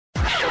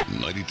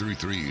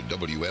93.3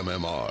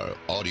 WMMR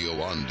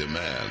Audio on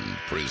Demand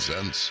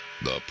presents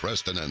the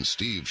Preston and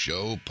Steve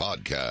Show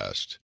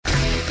podcast.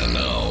 And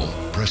now,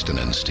 Preston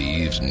and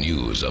Steve's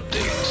news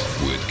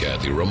update with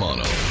Kathy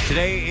Romano.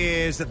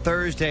 Today is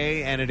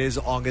Thursday, and it is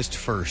August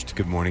 1st.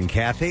 Good morning,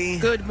 Kathy.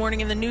 Good morning.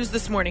 In the news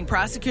this morning,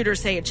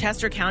 prosecutors say a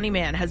Chester County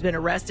man has been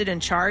arrested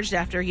and charged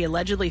after he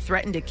allegedly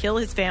threatened to kill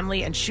his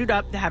family and shoot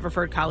up the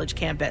Haverford College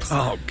campus.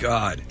 Oh,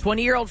 God.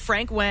 20-year-old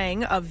Frank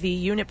Wang of the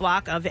unit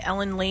block of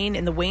Ellen Lane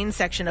in the Wayne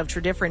section of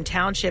Tredyffrin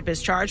Township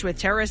is charged with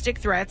terroristic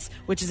threats,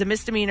 which is a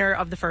misdemeanor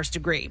of the first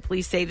degree.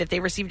 Police say that they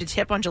received a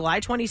tip on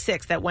July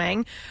 26th that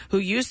Wang, who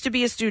used to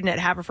be a student at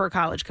Haverford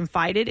College,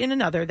 confided in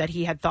another that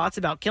he had thoughts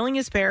about killing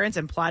his parents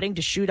and plotting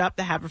to shoot up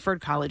the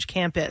Haverford College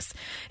campus.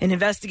 An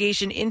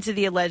investigation into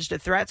the alleged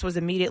threats was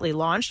immediately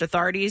launched.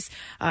 Authorities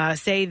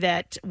say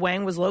that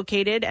Wang was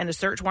located and a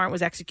search warrant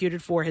was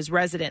executed for his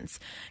residence.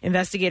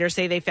 Investigators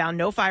say they found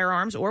no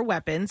firearms or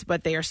weapons,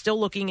 but they are still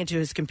looking into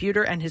his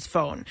computer and his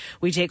phone.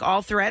 We take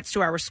all threats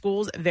to our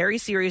schools very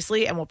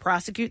seriously and will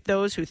prosecute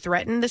those who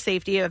threaten the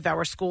safety of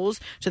our schools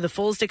to the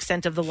fullest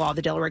extent of the law,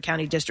 the Delaware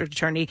County District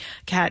Attorney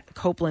Kat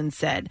Copeland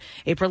said.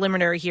 A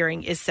preliminary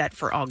hearing is set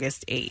for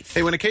August 8th.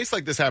 Hey, when a case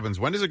like this happens,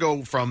 when does it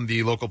go from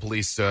the local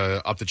police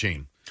up the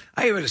chain?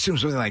 I would assume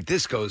something like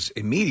this goes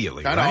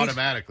immediely, Kind of right?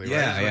 automatically,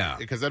 right? Yeah.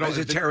 Because it's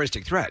a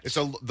terroristic threat.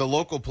 The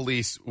local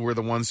police were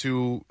the ones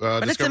who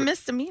But it's a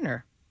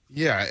misdemeanor.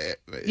 Yeah.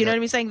 You know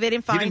what I'm saying? They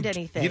didn't find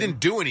anything. He didn't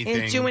do anything.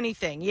 He didn't do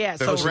anything, yeah.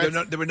 So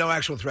there were no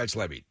actual threats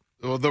levied.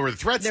 Well, there were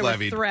threats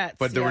levied,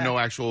 but there were no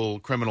actual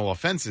criminal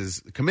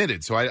offenses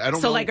committed. So I don't know.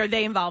 So, like, are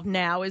they involved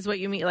now is what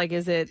you mean? Like,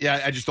 is it?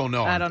 Yeah, I just don't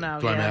know. I don't know.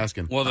 That's what I'm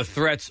asking. Well, the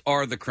threats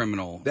are the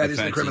criminal offenses. That is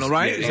the criminal,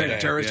 right? Yeah, Is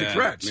that terroristic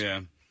threats? Yeah.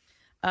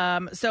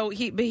 So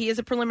he is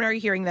a preliminary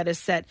hearing that is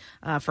set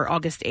for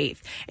August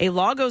 8th. A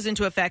law goes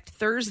into effect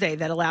Thursday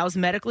that allows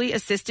medically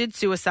assisted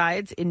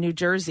suicides in New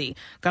Jersey.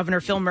 Governor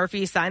Phil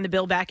Murphy signed the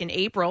bill back in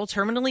April.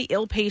 Terminally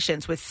ill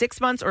patients with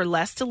 6 months or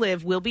less to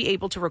live will be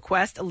able to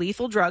request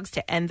lethal drugs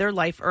to end their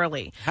life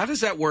early. How does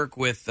that work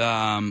with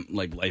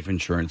like life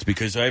insurance?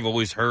 Because I've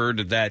always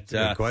heard that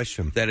Good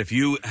question. that if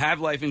you have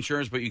life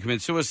insurance but you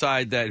commit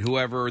suicide, that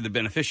whoever the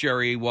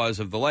beneficiary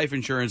was of the life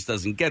insurance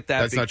doesn't get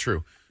that. That's not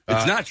true.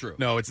 It's not true.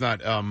 No, it's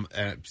not.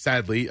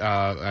 Sadly,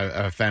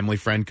 a family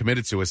friend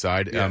committed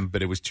suicide,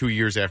 but it was 2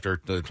 years after,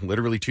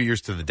 literally 2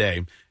 years to the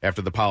day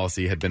after the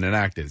policy had been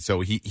enacted. So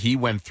he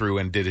went through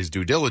and did his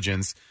due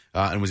diligence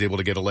and was able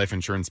to get a life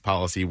insurance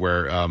policy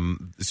where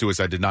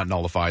suicide did not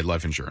nullify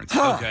life insurance.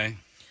 Okay.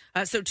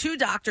 So 2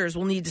 doctors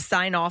will need to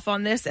sign off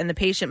on this, and the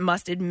patient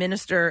must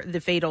administer the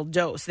fatal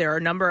dose. There are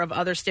a number of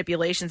other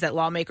stipulations that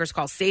lawmakers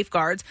call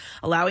safeguards.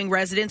 Allowing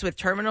residents with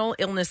terminal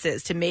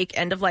illnesses to make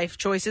end-of-life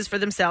choices for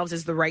themselves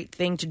is the right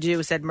thing to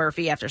do, said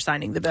Murphy after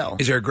signing the bill.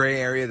 Is there a gray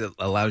area that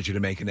allows you to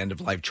make an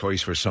end-of-life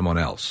choice for someone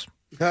else?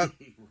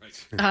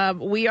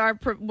 We are,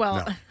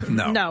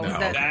 no.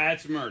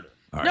 That's murder.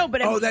 Right. No,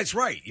 but that's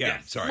right. Yeah,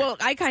 sorry. Well,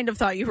 I kind of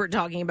thought you were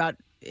talking about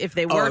if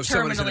they were if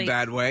someone's in a terminally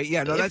bad way.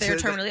 Yeah, no, if that's they're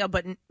terminally ill,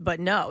 but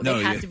no,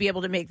 they have to be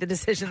able to make the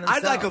decision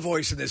themselves. I'd like a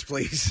voice in this,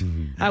 please.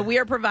 We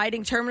are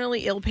providing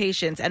terminally ill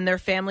patients and their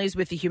families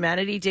with the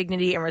humanity,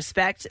 dignity, and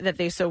respect that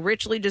they so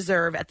richly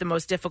deserve at the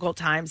most difficult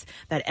times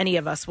that any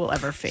of us will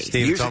ever face.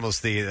 Steve, it's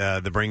almost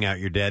the bring out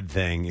your dead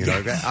thing. You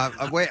know,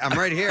 wait, I'm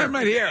right here. I'm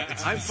right here.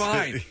 I'm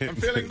fine. I'm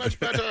feeling much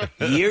better.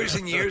 Years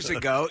and years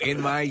ago in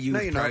my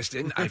youth,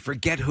 Preston, I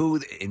forget who,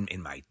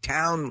 in my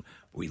town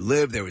we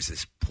lived, there was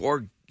this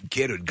poor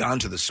kid who'd gone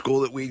to the school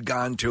that we'd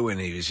gone to, and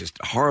he was just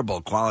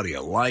horrible quality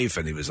of life,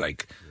 and he was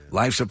like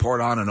life support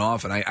on and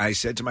off. And I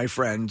said to my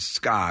friend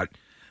Scott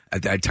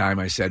at that time,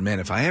 I said, man,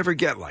 if I ever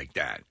get like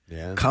that,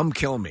 come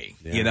kill me.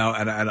 You know,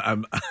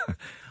 and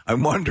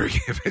I'm wondering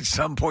if at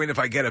some point if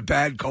I get a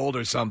bad cold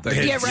or something,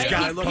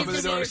 I look over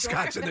the door,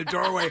 Scott's in the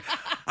doorway.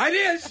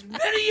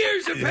 Many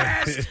years have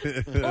passed.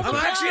 I'm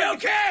actually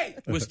okay.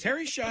 Was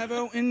Terry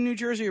Schiavo in New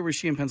Jersey or was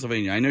she in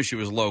Pennsylvania? I know she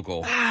was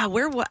local.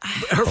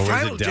 Her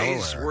final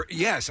days were,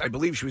 yes, I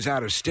believe she was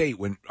out of state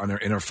in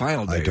her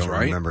final days, I don't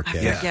right? remember,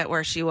 Case. I forget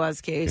where she was,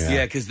 Case.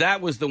 Yeah, because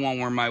that was the one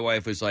where my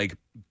wife was like,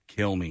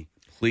 kill me,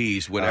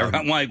 please, whatever.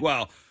 I'm like,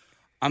 well,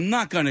 I'm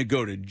not going to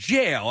go to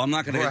jail. I'm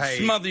not going to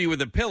smother you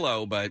with a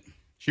pillow, but...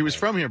 She was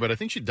from here, but I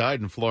think she died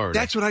in Florida.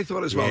 That's what I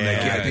thought as well, Nick.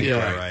 I think you're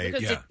right.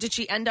 Because did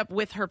she end up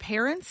with her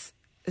parents?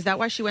 Is that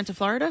why she went to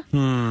Florida?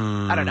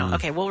 I don't know.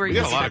 Okay, we'll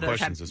revisit we got a lot of another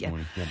questions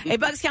time. this morning. A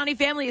Bucks County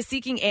family is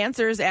seeking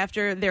answers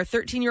after their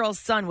 13-year-old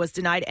son was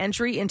denied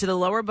entry into the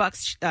Lower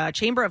Bucks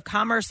Chamber of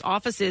Commerce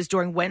offices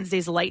during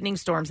Wednesday's lightning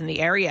storms in the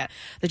area.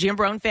 The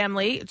Giambrone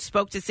family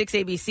spoke to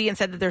 6ABC and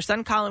said that their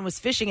son Colin was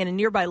fishing in a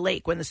nearby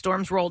lake when the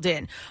storms rolled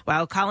in.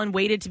 While Colin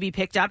waited to be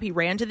picked up, he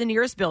ran to the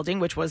nearest building,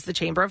 which was the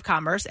Chamber of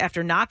Commerce.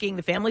 After knocking,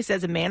 the family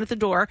says a man at the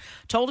door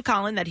told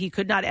Colin that he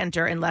could not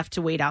enter and left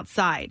to wait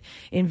outside.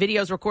 In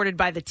videos recorded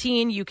by the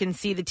teen, you can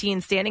see the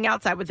teen standing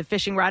outside with the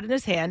fishing rod in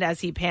his hand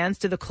as he pans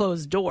to the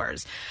closed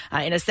doors.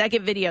 In a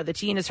second video, the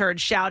teen is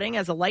heard shouting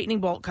as a lightning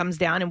bolt comes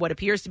down in what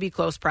appears to be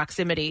close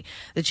proximity.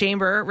 The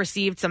chamber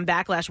received some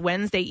backlash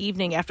Wednesday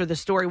evening after the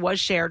story was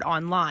shared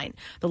online.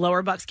 The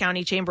Lower Bucks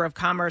County Chamber of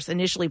Commerce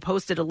initially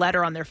posted a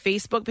letter on their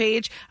Facebook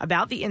page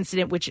about the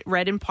incident, which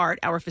read in part,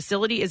 "Our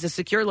facility is a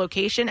secure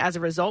location. As a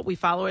result, we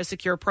follow a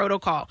secure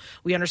protocol.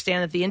 We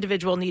understand that the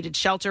individual needed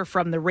shelter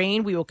from the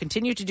rain. We will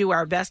continue to do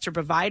our best to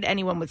provide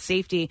anyone with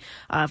safety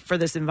for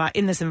this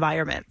in this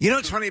environment." You know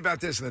what's funny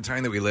about this in the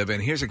time that we live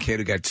in? Here's a kid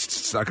who got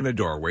stuck in a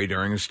doorway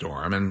during a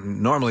storm,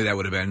 and normally that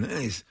would have been,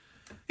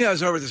 I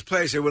was over at this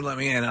place, they wouldn't let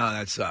me in. Oh,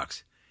 that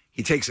sucks.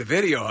 He takes a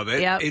video of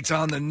it. Yep. It's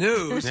on the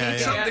news.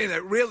 Something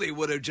that really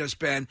would have just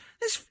been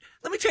this.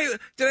 Let me tell you.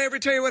 Did I ever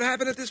tell you what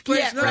happened at this place?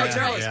 Yeah, No, right.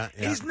 tell us.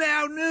 He's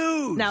now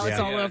news. Now it's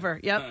all over.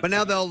 Yep. But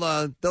now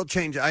they'll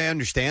change. I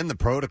understand the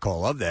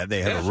protocol of that.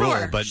 They have a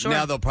rule, but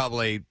now they'll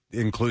probably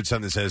include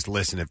something that says,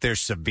 "Listen, if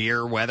there's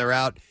severe weather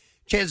out,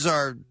 chances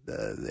are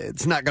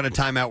it's not going to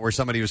time out where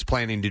somebody was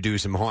planning to do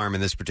some harm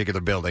in this particular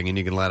building, and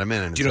you can let him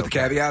in." And do you know what the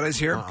caveat is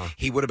here?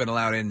 He would have been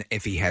allowed in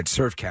if he had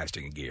surf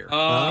casting gear.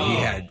 He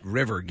had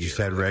river gear. Just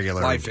had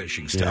regular fly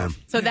fishing stuff.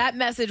 So that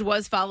message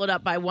was followed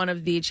up by one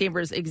of the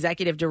Chamber's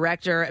executive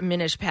director,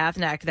 Minish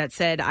Pathnak, that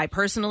said, "I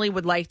personally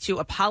would like to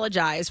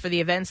apologize for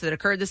the events that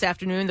occurred this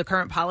afternoon. The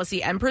current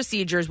policy and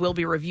procedures will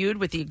be reviewed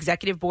with the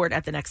executive board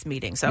at the next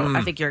meeting." So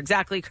I think you're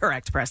exactly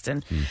correct,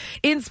 Preston.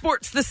 In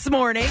sports this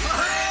morning...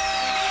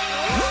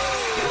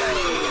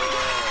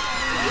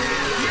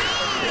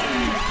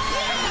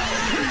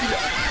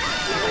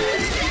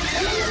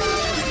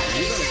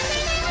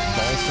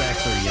 Ball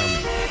sacks are yummy.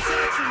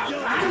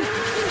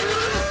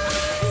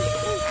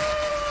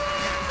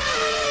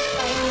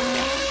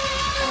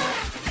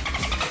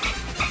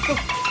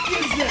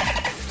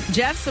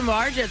 Jeff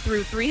Samardzija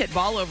threw 3-hit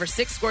ball over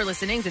 6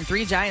 scoreless innings, and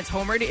 3 Giants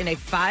homered in a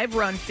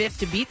 5-run fifth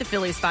to beat the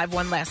Phillies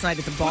 5-1 last night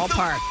at the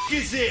ballpark.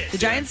 The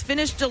Giants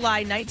finished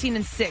July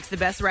 19-6, the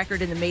best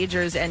record in the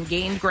majors, and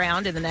gained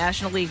ground in the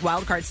National League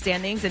wildcard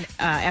standings and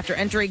after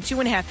entering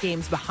 2.5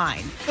 games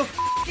behind. The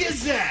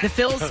is that? The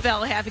Phils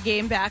fell half a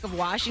game back of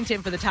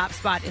Washington for the top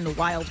spot in the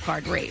wild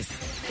card race.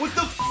 What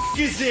the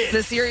is it?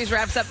 The series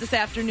wraps up this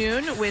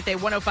afternoon with a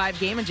 105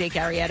 game, and Jake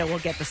Arrieta will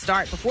get the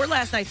start. Before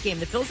last night's game,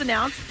 the Phils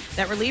announced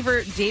that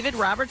reliever David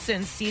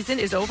Robertson's season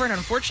is over, and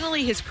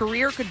unfortunately, his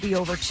career could be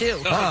over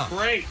too.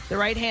 Great. The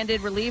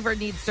right-handed reliever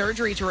needs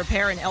surgery to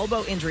repair an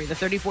elbow injury. The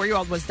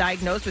 34-year-old was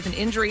diagnosed with an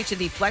injury to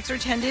the flexor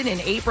tendon in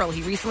April.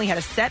 He recently had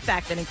a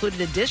setback that included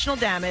additional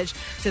damage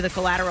to the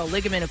collateral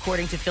ligament,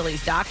 according to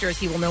Phillies doctors.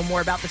 He will know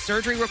more about the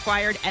surgery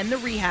required and the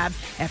rehab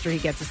after he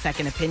gets a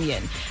second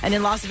opinion. And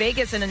in Las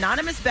Vegas, an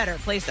anonymous bettor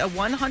placed a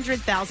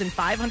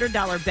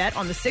 $100,500 bet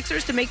on the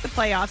Sixers to make the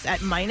playoffs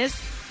at minus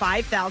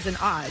 5,000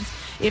 odds.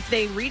 If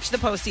they reach the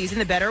postseason,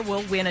 the bettor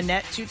will win a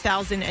net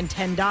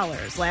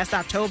 $2,010. Last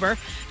October,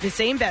 the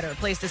same bettor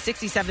placed a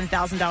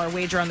 $67,000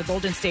 wager on the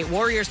Golden State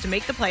Warriors to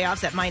make the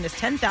playoffs at minus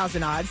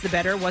 10,000 odds. The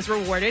bettor was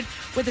rewarded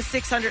with a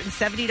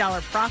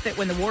 $670 profit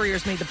when the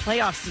Warriors made the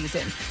playoff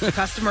season. The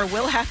customer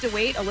will have to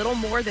wait a little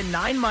more than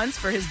 9 months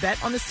for his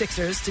bet on the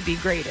Sixers to be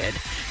graded.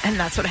 And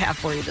that's what I have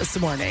for you this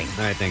morning.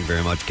 All right, thank you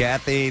very much,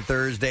 Kathy.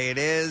 Thursday it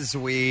is.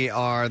 We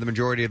are the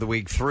majority of the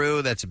week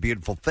through. That's a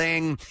beautiful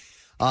thing.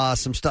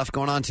 Some stuff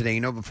going on today. You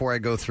know, before I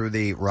go through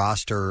the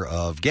roster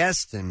of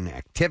guests and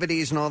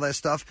activities and all that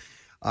stuff,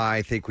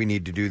 I think we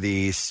need to do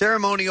the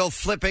ceremonial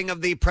flipping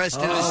of the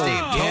Preston and Steve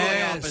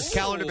Totally Office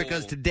calendar,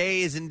 because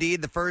today is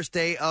indeed the first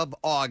day of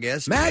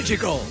August.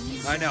 Magical.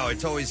 I know.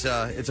 It's always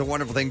it's a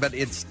wonderful thing, but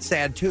it's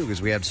sad, too,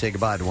 because we have to say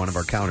goodbye to one of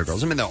our calendar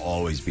girls. I mean, they'll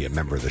always be a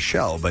member of the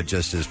show, but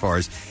just as far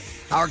as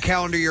our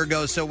calendar year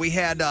goes. So we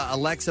had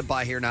Alexa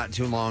by here not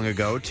too long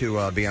ago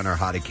to be on our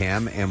hottie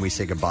cam, and we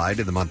say goodbye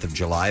to the month of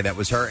July. That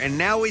was her. And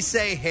now we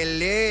say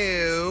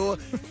hello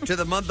to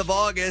the month of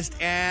August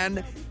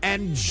and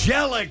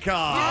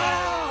Angelica.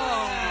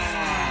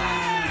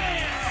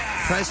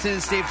 Preston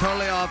and Steve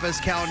Totally Office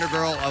calendar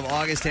girl of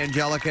August.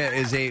 Angelica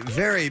is a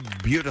very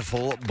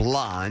beautiful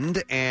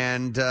blonde,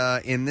 and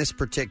in this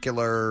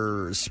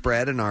particular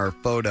spread in our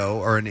photo,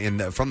 or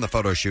from the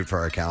photo shoot for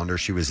our calendar,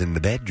 she was in the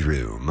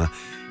bedroom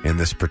in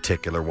this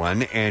particular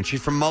one, and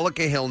she's from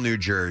Mullica Hill, New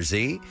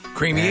Jersey.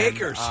 Creamy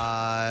Acres.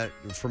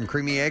 From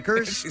Creamy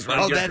Acres? She's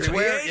right here, that's Creamy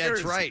where. Acres.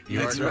 That's right. You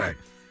That's are right. correct.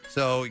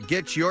 So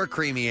get your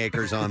Creamy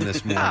Acres on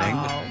this morning.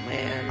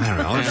 man. I don't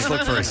know. I'll just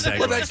look for a segue,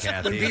 Well, that's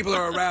Kathy. when people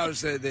are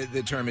aroused,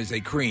 the term is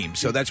a cream.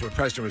 So that's what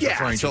Preston was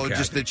referring to. So Kathy.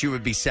 just that you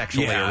would be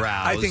sexually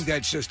aroused. I think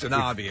that's just an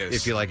obvious.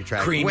 if you like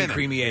attractive women.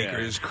 Creamy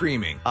Acres,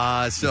 creaming.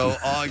 So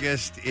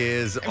August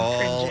is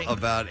all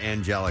about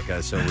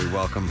Angelica, so we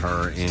welcome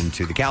her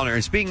into the calendar.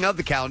 And speaking of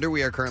the calendar,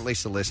 we are currently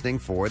soliciting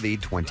for the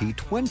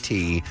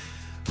 2020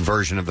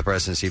 version of the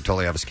Preston and Steve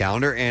Totally Office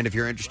calendar. And if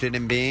you're interested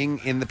in being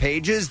in the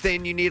pages,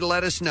 then you need to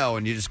let us know.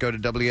 And you just go to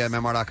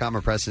WMMR.com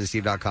or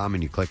PrestonandSteve.com,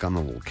 and you click on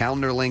the little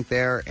calendar link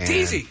there. And it's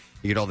easy.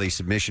 You get all the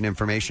submission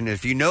information.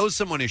 If you know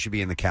someone who should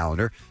be in the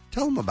calendar,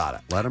 tell them about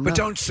it. Let them know. But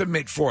don't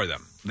submit for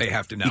them. They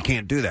have to know. You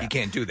can't do that. You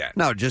can't do that.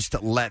 No,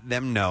 just let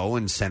them know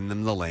and send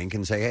them the link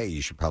and say, hey,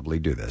 you should probably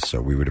do this. So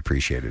we would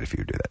appreciate it if you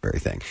would do that very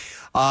thing.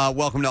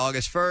 Welcome to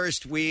August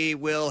 1st. We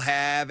will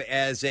have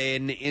as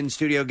an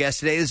in-studio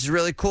guest today, this is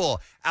really cool,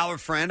 our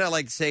friend, I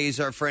like to say he's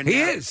our friend. He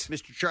now. is.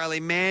 Mr. Charlie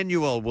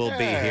Manuel will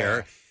be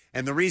here.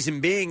 And the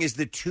reason being is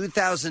the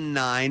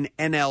 2009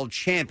 NL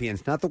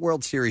champions, not the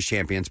World Series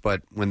champions,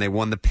 but when they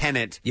won the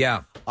pennant,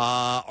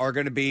 are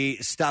going to be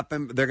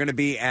stopping. They're going to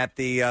be at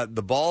the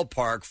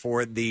ballpark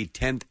for the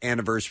 10th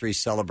anniversary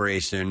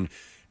celebration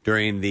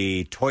during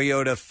the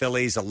Toyota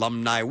Phillies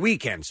Alumni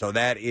Weekend. So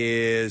that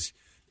is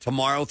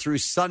tomorrow through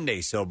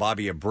Sunday. So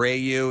Bobby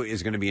Abreu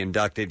is going to be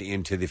inducted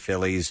into the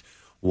Phillies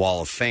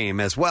Wall of Fame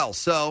as well.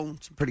 So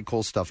some pretty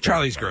cool stuff.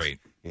 Charlie's great.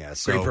 Yeah,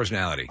 so, great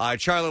personality.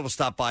 Charlie will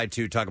stop by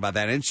to talk about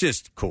that. And it's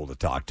just cool to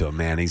talk to him,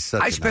 man. He's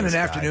such I a spent nice an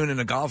guy. afternoon in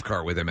a golf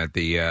cart with him at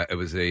the it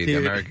was the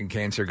American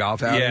Cancer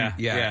Golf Outing.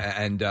 Yeah.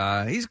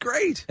 And he's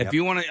great. If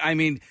you want to, I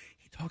mean,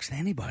 he talks to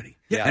anybody.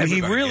 Yeah, and he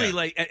everybody,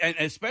 really and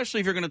especially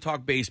if you're going to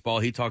talk baseball,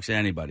 he talks to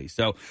anybody.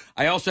 So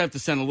I also have to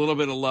send a little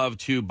bit of love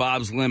to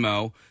Bob's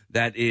Limo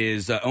that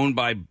is owned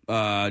by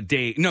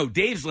Dave. No,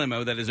 Dave's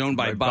Limo that is owned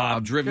by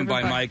Bob, driven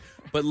by Mike,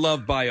 but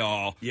loved by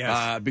all.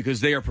 Yes.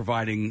 Because they are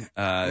providing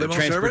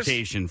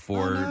transportation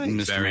for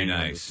Mr. Very Manuel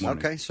nice. this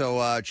morning. Okay,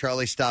 so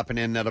Charlie's stopping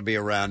in. That'll be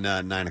around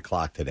 9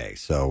 o'clock today.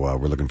 So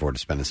we're looking forward to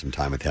spending some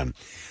time with him.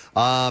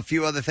 A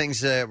few other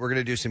things. We're going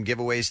to do some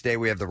giveaways today.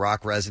 We have the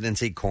Rock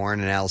Residency. Korn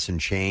and Alice in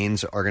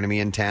Chains are going to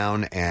be in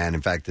town. And,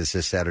 in fact, this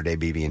is Saturday,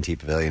 BB&T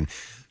Pavilion.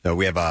 So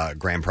we have a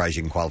grand prize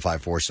you can qualify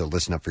for, so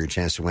listen up for your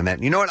chance to win that.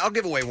 And you know what? I'll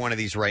give away one of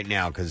these right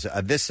now because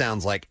this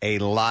sounds like a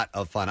lot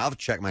of fun. I'll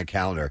check my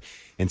calendar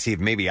and see if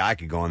maybe I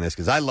could go on this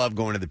because I love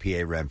going to the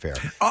PA Ren Fair.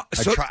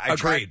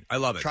 Agreed. I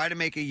love it. Try to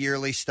make a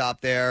yearly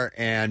stop there.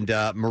 And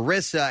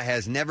Marissa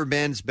has never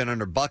been. It's been on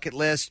her bucket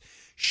list.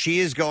 She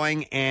is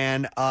going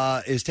and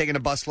is taking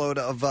a busload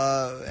of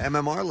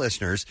MMR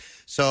listeners.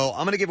 So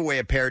I'm going to give away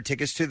a pair of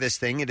tickets to this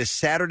thing. It is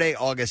Saturday,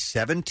 August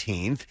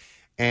 17th.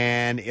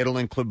 And it'll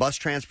include bus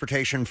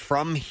transportation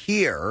from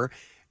here.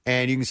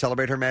 And you can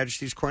celebrate Her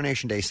Majesty's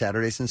Coronation Day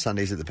Saturdays and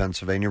Sundays at the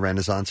Pennsylvania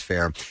Renaissance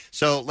Fair.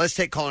 So let's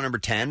take caller number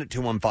 10 at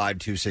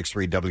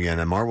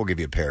 215-263-WNMR. We'll give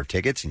you a pair of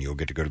tickets, and you'll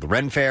get to go to the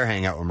Ren Fair,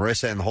 hang out with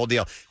Marissa, and the whole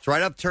deal. It's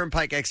right up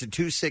Turnpike exit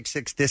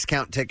 266,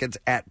 discount tickets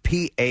at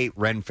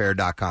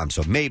PARenfair.com.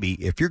 So maybe,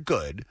 if you're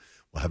good,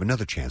 we'll have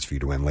another chance for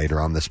you to win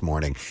later on this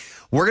morning.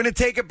 We're going to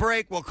take a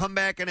break. We'll come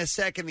back in a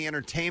second. The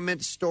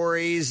entertainment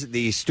stories,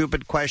 the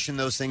stupid question,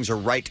 those things are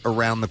right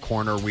around the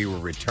corner. We will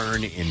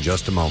return in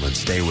just a moment.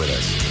 Stay with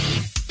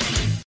us.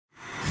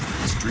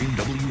 Stream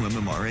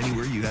WMMR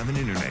anywhere you have an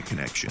internet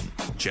connection.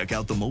 Check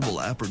out the mobile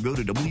app or go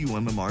to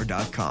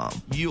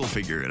WMMR.com. You'll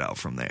figure it out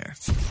from there.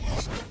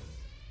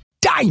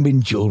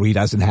 Diamond jewelry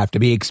doesn't have to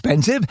be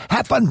expensive.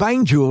 Have fun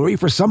buying jewelry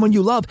for someone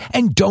you love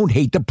and don't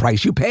hate the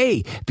price you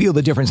pay. Feel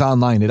the difference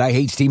online at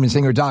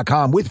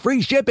IHateStevenSinger.com with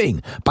free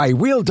shipping. Buy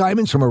real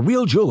diamonds from a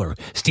real jeweler.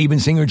 Steven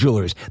Singer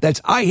Jewelers. That's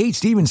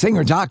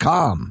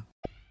IHateStevenSinger.com.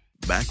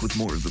 Back with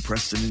more of the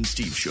Preston and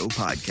Steve Show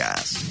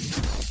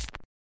podcast.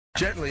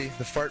 Gently,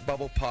 the fart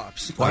bubble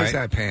pops. Why is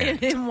that pan?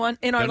 In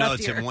our left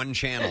it's ear. in one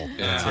channel.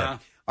 That's it.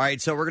 All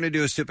right, so we're going to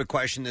do a stupid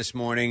question this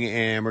morning,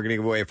 and we're going to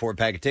give away a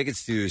 4-pack of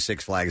tickets to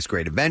Six Flags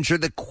Great Adventure.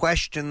 The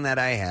question that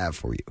I have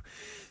for you.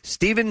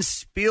 Steven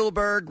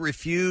Spielberg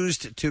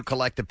refused to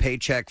collect a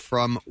paycheck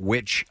from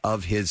which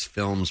of his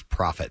film's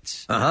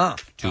profits?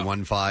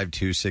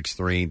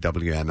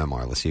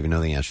 215-263-WMMR. Let's see if you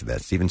know the answer to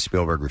that. Steven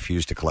Spielberg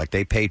refused to collect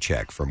a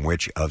paycheck from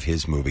which of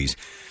his movies'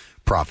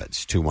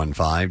 profits?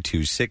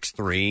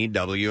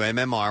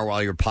 215-263-WMMR.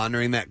 While you're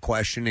pondering that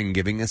question and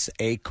giving us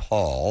a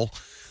call,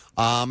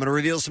 I'm going to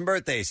reveal some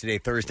birthdays today,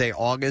 Thursday,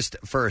 August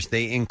 1st.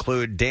 They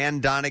include Dan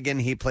Donegan.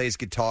 He plays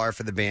guitar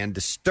for the band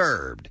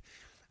Disturbed,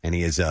 and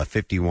he is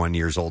 51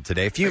 years old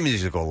today. A few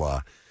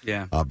musical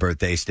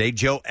birthdays today.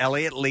 Joe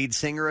Elliott, lead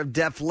singer of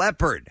Def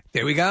Leppard.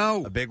 There we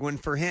go. A big one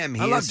for him.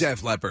 I love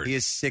Def Leppard. He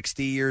is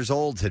 60 years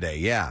old today,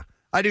 yeah.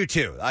 I do,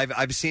 too.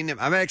 I've seen him.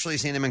 I've actually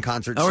seen him in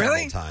concert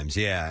several times,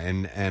 yeah.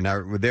 And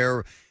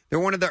they're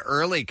one of the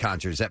early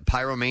concerts, that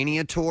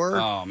Pyromania tour.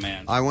 Oh,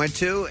 man. I went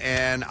to,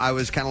 and I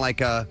was kind of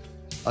like a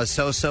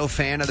so-so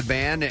fan of the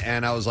band,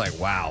 and I was like,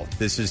 wow,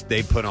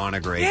 they put on a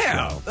great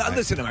show.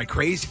 Listen, am I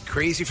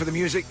crazy for the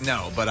music?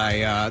 No, but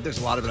there's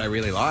a lot of it I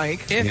really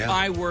like. If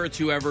I were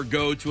to ever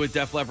go to a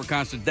Def Leppard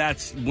concert,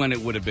 that's when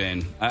it would have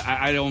been.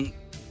 I don't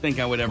think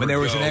I would ever When there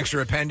was go. an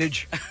extra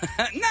appendage?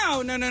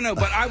 No.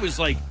 But I was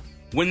like,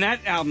 when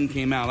that album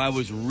came out, I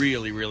was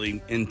really,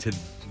 really into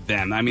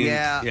them. I mean,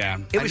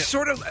 It was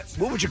sort of,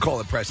 what would you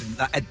call it, Preston?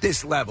 At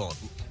this level,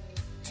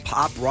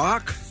 pop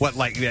rock? What,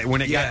 like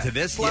when it got to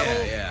this level?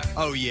 Yeah.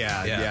 Oh,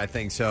 yeah, I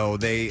think so.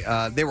 They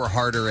were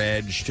harder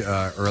edged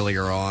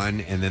earlier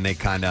on, and then they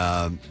kind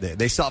of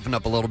they softened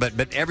up a little bit,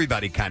 but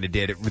everybody kind of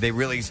did it. They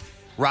really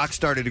rock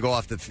started to go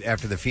off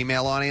after the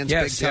female audience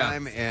big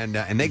time, and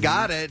they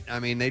got it. I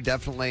mean, they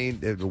definitely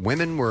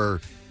women were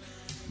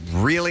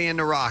really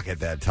into rock at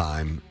that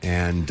time,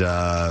 and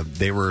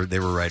they were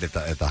right at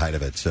the height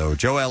of it. So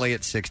Joe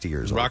Elliott, 60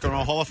 years old. Rock and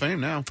Roll Hall of Fame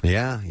now.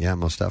 Yeah,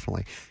 most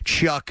definitely.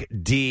 Chuck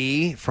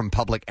D from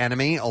Public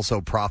Enemy,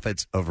 also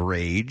Prophets of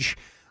Rage,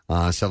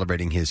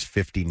 celebrating his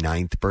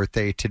 59th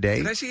birthday today.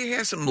 Did I see he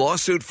has some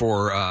lawsuit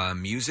for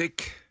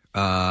music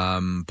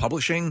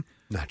publishing?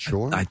 Not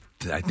sure. I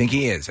think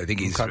he is. I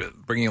think he's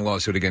bringing a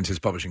lawsuit against his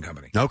publishing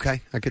company.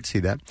 Okay, I could see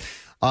that.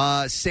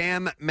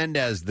 Sam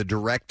Mendes, the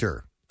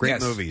director. Great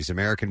movies,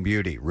 American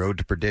Beauty, Road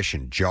to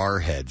Perdition,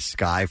 Jarhead,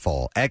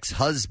 Skyfall,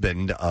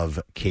 ex-husband of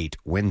Kate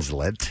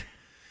Winslet.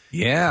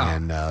 Yeah.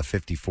 And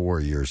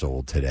 54 years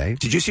old today.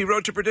 Did you see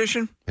Road to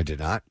Perdition? I did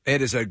not.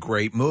 It is a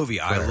great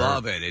movie. I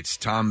love it. It's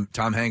Tom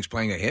Hanks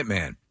playing a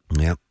hitman.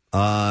 Yep.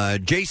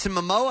 Jason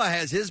Momoa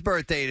has his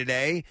birthday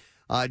today.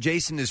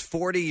 Jason is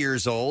 40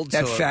 years old.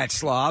 That fat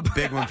slob.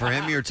 Big one for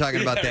him. You were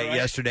talking about that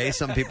yesterday.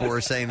 Some people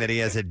were saying that he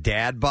has a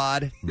dad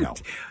bod. No.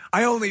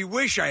 I only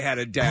wish I had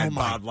a dad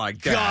bod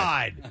like that.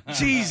 God.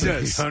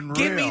 Jesus. Unreal.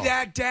 Give me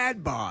that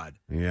dad bod.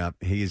 Yeah,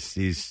 he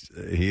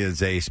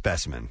is a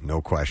specimen,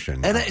 no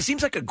question. And it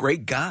seems like a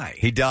great guy.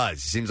 He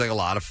does. He seems like a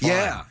lot of fun.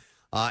 Yeah.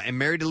 And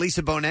married to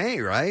Lisa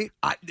Bonet, right?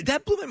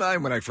 That blew my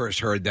mind when I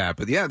first heard that.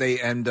 But yeah,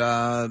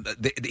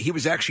 he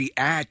was actually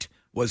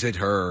was it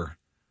her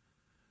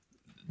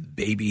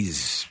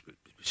baby's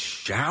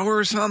shower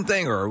or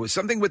something, or it was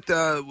something with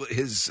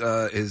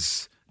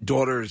his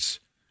daughter's,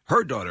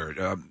 her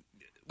daughter.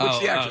 What's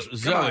the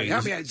actress? Zoe.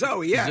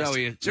 Zoe, yes.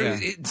 Zoe, so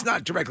it's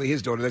not directly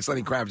his daughter. That's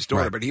Lenny Kravitz's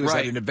daughter, but he was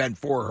at an event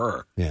for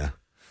her. Yeah.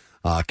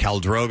 Khal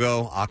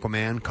Drogo,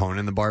 Aquaman,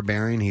 Conan the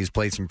Barbarian. He's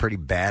played some pretty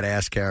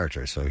badass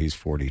characters, so he's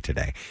 40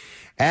 today.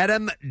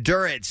 Adam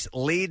Duritz,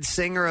 lead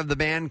singer of the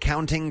band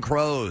Counting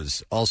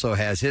Crows, also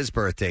has his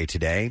birthday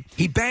today.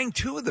 He banged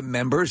two of the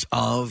members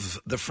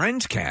of the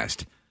Friends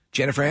cast,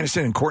 Jennifer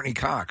Aniston and Courtney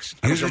Cox.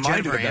 He was with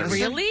Jennifer Aniston?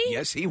 Really?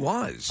 Yes, he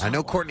was. I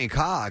know Courtney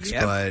Cox,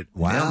 but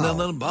wow.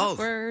 No, both.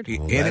 And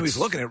he was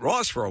looking at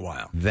Ross for a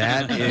while.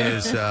 That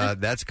is,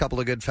 that's a couple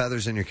of good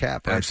feathers in your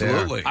cap right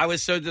Absolutely. I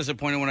was so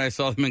disappointed when I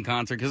saw them in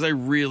concert because I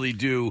really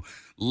do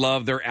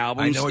love their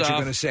album I know stuff. what you're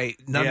going to say.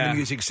 None of the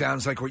music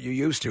sounds like what you're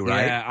used to,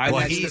 right?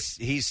 Yeah,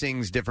 he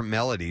sings different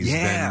melodies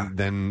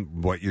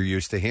than what you're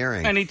used to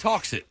hearing. And he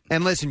talks it.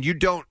 And listen, you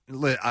don't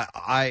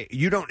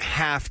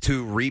have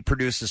to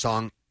reproduce the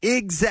song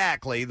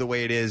exactly the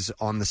way it is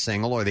on the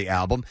single or the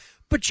album,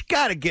 but you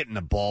got to get in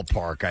the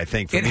ballpark, I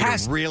think, for me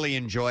to really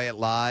enjoy it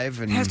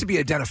live. And it has to be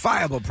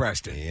identifiable,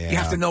 Preston. Yeah. You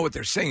have to know what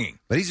they're singing.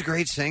 But he's a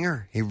great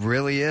singer. He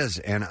really is.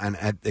 And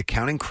at the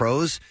Counting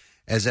Crows,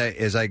 as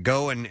I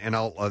go and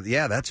I'll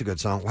that's a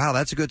good song. Wow,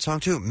 that's a good song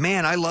too.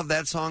 Man, I love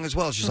that song as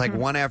well. It's just like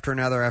one after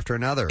another after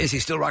another. Is he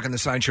still rocking the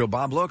Sideshow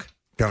Bob look?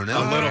 Don't know.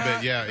 A little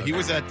bit, yeah. He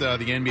was at the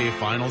NBA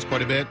Finals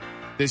quite a bit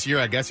this year.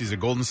 I guess he's a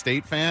Golden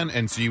State fan,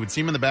 and so you would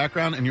see him in the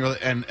background,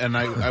 and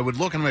I would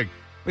look and I'm like,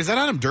 wait, is that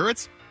Adam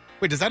Duritz?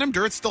 Wait, does Adam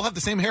Duritz still have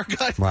the same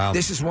haircut? Wow.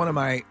 This is one of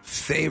my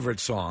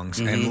favorite songs,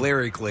 and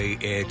lyrically,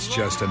 it's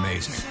just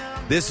amazing.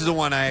 This is the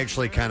one I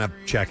actually kind of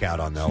check out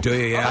on, though. Do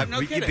you? Yeah.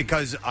 No kidding.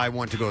 Because I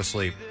want to go to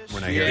sleep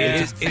when I hear it.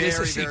 It is a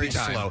very sleepy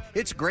time. slow.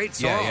 It's a great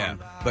song. Yeah,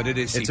 but it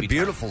is. It's a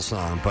beautiful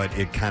song, but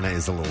it kind of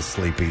is a little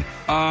sleepy.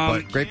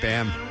 But great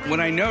band.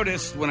 What I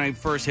noticed when I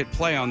first hit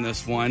play on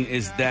this one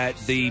is that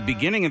the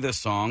beginning of this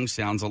song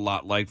sounds a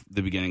lot like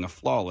the beginning of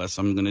Flawless.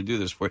 I'm going to do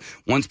this for you.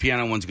 One's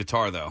piano, one's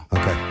guitar, though.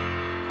 Okay.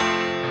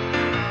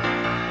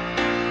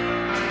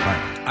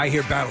 I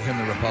hear Battle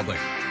Hymn of the Republic.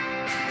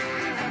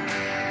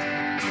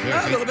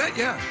 Yeah, A little bit,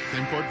 yeah.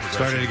 Same chord progression.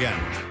 Start it again.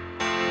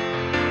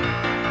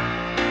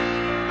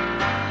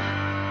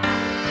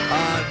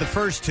 The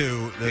first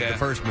two, the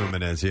first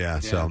movement is,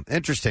 so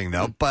interesting,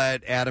 though.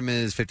 But Adam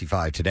is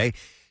 55 today.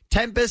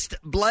 Tempest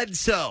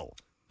Bledsoe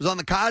was on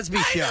The Cosby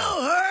Show. I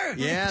know her.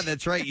 Yeah,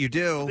 that's right, you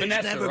do.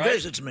 Vanessa, never right?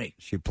 visits me.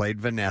 She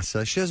played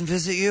Vanessa. She doesn't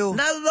visit you?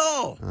 Not at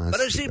all. Oh, but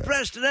I too see bad.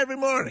 Preston every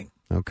morning.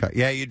 Okay.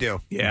 Yeah, you do.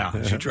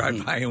 Yeah, she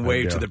drive by and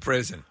wave to the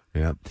prison.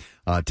 Yeah.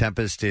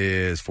 Tempest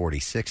is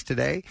 46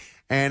 today.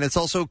 And it's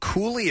also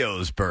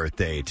Coolio's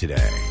birthday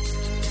today.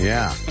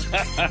 Yeah.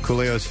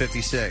 Coolio's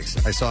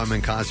 56. I saw him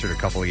in concert a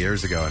couple of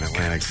years ago in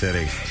Atlantic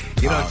City.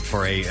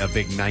 For a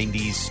big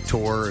 90s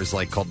tour. It's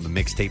like called the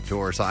Mixtape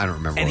Tour. So I don't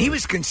remember. And he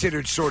was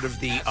considered sort of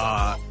the,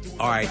 all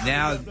right,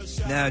 now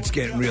it's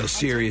getting real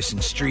serious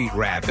in street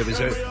rap. It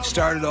was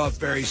started off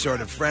very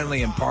sort of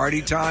friendly and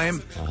party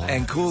time.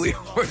 And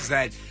Coolio was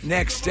that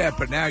next step.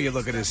 But now you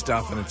look at his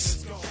stuff and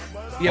it's...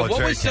 Yeah,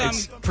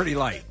 it's pretty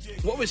light.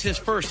 What was his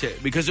first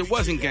hit? Because it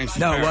wasn't Gangsta's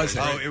No, it Paradise.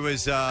 wasn't. Oh, it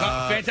was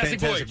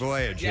Fantastic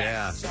Voyage.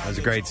 Yes. Yeah, that was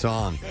a great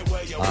song.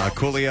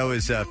 Coolio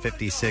is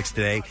 56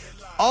 today.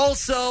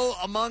 Also,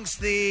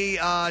 amongst the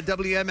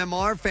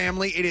WMMR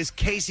family, it is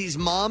Casey's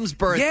mom's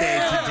birthday today.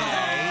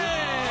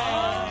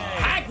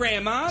 Hi,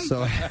 Grandma.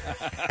 So,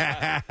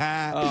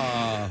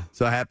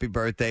 so happy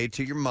birthday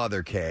to your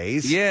mother,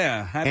 Case.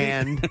 Yeah.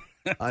 And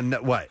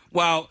what?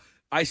 Well,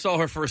 I saw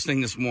her first thing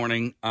this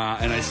morning,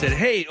 and I said,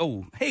 hey,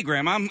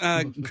 Grandma.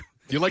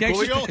 You like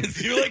Coolio?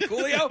 Do you like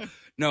Coolio?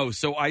 No,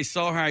 so I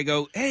saw her. I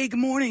go, hey, good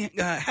morning.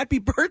 Happy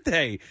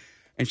birthday.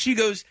 And she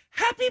goes,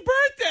 "Happy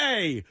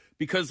birthday!"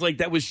 Because like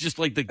that was just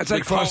like the That's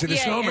like Frosty the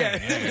Snowman. Yeah.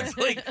 It's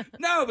like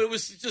no, but it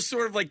was just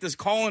sort of like this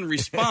call and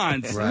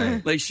response.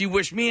 Right. Like she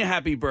wished me a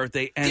happy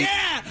birthday, and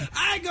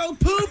I go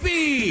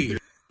poopy.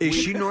 Is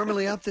she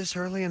normally up this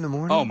early in the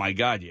morning? Oh my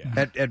God,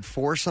 yeah. At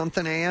 4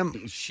 something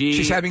a.m.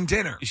 She's having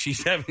dinner.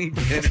 She's having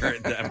dinner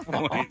at that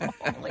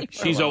point.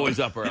 She's always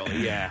up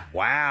early. Yeah.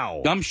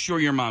 Wow. I'm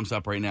sure your mom's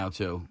up right now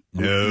too.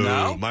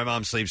 No, my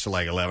mom sleeps till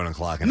like 11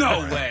 o'clock.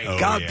 No way. Oh,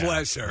 God yeah.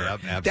 bless her.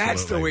 Yep,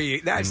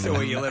 absolutely. That's the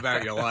way you live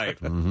out your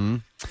life. Mm-hmm.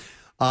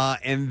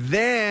 And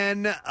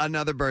then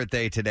another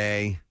birthday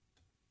today,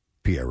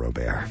 Pierre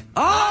Robert.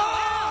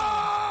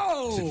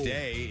 Oh!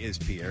 Today is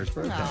Pierre's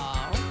birthday.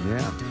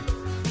 Yeah.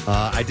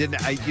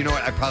 You know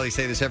what? I probably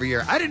say this every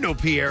year. I didn't know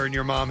Pierre and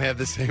your mom had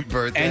the same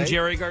birthday. And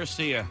Jerry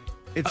Garcia.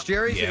 It's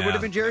Jerry's. Yeah. It would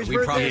have been Jerry's We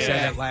birthday. probably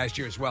said that last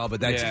year as well,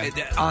 but that's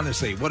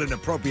honestly, what an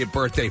appropriate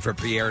birthday for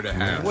Pierre to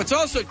have. What's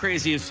also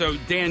crazy is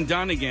Dan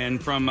Donegan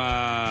from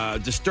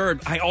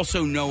Disturbed. I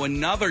also know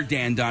another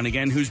Dan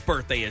Donegan whose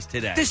birthday is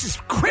today. This is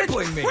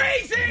crippling me.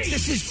 Crazy!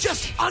 This is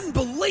just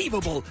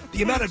unbelievable,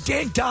 the amount of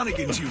Dan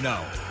Donegans you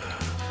know.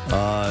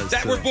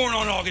 That were born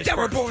on August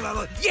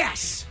 1st.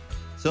 Yes!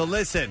 So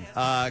listen,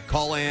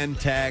 call in,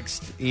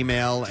 text,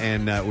 email,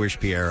 and wish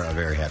Pierre a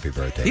very happy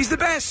birthday. He's the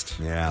best.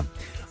 Yeah.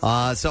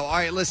 All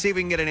right, let's see if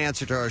we can get an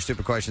answer to our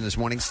stupid question this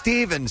morning.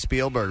 Steven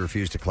Spielberg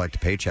refused to collect a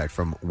paycheck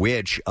from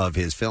which of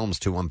his films?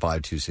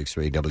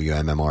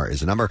 215-263-WMMR is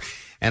the number.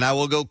 And I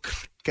will go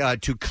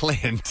to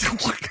Clint.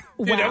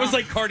 Dude, that was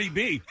like Cardi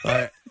B.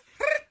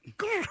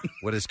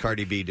 What does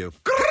Cardi B do?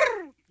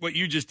 What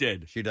you just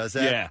did. She does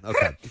that? Yeah.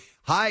 Okay.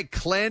 Hi,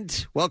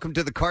 Clint. Welcome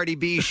to the Cardi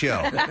B show.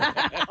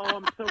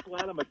 I'm so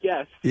glad I'm a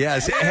guest.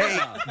 Yes. Hey,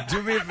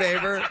 do me a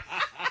favor.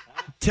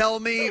 Tell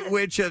me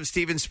which of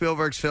Steven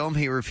Spielberg's film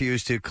he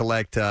refused to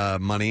collect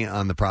money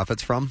on the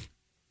profits from.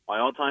 My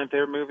all-time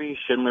favorite movie,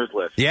 Schindler's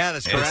List. Yeah,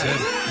 that's correct.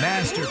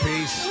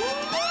 Masterpiece.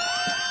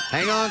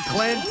 Hang on,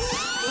 Clint.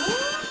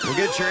 We'll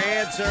get your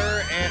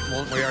answer,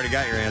 and we already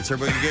got your answer,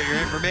 but we'll get your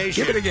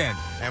information. Give it again.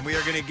 And we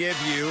are going to give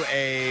you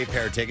a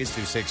pair of tickets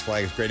to Six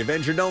Flags Great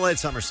Adventure. Don't let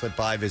summer slip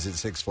by. Visit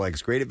Six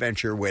Flags Great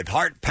Adventure with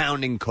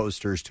heart-pounding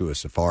coasters to a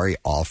safari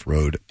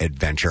off-road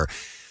adventure.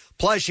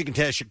 Plus, you can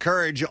test your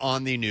courage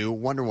on the new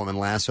Wonder Woman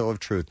Lasso of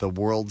Truth, the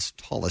world's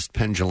tallest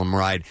pendulum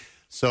ride.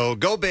 So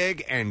go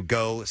big and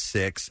go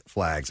Six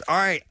Flags. All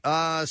right,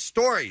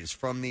 stories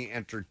from the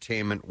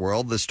entertainment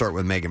world. Let's start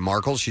with Meghan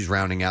Markle. She's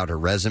rounding out her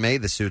resume.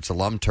 The Suits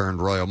alum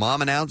turned royal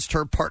mom announced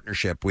her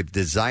partnership with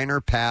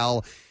designer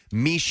pal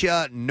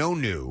Misha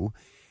Nonu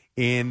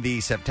in the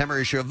September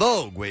issue of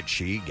Vogue, which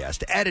she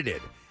guest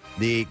edited.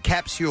 The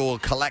capsule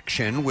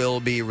collection will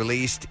be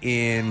released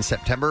in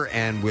September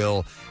and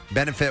will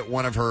benefit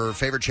one of her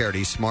favorite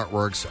charities,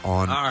 SmartWorks,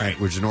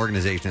 which is an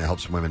organization that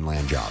helps women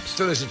land jobs.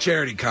 So there's a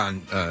charity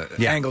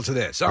angle to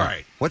this. All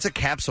right. What's a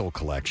capsule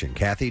collection?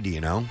 Kathy, do you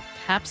know?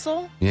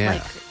 Capsule?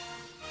 Yeah.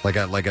 Like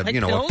a Like a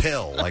pills?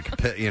 pill. Like a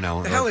pill,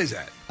 The hell is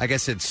that? I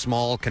guess it's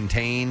small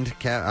contained.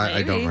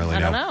 I don't Maybe. really I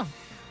don't know.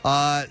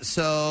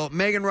 So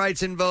Megan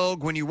writes in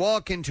Vogue, when you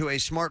walk into a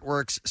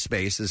SmartWorks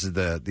space, this is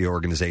the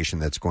organization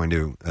that's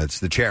it's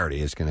the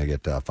charity is going to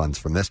get funds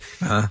from this.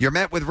 You're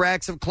met with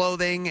racks of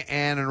clothing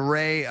and an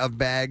array of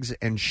bags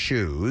and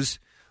shoes.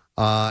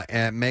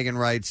 And Megan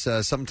writes,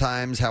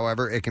 sometimes,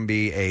 however, it can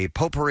be a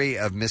potpourri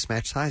of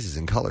mismatched sizes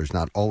and colors,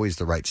 not always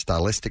the right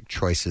stylistic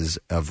choices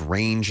of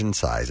range and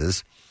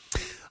sizes.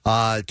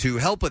 To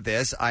help with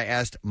this, I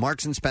asked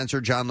Marks &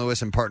 Spencer, John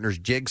Lewis, and partners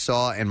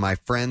Jigsaw and my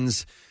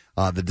friends,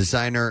 the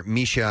designer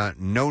Misha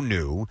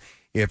Nonu,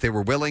 if they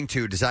were willing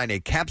to design a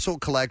capsule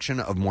collection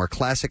of more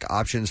classic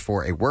options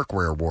for a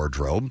workwear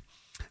wardrobe.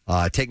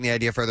 Taking the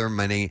idea further,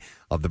 many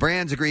of the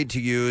brands agreed to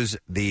use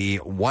the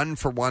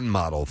one-for-one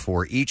model.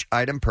 For each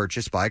item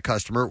purchased by a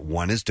customer,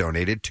 one is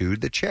donated to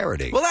the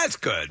charity. Well, that's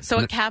good. So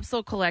a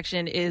capsule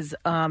collection is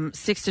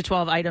 6 to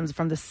 12 items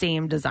from the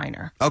same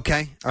designer.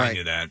 Okay. All right. I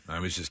knew that.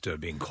 I was just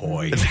being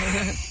coy.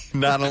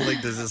 Not only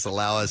does this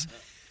allow us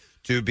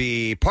to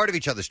be part of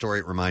each other's story,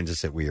 it reminds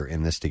us that we are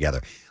in this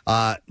together.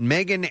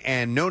 Megan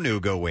and Nonu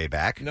go way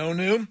back.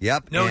 Nonu?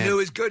 Yep. Nonu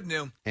is good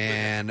new.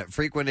 And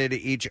frequented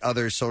each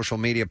other's social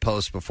media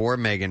posts before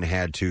Megan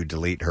had to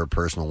delete her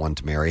personal one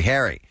to marry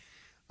Harry.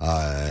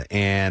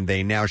 And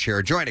they now share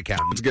a joint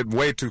account. It's getting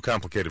way too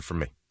complicated for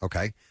me.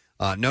 Okay.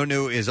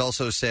 Nonu is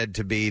also said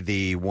to be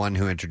the one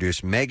who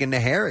introduced Megan to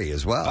Harry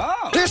as well.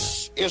 Oh.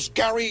 This is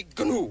Gary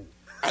Gnu,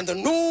 and the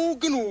No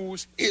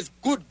Gnus is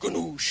Good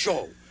Gnu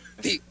Show.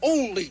 The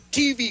only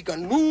TV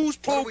news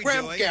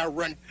program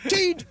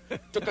guaranteed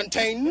to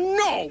contain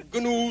no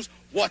news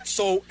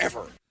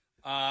whatsoever.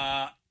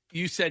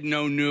 You said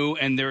no new,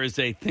 and there is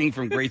a thing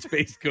from Great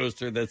Space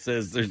Coaster that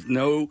says there's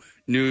no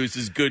news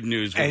is good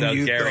news without and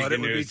you Gary thought it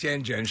would be Gnews.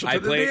 tangential to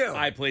the deal.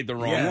 I played the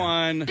wrong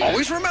one.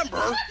 Always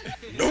remember,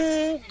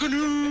 no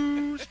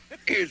news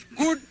is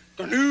good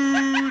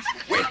news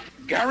with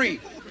Gary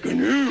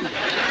Gnu.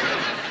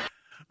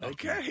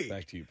 Okay.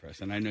 Back to you,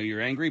 Preston. I know you're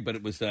angry, but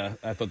it was. I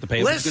thought the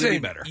payoff was going to be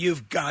better.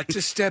 You've got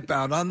to step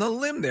out on the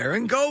limb there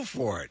and go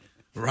for it,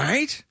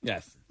 right?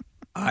 Yes.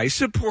 I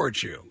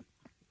support you.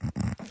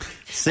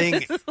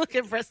 Seeing Look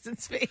at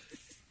Preston's face.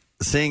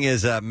 Seeing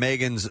as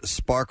Megan's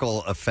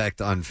sparkle effect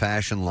on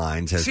fashion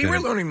lines has See, been we're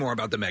learning more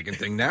about the Megan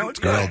thing now.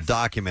 It's well good.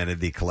 documented,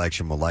 the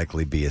collection will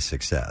likely be a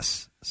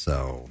success.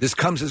 So this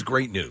comes as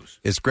great news.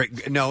 It's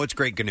great. No, it's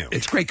great news.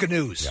 It's great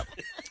news. Yep.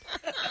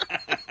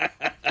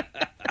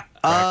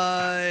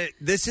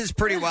 This is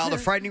pretty wild. A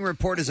frightening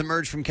report has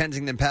emerged from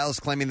Kensington Palace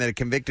claiming that a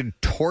convicted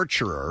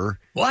torturer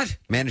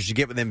managed to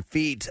get within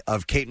feet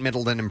of Kate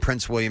Middleton and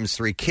Prince William's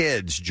 3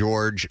 kids,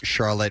 George,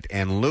 Charlotte,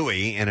 and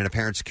Louis, in an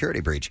apparent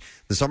security breach.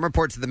 The Sun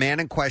reports that the man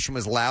in question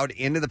was allowed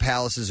into the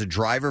palace as a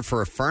driver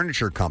for a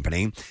furniture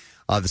company.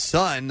 The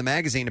Sun, the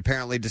magazine,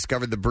 apparently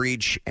discovered the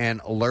breach and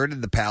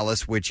alerted the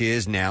palace, which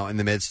is now in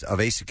the midst of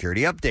a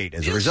security update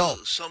as a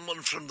result.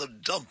 Someone from the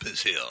dump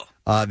is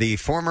here. The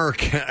former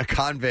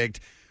convict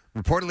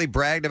reportedly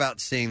bragged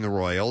about seeing the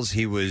royals.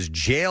 He was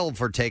jailed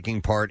for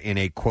taking part in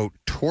a, quote,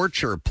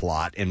 torture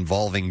plot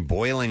involving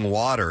boiling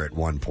water at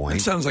one point.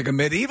 That sounds like a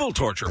medieval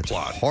torture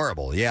plot.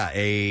 Horrible. Yeah.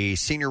 A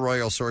senior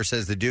royal source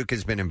says the Duke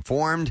has been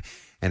informed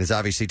and is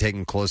obviously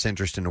taking close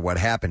interest into what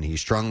happened. He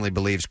strongly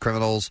believes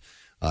criminals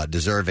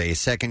deserve a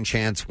second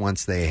chance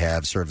once they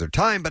have served their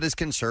time, but is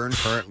concerned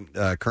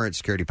current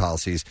security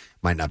policies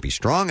might not be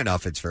strong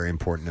enough. It's very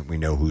important that we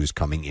know who's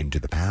coming into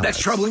the palace. That's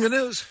troubling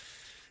news.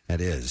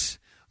 That is.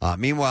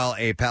 Meanwhile,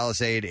 a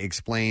palace aide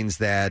explains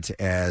that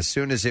as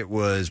soon as it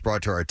was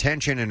brought to our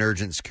attention, an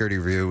urgent security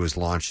review was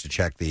launched to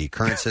check the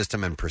current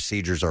system and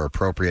procedures are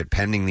appropriate.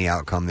 Pending the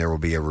outcome, there will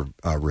be a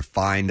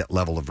refined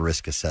level of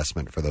risk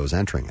assessment for those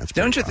entering.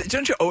 Don't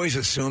you always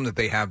assume that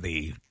they have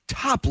the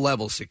top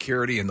level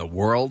security in the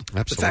world?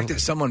 Absolutely. The fact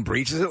that someone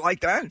breaches it like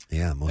that?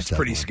 Yeah, most That's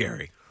pretty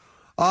definitely.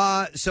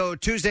 scary. So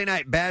Tuesday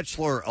night,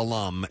 Bachelor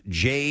alum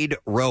Jade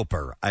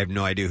Roper. I have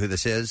no idea who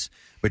this is,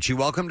 but she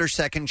welcomed her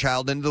second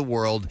child into the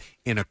world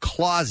in a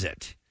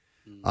closet.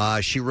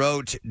 She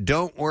wrote,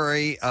 "Don't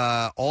worry,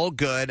 all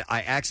good.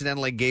 I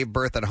accidentally gave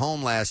birth at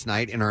home last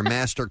night in our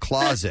master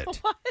closet."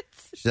 What?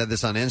 She said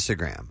this on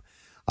Instagram.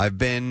 "I've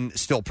been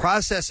still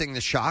processing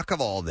the shock of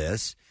all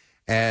this,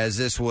 as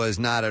this was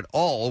not at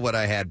all what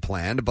I had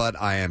planned, but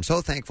I am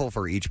so thankful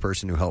for each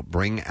person who helped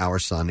bring our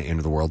son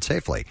into the world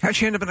safely." How'd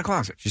she end up in a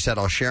closet? She said,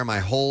 "I'll share my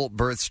whole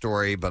birth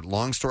story, but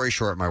long story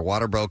short, my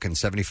water broke, and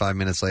 75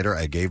 minutes later,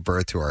 I gave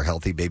birth to our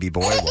healthy baby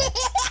boy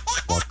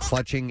while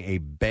clutching a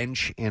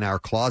bench in our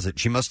closet."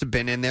 She must have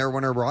been in there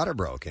when her water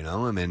broke, you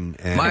know? I mean,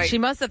 She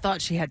must have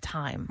thought she had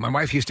time. My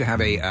wife used to have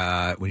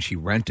when she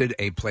rented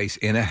a place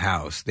in a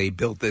house, they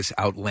built this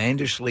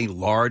outlandishly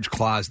large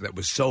closet that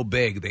was so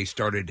big, they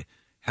started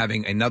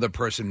having another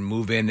person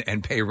move in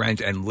and pay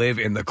rent and live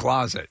in the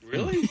closet.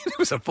 Really? It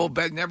was a full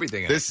bed and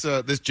everything. This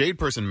Jade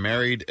person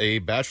married a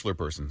Bachelor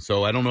person,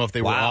 so I don't know if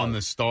they were on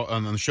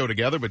the show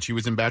together, but she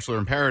was in Bachelor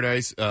in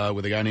Paradise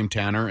with a guy named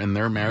Tanner, and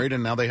they're married,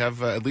 and now they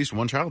have at least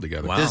one child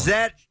together. Wow.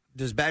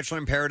 Does Bachelor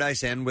in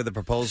Paradise end with a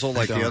proposal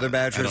like the other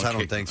Bachelors? I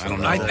don't think so. I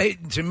don't know.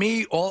 To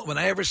me, when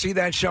I ever see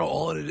that show,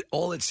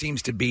 all it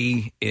seems to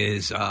be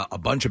is a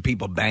bunch of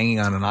people banging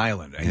on an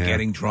island and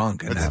getting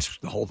drunk, and that's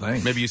the whole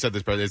thing. Maybe you said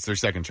this, but it's their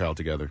second child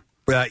together.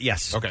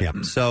 Yes. Okay. Yeah.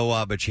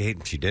 So, but she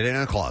did it in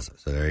a closet.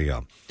 So there you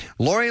go.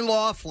 Lori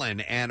Loughlin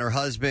and her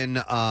husband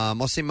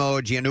Massimo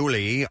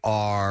Giannulli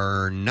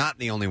are not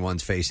the only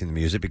ones facing the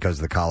music because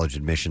of the college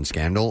admission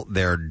scandal.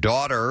 Their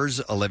daughters,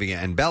 Olivia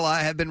and Bella,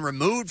 have been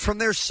removed from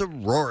their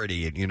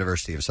sorority at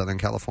University of Southern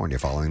California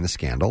following the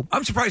scandal.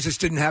 I'm surprised this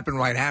didn't happen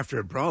right after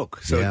it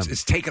broke. So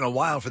it's taken a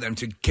while for them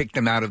to kick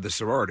them out of the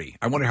sorority.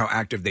 I wonder how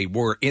active they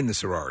were in the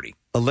sorority.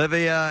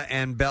 Olivia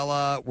and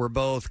Bella were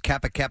both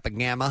Kappa Kappa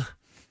Gamma.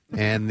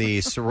 And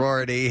the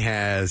sorority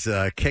has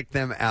kicked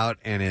them out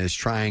and is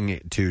trying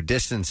to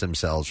distance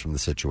themselves from the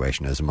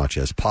situation as much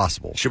as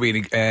possible. Should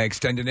we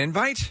extend an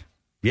invite?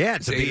 Yeah,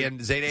 to be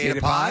in Zeta Eta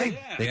Pi.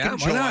 They can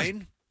why not?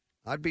 join.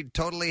 I'd be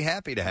totally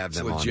happy to have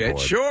them legit, on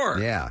board. sure.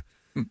 Yeah.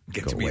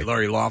 Get to meet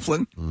Lori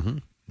Loughlin. Mm-hmm.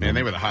 Man,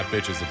 they were the hot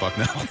bitches of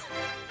Bucknell.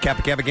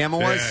 Kappa Kappa Gamma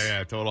was?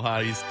 Yeah, total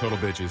hotties, total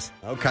bitches.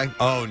 Okay.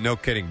 Oh, no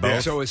kidding.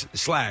 Both? So is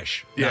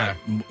Slash. Yeah.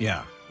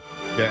 Yeah.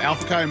 Yeah,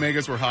 Alpha Chi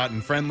Omegas were hot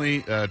and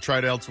friendly.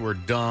 Tri-Delts were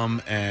dumb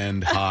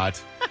and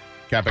hot.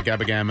 Kappa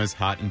Kappa Gammas,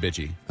 hot and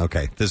bitchy.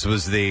 Okay, this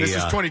was This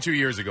is 22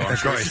 years ago. I'm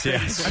sure.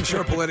 yes. I'm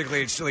sure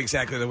politically it's still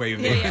exactly the way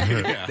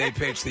they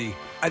pitch the...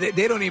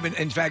 They don't even...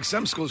 In fact,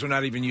 some schools are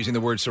not even using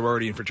the word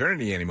sorority and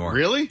fraternity anymore.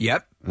 Really?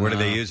 Yep. What are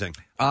they using?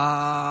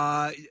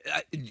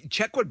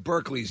 Check what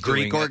Berkeley's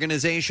Greek doing.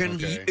 organization?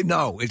 Okay.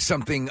 No, it's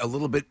something a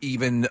little bit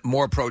even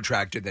more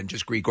protracted than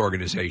just Greek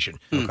organization.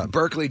 Okay.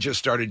 Berkeley just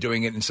started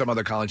doing it, and some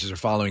other colleges are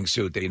following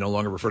suit. They no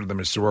longer refer to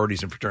them as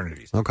sororities and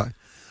fraternities. Okay.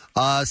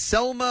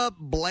 Selma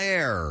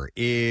Blair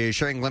is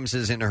sharing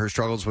glimpses into her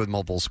struggles with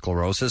multiple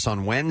sclerosis.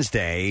 On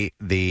Wednesday,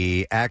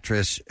 the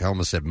actress, I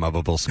almost said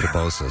multiple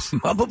scabosis.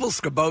 Multiple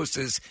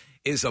scabosis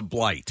is a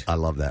blight. I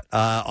love that.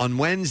 On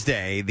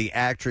Wednesday, the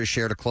actress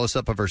shared a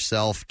close-up of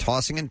herself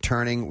tossing and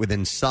turning with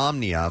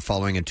insomnia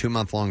following a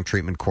 2-month-long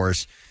treatment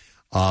course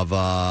of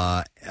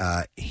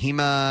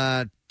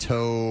hematoxylin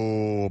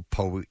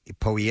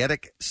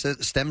hematopoietic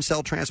stem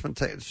cell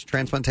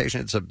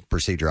transplantation. It's a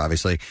procedure,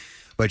 obviously.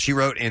 But she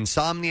wrote,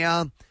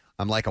 insomnia.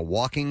 I'm like a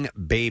walking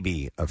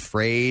baby,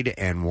 afraid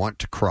and want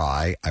to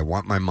cry. I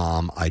want my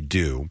mom. I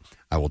do.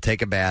 I will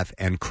take a bath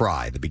and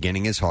cry. The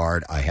beginning is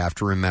hard. I have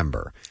to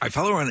remember. I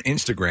follow her on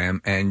Instagram,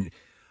 and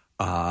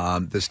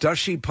the stuff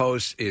she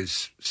posts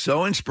is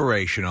so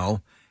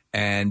inspirational.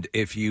 And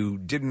if you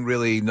didn't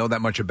really know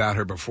that much about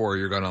her before,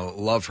 you're going to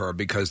love her,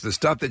 because the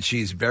stuff that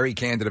she's very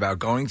candid about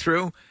going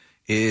through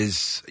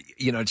is,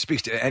 it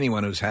speaks to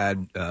anyone who's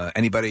had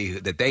anybody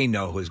that they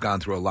know who has gone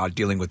through a lot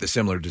dealing with a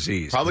similar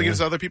disease. Probably gives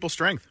other people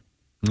strength.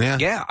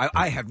 Yeah,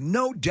 I have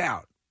no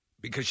doubt,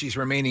 because she's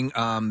remaining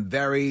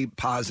very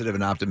positive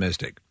and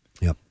optimistic.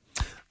 Yep.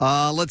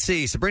 Let's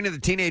see. Sabrina the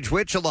Teenage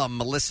Witch alum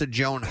Melissa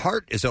Joan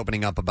Hart is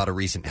opening up about a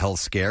recent health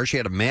scare. She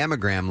had a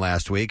mammogram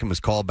last week and was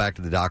called back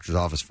to the doctor's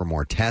office for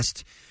more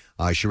tests.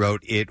 She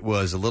wrote, it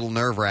was a little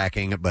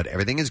nerve-wracking, but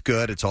everything is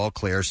good. It's all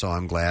clear, so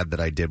I'm glad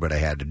that I did what I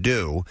had to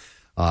do.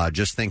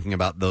 Just thinking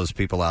about those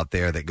people out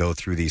there that go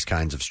through these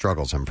kinds of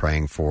struggles. I'm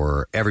praying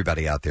for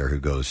everybody out there who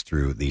goes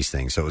through these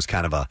things. So it was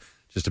kind of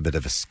just a bit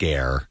of a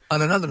scare.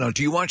 On another note,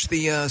 do you watch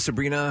the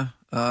Sabrina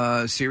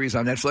series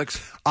on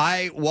Netflix?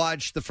 I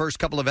watched the first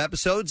couple of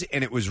episodes,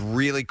 and it was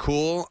really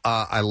cool.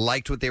 I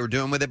liked what they were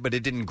doing with it, but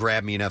it didn't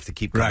grab me enough to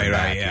keep coming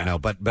back. Yeah.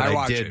 But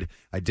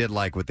I did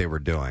like what they were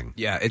doing.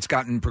 Yeah, it's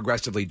gotten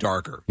progressively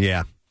darker.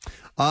 Yeah.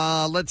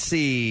 Let's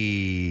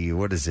see.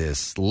 What is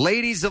this?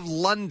 Ladies of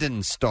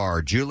London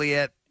star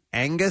Juliet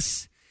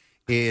Angus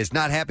is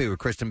not happy with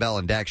Kristen Bell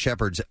and Dax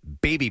Shepard's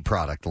baby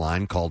product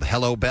line called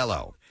Hello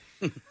Bello.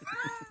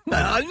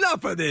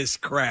 Enough of this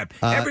crap.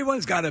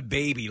 Everyone's got a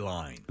baby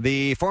line.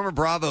 The former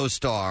Bravo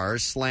star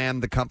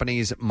slammed the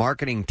company's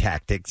marketing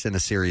tactics in a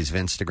series of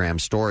Instagram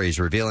stories,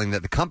 revealing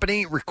that the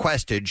company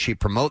requested she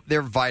promote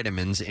their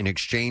vitamins in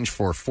exchange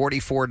for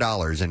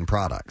 $44 in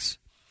products.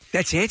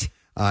 That's it?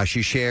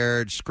 She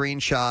shared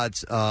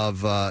screenshots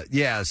of,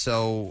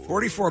 so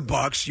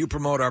 $44, you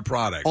promote our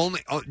product.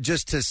 Only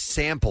just to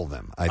sample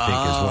them, I think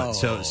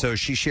is what. So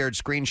she shared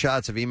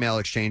screenshots of email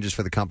exchanges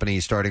for the company,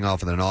 starting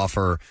off with an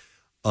offer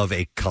of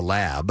a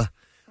collab.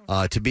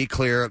 To be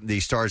clear, the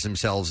stars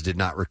themselves did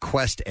not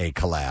request a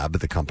collab.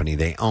 The company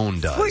they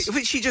own does.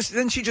 Wait, she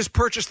just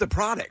purchased the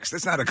products.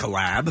 That's not a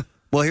collab.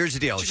 Well, here's the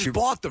deal. She just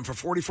bought them for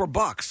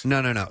 $44.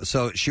 No.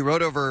 So she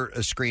wrote over a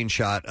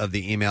screenshot of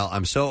the email.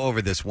 I'm so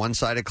over this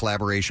one-sided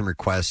collaboration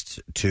request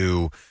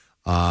to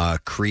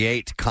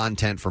create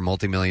content for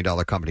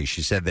multi-million-dollar companies.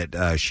 She said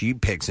that she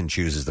picks and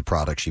chooses the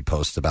products she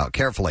posts about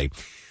carefully.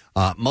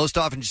 Most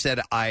often, she said,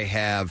 I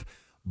have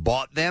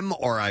bought them,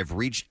 or I've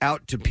reached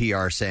out to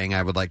PR saying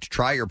I would like to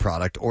try your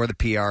product, or the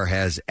PR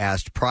has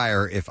asked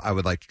prior if I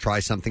would like to try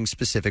something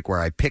specific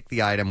where I pick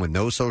the item with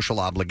no social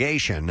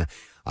obligation.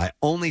 I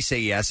only say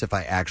yes if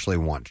I actually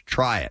want to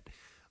try it.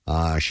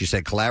 She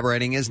said,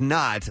 collaborating is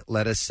not,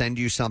 let us send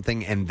you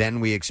something and then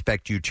we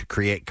expect you to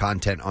create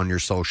content on your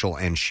social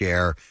and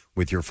share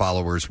with your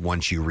followers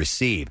once you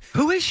receive.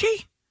 Who is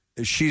she?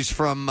 She's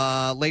from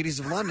Ladies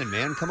of London,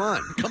 man. Come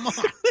on.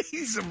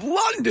 Ladies of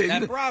London?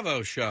 That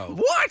Bravo show.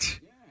 What?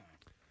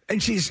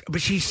 And she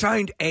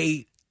signed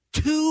a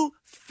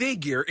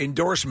 2-figure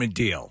endorsement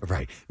deal.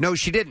 Right. No,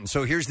 she didn't.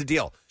 So here's the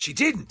deal. She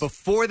didn't.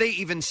 Before they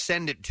even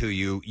send it to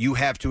you, you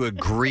have to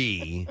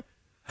agree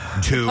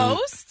to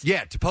post?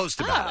 Yeah, to post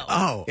about it.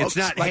 Oh, it's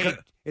not like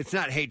it's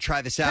not, hey,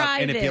 try this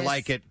out, and if you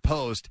like it,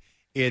 post.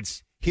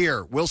 It's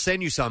here, we'll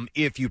send you some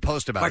if you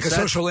post about like it. Like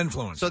a social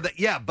influence. So that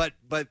but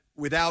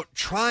without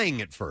trying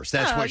it first.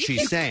 That's what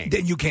she's saying.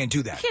 Then you can't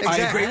do that.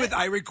 Exactly.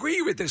 I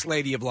agree with this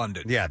lady of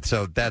London. Yeah,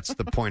 so that's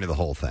the point of the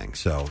whole thing.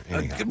 So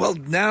well,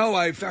 now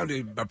I found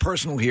a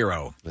personal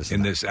hero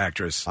in this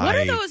actress. What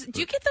are those? Do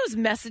you get those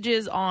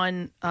messages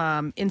on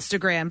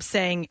Instagram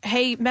saying,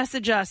 "Hey,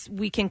 message us,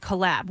 we can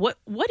collab"?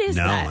 What is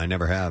that? No, I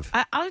never have.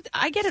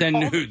 I get it. Send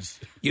all nudes.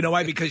 You know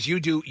why? Because you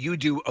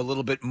do a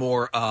little bit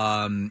more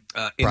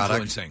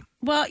influencing.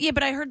 Well, yeah,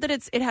 but I heard that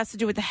it has to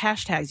do with the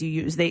hashtags you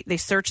use. They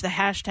search the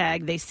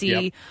hashtag, they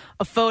see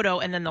a photo,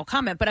 and then they'll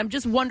comment. But I'm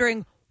just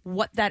wondering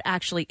what that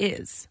actually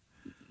is.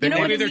 You know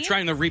Maybe what I they're mean?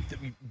 trying to reap the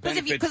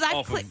benefits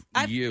off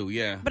of you,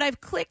 yeah. But I've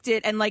clicked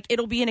it, and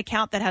it'll be an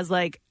account that has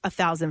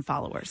 1,000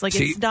 followers.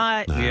 It's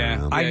not.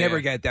 I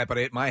never get that,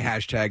 but my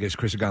hashtag is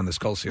Chris Agon the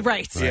Skull Seal.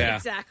 Right. Yeah.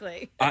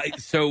 Exactly.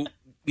 So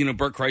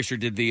Bert Kreischer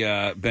did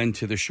the Bend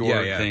to the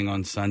Shore thing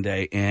on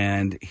Sunday,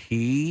 and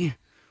he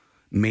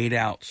made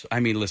out. I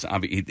mean, listen,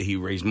 he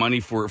raised money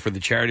for the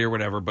charity or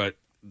whatever, but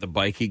the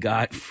bike he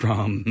got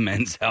from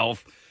Men's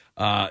Health,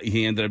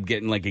 he ended up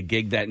getting a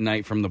gig that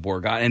night from the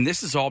Borgata. And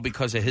this is all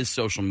because of his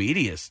social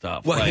media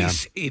stuff. Well,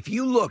 if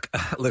you look,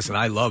 listen,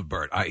 I love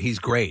Bert. He's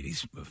great.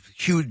 He's a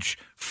huge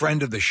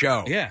friend of the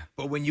show. Yeah.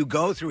 But when you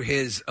go through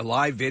his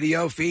live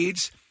video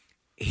feeds,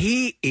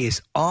 he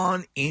is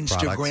on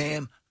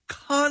Instagram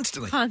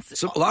constantly.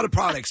 So a lot of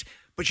products.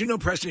 But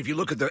Preston, if you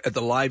look at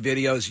the live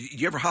videos,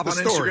 you ever hop on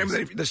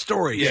Instagram? The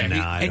stories.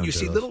 Yeah. And you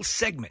see little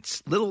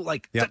segments, little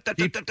like...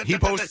 He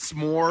posts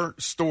more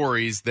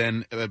stories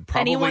than probably...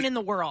 anyone in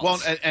the world.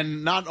 Well,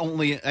 and not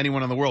only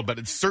anyone in the world, but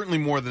it's certainly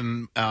more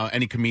than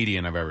any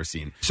comedian I've ever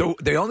seen. So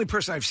the only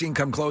person I've seen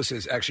come close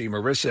is actually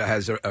Marissa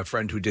has a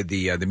friend who did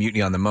the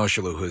Mutiny on the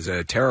Moshulu, who's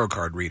a tarot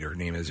card reader. Her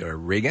name is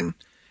Reagan.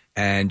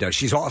 And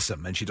she's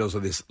awesome, and she does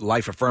all this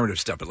life affirmative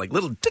stuff. But like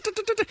little,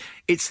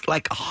 it's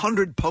like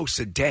 100 posts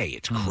a day.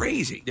 It's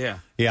crazy. Yeah.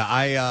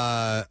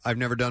 I've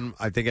never done.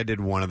 I think I did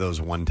one of those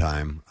one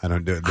time. I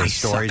don't do the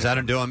stories. I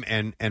don't do them,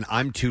 and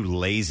I'm too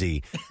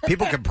lazy.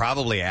 People could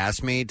probably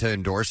ask me to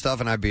endorse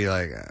stuff, and I'd be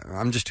like,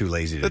 I'm just too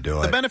lazy to do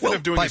it. The benefit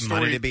of doing a story,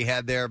 money to be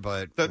had there,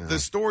 but the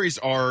stories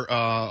are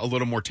a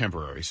little more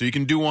temporary. So you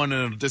can do one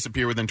and it'll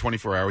disappear within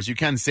 24 hours. You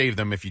can save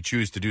them if you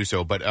choose to do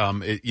so, but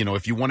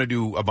if you want to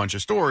do a bunch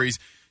of stories,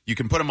 you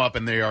can put them up,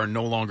 and they are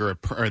no longer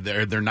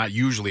they're not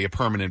usually a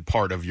permanent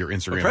part of your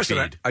Instagram Preston,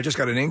 feed. I just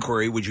got an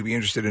inquiry. Would you be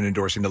interested in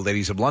endorsing the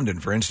Ladies of London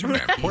for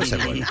Instagram? Of course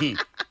I would.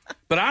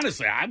 But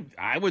honestly,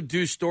 I would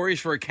do stories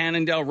for a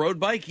Cannondale road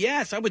bike.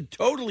 Yes, I would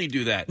totally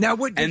do that. Now,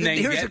 then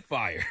get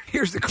fired.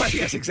 Here's the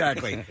question. Yes,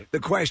 exactly. The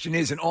question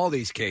is, in all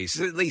these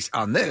cases, at least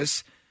on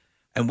this,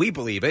 and we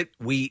believe it,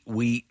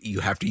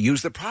 you have to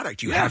use the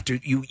product. You have to.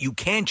 You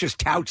can't just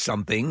tout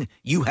something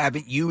you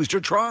haven't used or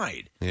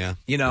tried. Yeah.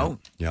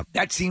 Yep.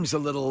 That seems a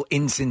little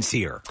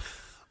insincere.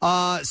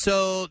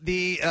 So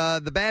the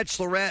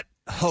Bachelorette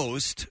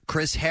host,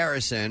 Chris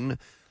Harrison,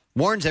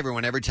 warns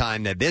everyone every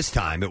time that this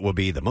time it will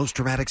be the most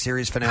dramatic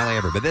series finale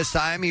ever. But this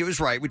time he was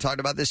right. We talked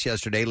about this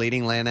yesterday.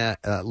 Leading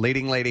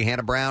lady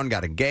Hannah Brown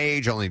got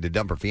engaged only to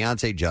dump her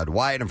fiance, Judd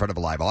White, in front of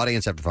a live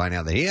audience after finding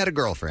out that he had a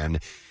girlfriend.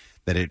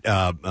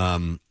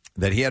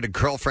 That he had a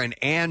girlfriend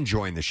and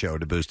joined the show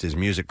to boost his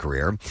music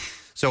career.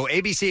 So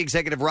ABC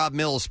executive Rob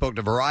Mills spoke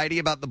to Variety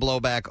about the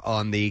blowback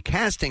on the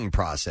casting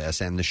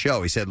process and the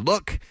show. He said,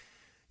 look,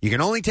 you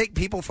can only take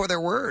people for their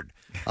word.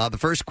 The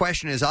first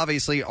question is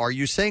obviously, are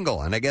you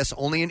single? And I guess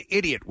only an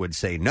idiot would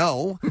say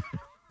no.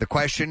 The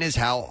question is,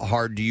 how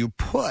hard do you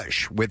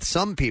push? With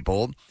some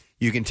people,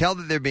 you can tell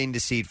that they're being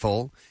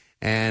deceitful,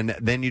 and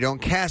then you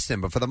don't cast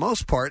them. But for the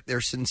most part,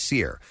 they're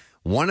sincere.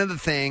 One of the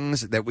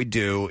things that we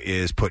do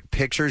is put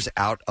pictures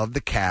out of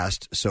the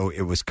cast, so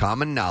it was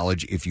common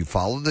knowledge if you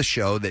follow the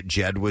show that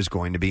Jed was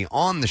going to be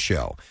on the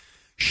show.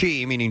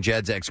 She, meaning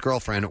Jed's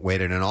ex-girlfriend,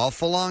 waited an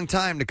awful long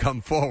time to come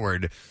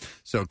forward.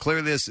 So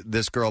clearly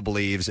this girl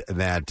believes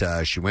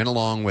that she went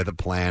along with a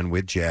plan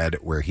with Jed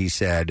where he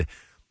said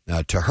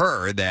to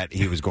her that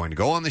he was going to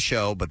go on the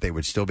show, but they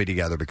would still be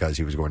together because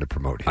he was going to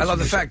promote his I love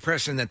music. the fact,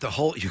 Preston, that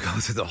you go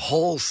through the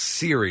whole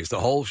series,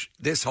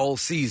 this whole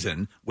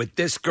season with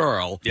this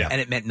girl, and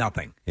it meant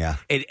nothing. Yeah.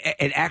 It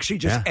actually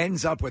just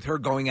ends up with her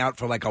going out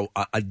for like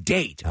a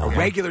date, a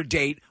regular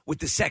date with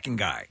the second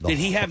guy. Did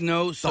he have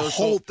no social... The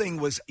whole thing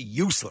was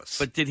useless.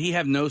 But did he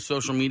have no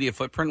social media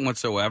footprint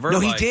whatsoever? No,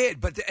 he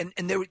did. But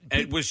and there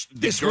was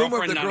this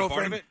rumor of the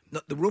girlfriend.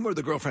 The rumor of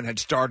the girlfriend had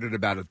started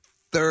about a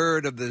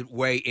third of the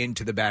way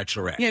into The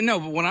Bachelorette. Yeah, no,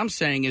 but what I'm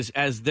saying is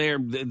as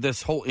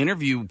this whole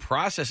interview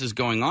process is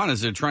going on,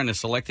 as they're trying to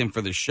select him for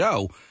the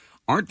show,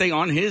 aren't they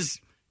on his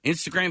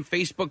Instagram,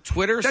 Facebook,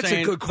 Twitter That's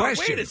saying, a good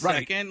question. Wait a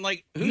second.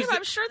 Like,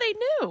 I'm sure they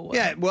knew.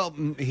 Yeah, well,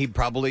 he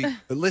probably,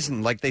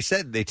 listen, like they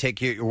said, they take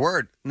you at your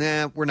word.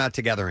 Nah, we're not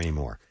together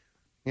anymore.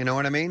 You know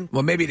what I mean?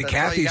 Well, maybe to That's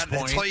Kathy's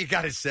point, that's all you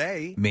got to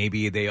say.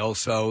 Maybe they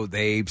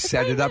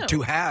set it up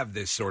to have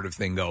this sort of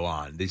thing go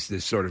on, this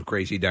sort of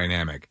crazy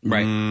dynamic.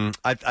 Right.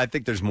 I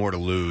think there's more to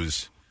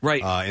lose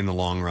right in the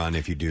long run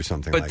if you do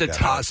something like that.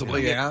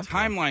 Possibly, yeah.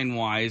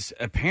 Timeline-wise,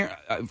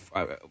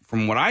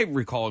 from what I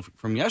recall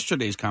from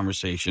yesterday's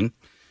conversation,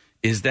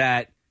 is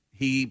that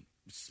he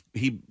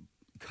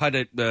cut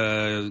it...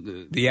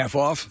 the F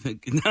off?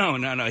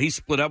 No. He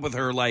split up with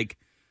her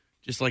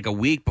just like a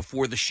week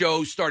before the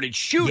show started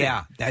shooting.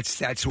 Yeah, that's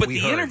what but we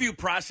the heard. interview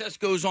process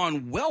goes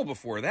on well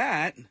before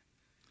that.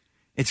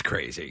 It's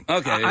crazy.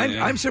 Okay.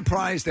 I'm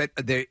surprised that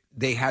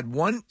they had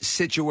one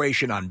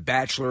situation on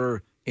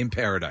Bachelor in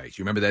Paradise.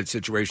 You remember that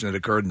situation that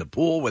occurred in the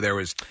pool where there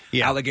was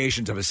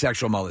allegations of a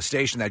sexual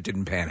molestation that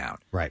didn't pan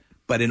out? Right.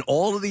 But in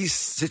all of these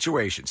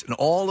situations,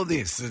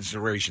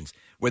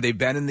 where they've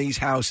been in these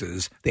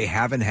houses, they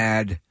haven't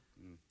had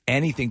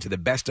anything, to the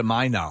best of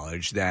my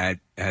knowledge, that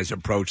has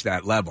approached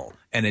that level.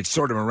 And it's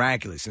sort of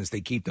miraculous since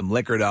they keep them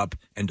liquored up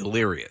and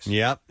delirious.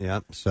 Yep.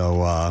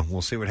 So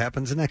we'll see what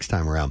happens the next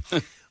time around.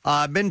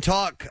 Been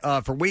talk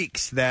for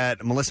weeks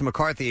that Melissa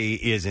McCarthy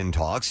is in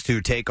talks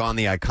to take on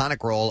the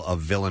iconic role of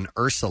villain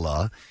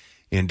Ursula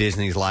in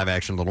Disney's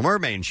live-action Little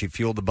Mermaid. And she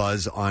fueled the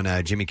buzz on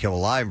Jimmy Kimmel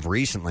Live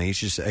recently.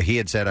 He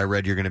had said, I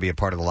read you're going to be a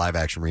part of the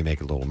live-action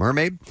remake of Little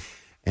Mermaid.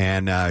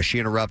 And she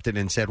interrupted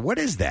and said, what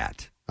is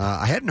that?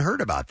 I hadn't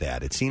heard about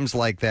that. It seems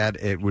like that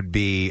it would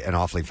be an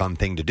awfully fun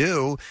thing to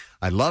do.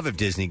 I'd love if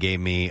Disney gave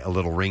me a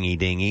little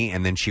ringy-dingy.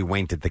 And then she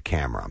winked at the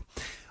camera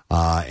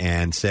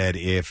and said,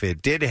 if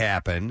it did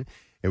happen,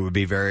 it would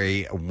be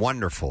very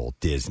wonderful,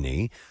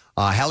 Disney.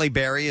 Halle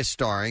Berry is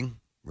starring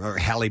Or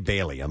Halle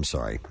Bailey, I'm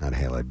sorry. Not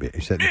Halle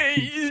Bailey.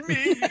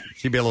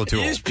 She'd be a little too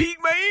You old. just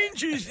piqued my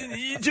interest and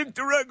you took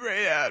the rug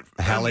right out.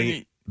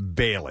 Halle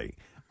Bailey.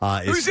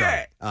 Who's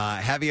that?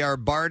 Javier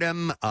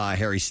Bardem,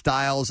 Harry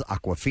Styles,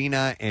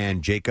 Aquafina,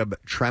 and Jacob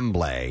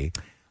Tremblay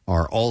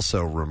are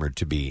also rumored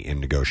to be in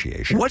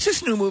negotiation. What's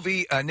this new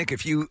movie, Nick?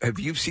 Have you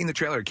seen the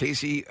trailer,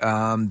 Casey?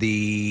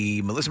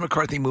 The Melissa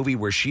McCarthy movie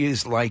where she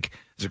is like,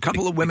 there's a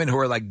couple of women who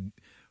are like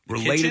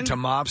related to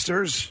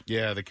mobsters.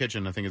 Yeah, The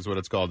Kitchen, I think is what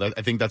it's called. I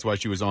think that's why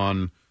she was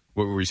on,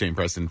 what were you saying,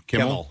 Preston?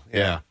 Kimmel?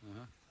 Yeah.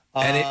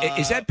 And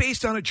is that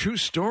based on a true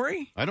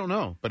story? I don't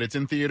know, but it's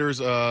in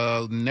theaters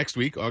next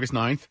week, August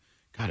 9th.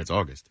 God, it's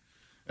August.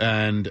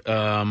 And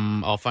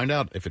I'll find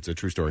out if it's a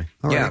true story.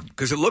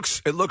 Because it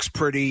looks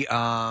pretty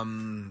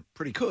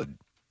good.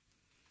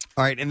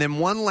 All right, and then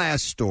one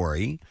last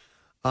story.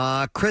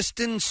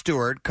 Kristen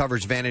Stewart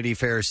covers Vanity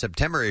Fair's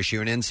September issue,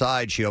 and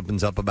inside she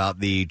opens up about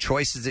the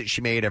choices that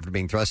she made after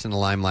being thrust in the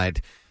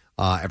limelight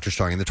after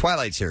starring in the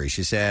Twilight series.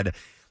 She said,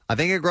 I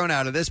think I've grown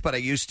out of this, but I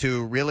used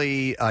to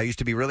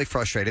be really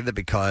frustrated that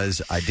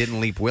because I didn't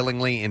leap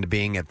willingly into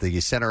being at the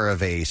center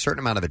of a certain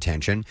amount of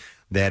attention,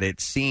 that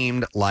it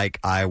seemed like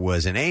I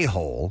was an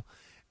a-hole.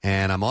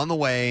 And I'm on the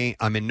way.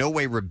 I'm in no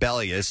way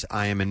rebellious.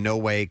 I am in no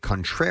way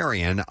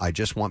contrarian. I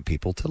just want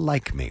people to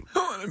like me. I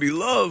want to be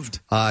loved.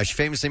 She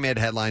famously made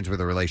headlines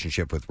with a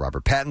relationship with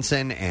Robert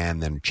Pattinson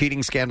and then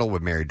cheating scandal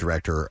with married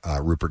director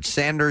Rupert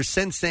Sanders.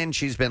 Since then,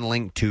 she's been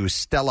linked to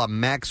Stella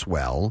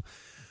Maxwell,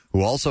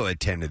 who also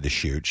attended the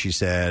shoot. She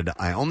said,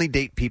 I only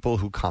date people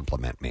who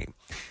compliment me.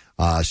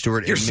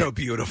 Stewart, you're so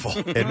beautiful.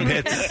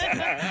 Admits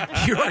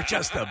you are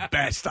just the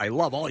best. I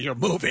love all your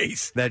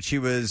movies. That she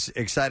was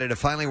excited to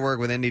finally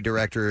work with indie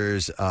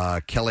directors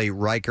Kelly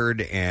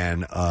Reichardt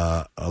and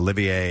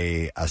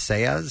Olivier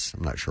Assayas.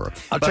 I'm not sure.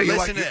 I'll tell you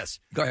listen what, to this.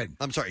 Go ahead.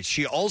 I'm sorry.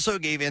 She also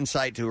gave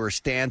insight to her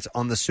stance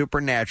on the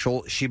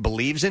supernatural. She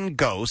believes in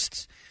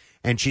ghosts,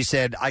 and she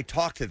said, I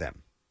talk to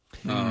them.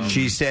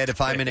 She said,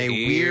 if I'm in a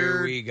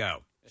Here we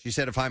go. She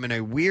said, if I'm in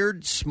a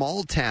weird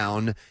small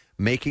town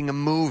making a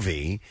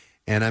movie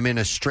and I'm in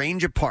a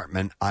strange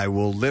apartment, I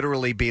will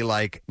literally be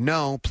like,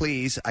 no,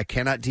 please, I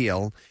cannot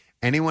deal.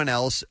 Anyone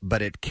else,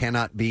 but it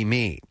cannot be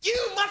me. You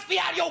must be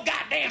out of your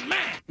goddamn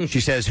mind.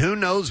 She says, who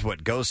knows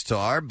what ghosts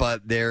are,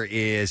 but there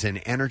is an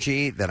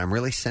energy that I'm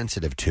really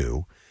sensitive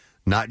to,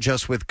 not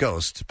just with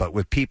ghosts, but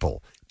with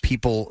people.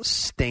 People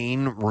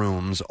stain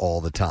rooms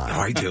all the time.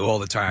 Oh, I do all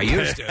the time. I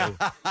used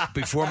to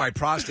before my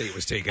prostate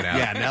was taken out.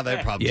 Yeah, now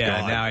that problem's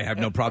gone. Now I have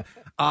no problem.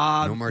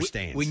 No more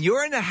stains. When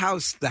you're in the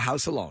house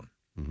alone,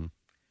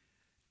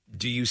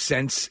 do you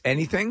sense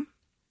anything?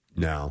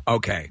 No.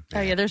 Okay. Oh,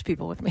 yeah, there's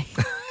people with me.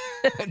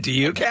 Do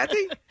you,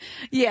 Kathy?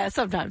 Yeah,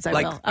 sometimes I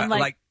Like, will.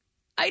 I'm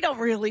I don't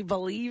really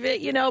believe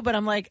it, but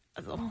I'm like,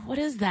 oh, what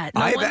is that?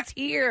 No one's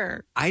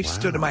here. I've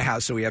stood in my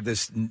house, so we have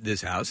this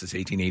house, this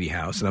 1880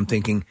 house, and I'm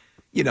thinking,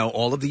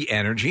 all of the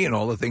energy and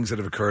all the things that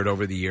have occurred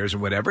over the years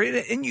and whatever,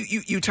 and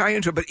you tie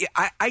into it. But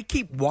I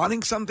keep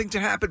wanting something to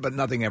happen, but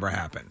nothing ever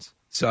happens.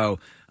 So,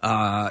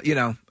 how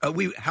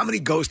many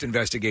ghost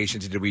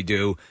investigations did we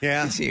do?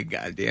 Yeah. To see a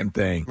goddamn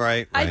thing.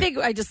 Right. I think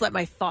I just let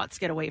my thoughts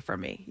get away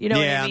from me. You know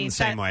what I mean? I'm the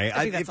same way.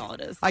 I think that's all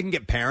it is. I can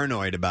get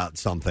paranoid about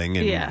something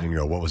and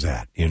go, what was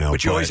that?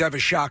 But you always have a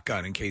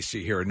shotgun in case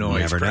you hear a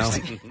noise. Never know.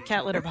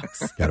 Cat litter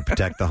box. Got to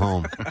protect the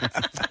home.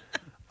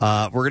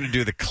 We're going to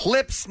do the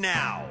clips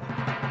now.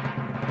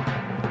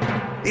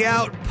 The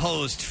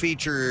Outpost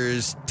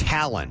features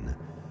Talon,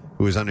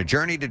 who is on a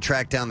journey to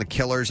track down the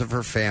killers of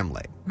her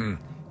family.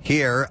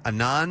 Here,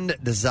 Anand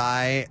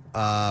Desai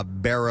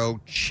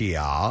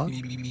Barochia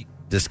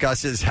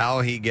discusses how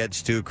he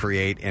gets to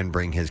create and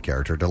bring his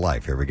character to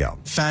life. Here we go.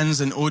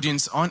 Fans and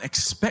audience aren't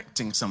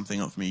expecting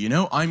something of me,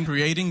 I'm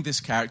creating this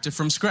character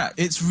from scratch.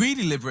 It's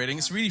really liberating,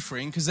 it's really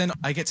freeing, because then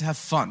I get to have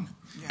fun.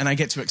 And I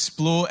get to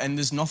explore, and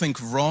there's nothing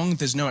wrong,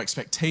 there's no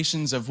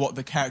expectations of what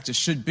the character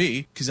should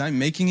be, because I'm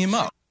making him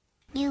up.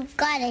 You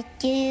got it,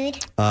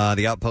 dude.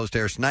 The Outpost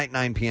airs tonight,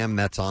 9 p.m.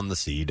 That's on the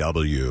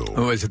CW.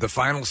 Oh, is it the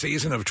final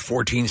season of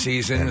 14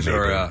 seasons?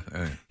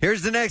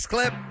 Here's the next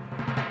clip.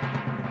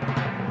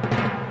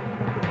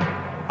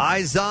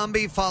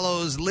 iZombie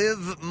follows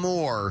Liv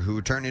Moore,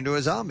 who turned into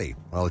a zombie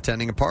while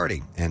attending a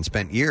party and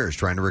spent years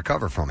trying to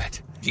recover from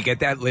it. Did you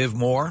get that, Liv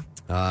Moore?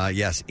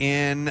 Yes.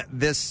 In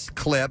this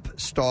clip,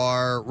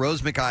 star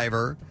Rose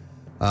McIver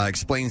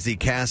explains the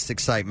cast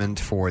excitement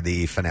for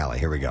the finale.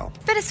 Here we go.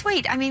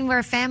 Bittersweet. I mean, we're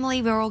a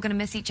family. We're all going to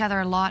miss each other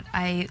a lot.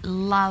 I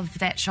love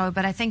that show,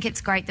 but I think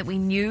it's great that we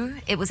knew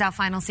it was our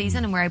final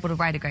season and we're able to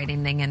write a great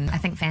ending, and I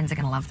think fans are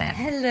going to love that.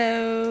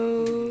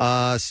 Hello.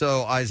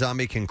 So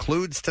iZombie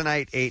concludes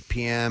tonight, 8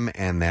 p.m.,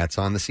 and that's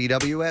on the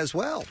CW as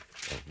well.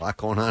 A lot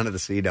going on at the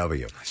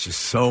CW. It's just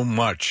so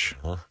much.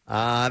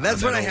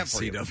 That's what I have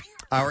for you.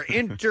 Our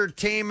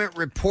entertainment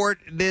report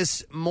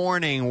this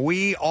morning.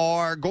 We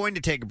are going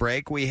to take a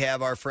break. We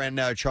have our friend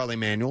Charlie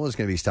Manuel is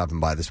going to be stopping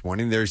by this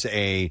morning. There's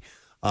a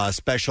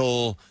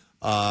special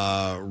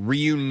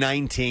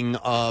reuniting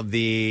of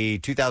the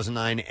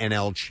 2009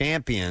 NL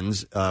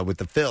champions with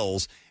the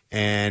Phils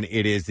And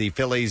it is the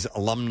Phillies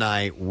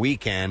alumni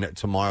weekend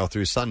tomorrow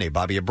through Sunday.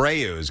 Bobby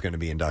Abreu is going to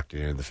be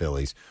inducted into the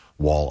Phillies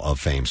Wall of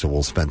Fame. So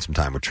we'll spend some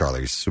time with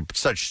Charlie. He's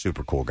such a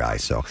super cool guy.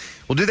 So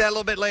we'll do that a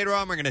little bit later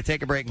on. We're going to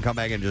take a break and come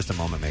back in just a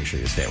moment. Make sure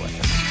you stay with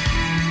us.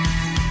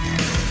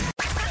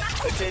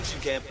 Attention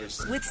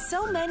campers. With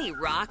so many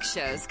rock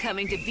shows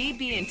coming to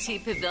BB&T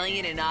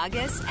Pavilion in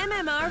August,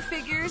 MMR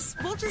figures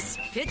we'll just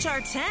pitch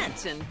our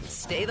tent and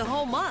stay the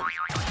whole month.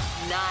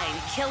 9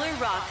 killer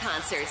rock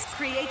concerts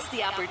creates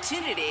the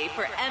opportunity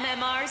for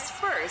MMR's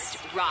first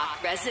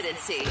rock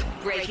residency.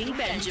 Breaking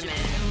Benjamin,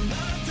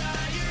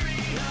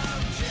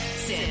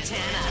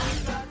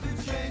 Santana,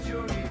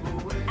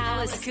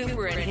 Alice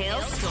Cooper and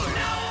Hailstorm. No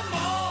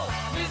more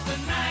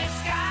Mr.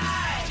 Nice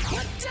Guy.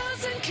 What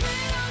doesn't kill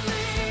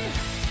me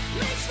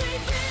makes me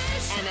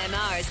fish.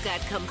 MMR's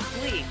got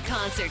complete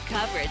concert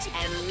coverage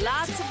and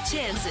lots of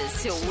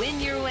chances to win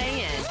your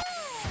way in.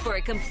 For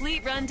a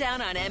complete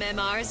rundown on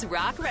MMR's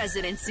rock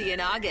residency in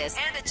August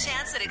and a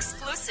chance at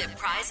exclusive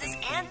prizes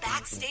and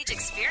backstage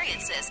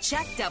experiences,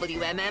 check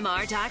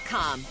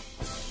WMMR.com.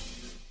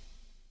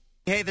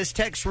 Hey, this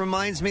text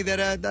reminds me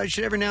that I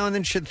should every now and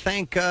then should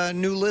thank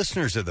new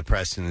listeners of the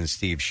Preston and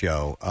Steve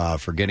show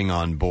for getting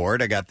on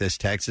board. I got this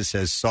text that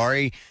says,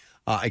 sorry,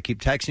 I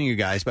keep texting you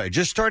guys, but I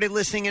just started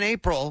listening in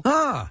April,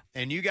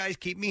 and you guys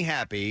keep me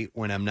happy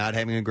when I'm not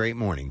having a great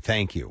morning.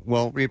 Thank you.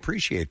 Well, we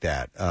appreciate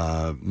that,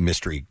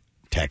 mystery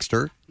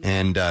texter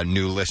and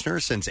new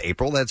listeners since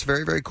April. That's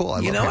very, very cool. I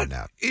love hearing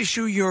that.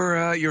 Issue your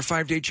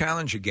 5-day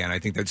challenge again. I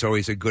think that's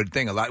always a good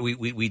thing. A lot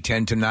we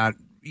tend to not.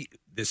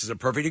 This is a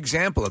perfect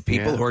example of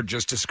people who are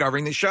just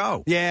discovering the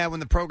show. Yeah, when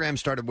the program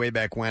started way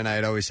back when, I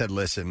had always said,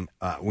 listen,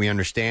 we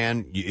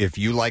understand if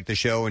you like the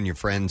show and your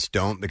friends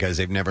don't because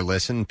they've never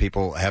listened.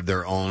 People have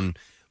their own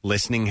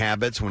listening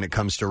habits when it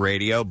comes to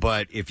radio.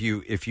 But if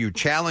you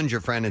challenge your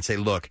friend and say,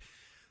 look,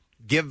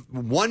 give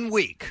 1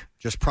 week,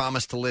 just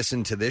promise to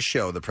listen to this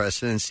show, the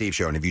Preston and Steve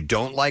show, and if you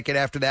don't like it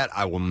after that,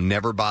 I will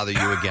never bother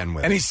you again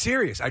with it. And he's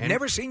serious. I've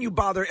never seen you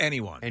bother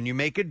anyone. And you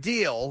make a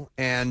deal,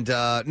 and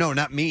no,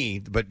 not me,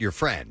 but your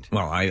friend.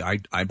 Well,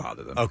 I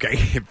bother them.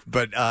 Okay,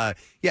 but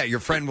yeah, your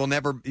friend will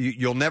never,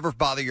 you'll never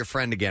bother your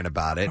friend again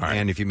about it. Right.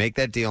 And if you make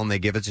that deal and they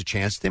give us a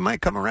chance, they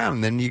might come around,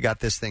 and then you got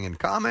this thing in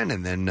common,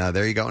 and then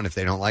there you go. And if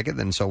they don't like it,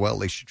 then so well, at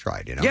least you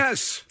tried, you know?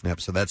 Yes. Yep,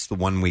 so that's the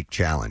 1 week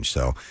challenge.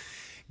 So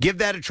give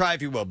that a try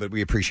if you will, but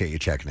we appreciate you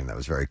checking in. That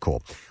was very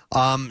cool.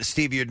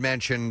 Steve, you had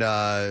mentioned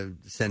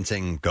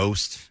sensing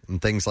ghosts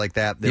and things like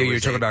that. You're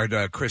talking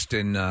about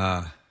Kristen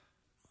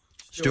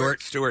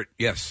Stewart. Stewart,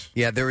 yes.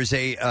 Yeah, there was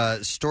a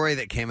story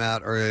that came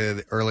out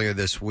earlier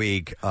this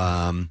week.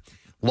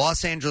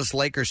 Los Angeles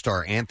Lakers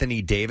star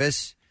Anthony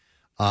Davis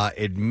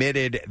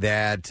admitted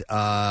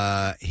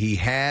that he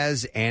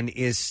has and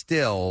is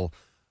still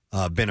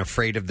been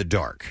afraid of the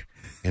dark.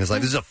 And it's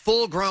like, this is a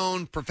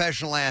full-grown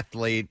professional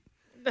athlete.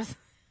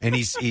 And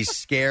he's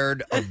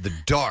scared of the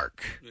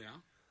dark.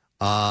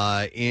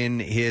 Yeah. In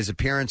his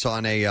appearance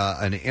on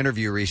an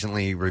interview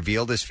recently, he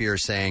revealed his fear,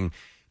 saying,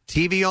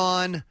 TV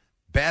on,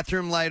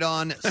 bathroom light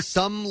on,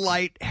 some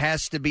light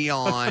has to be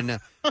on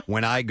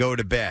when I go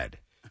to bed.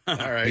 All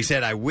right. He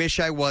said, I wish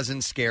I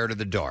wasn't scared of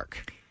the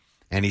dark.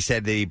 And he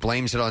said that he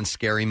blames it on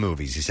scary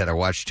movies. He said, I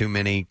watched too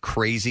many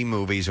crazy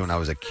movies when I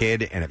was a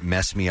kid, and it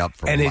messed me up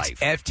for life. And it's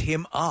effed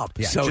him up.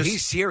 Yeah, so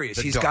he's serious.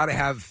 He's got to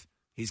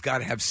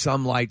have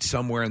some light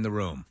somewhere in the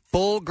room.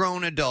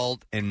 Full-grown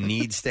adult and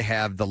needs to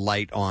have the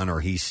light on or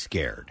he's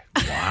scared.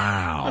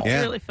 Wow.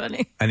 That's really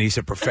funny. And he's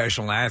a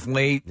professional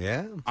athlete.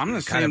 Yeah. I'm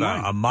the kind same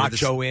of way. a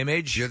macho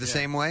image. You're the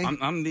same way?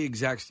 I'm the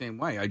exact same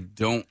way.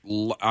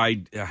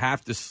 I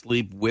have to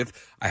sleep with.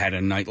 I had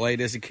a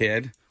nightlight as a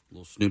kid, a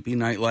little Snoopy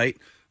nightlight.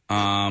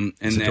 And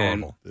it's then,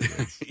 adorable.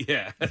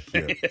 Yeah.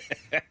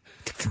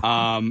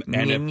 I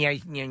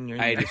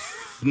had a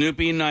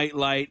Snoopy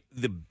nightlight.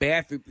 The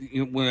bathroom,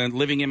 when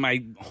living in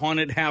my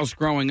haunted house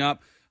growing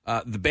up,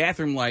 the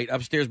bathroom light,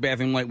 upstairs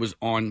bathroom light, was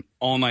on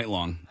all night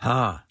long.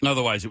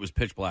 Otherwise, it was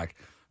pitch black.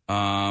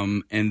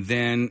 And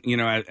then,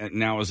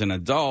 now as an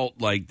adult,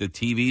 like the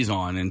TV's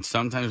on, and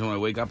sometimes when I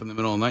wake up in the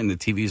middle of the night and the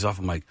TV's off,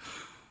 I'm like,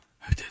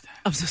 who did that?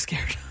 I'm so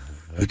scared.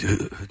 Who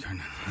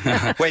turned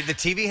that? Wait, the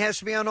TV has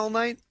to be on all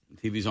night?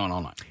 TV's on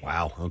all night.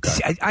 Wow. Okay.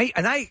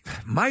 See,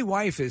 my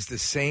wife is the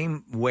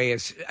same way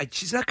as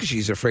she's not because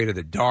she's afraid of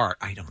the dark.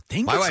 I don't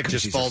think my it's wife 'cause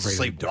just she's falls afraid of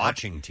the asleep dark.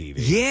 watching TV.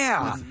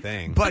 Yeah, that's the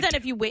thing. But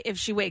then if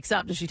she wakes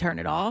up, does she turn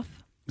it off?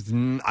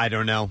 I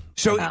don't know.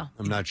 So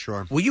I'm not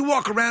sure. Will you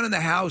walk around in the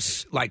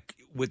house like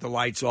with the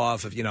lights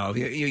off? If you know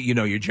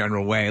your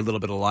general way, a little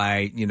bit of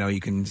light. You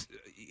can.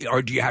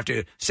 Or do you have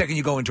to, second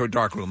you go into a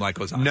dark room, light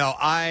goes on? No,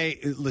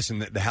 listen,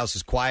 the house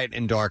is quiet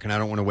and dark, and I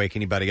don't want to wake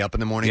anybody up in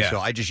the morning,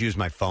 so I just use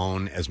my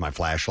phone as my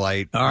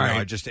flashlight. All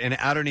right. And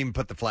I don't even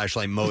put the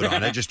flashlight mode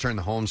on. I just turn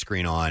the home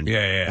screen on.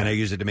 Yeah. And I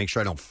use it to make sure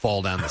I don't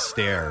fall down the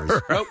stairs.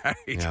 Right.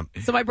 Yeah.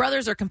 So my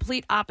brothers are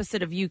complete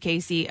opposite of you,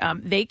 Casey.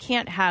 They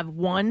can't have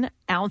 1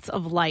 ounce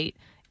of light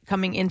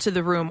coming into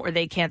the room, or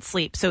they can't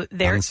sleep. So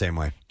they're I'm the same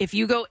way. If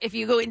you go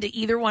into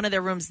either one of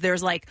their rooms,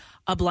 there's like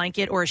a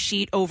blanket or a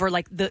sheet over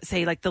like the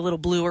little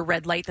blue or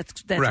red light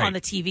that's Right. on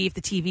the TV if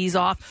the TV's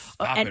off.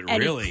 And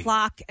any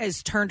clock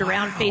is turned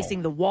around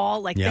facing the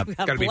wall. Like Yep. they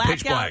have Gotta be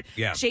pitch blackout black.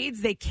 Yeah.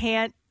 shades. They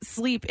can't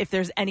sleep if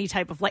there's any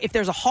type of light. If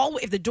there's a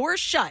hallway, if the door is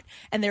shut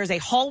and there's a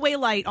hallway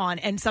light on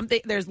and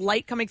there's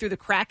light coming through the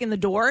crack in the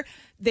door,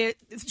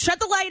 shut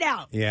the light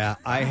out. Yeah,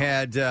 I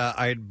had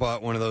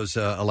bought one of those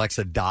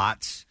Alexa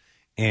Dots,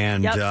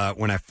 and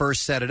when I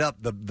first set it up,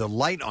 the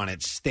light on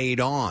it stayed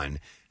on.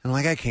 And I'm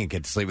like, I can't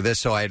get to sleep with this,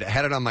 so I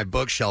had it on my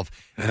bookshelf,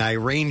 and I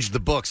arranged the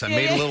books. I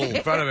made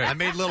I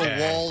made little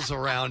walls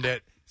around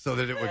it so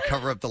that it would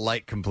cover up the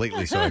light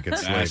completely, so I could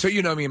sleep. So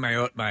you know me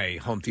and my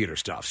home theater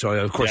stuff. So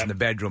of course in the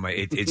bedroom,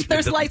 it's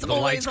There's the lights the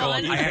lights go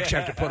always on. on. I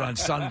actually have to put on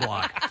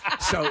sunblock.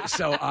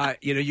 So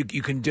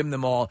you can dim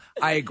them all.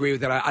 I agree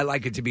with that. I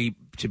like it to be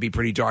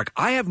pretty dark.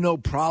 I have no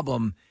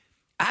problem.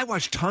 I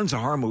watch tons of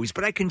horror movies,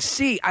 but I can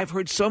see I've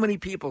heard so many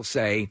people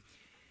say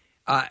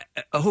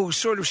who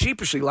sort of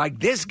sheepishly like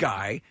this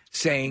guy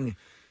saying.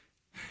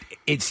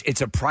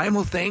 It's a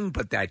primal thing,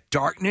 but that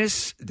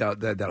darkness,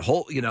 that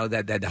whole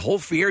that whole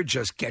fear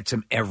just gets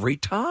him every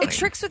time.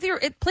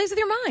 It plays with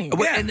your mind.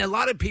 Well, and a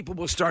lot of people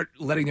will start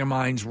letting their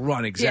minds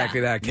run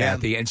exactly that,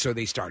 Kathy, and so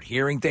they start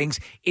hearing things.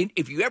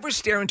 If you ever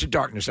stare into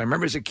darkness, I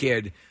remember as a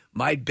kid,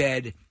 my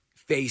bed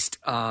faced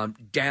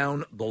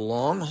down the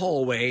long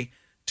hallway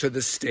to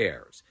the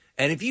stairs.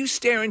 And if you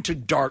stare into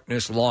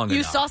darkness long enough,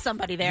 you saw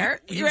somebody there.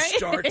 You right?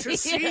 start to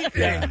see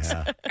things,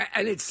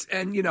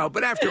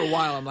 but after a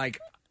while, I'm like.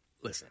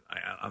 Listen,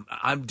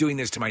 I'm doing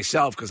this to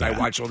myself because I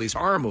watch all these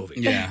horror movies.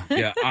 Yeah.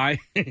 I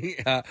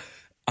forgot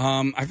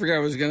what I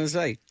was going to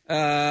say.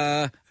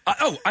 I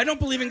don't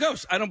believe in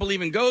ghosts. I don't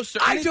believe in ghosts.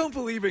 I don't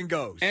believe in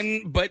ghosts.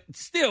 But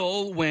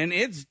still, when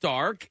it's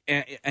dark,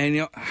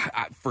 and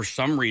for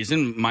some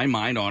reason, my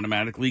mind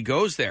automatically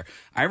goes there.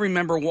 I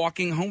remember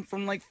walking home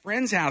from like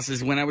friends'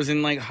 houses when I was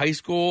in like high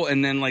school,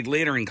 and then like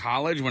later in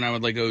college when I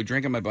would like go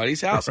drink at my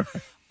buddy's house.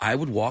 I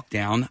would walk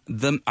down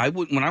when I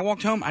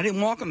walked home, I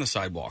didn't walk on the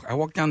sidewalk. I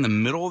walked down the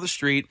middle of the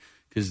street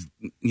because,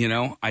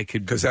 I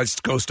could. Because that's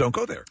ghosts don't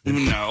go there.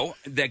 No,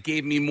 that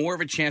gave me more of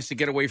a chance to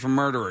get away from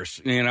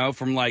murderers,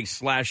 from like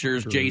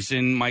slashers,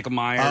 Jason, Michael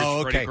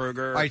Myers, Freddy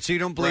Krueger. All right, so you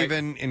don't believe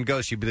in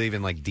ghosts. You believe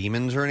in like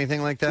demons or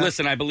anything like that?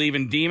 Listen, I believe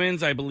in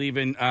demons. I believe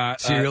in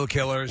serial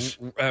killers,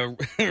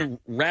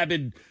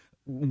 rabid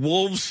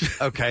wolves.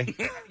 Okay.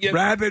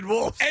 Rabid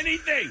wolves.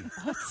 Anything.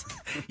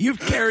 You've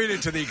carried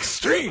it to the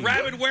extreme.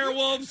 Rabid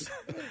werewolves.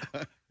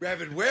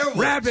 Rabid werewolves.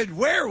 Rabid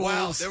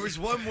werewolves. Wow, there was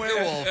one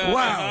werewolf.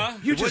 Wow.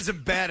 It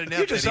wasn't bad enough.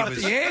 You just that upped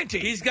he the was, ante.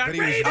 He's got but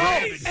he was rabies.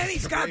 rabid. And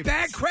he's got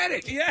bad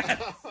credit. Yeah.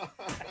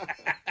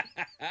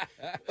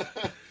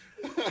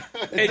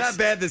 It's not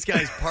bad this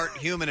guy's part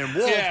human and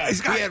wolf. Yeah.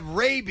 He had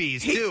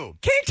rabies, too.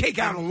 Can't take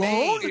out a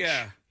loan.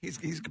 Yeah. He's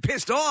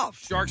pissed off.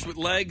 Sharks with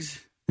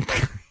legs.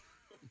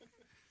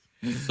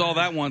 Saw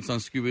that once on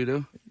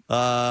Scooby-Doo.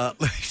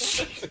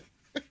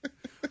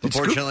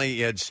 Unfortunately,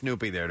 you had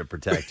Snoopy there to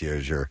protect you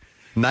as your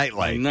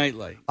nightlight.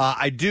 Nightlight.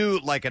 I do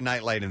like a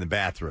nightlight in the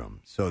bathroom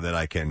so that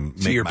I can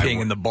So make you're my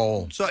peeing in the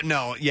bowl. So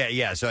no,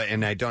 yeah. So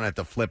and I don't have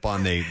to flip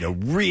on the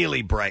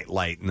really bright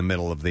light in the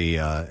middle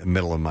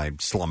of my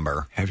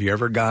slumber. Have you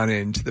ever gone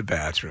into the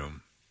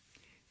bathroom,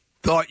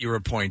 thought you were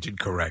pointed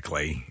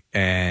correctly,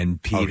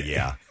 and peed? Oh,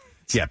 yeah.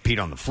 Yeah,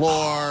 peed on the floor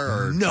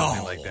or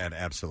something like that.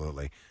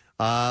 Absolutely.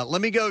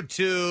 Let me go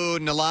to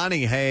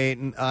Nalani. Hey,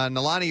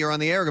 Nalani, you're on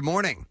the air. Good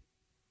morning.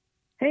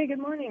 Hey, good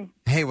morning.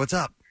 Hey, what's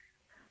up?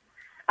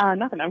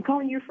 Nothing. I'm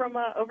calling you from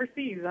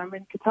overseas. I'm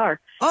in Qatar.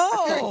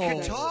 Oh,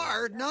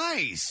 Qatar.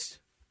 Nice.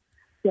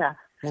 Yeah.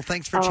 Well,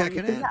 thanks for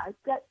checking in.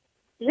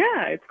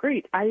 Yeah, it's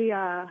great.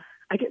 I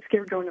get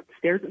scared going up the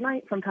stairs at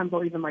night. Sometimes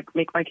I'll even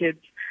make my kids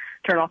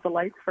turn off the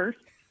lights first.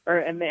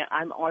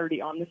 I'm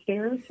already on the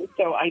stairs,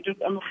 so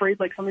I'm afraid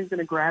something's going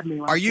to grab me.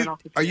 When I turn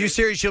off the stairs. Are you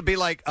serious? You'll be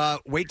like,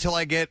 wait till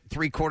I get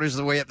 3/4 of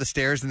the way up the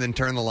stairs and then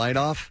turn the light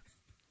off?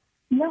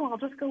 No, I'll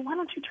just go, why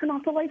don't you turn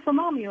off the light for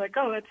Mommy?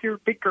 That's your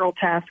big girl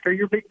task or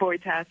your big boy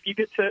task. You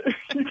get to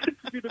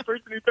be the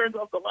person who turns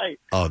off the light.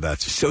 Oh,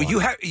 that's so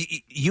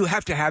funny. You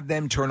have to have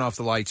them turn off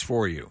the lights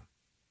for you.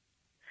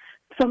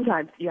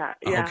 Sometimes, yeah.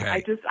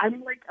 Okay.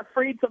 I'm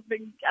afraid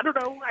something. I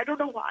don't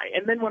know why.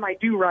 And then when I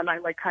do run, I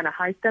kind of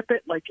high step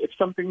it. If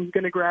something's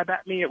going to grab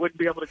at me, it wouldn't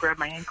be able to grab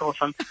my ankle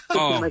if I'm.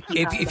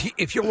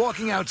 If you're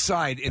walking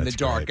outside in the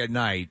dark at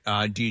night,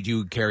 do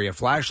you carry a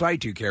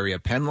flashlight? Do you carry a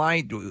pen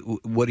light?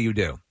 What do you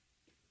do?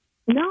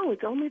 No,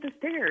 it's only the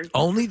stairs.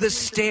 Only the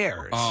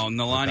stairs. Oh,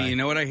 Nalani, You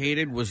know what I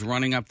hated was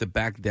running up the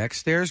back deck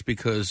stairs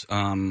because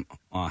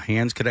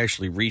hands could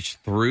actually reach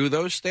through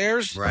those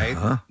stairs. Right.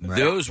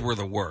 Those were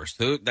the worst.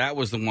 That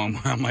was the one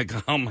where I'm like,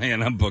 oh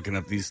man, I'm booking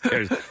up these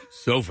stairs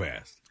so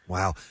fast.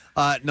 Wow.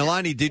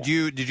 Nalani, did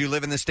you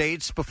live in the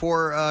States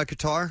before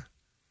Qatar?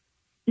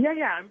 Yeah.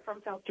 I'm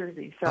from South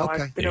Jersey, so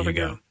I've been over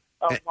here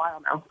a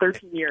while now,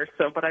 13 years.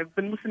 But I've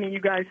been listening to you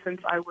guys since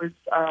I was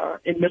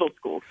in middle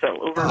school, so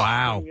over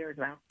 20 years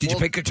now. Did you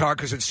pick Qatar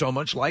because it's so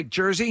much like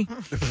Jersey?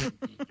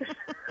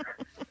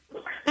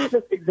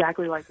 Just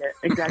exactly like it.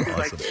 Exactly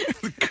like it.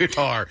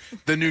 Qatar,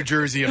 the New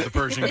Jersey of the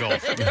Persian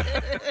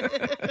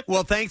Gulf.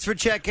 Well, thanks for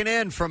checking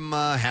in from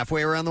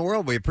halfway around the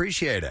world. We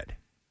appreciate it.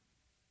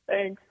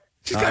 Thanks.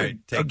 She's got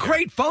a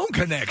great phone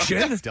connection.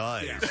 It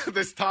does.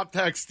 This top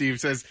text, Steve,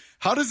 says,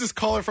 how does this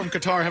caller from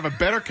Qatar have a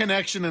better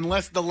connection and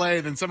less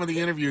delay than some of the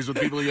interviews with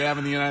people you have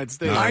in the United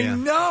States? I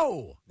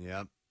know.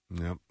 Yep.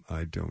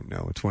 I don't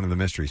know. It's one of the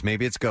mysteries.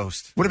 Maybe it's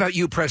Ghost. What about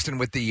you, Preston,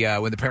 with the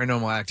when the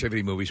Paranormal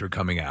Activity movies were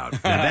coming out?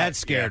 Now, that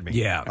scared me.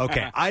 Yeah.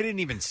 Okay. I didn't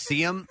even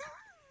see them.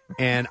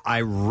 And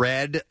I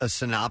read a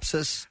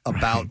synopsis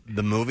about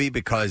the movie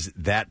because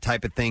that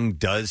type of thing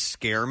does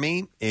scare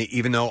me,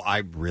 even though I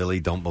really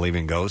don't believe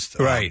in ghosts.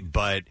 Right.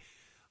 But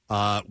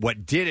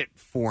what did it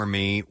for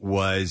me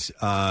was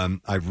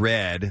I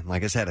read,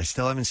 like I said, I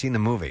still haven't seen the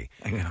movie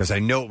because I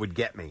know it would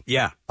get me.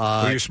 Yeah.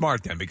 Well, you're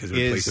smart then because it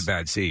would place a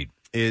bad seed.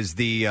 Is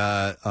the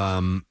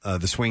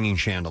swinging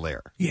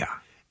chandelier. Yeah.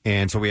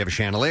 And so we have a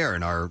chandelier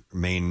in our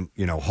main,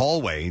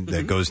 hallway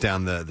that goes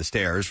down the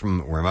stairs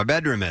from where my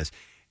bedroom is.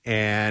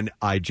 And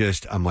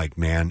I'm like,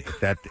 man,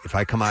 if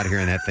I come out here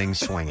and that thing's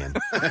swinging,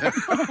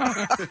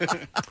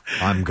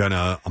 I'm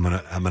gonna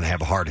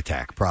have a heart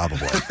attack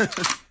probably.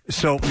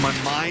 So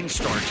my mind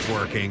starts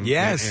working.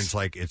 Yes, and it's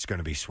like it's going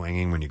to be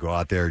swinging when you go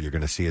out there. You're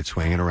going to see it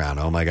swinging around.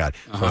 Oh my god!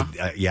 So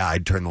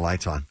I'd turn the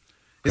lights on.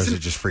 Because it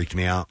just freaked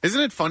me out. Isn't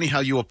it funny how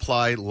you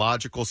apply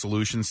logical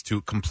solutions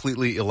to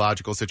completely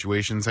illogical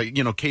situations?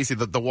 Casey,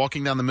 the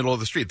walking down the middle of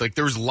the street, like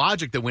there's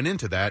logic that went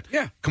into that.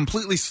 Yeah.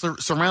 Completely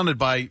surrounded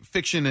by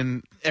fiction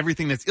and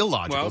everything that's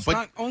illogical. Well, it's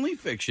not only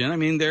fiction. I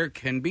mean, there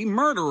can be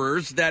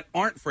murderers that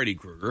aren't Freddy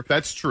Krueger.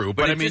 That's true.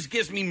 But it just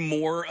gives me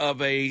more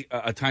of a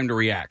time to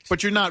react.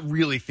 But you're not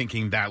really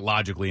thinking that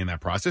logically in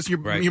that process.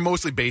 You're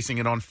mostly basing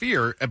it on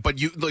fear. But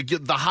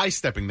the high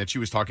stepping that she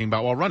was talking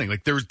about while running,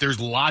 like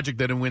there's logic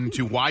that went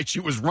into why she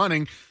was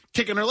running,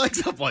 kicking her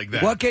legs up like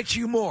that. What gets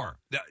you more,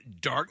 the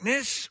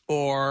darkness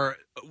or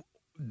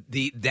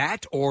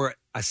or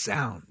a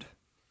sound?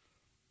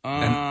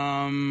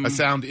 A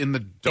sound in the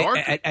dark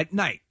at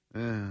night.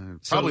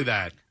 Probably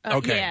that.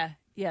 Okay.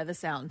 Yeah, the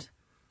sound.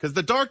 Because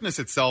the darkness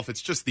itself,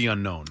 it's just the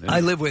unknown.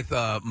 I live with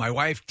my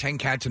wife, 10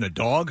 cats, and a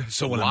dog.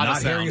 So when I'm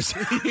not hearing a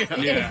sound,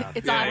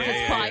 it's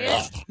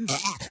quiet.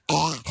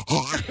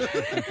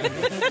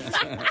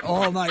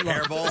 all night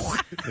long.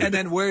 And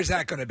then where's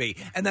that going to be?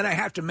 And then I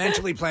have to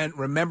mentally plan,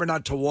 remember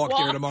not to walk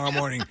there tomorrow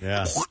morning.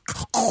 Yeah.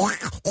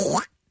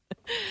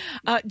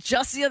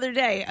 Just the other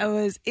day, I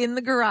was in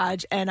the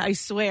garage, and I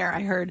swear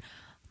I heard,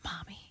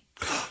 Mommy.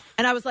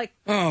 And I was like,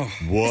 whoa.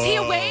 Is he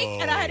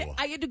awake? And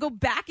I had to go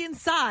back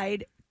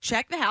inside,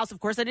 check the house. Of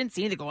course, I didn't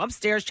see anything. Go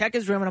upstairs, check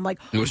his room, and I'm like,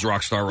 it was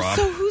Rockstar Rob.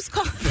 So who's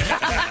calling?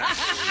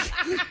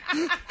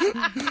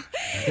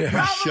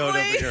 Showed up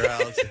at your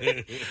house.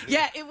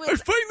 Yeah, it was. I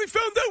finally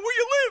found out where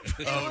you live.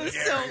 It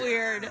was so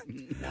weird.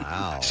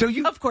 Wow. So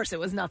of course, it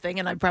was nothing,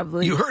 and I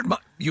probably you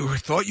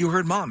thought you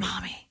heard Mommy.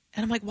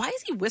 And I'm like, why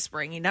is he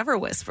whispering? He never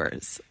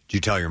whispers. Did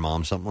you tell your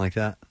mom something like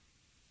that?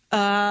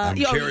 I'm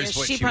curious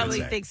what she she would probably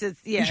say. thinks it's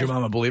Is your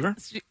mom a believer?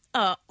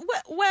 Yeah.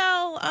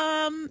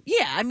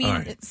 I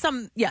mean,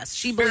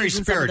 she Very believes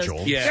in some of those-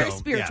 spiritual. Yeah. Very So,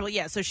 spiritual.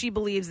 Yeah. So she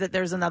believes that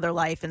there's another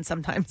life, and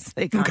sometimes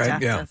they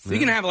contact us. So you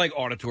can have like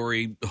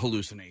auditory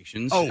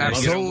hallucinations. Oh,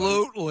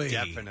 absolutely,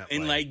 definitely.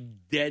 In like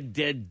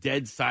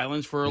dead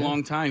silence for a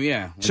long time.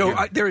 Yeah. So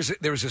there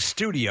was a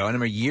studio, I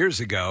remember years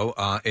ago.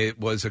 It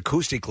was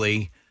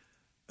acoustically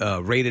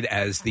rated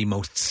as the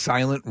most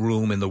silent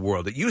room in the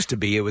world. It used to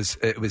be. It was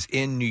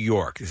in New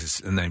York.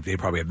 And they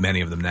probably have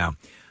many of them now.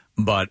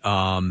 But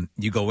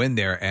you go in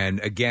there, and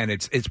again,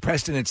 it's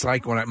Preston. It's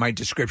like my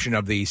description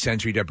of the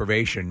sensory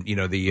deprivation.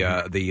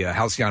 The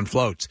halcyon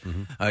floats.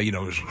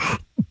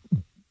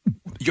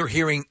 You're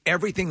hearing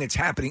everything that's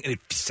happening, and it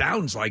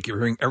sounds like you're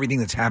hearing everything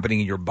that's happening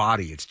in your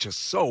body. It's just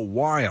so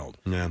wild.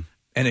 Yeah,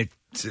 and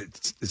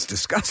it's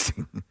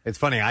disgusting. It's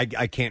funny. I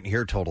can't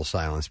hear total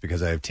silence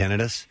because I have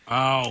tinnitus.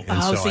 Oh,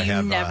 And so I you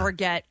have, never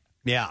get.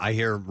 Yeah, I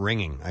hear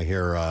ringing. I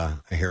hear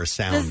a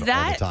sound Does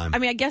that? all the time. I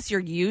mean, I guess you're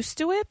used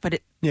to it, but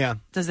yeah.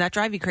 Does that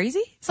drive you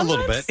crazy? A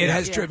little bit. It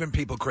has driven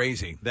people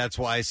crazy. That's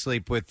why I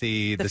sleep with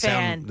the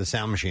fan.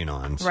 sound machine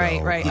on. So,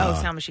 Right.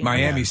 Sound machine.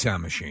 Miami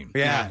sound machine.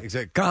 Yeah,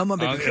 exactly. Come on,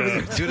 baby.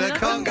 Do that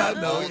conga.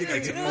 No, you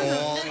got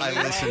all I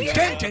listen to.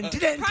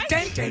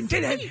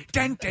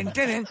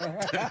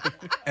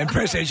 And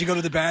Press, as you go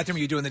to the bathroom,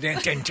 you're doing the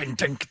dance. You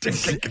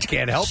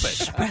can't help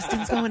it.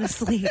 Preston's going to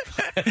sleep.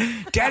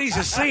 Daddy's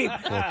asleep.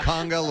 A little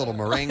conga, a little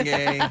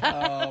merengue.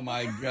 Oh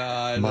my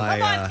God! Come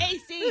on,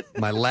 Casey.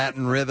 My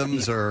Latin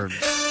rhythms are.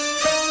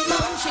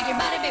 Come on, shake your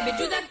body, baby,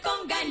 do that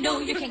conga. No,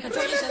 you can't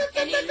control yourself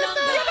any longer.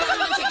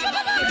 Come on, shake your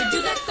body, baby,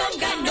 do that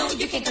conga. No,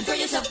 you can't control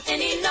yourself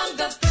any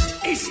longer.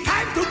 It's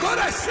time to go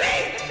to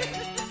sleep.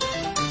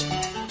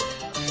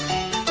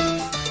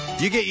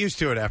 You get used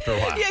to it after a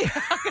while.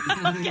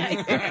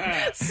 Okay.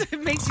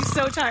 It makes you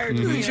so tired.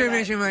 Miami sound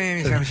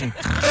machine.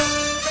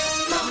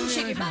 Come on,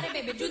 shake your body,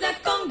 baby, do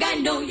that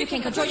conga. No, you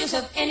can't control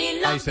yourself any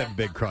longer. I used to have a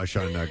big crush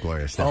on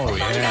Gloria Stefan.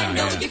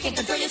 No, you can't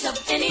control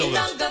yourself any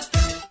longer.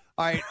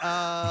 All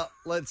right,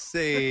 let's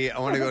see. I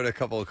want to go to a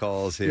couple of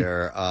calls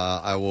here.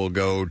 I will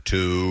go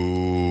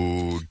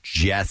to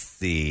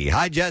Jesse.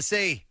 Hi,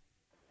 Jesse.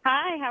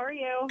 Hi, how are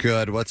you?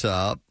 Good. What's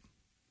up?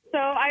 So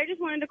I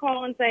just wanted to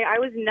call and say I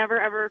was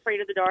never, ever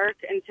afraid of the dark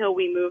until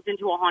we moved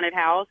into a haunted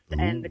house,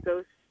 and the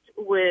ghost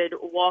would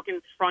walk in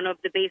front of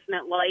the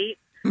basement light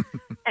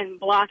and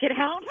block it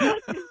out for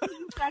like 15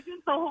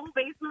 seconds. The whole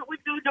basement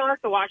would go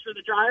dark. The washer,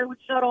 the dryer would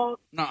shut off.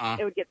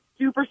 It would get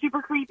super,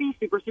 super creepy,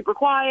 super, super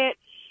quiet.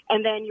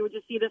 And then you would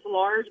just see this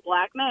large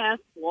black mass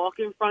walk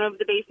in front of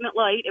the basement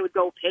light. It would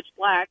go pitch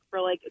black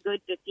for like a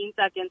good 15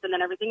 seconds, and then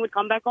everything would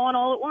come back on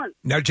all at once.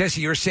 Now,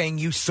 Jesse, you're saying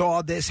you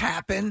saw this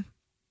happen?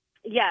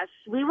 Yes,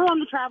 we were on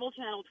the Travel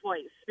Channel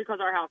twice because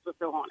our house was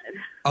so haunted.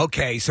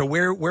 Okay, so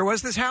where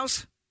was this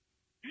house?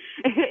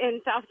 In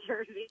South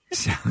Jersey.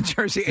 South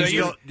Jersey.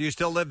 Do you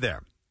still live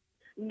there?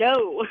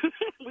 No.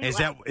 Is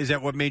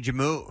that what made you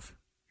move?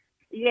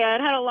 Yeah,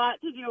 it had a lot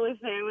to do with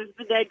it. It was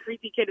the dead,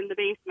 creepy kid in the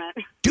basement.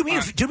 Do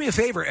me a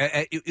favor.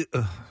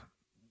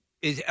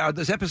 Are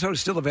those episodes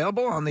still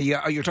available on the?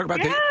 You're talking about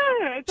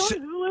it's on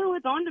Hulu.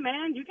 It's on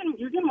demand. You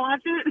can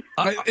watch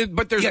it.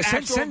 But there's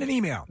send an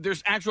email.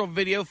 There's actual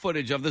video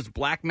footage of this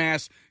black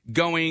mass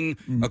going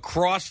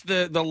across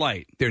the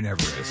light. There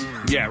never is.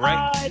 Yeah,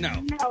 right?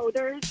 No,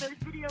 there's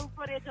video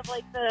footage of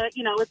like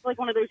it's like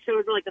one of those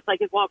shows where like the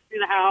psychic walks through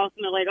the house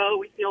and they're like, oh,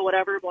 we feel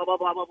whatever, blah blah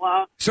blah blah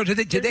blah. So did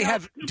they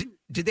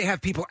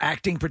have people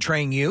acting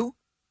portraying you?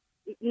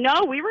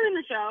 No, we were in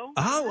the show.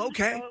 Oh,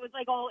 okay. So it was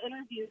like all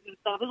interviews and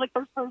stuff. It was like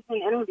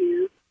first-person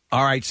interviews.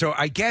 All right, so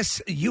I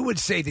guess you would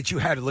say that you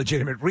had a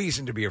legitimate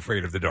reason to be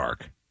afraid of the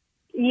dark.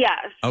 Yes.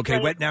 Okay,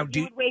 like, now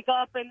you would wake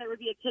up and there would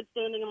be a kid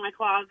standing in my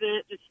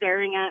closet just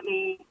staring at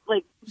me,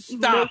 like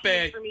stop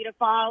it for me to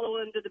follow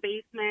him to the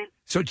basement.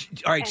 So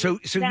all right, and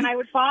so then you, I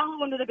would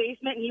follow him to the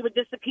basement and he would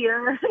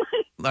disappear. all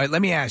right,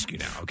 let me ask you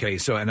now. Okay,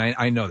 so and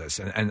I know this,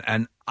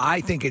 and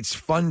I think it's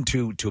fun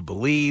to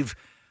believe.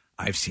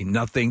 I've seen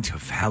nothing to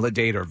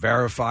validate or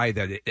verify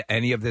that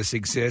any of this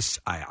exists.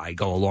 I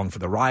go along for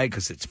the ride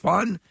because it's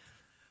fun.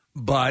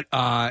 But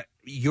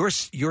you're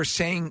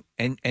saying,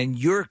 and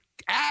you're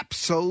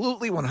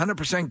absolutely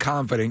 100%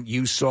 confident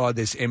you saw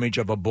this image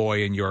of a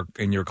boy in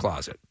your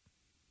closet.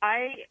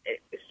 I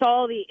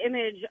saw the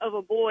image of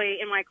a boy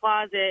in my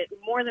closet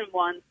more than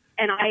once.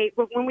 And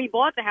when we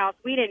bought the house,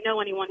 we didn't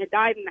know anyone had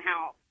died in the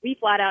house. We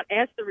flat out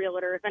asked the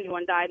realtor if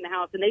anyone died in the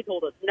house, and they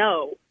told us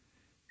no.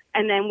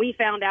 And then we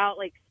found out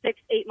like 6-8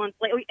 months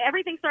later,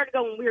 everything started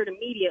going weird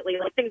immediately.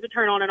 Like things would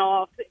turn on and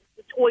off, the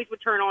toys would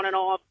turn on and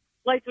off,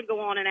 lights would go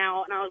on and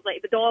out. And I was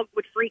like, the dog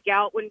would freak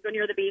out, wouldn't go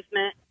near the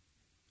basement.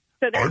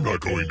 So then, I'm not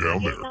going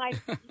down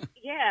there.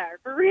 Yeah,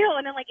 for real.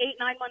 And then like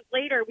 8-9 months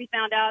later, we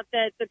found out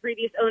that the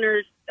previous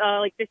owner's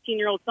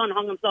 15-year-old son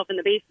hung himself in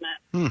the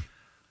basement.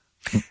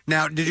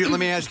 Now, let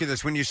me ask you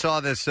this: when you saw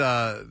this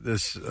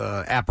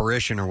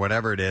apparition or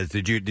whatever it is,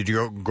 did you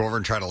go over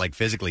and try to like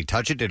physically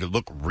touch it? Did it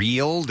look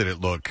real? Did it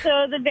look?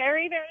 So the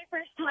very, very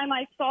first time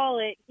I saw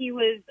it,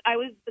 I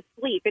was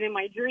asleep, and in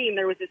my dream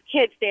there was this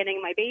kid standing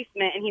in my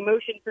basement, and he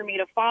motioned for me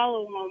to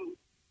follow him,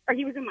 or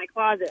he was in my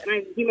closet,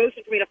 and he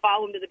motioned for me to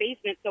follow him to the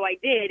basement. So I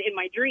did in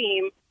my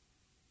dream.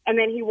 And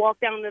then he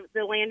walked down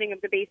the landing of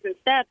the basement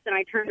steps, and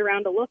I turned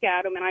around to look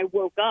at him, and I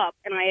woke up,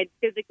 and I had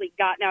physically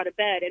gotten out of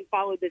bed and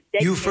followed this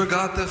dead You kid.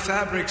 forgot the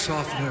fabric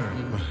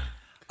softener.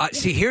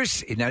 See,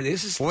 now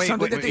this is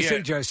something that they say,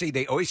 Jesse.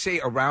 They always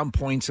say around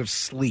points of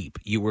sleep.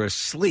 You were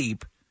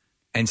asleep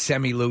and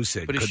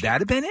semi-lucid. Could that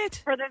have been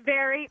it? For the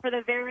very,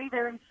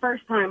 very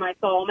first time I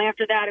saw him.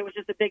 After that, it was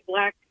just a big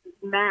black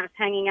mass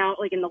hanging out,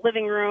 like in the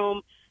living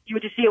room. You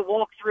would just see it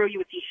walk through. You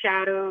would see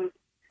shadows.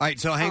 All right,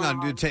 so hang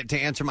on. To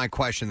answer my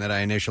question that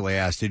I initially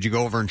asked, did you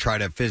go over and try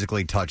to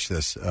physically touch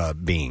this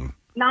being?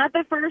 Not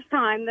the first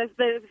time.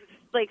 The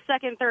like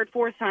second, third,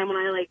 fourth time when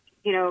I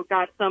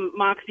got some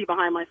moxie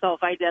behind myself.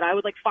 I did. I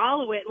would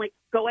follow it and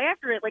go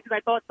after it because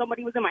I thought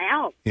somebody was in my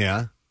house.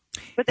 Yeah.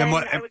 But then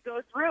I would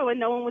go through and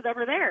no one was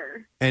ever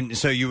there. And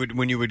so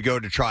when you would go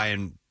to try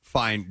and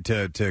find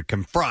to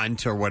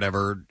confront or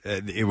whatever,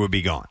 it would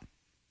be gone.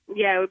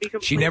 Yeah, it would be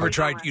completely She never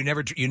tried. gone.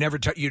 You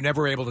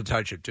never were able to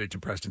touch it. To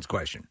Preston's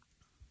question.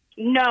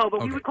 No, but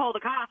Okay. we would call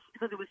the cops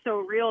because it was so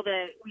real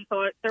that we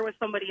thought there was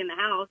somebody in the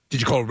house. Did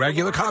you call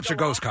regular cops or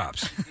ghost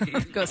cops?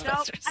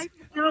 Ghostbusters.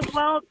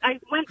 I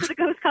went to the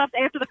ghost cops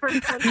after the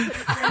first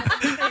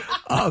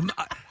one.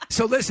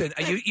 So listen,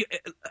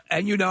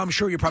 I'm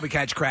sure you probably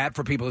catch crap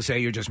for people who say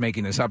you're just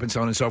making this up and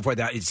so on and so forth.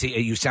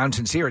 You sound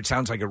sincere. It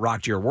sounds like it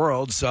rocked your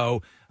world.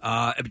 So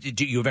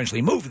you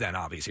eventually moved then,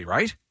 obviously,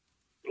 right?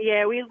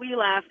 Yeah, we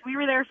left. We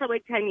were there for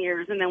 10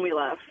 years, and then we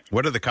left.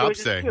 What did the It was cops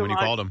just say too when you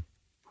much. called them?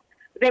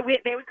 They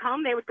would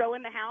come. They would go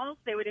in the house.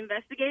 They would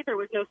investigate. There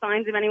was no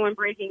signs of anyone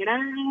breaking and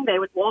entering. They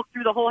would walk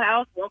through the whole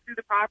house, walk through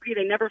the property.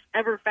 They never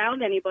ever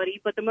found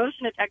anybody. But the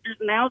motion detectors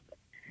in the house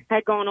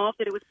had gone off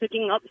that it was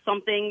picking up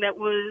something that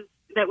was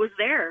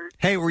there.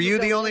 Hey, were you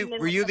the only in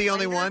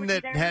and one the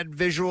that there. had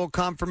visual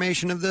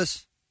confirmation of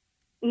this?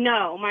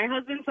 No, my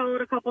husband saw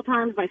it a couple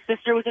times. My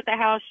sister was at the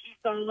house. She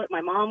saw it.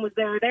 My mom was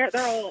there.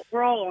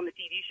 We're all on the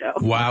TV show.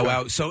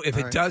 Wow. So if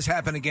it does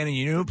happen again in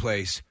your new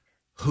place,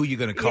 who are you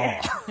going to call?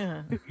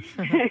 Yeah.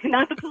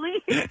 Not the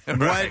police.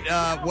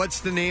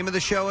 What's the name of the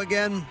show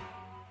again?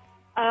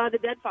 The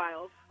Dead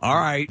Files. All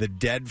right. The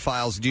Dead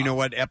Files. Do you know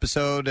what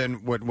episode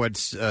and what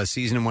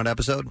season and what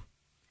episode?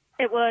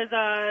 It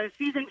was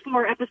season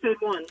 4, episode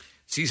 1.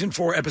 Season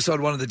 4, episode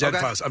 1 of the Dead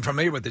Files. I'm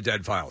familiar with the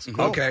Dead Files.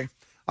 Cool. Okay.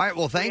 All right.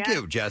 Well, thank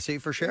you, Jesse,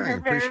 for sharing. You're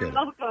Appreciate very it.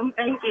 welcome.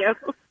 Thank you.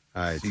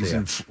 All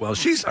right. Well,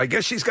 I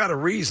guess she's got a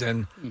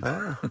reason.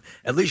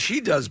 At least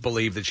she does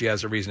believe that she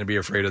has a reason to be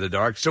afraid of the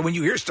dark. So when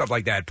you hear stuff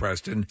like that,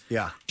 Preston,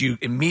 do you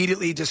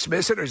immediately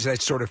dismiss it, or does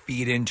that sort of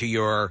feed into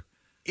your...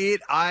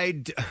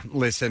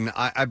 Listen,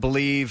 I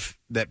believe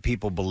that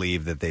people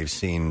believe that they've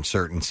seen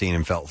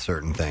and felt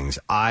certain things.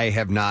 I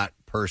have not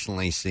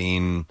personally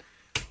seen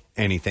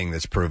anything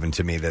that's proven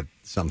to me that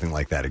something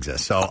like that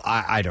exists. So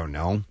I don't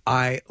know.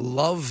 I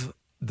love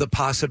the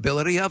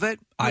possibility of it.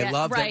 I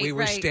love that we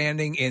were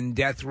standing in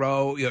death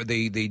row,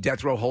 the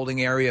death row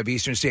holding area of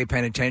Eastern State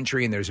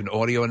Penitentiary, and there's an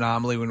audio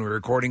anomaly when we're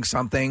recording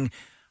something.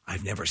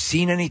 I've never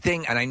seen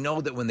anything, and I know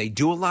that when they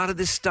do a lot of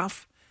this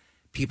stuff,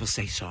 people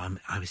say,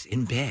 I was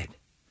in bed,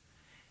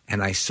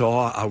 and I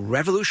saw a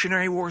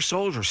Revolutionary War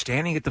soldier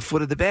standing at the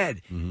foot of the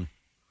bed. Mm-hmm.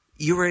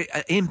 You were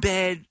in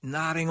bed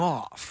nodding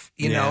off,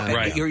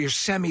 and you're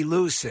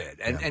semi-lucid,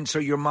 and so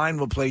your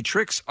mind will play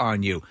tricks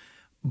on you.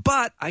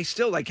 But I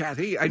still, like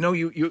Kathy, I know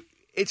you.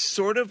 It's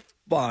sort of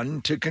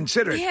fun to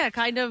consider. Yeah,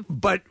 kind of.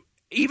 But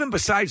even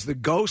besides the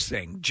ghost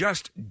thing,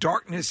 just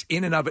darkness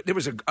in and of it. There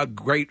was a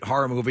great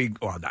horror movie,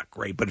 well, not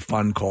great, but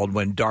fun, called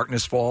When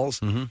Darkness Falls.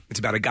 Mm-hmm. It's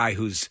about a guy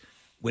who's,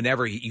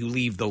 whenever you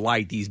leave the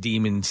light, these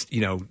demons,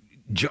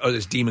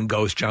 this demon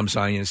ghost jumps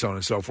on you and so on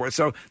and so forth.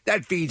 So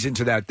that feeds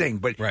into that thing.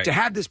 But to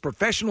have this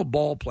professional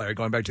ball player,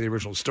 going back to the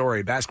original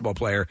story, basketball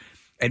player,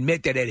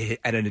 admit that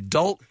an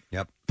adult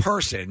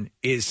person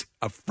is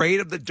afraid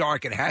of the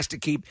dark and has to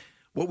keep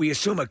what we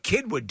assume a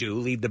kid would do,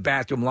 leave the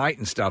bathroom light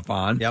and stuff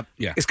on. Yeah.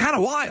 It's kind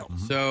of wild.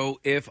 So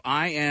if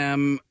I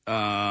am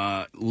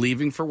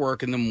leaving for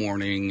work in the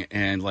morning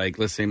and, like,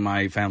 let's say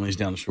my family's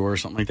down the shore or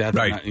something like that,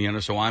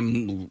 right? So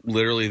I'm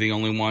literally the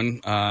only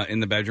one in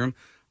the bedroom.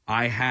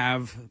 I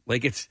have,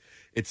 like, it's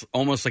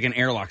almost like an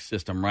airlock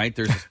system, right?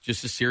 There's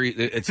just a series.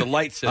 It's a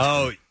light system.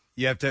 Oh,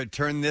 you have to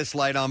turn this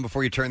light on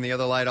before you turn the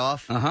other light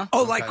off? Uh-huh.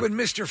 Oh, like when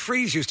Mr.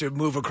 Freeze used to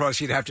move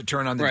across, you'd have to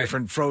turn on the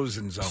different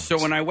frozen zones. So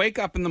when I wake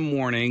up in the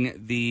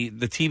morning, the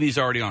TV's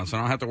already on, so I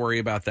don't have to worry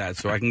about that.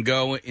 So I can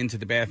go into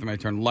the bathroom, I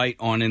turn light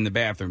on in the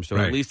bathroom, so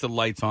at least the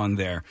light's on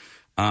there.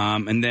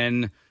 And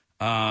then,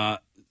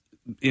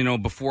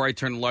 before I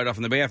turn the light off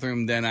in the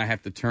bathroom, then I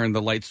have to turn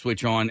the light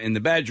switch on in the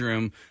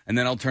bedroom, and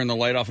then I'll turn the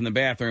light off in the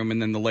bathroom, and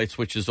then the light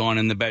switch is on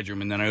in the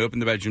bedroom, and then I open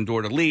the bedroom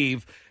door to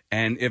leave.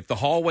 And if the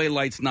hallway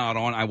light's not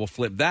on, I will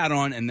flip that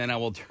on, and then I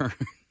will turn.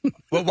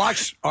 Well,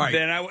 watch. All right.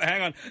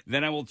 Hang on.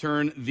 Then I will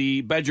turn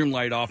the bedroom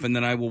light off, and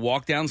then I will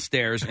walk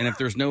downstairs. And if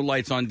there's no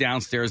lights on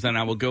downstairs, then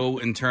I will go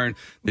and turn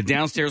the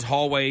downstairs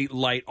hallway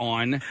light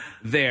on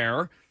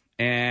there,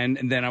 and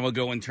then I will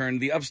go and turn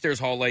the upstairs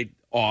hall light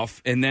off.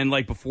 And then,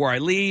 like, before I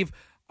leave,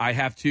 I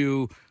have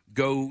to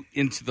go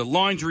into the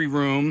laundry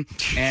room,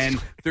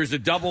 and there's a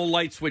double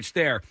light switch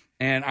there.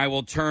 And I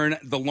will turn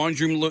the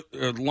laundry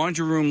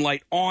room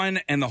light on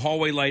and the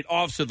hallway light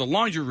off, so the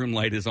laundry room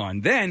light is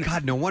on. Then,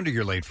 God, no wonder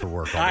you're late for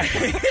work.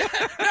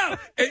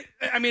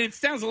 It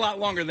sounds a lot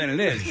longer than it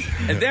is.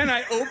 And then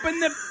I open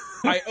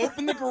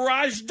the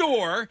garage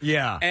door.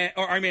 Yeah.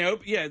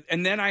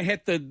 And then I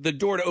hit the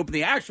door to open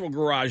the actual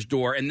garage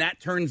door, and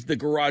that turns the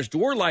garage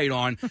door light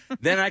on.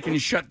 Then I can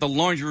shut the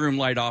laundry room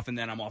light off, and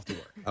then I'm off to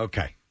work.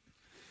 Okay.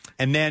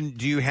 And then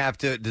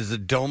does the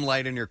dome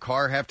light in your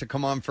car have to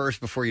come on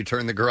first before you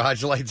turn the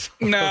garage lights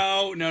on?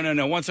 No.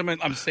 Once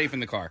I'm safe in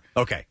the car.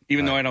 Okay.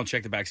 Even though I don't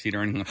check the back seat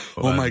or anything.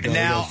 Oh my God.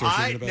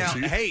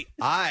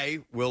 I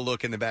will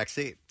look in the back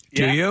seat.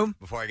 Do you?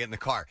 Before I get in the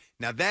car.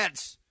 Now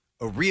that's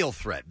a real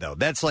threat, though.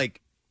 That's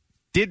like,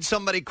 did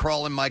somebody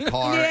crawl in my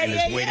car and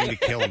is waiting to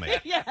kill me?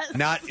 Yes.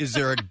 Not, is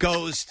there a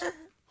ghost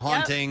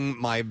haunting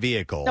my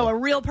vehicle? No, a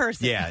real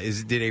person. Yeah.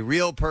 Did a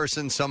real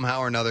person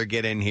somehow or another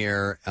get in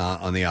here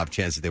on the off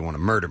chance that they want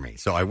to murder me?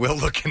 So I will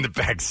look in the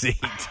back seat.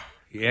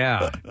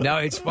 Yeah. No,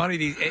 it's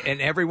funny,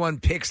 and everyone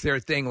picks their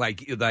thing,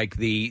 like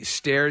the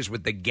stairs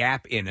with the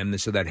gap in them,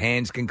 so that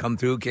hands can come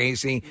through.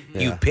 Casey,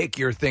 you pick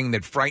your thing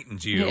that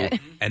frightens you,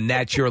 and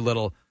that's your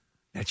little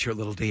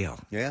deal.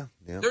 Yeah.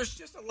 There's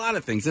just a lot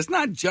of things. It's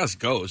not just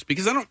ghosts,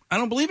 because I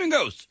don't believe in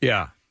ghosts.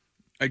 Yeah.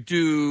 I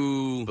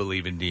do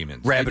believe in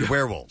demons. Rabid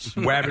werewolves.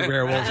 Rabid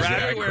werewolves.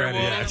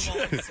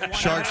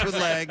 Sharks with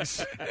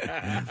legs.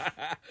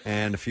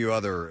 And a few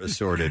other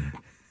assorted,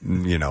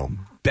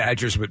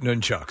 badgers with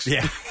nunchucks.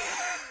 Yeah.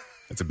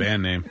 That's a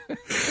band name.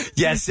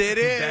 Yes, it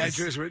is.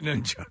 Badgers with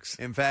nunchucks.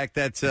 In fact,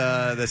 that's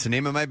the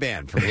name of my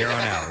band from here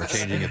on out. We're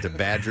changing it to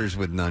Badgers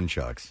with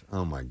Nunchucks.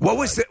 Oh my God!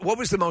 What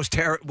was the most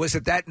terror? Was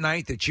it that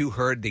night that you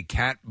heard the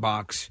cat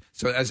box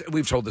So as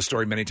we've told the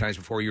story many times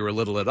before, you were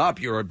little it up.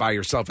 You were by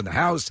yourself in the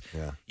house.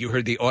 Yeah. You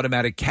heard the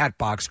automatic cat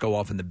box go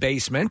off in the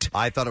basement.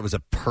 I thought it was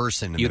a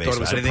person in You the thought it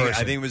basement. was a I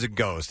person. think it was a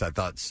ghost. I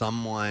thought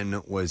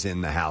someone was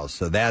in the house.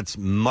 So that's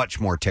much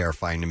more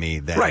terrifying to me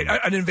than... Right,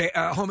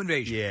 a home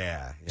invasion.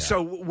 Yeah.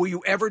 So were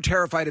you ever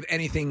terrified of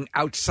anything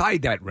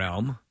outside that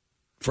realm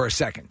for a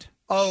second?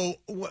 Oh,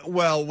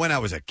 well, when I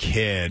was a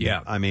kid,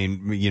 Yeah. I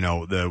mean, you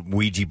know, the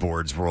Ouija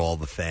boards were all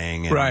the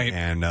thing. And, Right.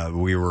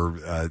 And we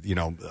were, you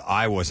know,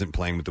 I wasn't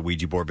playing with the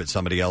Ouija board, but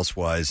somebody else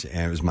was.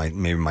 And it was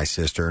maybe my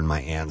sister and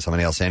my aunt,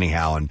 somebody else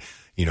anyhow. And,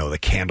 you know, the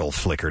candle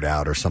flickered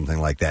out or something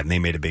like that. And they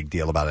made a big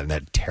deal about it. And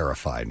that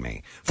terrified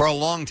me for a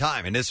long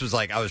time. And this was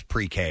like, I was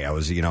pre-K. I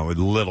was, you know, a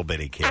little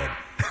bitty kid.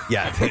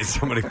 Yeah,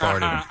 somebody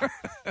farted,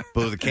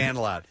 blew the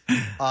candle out.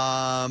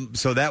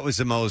 So that was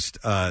the most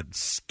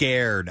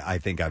scared I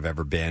think I've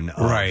ever been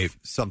of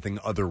something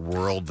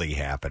otherworldly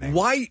happening.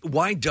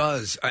 Why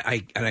does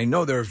and I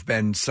know there have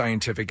been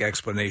scientific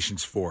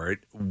explanations for it.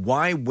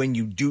 Why, when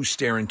you do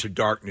stare into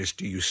darkness,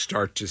 do you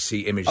start to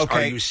see images?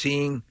 Okay. Are you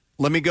seeing?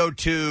 Let me go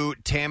to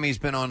Tammy's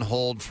been on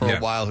hold for a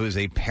while, who's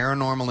a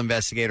paranormal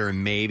investigator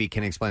and maybe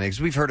can explain it.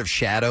 Because we've heard of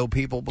shadow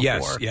people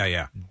before. Yes,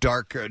 yeah.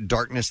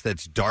 Darkness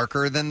that's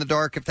darker than the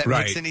dark, if that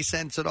makes any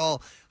sense at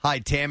all. Hi,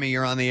 Tammy,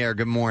 you're on the air.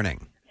 Good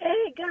morning.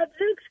 Hey,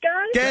 gadzooks,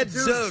 guys.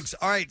 Gadzooks.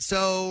 All right,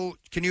 so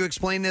can you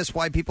explain this,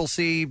 why people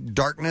see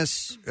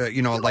darkness,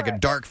 you know, like a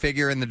dark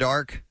figure in the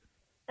dark?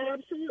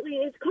 Absolutely.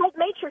 It's called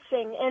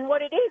matrixing, and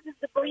what it is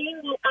the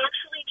brain will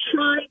actually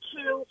try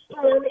to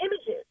form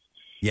images.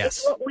 Yes.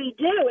 It's what we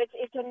do.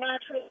 It's a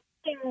natural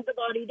thing the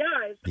body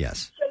does.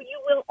 Yes. So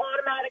you will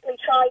automatically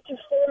try to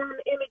form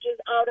images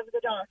out of the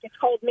dark. It's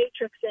called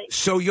matrixing.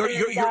 So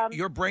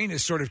your brain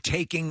is sort of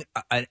taking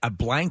a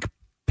blank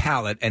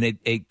palette, and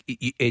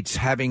it's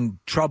having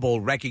trouble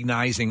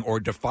recognizing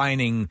or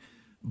defining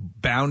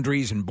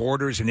boundaries and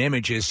borders and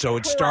images. So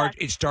it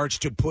starts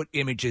to put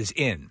images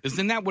in.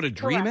 Isn't that what a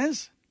dream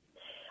is?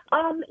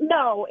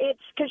 No, it's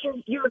because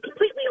you're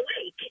completely awake.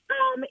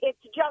 It's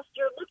just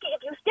you're looking.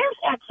 If you stare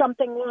at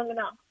something long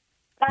enough,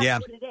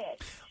 that's what it is.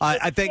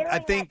 I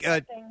think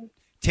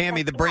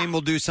Tammy, the brain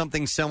will do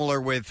something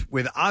similar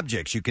with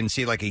objects. You can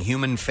see like a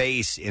human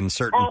face in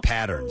certain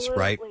patterns,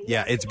 right?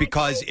 Yeah, it's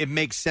because it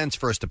makes sense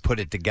for us to put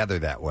it together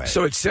that way.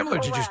 So it's similar.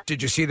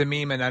 Did you see the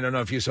meme? And I don't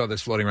know if you saw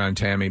this floating around,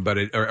 Tammy, but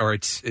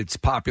it's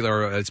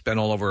popular. It's been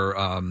all over,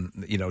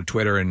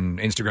 Twitter and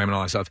Instagram and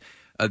all that stuff.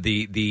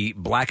 The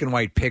black and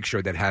white picture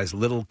that has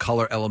little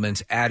color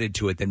elements added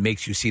to it that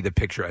makes you see the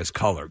picture as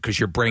color because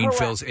your brain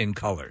fills in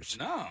colors.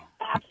 No,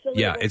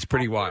 absolutely. Yeah, it's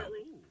pretty wild.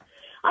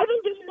 I've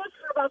been doing this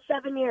for about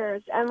 7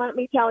 years, and let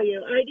me tell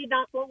you, I did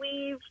not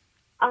believe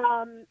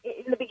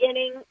in the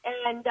beginning,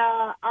 and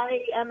I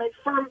am a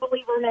firm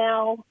believer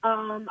now.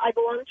 I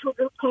belong to a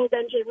group called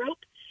NJ Rope,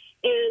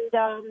 and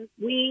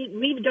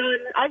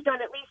I've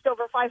done at least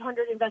over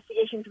 500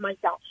 investigations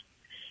myself.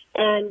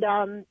 And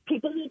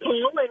people will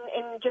call,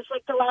 and just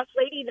like the last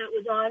lady that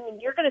was on,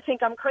 and you're going to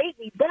think I'm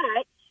crazy, but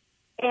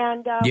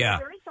we're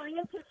very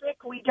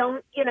scientific. We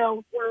don't,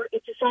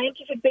 it's a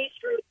scientific-based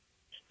group,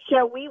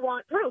 so we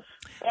want proof.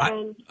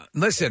 And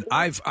Listen,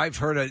 I've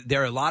heard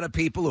there are a lot of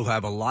people who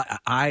have a lot.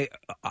 I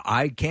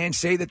can't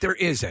say that there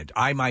isn't.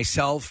 I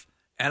myself,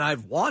 and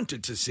I've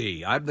wanted to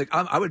see. I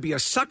would be a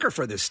sucker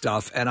for this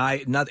stuff, and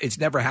it's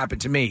never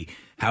happened to me.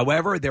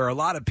 However, there are a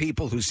lot of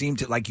people who seem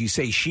to, like you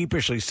say,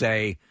 sheepishly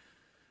say,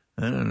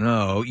 I don't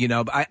know.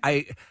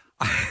 I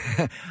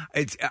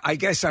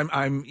guess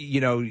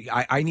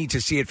I need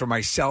to see it for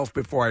myself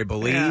before I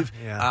believe.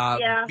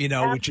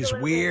 Which is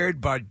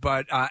weird, but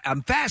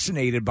I'm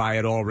fascinated by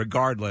it all,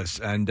 regardless.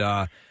 And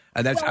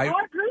that's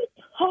our group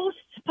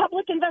hosts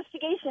public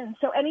investigations.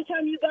 So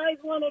anytime you guys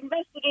want to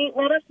investigate,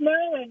 let us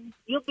know, and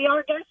you'll be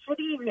our guest for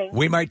the evening.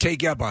 We might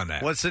take you up on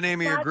that. What's the name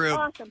of your group?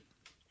 Awesome.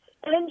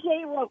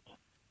 NJ Rope.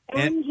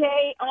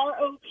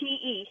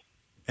 NJROPE.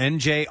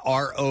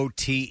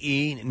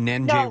 NJROTE.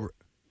 No,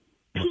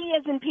 P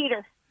as in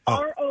Peter.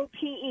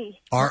 ROPE.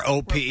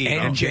 ROPE.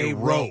 NJ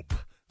Rope.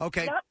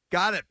 Okay, Yep.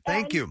 got it.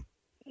 Thank you.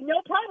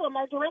 No problem.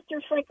 Our director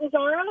is Frank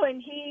Lazzaro,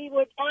 and he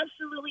would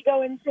absolutely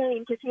go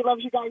insane because he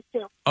loves you guys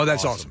too. Oh,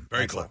 that's awesome.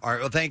 Very cool. All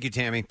right, well, thank you,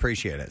 Tammy.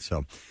 Appreciate it.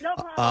 So, no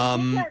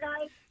problem. Take care,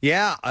 guys.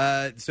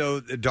 Yeah, so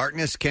the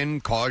darkness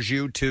can cause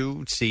you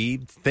to see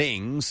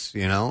things,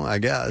 I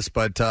guess.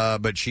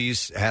 But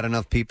she's had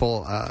enough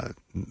people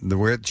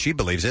where she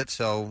believes it,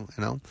 so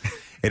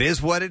it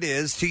is what it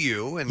is to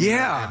you, and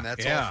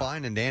that's all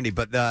fine and dandy.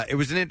 But it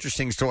was an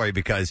interesting story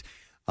because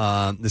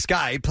this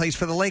guy plays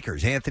for the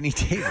Lakers, Anthony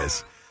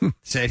Davis,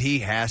 said he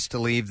has to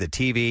leave the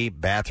TV,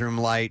 bathroom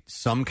light,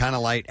 some kind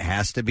of light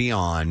has to be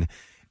on,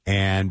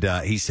 and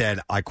he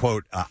said, I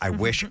quote, "I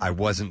wish I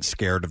wasn't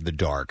scared of the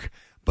dark."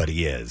 But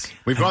he is.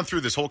 We've gone through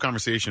this whole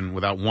conversation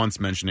without once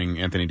mentioning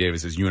Anthony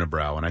Davis's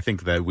unibrow, and I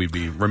think that we'd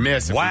be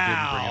remiss if we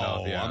didn't bring it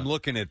up. Yeah. I'm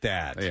looking at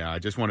that. Yeah, I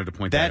just wanted to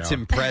point that out. That's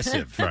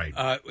impressive. Right.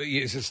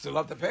 Is it still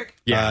up the pick?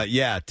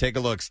 Yeah. Take a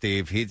look,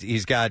 Steve.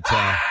 He's got.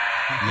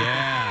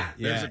 Yeah,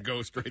 There's yeah. a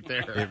ghost right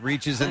there. It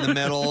reaches in the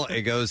middle.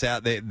 It goes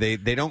out. They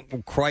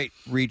don't quite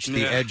reach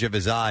the edge of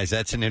his eyes.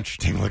 That's an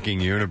interesting looking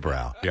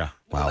unibrow. Yeah.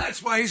 Well, Wow.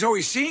 that's why he's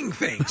always seeing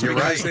things. You're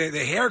because right.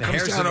 The hair The comes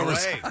hair's down in the over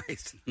his way.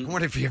 eyes. I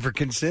wonder if you ever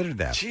considered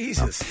that.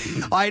 Jesus.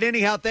 All right,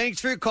 anyhow, thanks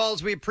for your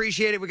calls. We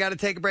appreciate it. We got to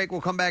take a break.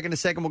 We'll come back in a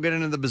second. We'll get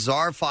into the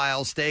bizarre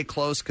file. Stay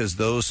close because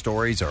those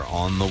stories are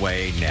on the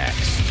way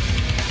next.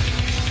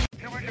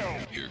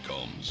 Here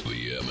comes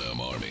the MM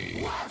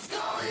Army.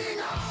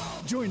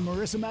 Join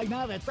Marissa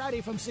Magnat at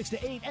Friday from 6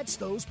 to 8 at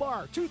Stowe's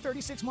Bar,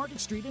 236 Market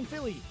Street in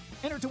Philly.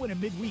 Enter to win a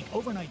midweek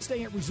overnight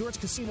stay at Resorts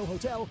Casino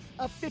Hotel,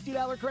 a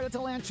 $50 credit to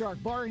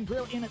Landshark Bar and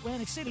Grill in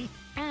Atlantic City,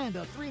 and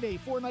a 3-day,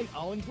 4-night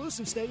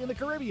all-inclusive stay in the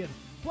Caribbean.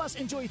 Plus,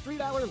 enjoy $3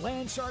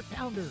 Landshark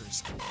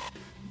Pounders.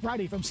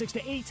 Friday from 6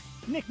 to 8,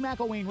 Nick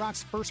McElwain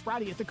rocks First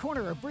Friday at the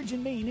corner of Bridge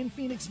and Main in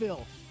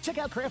Phoenixville. Check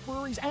out craft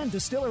breweries and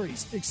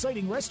distilleries,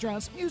 exciting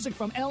restaurants, music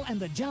from Elle and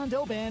the John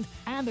Doe Band,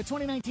 and the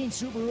 2019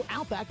 Subaru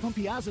Outback from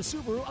Piazza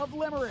Subaru of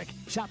Limerick.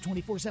 Shop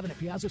 24/7 at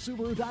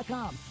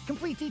piazzasubaru.com.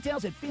 Complete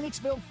details at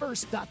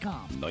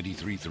phoenixvillefirst.com.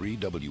 93.3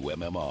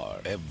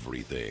 WMMR.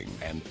 Everything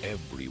and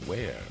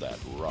everywhere that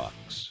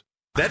rocks.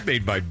 That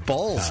made my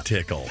balls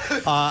tickle.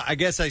 I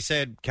guess I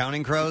said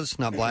counting crows,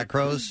 not black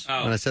crows.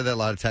 Oh. When I said that, a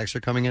lot of texts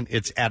are coming in.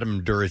 It's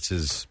Adam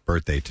Duritz's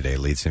birthday today,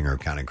 lead singer of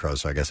Counting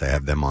Crows, so I guess I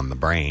have them on the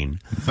brain.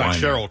 It's not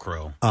Sheryl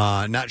Crow.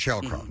 Not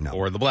Sheryl Crow, no.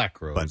 Or the Black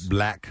Crows. But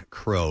Black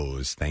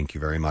Crows. Thank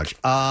you very much.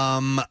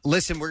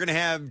 Listen, we're going to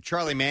have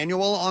Charlie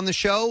Manuel on the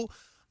show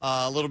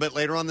a little bit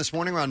later on this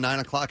morning. Around 9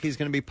 o'clock, he's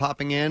going to be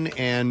popping in.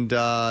 And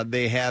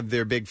they have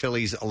their Big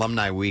Phillies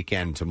alumni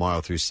weekend tomorrow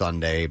through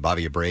Sunday.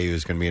 Bobby Abreu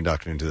is going to be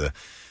inducted into the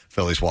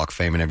Phillies Walk of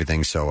Fame and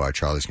everything. So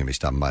Charlie's going to be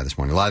stopping by this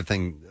morning.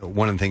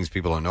 One of the things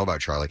people don't know about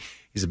Charlie,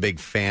 he's a big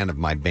fan of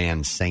my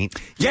band Saint.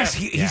 Yes,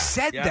 he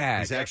said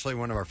that. He's actually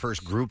one of our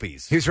first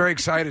groupies. He was very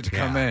excited to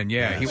come in.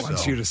 Yeah, he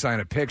wants so- you to sign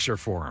a picture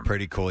for him.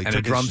 Pretty cool. He and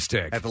took a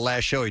drumstick. At the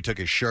last show, he took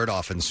his shirt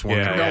off and swung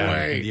Yeah. it No around.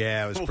 way.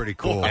 Yeah, it was pretty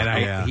cool.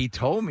 And he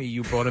told me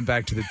you brought him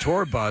back to the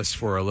tour bus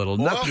for a little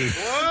nookie.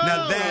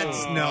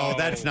 Now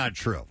that's not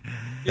true.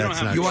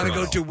 That's not You want to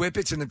true. go do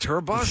whippets in the tour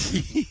bus?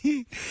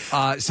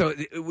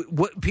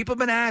 What people have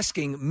been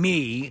asking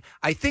me,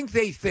 I think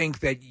they think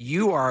that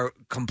you are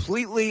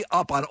completely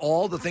up on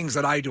all the things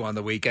that I do on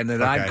the weekend,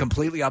 and I'm Okay.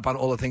 completely up on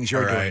all the things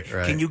you're Right, doing.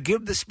 right. Can you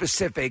give the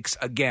specifics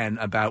again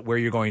about where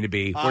you're going to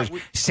be, where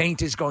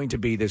Saint is going to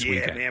be this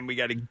weekend? Man, we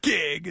got a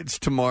gig. It's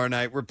tomorrow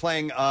night. We're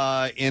playing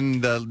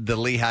in the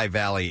Lehigh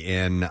Valley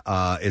in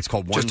it's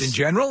called One. Just in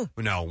general?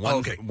 No,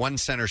 One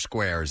Center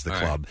Square is the All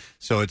club.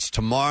 So it's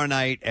tomorrow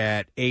night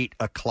at 8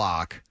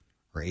 o'clock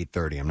or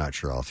 8:30. I'm not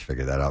sure. I'll have to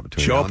figure that out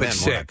between Show now up and at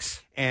then.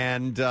 6.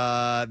 And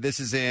this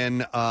is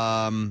in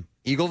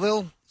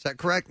Eagleville. Is that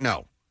correct?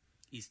 No.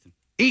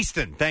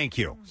 Easton. Thank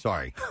you.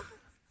 Sorry.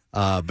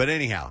 But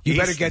anyhow, You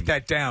better Easton. get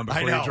that down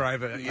before I know. you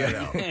drive it. I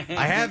know.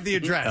 I have the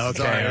address. Okay,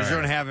 Sorry, I all just right.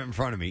 don't have it in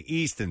front of me.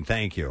 Easton,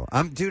 thank you.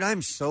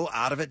 I'm so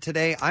out of it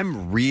today.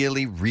 I'm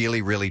really,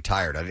 really, really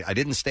tired. I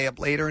didn't stay up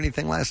late or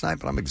anything last night,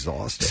 but I'm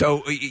exhausted.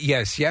 So,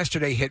 yes,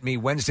 yesterday hit me.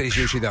 Wednesday's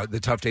usually the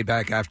tough day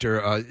back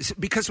after,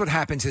 because what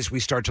happens is we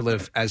start to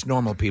live as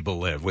normal people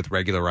live with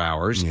regular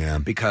hours. Yeah.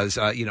 Because,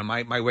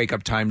 my wake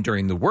up time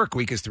during the work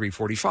week is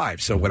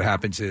 3:45. So what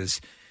happens is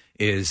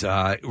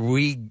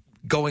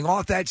going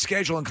off that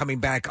schedule and coming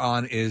back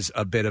on is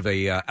a bit of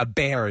a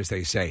bear, as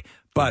they say.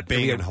 But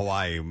being in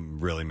Hawaii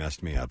really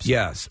messed me up.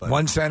 Yes, but-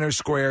 One Center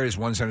Square is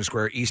One Center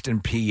Square, Easton,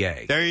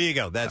 PA. There you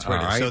go. That's where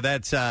it is. All So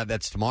right.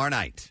 that's tomorrow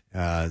night.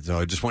 So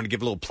I just want to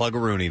give a little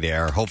plug-a-rooney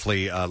there.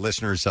 Hopefully,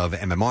 listeners of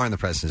MMR and the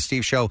Preston and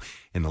Steve Show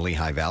in the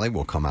Lehigh Valley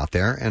will come out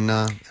there and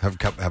have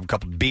a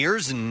couple of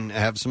beers and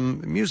have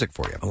some music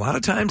for you. A lot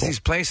of times these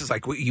places,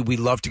 like we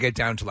love to get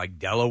down to like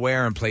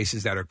Delaware and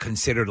places that are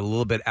considered a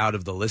little bit out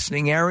of the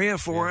listening area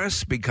for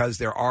us because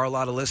there are a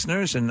lot of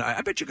listeners, and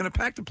I bet you're going to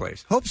pack the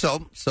place. Hope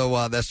so.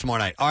 So that's tomorrow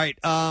night. All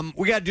right,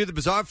 we got to do the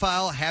Bizarre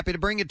File. Happy to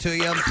bring it to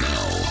you.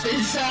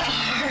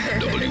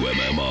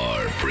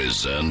 WMMR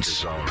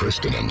presents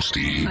Preston and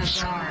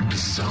Steve's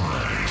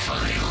Bizarre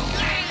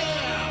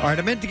File. All right,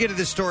 I meant to get to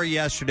this story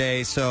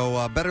yesterday,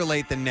 so better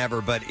late than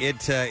never, but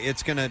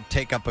it's going to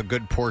take up a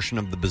good portion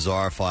of the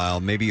Bizarre File.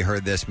 Maybe you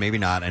heard this, maybe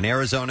not. An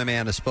Arizona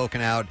man has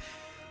spoken out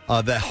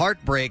the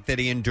heartbreak that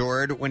he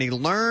endured when he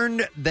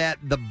learned that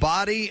the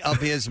body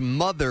of his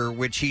mother,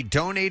 which he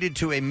donated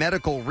to a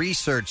medical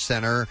research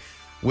center,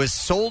 was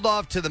sold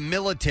off to the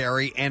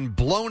military and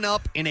blown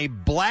up in a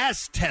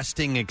blast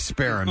testing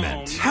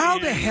experiment. How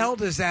the hell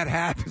does that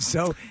happen?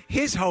 So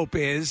his hope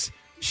is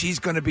she's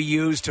going to be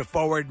used to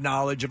forward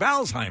knowledge of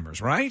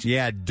Alzheimer's, right?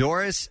 Yeah,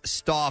 Doris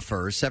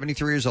Stauffer,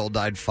 73 years old,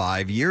 died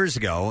 5 years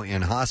ago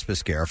in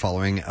hospice care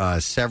following a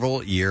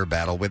several-year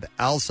battle with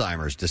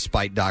Alzheimer's,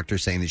 despite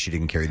doctors saying that she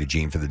didn't carry the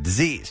gene for the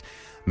disease.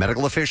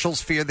 Medical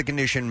officials fear the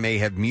condition may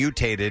have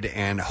mutated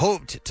and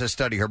hoped to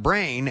study her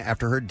brain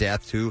after her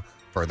death to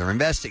further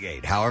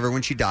investigate. However,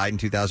 when she died in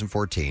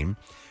 2014,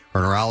 her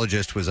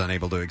neurologist was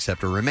unable to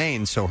accept her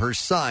remains, so her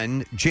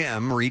son,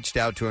 Jim, reached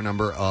out to a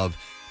number of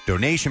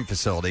donation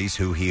facilities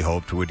who he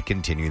hoped would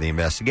continue the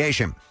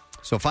investigation.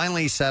 So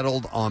finally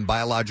settled on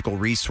Biological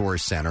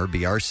Resource Center,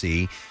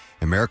 BRC,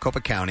 in Maricopa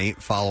County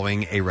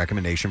following a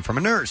recommendation from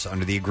a nurse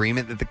under the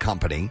agreement that the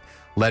company,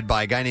 led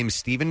by a guy named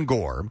Stephen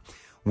Gore,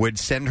 would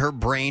send her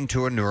brain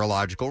to a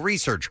neurological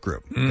research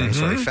group. Okay,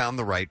 so he found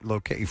the right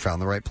he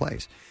found the right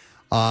place.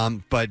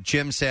 But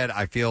Jim said,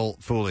 I feel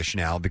foolish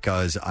now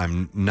because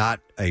I'm not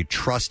a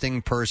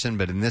trusting person,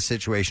 but in this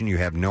situation, you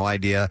have no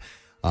idea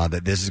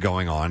that this is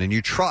going on, and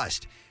you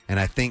trust. And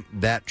I think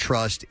that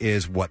trust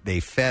is what they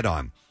fed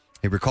on.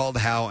 He recalled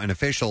how an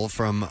official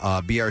from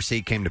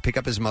BRC came to pick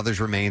up his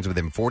mother's remains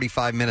within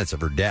 45 minutes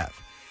of her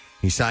death.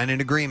 He signed an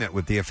agreement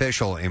with the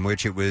official in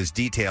which it was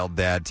detailed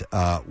that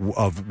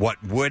of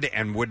what would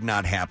and would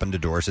not happen to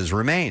Doris's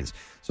remains.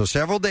 So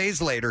several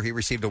days later, he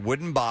received a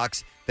wooden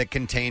box that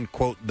contained,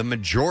 quote, the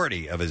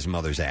majority of his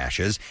mother's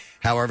ashes.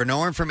 However,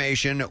 no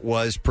information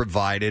was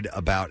provided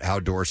about how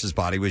Doris's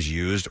body was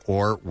used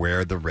or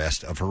where the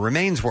rest of her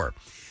remains were.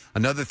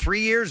 Another 3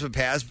 years would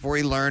pass before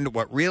he learned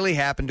what really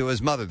happened to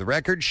his mother. The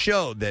record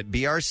showed that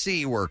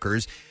BRC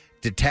workers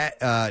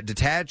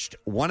detached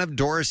one of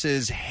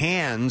Doris's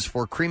hands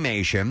for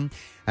cremation.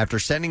 After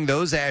sending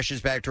those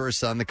ashes back to her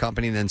son, the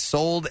company then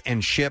sold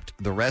and shipped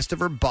the rest of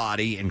her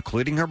body,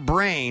 including her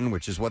brain,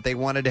 which is what they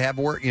wanted to have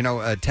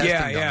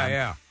testing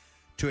done,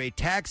 to a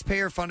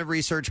taxpayer-funded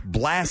research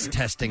blast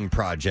testing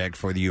project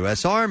for the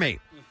U.S. Army.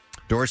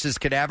 Doris's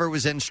cadaver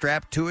was then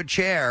strapped to a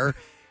chair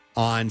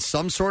on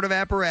some sort of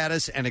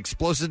apparatus. An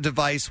explosive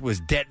device was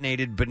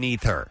detonated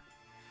beneath her.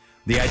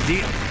 The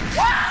idea...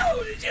 Wow!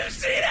 Did you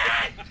see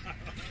that?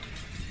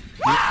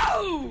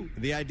 Wow!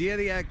 The idea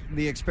of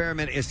the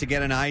experiment is to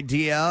get an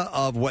idea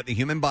of what the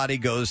human body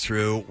goes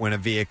through when a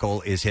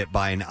vehicle is hit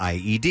by an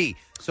IED.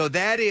 So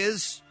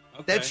that's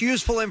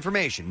useful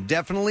information.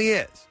 Definitely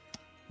is.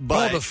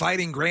 But the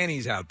fighting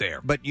grannies out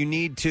there. But you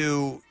need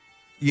to,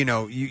 you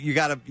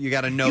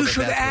gotta know. You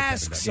should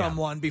ask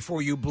someone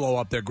before you blow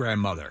up their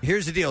grandmother.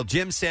 Here's the deal.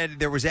 Jim said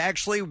there was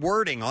actually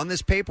wording on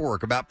this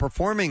paperwork about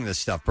performing this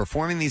stuff,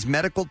 performing these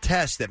medical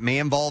tests that may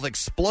involve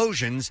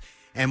explosions.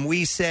 And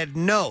we said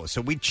no.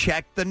 So we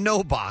checked the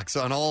no box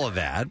on all of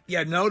that.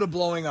 Yeah, no to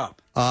blowing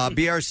up.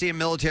 BRC and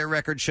military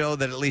records show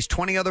that at least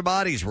 20 other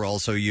bodies were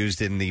also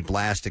used in the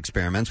blast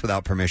experiments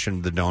without permission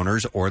of the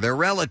donors or their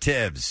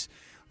relatives.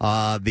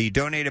 The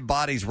donated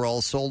bodies were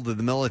all sold to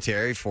the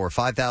military for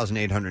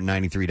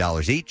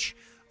 $5,893 each.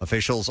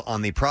 Officials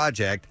on the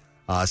project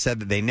said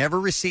that they never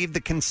received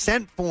the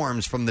consent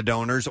forms from the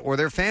donors or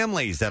their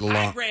families that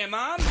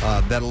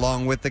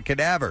along with the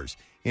cadavers.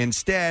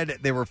 Instead,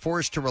 they were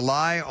forced to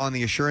rely on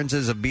the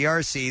assurances of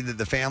BRC that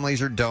the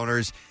families or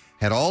donors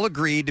had all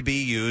agreed to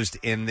be used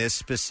in this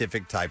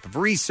specific type of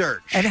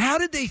research. And how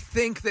did they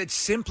think that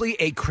simply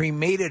a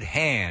cremated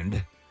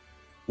hand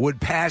would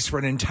pass for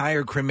an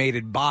entire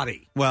cremated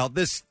body? Well,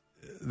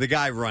 the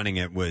guy running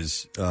it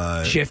was...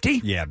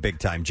 shifty? Yeah, big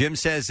time. Jim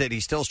says that he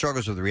still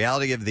struggles with the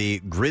reality of the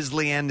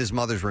grisly end his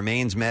mother's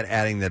remains met,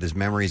 adding that his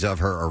memories of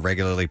her are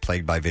regularly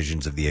plagued by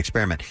visions of the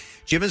experiment.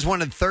 Jim is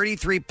one of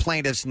 33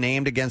 plaintiffs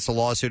named against a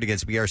lawsuit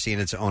against BRC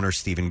and its owner,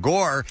 Stephen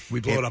Gore.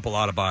 We blew up a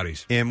lot of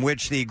bodies. In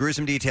which the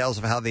gruesome details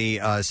of how the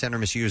center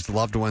misused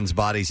loved ones'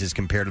 bodies is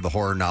compared to the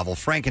horror novel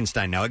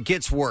Frankenstein. Now, it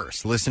gets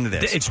worse. Listen to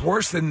this. It's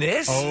worse than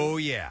this? Oh,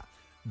 yeah.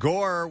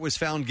 Gore was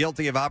found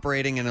guilty of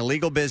operating an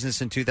illegal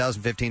business in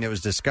 2015. It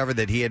was discovered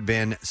that he had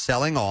been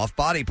selling off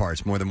body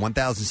parts. More than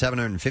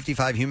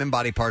 1,755 human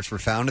body parts were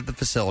found at the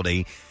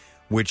facility,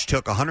 which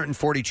took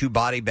 142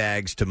 body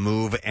bags to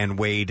move and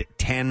weighed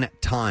 10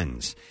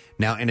 tons.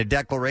 Now, in a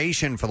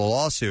declaration for the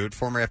lawsuit,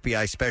 former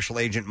FBI Special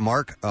Agent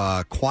Mark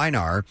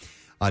Quinar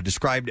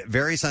described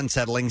various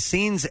unsettling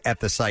scenes at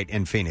the site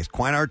in Phoenix.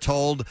 Quinar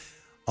told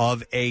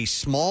of a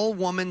small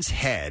woman's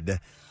head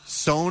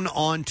sewn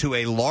onto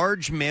a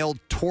large male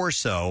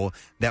torso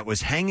that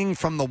was hanging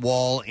from the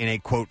wall in a,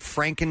 quote,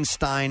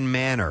 Frankenstein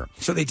manner.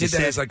 So they did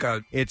that as like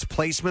a... Its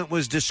placement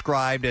was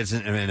described as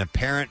an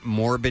apparent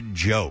morbid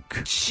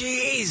joke.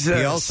 Jesus!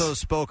 He also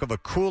spoke of a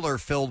cooler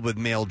filled with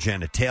male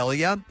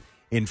genitalia,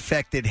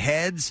 infected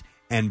heads,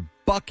 and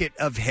bucket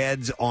of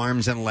heads,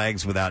 arms, and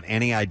legs without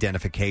any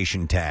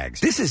identification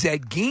tags. This is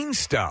Ed Gein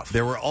stuff.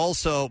 There were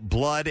also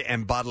blood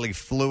and bodily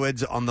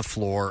fluids on the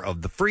floor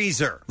of the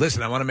freezer.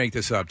 Listen, I want to make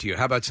this up to you.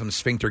 How about some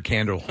sphincter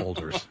candle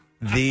holders?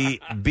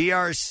 The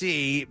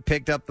BRC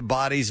picked up the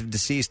bodies of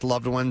deceased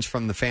loved ones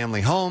from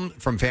family homes,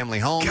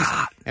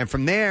 God. And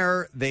from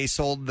there, they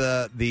sold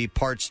the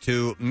parts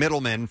to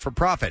middlemen for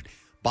profit.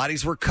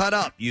 Bodies were cut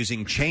up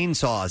using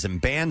chainsaws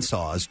and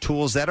bandsaws,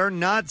 tools that are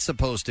not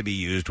supposed to be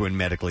used when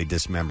medically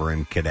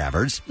dismembering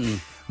cadavers.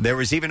 There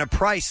was even a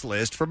price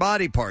list for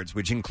body parts,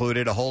 which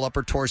included a whole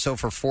upper torso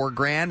for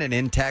 $4,000, an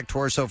intact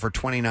torso for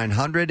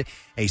 $2,900,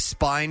 a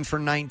spine for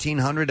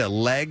 $1,900, a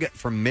leg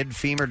from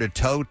mid-femur to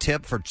toe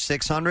tip for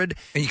 $600.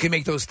 And you can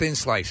make those thin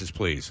slices,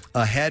 please.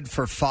 A head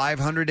for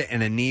 $500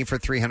 and a knee for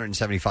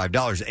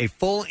 $375. A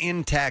full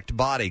intact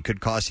body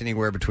could cost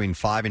anywhere between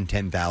 $5,000 and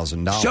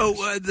 $10,000.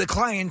 So the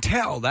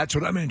clientele, that's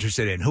what I'm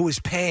interested in. Who is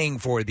paying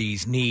for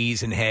these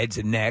knees and heads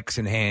and necks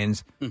and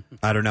hands?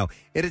 I don't know.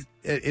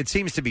 it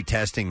seems to be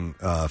testing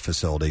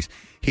facilities.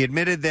 He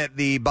admitted that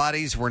the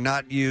bodies were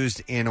not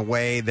used in a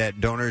way that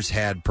donors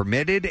had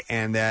permitted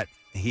and that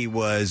he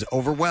was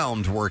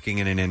overwhelmed working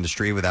in an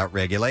industry without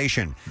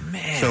regulation.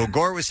 So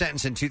Gore was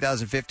sentenced in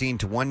 2015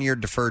 to 1 year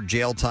deferred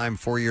jail time,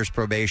 4 years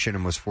probation,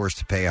 and was forced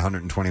to pay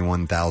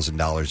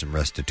 $121,000 in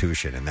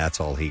restitution, and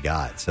that's all he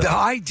got. So The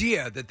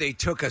idea that they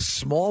took a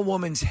small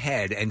woman's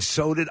head and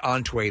sewed it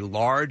onto a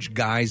large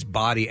guy's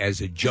body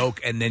as a joke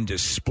and then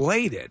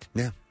displayed it.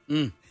 Yeah. I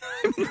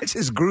mean, that's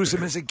as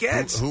gruesome as it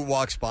gets. Who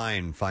walks by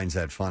and finds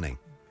that funny?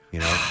 You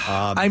know,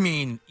 I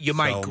mean, you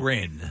might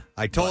grin.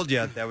 I told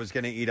you that was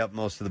going to eat up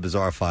most of the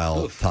Bizarre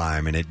File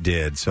time, and it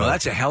did. So Well,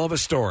 that's a hell of a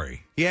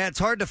story. Yeah, it's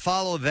hard to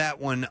follow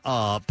that one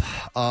up.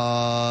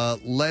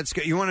 Let's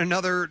go. You want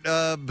another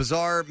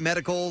bizarre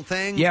medical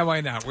thing? Yeah,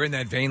 why not? We're in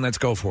that vein. Let's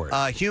go for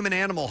it.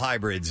 Human-animal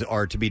hybrids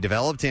are to be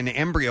developed in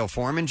embryo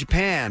form in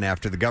Japan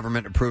after the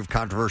government approved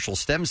controversial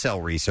stem cell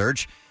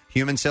research.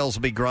 Human cells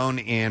will be grown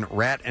in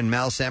rat and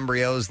mouse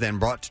embryos, then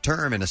brought to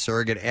term in a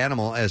surrogate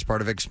animal as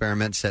part of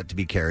experiments set to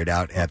be carried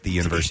out at the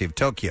University of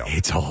Tokyo.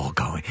 It's all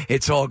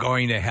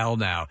going to hell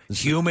now.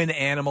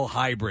 Human-animal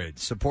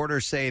hybrids.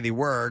 Supporters say the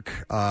work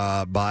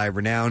by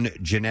renowned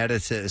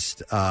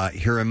geneticist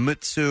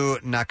Hiromitsu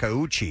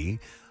Nakauchi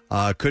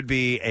could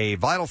be a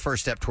vital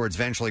first step towards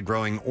eventually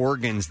growing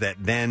organs that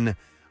then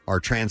are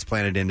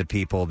transplanted into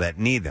people that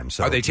need them.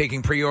 So, are they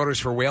taking pre-orders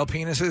for whale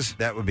penises?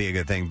 That would be a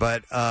good thing.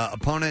 But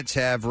opponents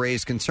have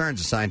raised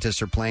concerns. The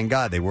scientists are playing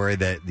God. They worry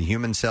that the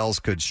human cells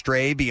could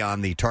stray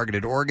beyond the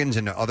targeted organs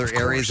into other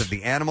areas of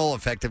the animal,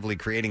 effectively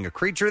creating a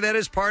creature that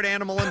is part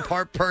animal and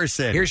part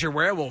person. Here's your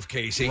werewolf,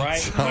 Casey.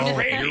 Right.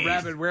 Your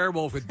rabid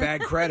werewolf with bad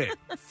credit.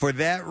 For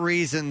that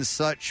reason,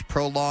 such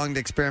prolonged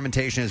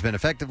experimentation has been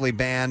effectively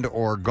banned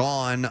or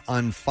gone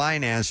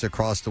unfinanced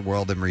across the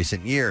world in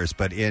recent years.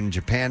 But in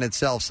Japan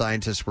itself,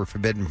 scientists were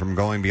forbidden from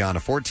going beyond a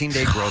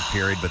 14-day growth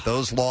period, but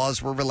those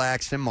laws were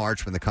relaxed in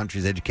March when the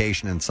country's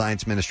Education and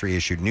Science Ministry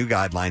issued new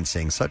guidelines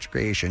saying such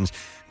creations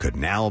could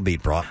now be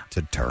brought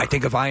to term. I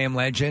think of I Am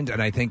Legend,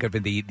 and I think of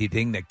the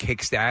thing that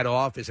kicks that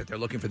off is that they're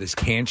looking for this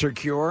cancer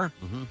cure,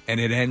 and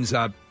it ends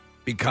up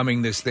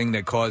becoming this thing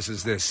that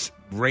causes this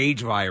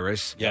rage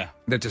virus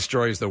that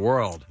destroys the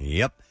world.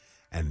 Yep.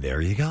 And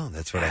there you go.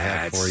 That's what I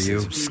have for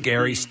you. Some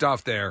scary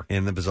stuff there.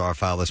 In the Bizarre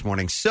File this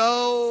morning.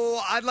 So,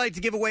 I'd like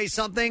to give away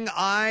something.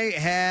 I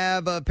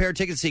have a pair of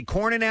tickets to see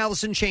Korn and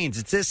Alice in Chains.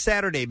 It's this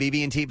Saturday,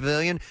 BB&T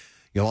Pavilion.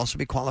 You'll also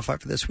be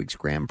qualified for this week's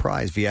grand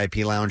prize, VIP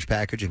lounge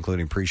package,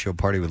 including pre-show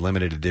party with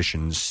limited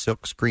edition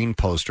silkscreen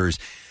posters.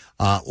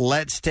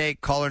 Let's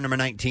take caller number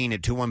 19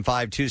 at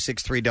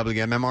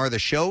 215-263-WMMR. The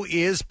show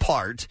is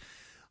part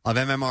of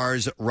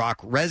MMR's Rock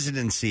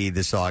Residency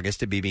this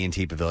August at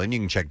BB&T Pavilion. You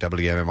can check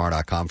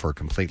WMMR.com for a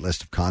complete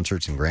list of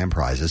concerts and grand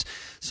prizes.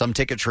 Some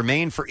tickets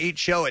remain for each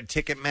show at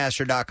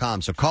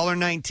Ticketmaster.com. So caller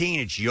 19,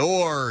 it's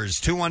yours.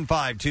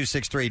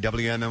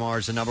 215-263-WMMR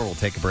is the number. We'll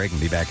take a break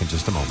and be back in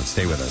just a moment.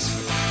 Stay with us.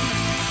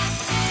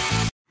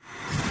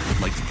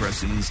 Like the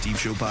Preston and Steve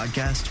Show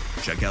podcast?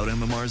 Check out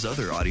MMR's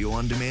other audio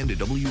on demand at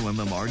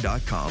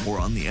WMMR.com or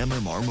on the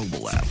MMR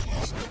mobile app.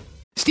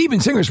 Steven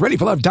Singer's Ready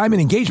for Love diamond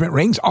engagement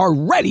rings are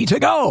ready to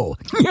go.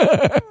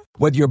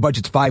 Whether your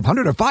budget's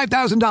 $500 or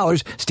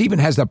 $5,000, Steven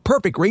has the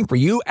perfect ring for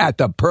you at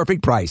the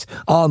perfect price.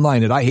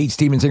 Online at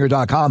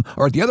IHateStevenSinger.com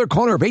or at the other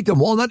corner of 8th and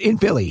Walnut in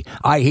Philly.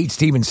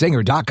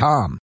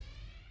 IHateStevenSinger.com.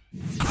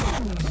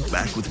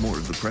 Back with more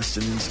of the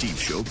Preston and Steve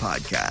Show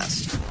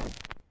podcast.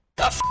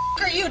 The f***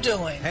 are you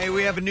doing? Hey,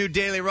 we have a new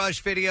Daily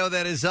Rush video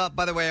that is up.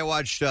 By the way, I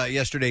watched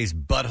yesterday's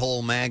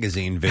Butthole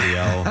Magazine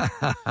video.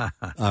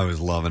 I was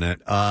loving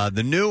it.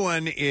 The new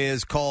one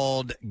is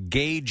called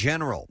Gay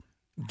General.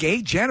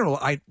 Gay General?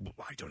 I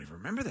don't even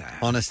remember that.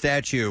 On a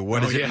statue.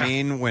 What does it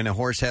mean when a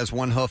horse has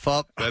one hoof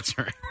up? That's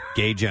right.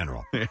 Gay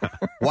General.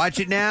 Watch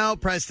it now.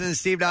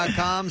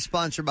 PrestonandSteve.com.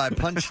 Sponsored by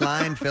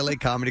Punchline Philly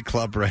Comedy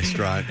Club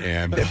Restaurant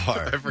and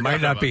Bar.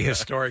 Might not be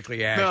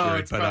historically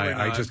accurate, but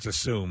I not. just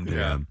assumed.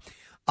 Yeah.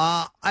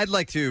 I'd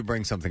like to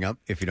bring something up,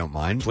 if you don't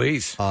mind,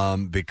 please.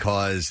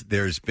 Because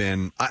there's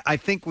been, I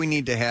think we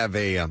need to have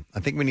a,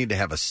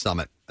 a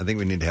summit. I think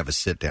we need to have a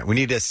sit down. We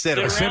need to sit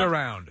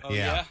around. Oh,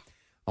 yeah.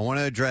 I want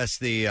to address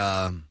the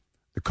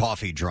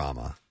coffee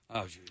drama.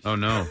 Oh, geez. Oh,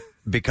 no.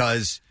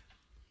 Because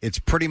it's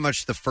pretty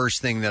much the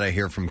first thing that I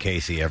hear from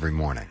Casey every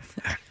morning.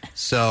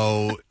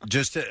 So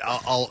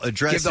I'll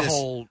address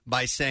this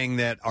by saying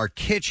that our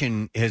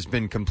kitchen has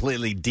been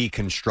completely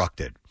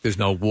deconstructed. There's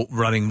no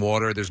running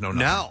water. There's no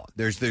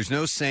there's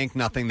no sink.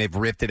 Nothing. They've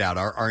ripped it out.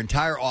 Our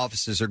entire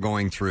offices are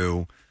going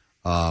through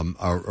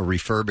a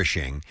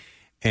refurbishing,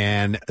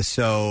 and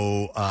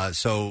so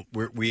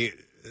we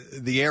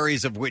the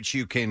areas of which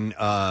you can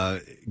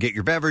get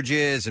your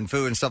beverages and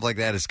food and stuff like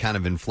that is kind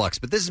of in flux.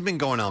 But this has been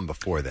going on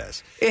before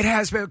this. It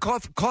has been.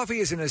 Coffee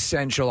is an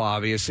essential,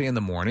 obviously, in the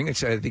morning. I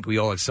think we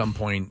all at some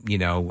point,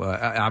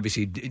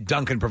 obviously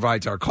Duncan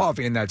provides our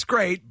coffee, and that's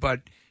great,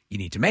 but you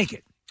need to make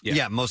it.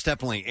 Yeah, most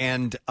definitely.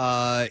 And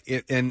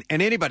and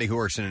anybody who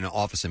works in an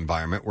office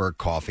environment where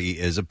coffee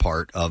is a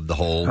part of the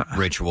whole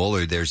ritual,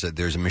 or there's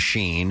a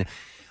machine.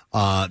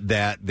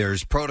 that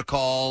there's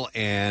protocol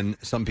and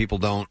some people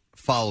don't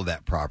follow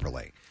that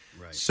properly.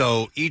 Right.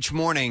 So each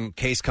morning,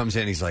 Case comes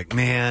in, he's like,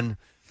 man,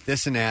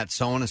 this and that,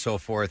 so on and so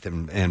forth,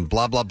 and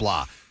blah, blah,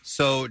 blah.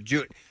 So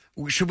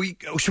should we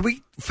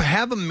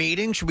have a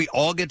meeting? Should we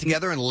all get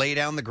together and lay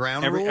down the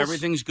ground rules?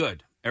 Everything's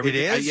good. It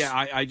is?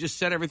 I just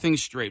set everything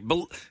straight.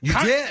 You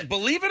did?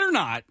 Believe it or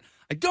not,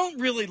 I don't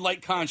really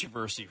like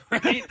controversy,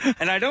 right?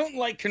 And I don't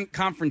like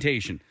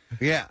confrontation.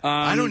 Yeah,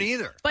 I don't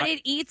either. But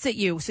it eats at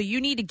you, so you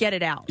need to get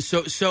it out.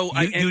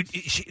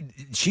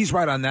 She's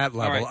right on that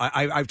level.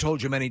 Right. I've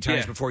told you many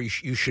times before,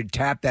 you should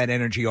tap that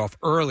energy off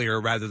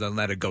earlier rather than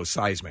let it go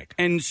seismic.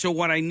 And so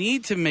what I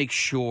need to make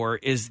sure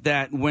is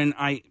that when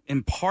I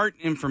impart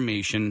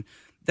information,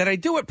 that I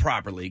do it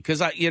properly. Because,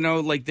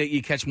 like that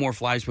you catch more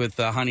flies with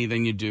honey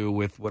than you do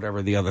with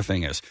whatever the other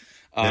thing is.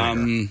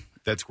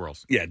 Dead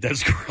squirrels. Yeah, dead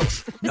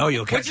squirrels. No,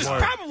 you'll catch Which is more.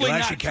 probably You'll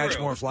not actually catch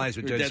true. more flies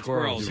with dead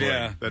squirrels.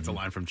 Yeah. That's a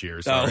line from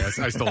Cheers. Sorry,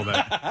 I stole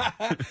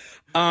that.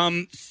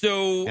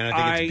 So And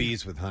I think it's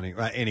bees with honey.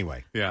 Right,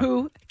 anyway. Yeah.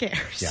 Who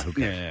cares? Yeah, who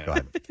cares? Yeah. Go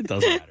ahead. It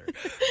doesn't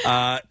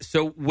matter.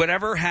 So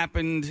whatever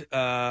happened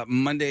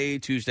Monday,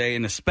 Tuesday,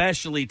 and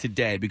especially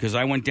today, because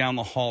I went down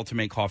the hall to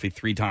make coffee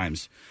 3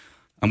 times.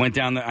 I went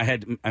down there.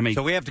 I made.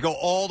 So we have to go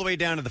all the way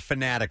down to the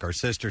Fanatic, our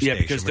sister Yeah,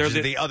 station, because which they're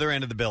is the other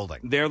end of the building.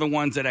 They're the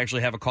ones that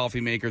actually have a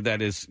coffee maker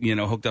that is,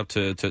 hooked up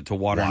to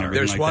water and everything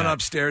There's like one that.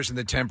 upstairs in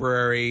the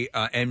temporary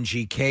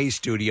MGK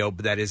studio,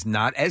 but that is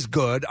not as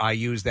good. I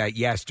used that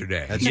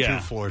yesterday. That's 2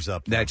 floors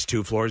up. That's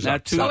 2 floors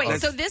up. Oh, wait,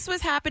 so this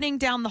was happening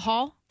down the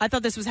hall? I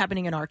thought this was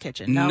happening in our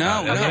kitchen. No.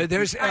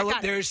 There's All right,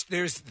 got it.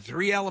 there's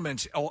 3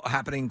 elements all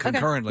happening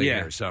concurrently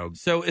here. So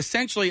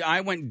essentially,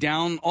 I went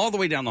all the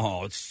way down the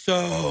hall. It's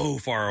so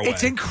far away.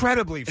 it's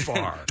incredibly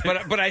far.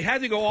 but I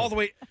had to go all the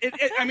way.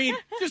 I mean,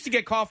 just to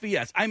get coffee.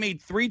 Yes, I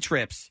made 3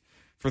 trips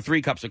for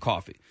 3 cups of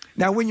coffee.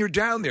 Now, when you're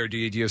down there, do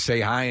you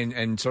say hi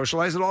and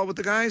socialize at all with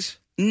the guys?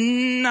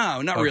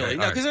 No, not Okay, really.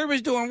 No, all because right.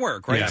 everybody's doing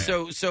work, right?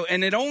 Yeah. So,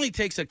 and it only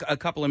takes a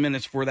couple of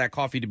minutes for that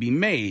coffee to be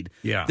made.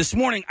 Yeah. This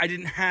morning, I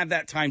didn't have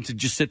that time to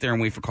just sit there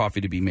and wait for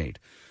coffee to be made.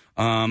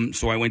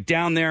 So I went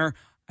down there.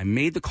 I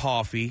made the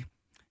coffee.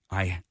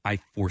 I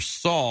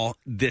foresaw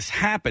this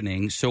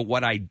happening. So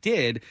what I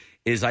did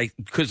is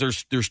because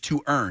there's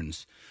 2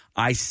 urns.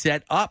 I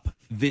set up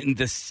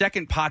the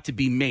second pot to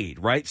be made,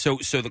 right? So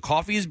the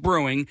coffee is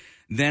brewing.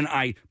 Then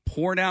I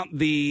poured out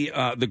the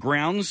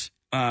grounds.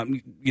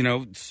 And you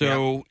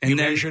then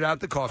measured out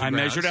the coffee. I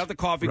measured out the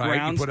coffee right,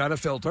 grounds. You put out a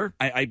filter.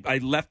 I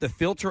left the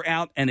filter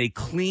out and a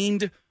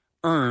cleaned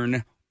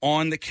urn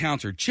on the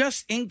counter,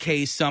 just in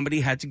case somebody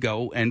had to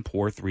go and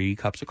pour 3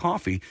 cups of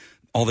coffee.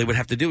 All they would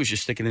have to do is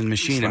just stick it in the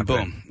machine and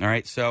boom. All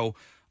right. So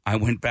I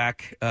went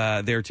back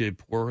there to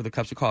pour the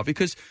cups of coffee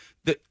because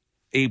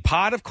a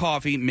pot of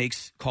coffee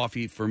makes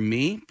coffee for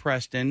me,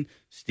 Preston,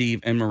 Steve,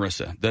 and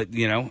Marissa.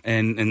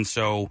 And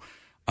so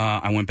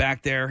I went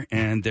back there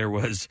and there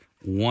was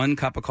 1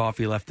 cup of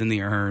coffee left in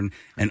the urn,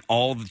 and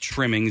all the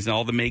trimmings and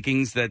all the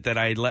makings that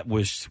I let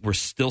were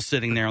still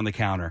sitting there on the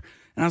counter.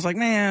 And I was like,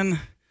 man.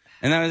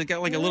 And then I got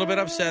a little bit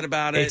upset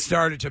about it. It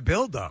started to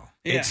build, though.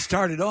 Yeah. It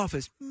started off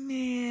as,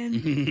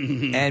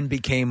 man, and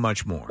became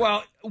much more.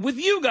 Well, with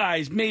you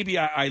guys, maybe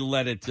I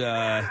let it...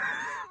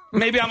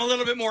 maybe I'm a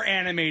little bit more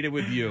animated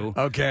with you.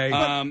 Okay.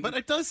 But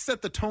it does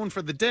set the tone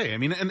for the day. I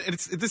mean, and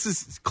this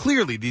is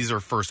clearly these are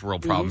first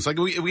world problems. Like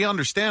we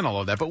understand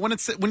all of that, but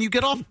when you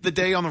get off the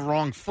day on the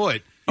wrong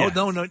foot. Oh,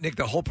 no, Nick,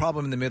 the whole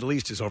problem in the Middle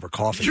East is over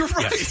coffee. You're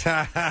right. Yes.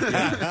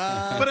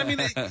 But I mean,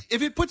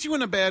 if it puts you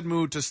in a bad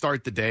mood to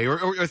start the day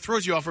or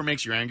throws you off or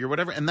makes you angry or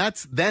whatever, and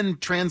that's then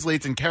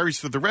translates and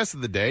carries through the rest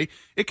of the day,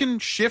 it can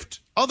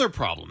shift other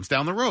problems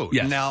down the road.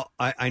 Yes. Now,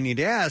 I need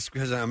to ask,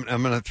 because I'm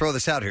going to throw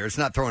this out here. It's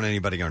not throwing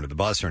anybody under the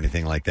bus or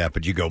anything like that,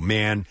 but you go,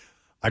 man,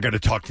 I got to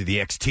talk to the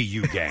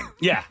XTU gang.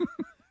 Yeah.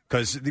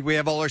 Because we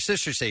have all our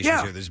sister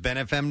stations here. There's Ben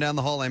FM down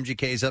the hall,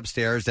 MGK's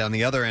upstairs. Down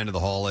the other end of the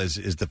hall is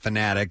the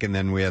Fanatic, and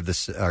then we have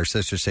our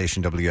sister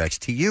station,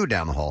 WXTU,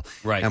 down the hall.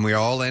 Right. And we're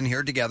all in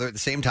here together at the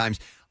same times.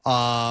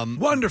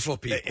 Wonderful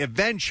people.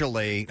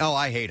 Eventually,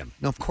 I hate them.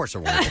 No, of course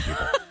they're wonderful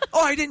people.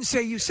 Oh, I didn't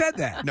say you said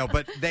that. No,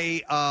 but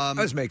they... I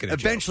was making a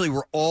eventually,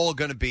 we're all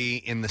going to be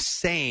in the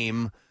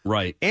same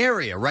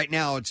area. Right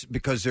now, it's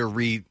because they're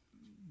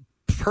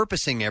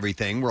repurposing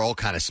everything. We're all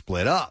kind of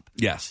split up.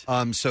 Yes.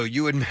 So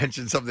you had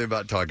mentioned something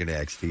about talking to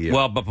XTU.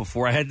 Well, but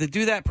before I had to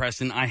do that,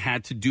 Preston, I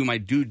had to do my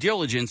due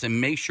diligence and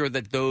make sure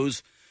that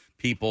those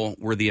people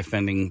were the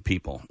offending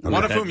people.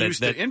 One of whom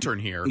used to intern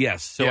here.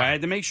 Yes. So I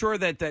had to make sure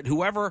that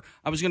whoever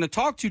I was going to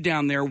talk to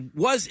down there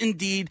was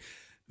indeed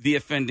the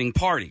offending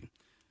party.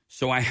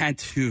 So I had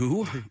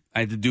to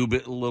do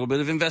a little bit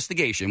of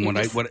investigation.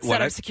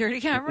 Set up security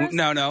cameras?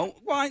 No.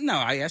 Well, no,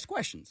 I asked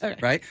questions. Okay.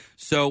 Right.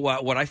 So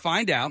what I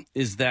find out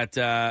is that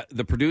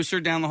the producer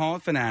down the hall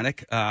at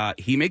Fanatic,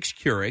 he makes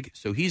Keurig,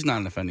 so he's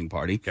not an offending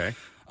party. Okay.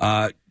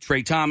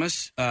 Trey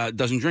Thomas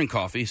doesn't drink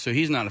coffee, so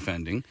he's not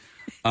offending.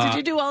 Did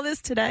you do all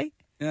this today?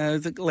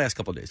 The last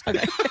couple of days.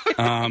 Okay.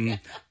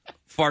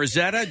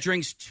 Farzetta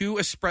drinks 2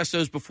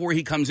 espressos before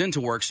he comes into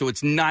work, so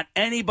it's not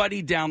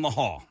anybody down the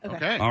hall.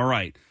 Okay. All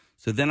right.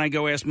 So then I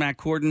go ask Matt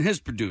Corden, his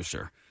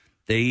producer.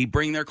 They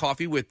bring their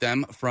coffee with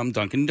them from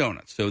Dunkin'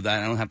 Donuts, so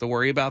that I don't have to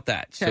worry about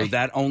that. Okay. So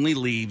that only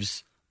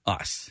leaves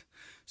us.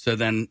 So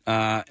then,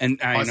 and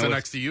I Us know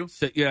next to you?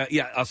 So, yeah,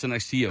 us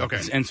next to you. Okay.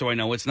 And so I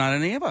know it's not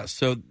any of us.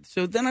 So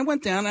then I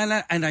went down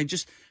and I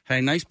just had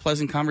a nice,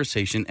 pleasant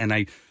conversation, and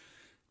I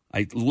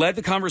led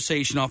the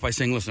conversation off by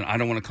saying, listen, I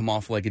don't want to come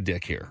off like a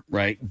dick here,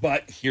 right?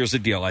 But here's the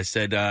deal. I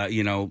said,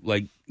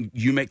 like,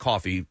 you make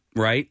coffee,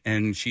 right?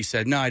 And she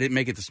said, no, I didn't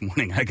make it this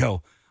morning. I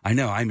go, I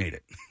know, I made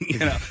it.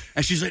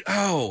 And she's like,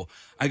 oh.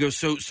 I go,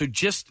 so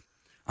just,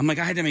 I'm like,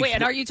 I had to make. Wait,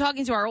 and are you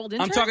talking to our old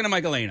intern? I'm talking to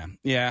Michaelina,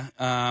 yeah.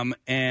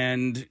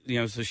 And,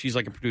 so she's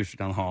like a producer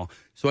down the hall.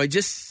 So I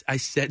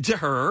said to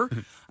her,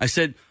 I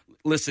said,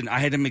 listen, I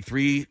had to make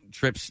 3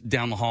 trips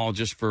down the hall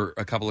just for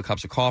a couple of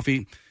cups of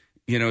coffee.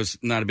 It's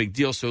not a big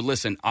deal. So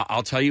listen,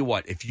 I'll tell you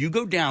what, if you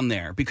go down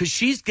there, because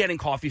she's getting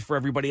coffee for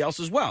everybody else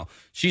as well.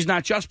 She's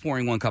not just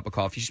pouring 1 cup of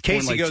coffee. She's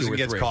pouring Casey like goes 2 and or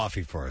gets 3.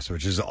 coffee for us,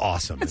 which is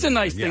awesome. It's a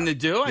nice thing Yeah. to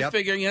do. I Yep.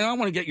 figure, I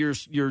want to get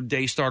your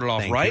day started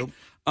off Thank right.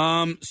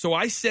 you. So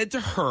I said to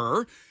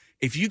her,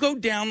 if you go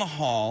down the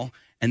hall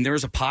and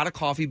there's a pot of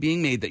coffee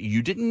being made that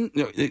you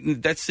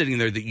didn't, that's sitting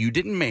there that you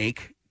didn't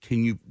make,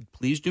 can you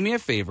please do me a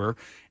favor?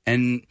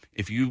 And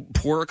if you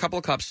pour a couple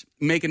of cups,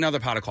 make another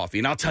pot of coffee.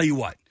 And I'll tell you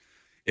what,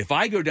 if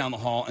I go down the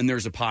hall and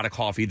there's a pot of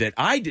coffee that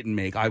I didn't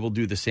make, I will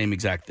do the same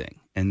exact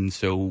thing. And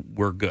so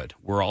we're good.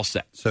 We're all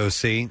set. So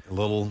see,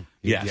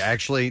 Yes. you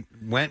actually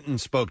went and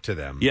spoke to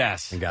them.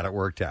 Yes. And got it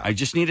worked out. I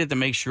just needed to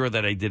make sure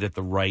that I did it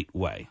the right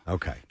way.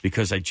 Okay.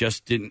 Because I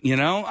just didn't,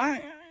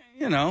 I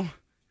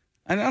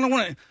don't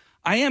want to,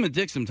 I am a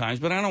dick sometimes,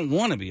 but I don't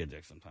want to be a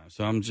dick sometimes.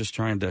 So I'm just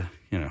trying to,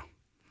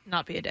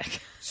 Not be a dick.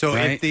 So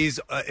Right.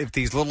 if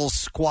these little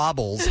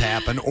squabbles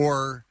happen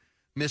or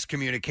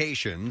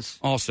miscommunications,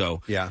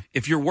 Also, yeah,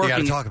 if you're you working,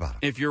 gotta talk about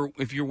it. If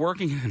you're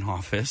working in an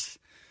office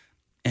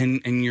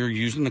and you're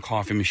using the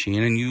coffee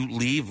machine and you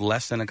leave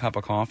less than a cup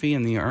of coffee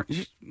in the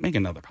just make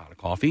another pot of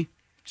coffee.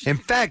 In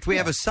fact, we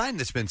have a sign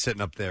that's been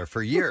sitting up there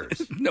for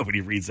years. Nobody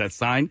reads that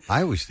sign.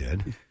 I always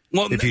did.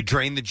 Well, if you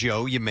drain the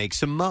Joe, you make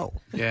some Mo.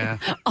 Yeah.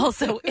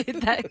 Also,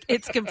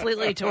 it's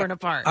completely torn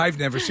apart. I've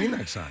never seen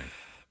that sign.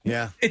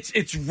 Yeah.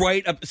 It's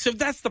right up. So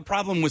that's the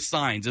problem with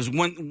signs is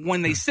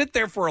when they sit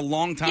there for a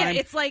long time, Yeah,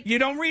 it's like- you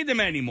don't read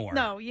them anymore.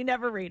 No, you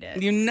never read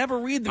it. You never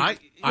read them.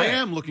 I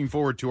am looking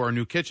forward to our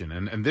new kitchen,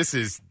 and this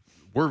is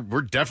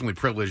we're definitely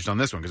privileged on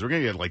this one because we're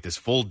going to get like this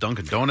full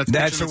Dunkin' Donuts.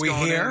 That's kitchen what we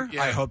going hear. in.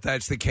 Yeah. I hope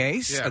that's the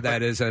case. Yeah,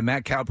 That is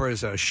Matt Cowper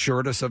has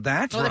assured us of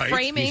that. Well, the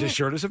framing- He's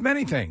assured us of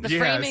many things. The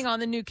framing on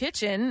the new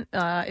kitchen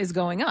is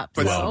going up.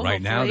 Well, so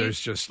right now hopefully- there's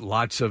just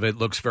lots of it.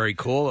 Looks very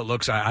cool. It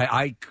looks.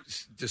 I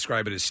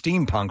describe it as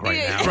steampunk right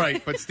now.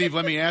 Right, but Steve,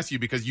 let me ask you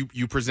because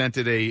you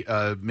presented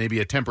a maybe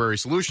a temporary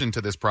solution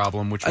to this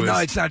problem, which was No,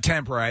 it's not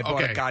temporary. I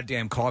bought Okay. a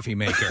goddamn coffee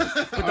maker.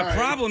 But the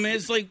problem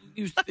is,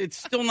 it's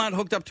still not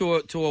hooked up to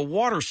a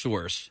water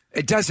source.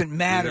 It doesn't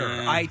matter.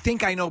 Yeah. I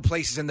think I know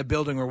places in the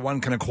building where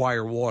one can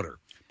acquire water.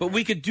 But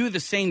we could do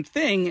the same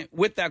thing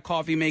with that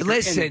coffee maker in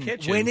Listen, the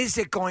kitchen. when is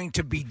it going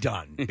to be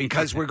done?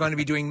 Because we're going to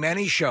be doing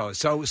many shows.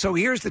 So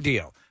here's the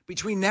deal.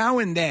 Between now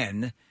and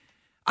then,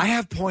 I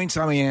have points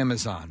on the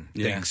Amazon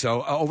thing. Yeah.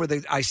 So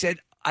I said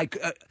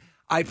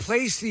I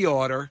placed the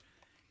order.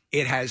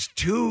 It has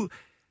 2.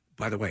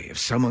 By the way, if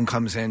someone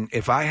comes in,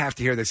 if I have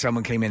to hear that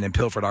someone came in and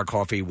pilfered our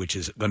coffee, which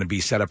is going to be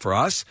set up for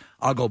us,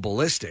 I'll go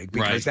ballistic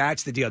because Right.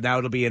 that's the deal. Now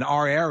it'll be in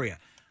our area.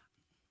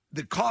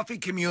 The coffee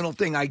communal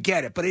thing, I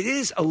get it, but it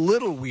is a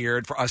little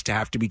weird for us to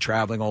have to be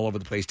traveling all over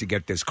the place to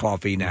get this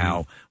coffee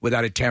now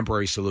without a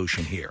temporary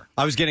solution here.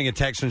 I was getting a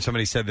text when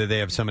somebody said that they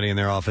have somebody in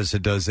their office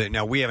that does it.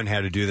 Now we haven't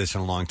had to do this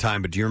in a long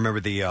time, but do you remember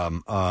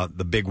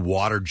the big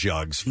water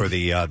jugs for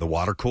the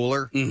water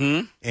cooler?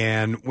 Mm-hmm.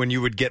 And when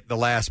you would get the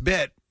last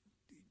bit,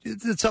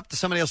 it's up to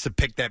somebody else to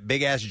pick that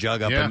big ass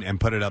jug up Yeah.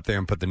 and put it up there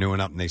and put the new one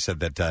up. And they said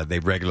that they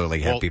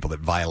regularly have people that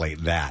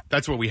violate that.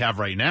 That's what we have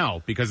right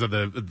now because of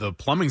the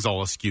plumbing's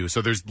all askew.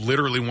 So there's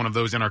literally one of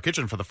those in our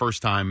kitchen for the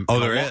first time. Oh,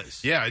 in a there while.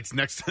 is? Yeah, it's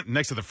next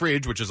to the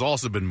fridge, which has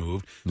also been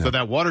moved. So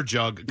that water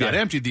jug got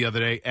emptied the other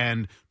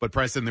day, but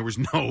Preston, there was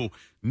no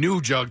new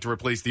jug to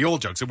replace the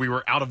old jug, so we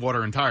were out of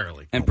water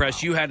entirely. And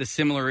Press, you had a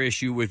similar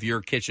issue with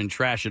your kitchen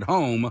trash at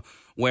home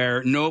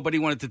where nobody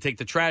wanted to take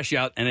the trash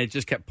out and it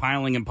just kept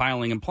piling and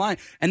piling and piling.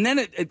 And then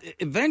it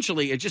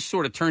eventually it just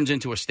sort of turns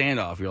into a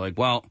standoff. You're like,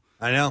 well,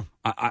 I know.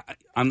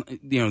 I'm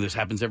this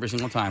happens every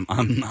single time.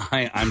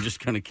 I'm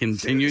just going to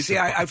continue. See,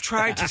 I've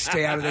tried to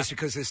stay out of this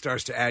because this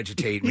starts to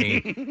agitate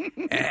me,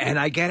 and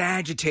I get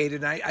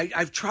agitated.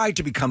 I've tried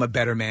to become a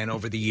better man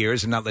over the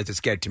years and not let this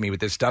get to me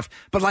with this stuff.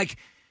 But like,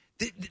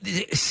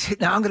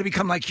 now I'm going to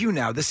become like you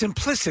now. The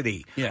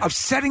simplicity of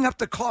setting up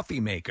the coffee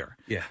maker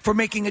for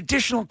making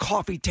additional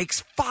coffee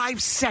takes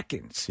 5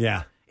 seconds.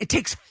 Yeah. It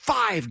takes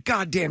 5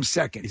 goddamn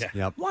seconds.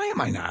 Yep. Why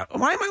am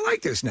I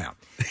like this now?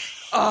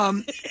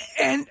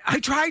 And I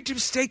tried to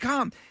stay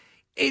calm.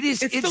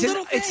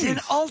 It's an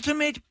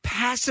ultimate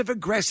passive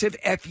aggressive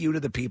FU to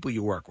the people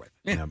you work with.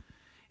 Yeah.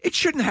 It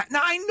shouldn't have.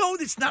 Now I know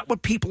that's not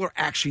what people are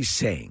actually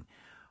saying,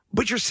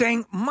 But you're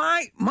saying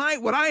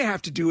what I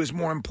have to do is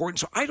more important,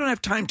 so I don't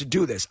have time to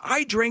do this.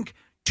 I drink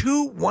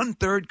 2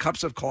 1/3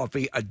 cups of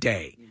coffee a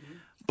day.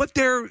 But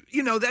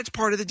that's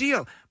part of the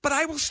deal. But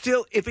I will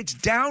still, if it's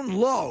down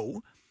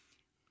low,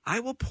 I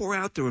will pour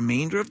out the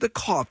remainder of the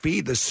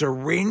coffee, the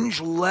syringe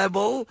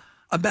level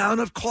amount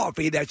of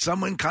coffee that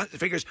someone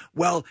figures,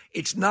 well,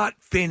 it's not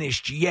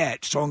finished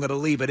yet, so I'm going to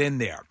leave it in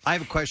there. I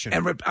have a question.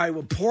 And I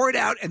will pour it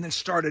out and then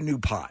start a new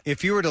pot.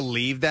 If you were to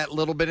leave that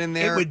little bit in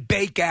there, it would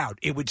bake out.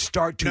 It would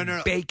start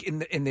to bake in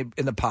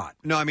the pot.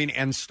 No, I mean,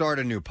 and start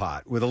a new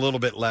pot with a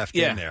little bit left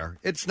in there.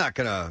 It's not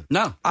going to.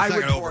 No, I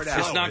would pour it out.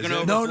 It's not going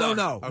to No.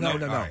 overflow.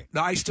 Okay,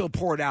 No, I still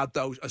pour it out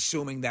though,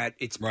 assuming that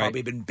it's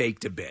probably been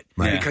baked a bit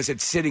because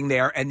it's sitting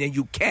there, and then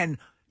you can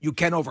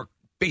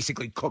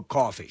basically cook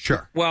coffee.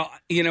 Sure. Well,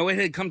 it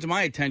had come to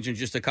my attention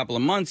just a couple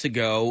of months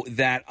ago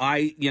that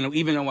I,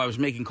 even though I was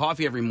making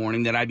coffee every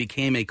morning, that I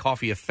became a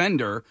coffee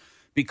offender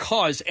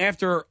because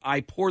after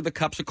I poured the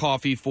cups of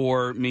coffee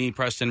for me,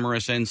 Preston,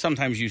 Marissa, and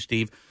sometimes you,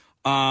 Steve,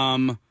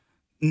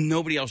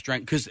 nobody else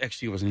drank, because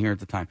XT wasn't here at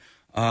the time.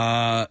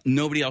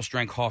 Nobody else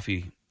drank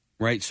coffee,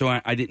 right? So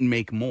I didn't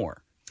make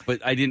more.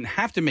 But I didn't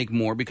have to make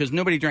more because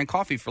nobody drank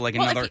coffee for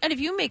another... And if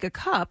you make a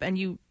cup and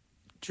you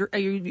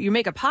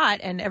make a pot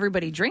and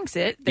everybody drinks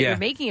it that you're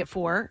making it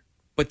for.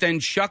 But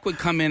then Chuck would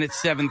come in at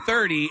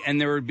 7:30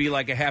 and there would be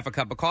like a half a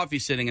cup of coffee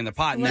sitting in the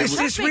pot. And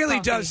this really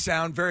does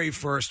sound very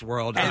first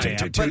world. But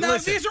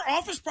these are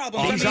office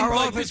problems. These are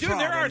office problems.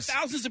 There are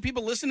thousands of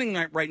people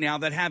listening right now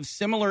that have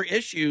similar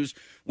issues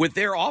with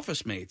their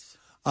office mates.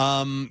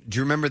 Do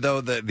you remember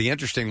though the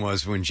interesting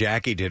was when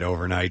Jackie did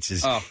overnights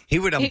is he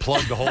would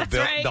unplug the whole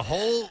the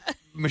whole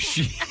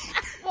machine.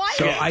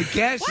 So I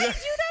guess why did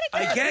you do that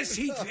again? I guess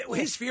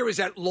his fear was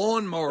that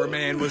Lawnmower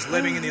Man was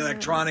living in the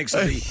electronics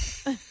of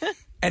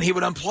and he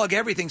would unplug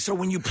everything. So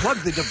when you plug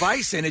the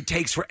device in, it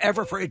takes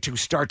forever for it to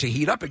start to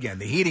heat up again,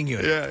 the heating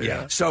unit.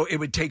 Yeah. So it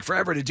would take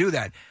forever to do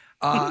that.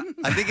 I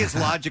think his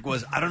logic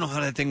was, I don't know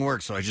how that thing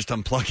works, so I just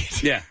unplug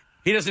it. Yeah.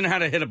 He doesn't know how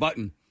to hit a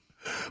button.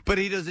 But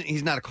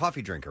he's not a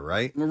coffee drinker,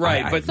 right?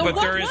 Right, but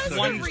there is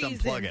one reason.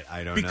 Unplug it.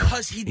 I don't know.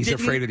 Because he's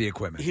afraid of the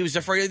equipment. He was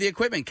afraid of the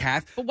equipment,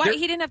 Kath. But why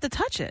he didn't have to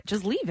touch it?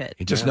 Just leave it.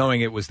 Just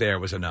knowing it was there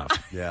was enough.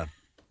 Yeah.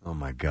 Oh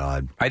my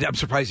God. I'm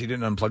surprised he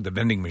didn't unplug the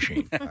vending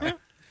machine.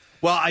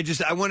 Well, I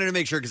wanted to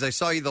make sure because I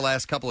saw you the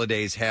last couple of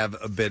days have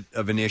a bit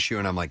of an issue,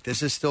 and I'm like,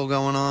 this is still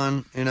going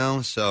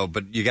on, So,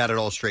 but you got it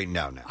all straightened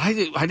out now. I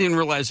didn't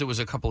realize it was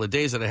a couple of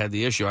days that I had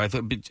the issue. I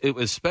thought it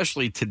was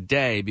especially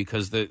today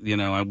because I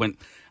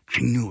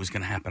knew it was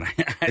going to happen.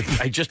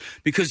 I just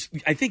because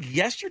I think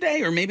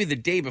yesterday or maybe the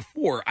day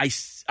before, I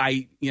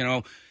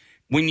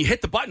when you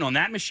hit the button on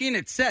that machine,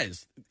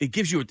 it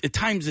gives you it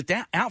times it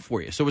out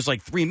for you. So it was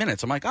like 3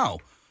 minutes. I'm like, oh.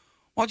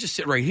 Well, I'll just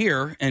sit right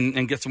here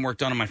and get some work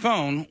done on my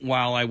phone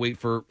while I wait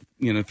for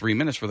 3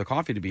 minutes for the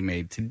coffee to be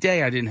made.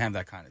 Today, I didn't have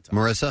that kind of time.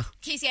 Marissa?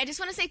 Casey, I just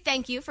want to say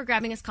thank you for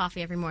grabbing us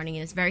coffee every morning.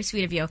 It's very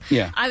sweet of you.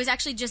 Yeah. I was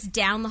actually just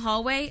down the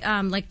hallway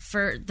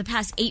for the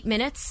past 8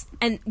 minutes,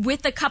 and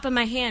with the cup in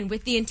my hand,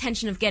 with the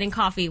intention of getting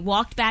coffee,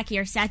 walked back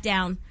here, sat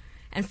down,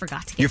 and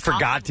forgot to get coffee. You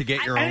forgot to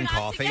get your own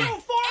coffee? So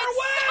far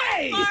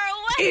away!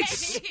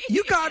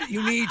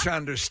 You need to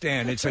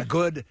understand, it's a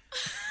good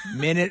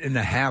minute and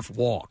a half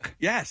walk.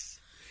 Yes.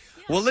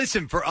 Well,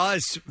 listen, for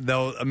us,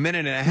 though, a minute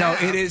and a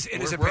half. No, it is a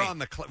we're break. on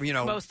the,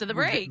 most of the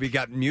break. We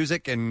got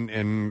music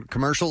and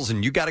commercials,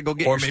 and you got to go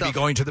get or your maybe stuff.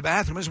 going to the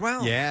bathroom as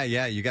well.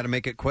 Yeah, you got to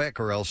make it quick,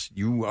 or else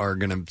you are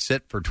going to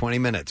sit for 20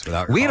 minutes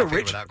without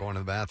without going to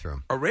the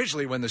bathroom.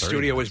 Originally, when the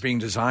studio was being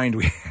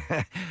designed,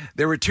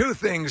 there were two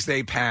things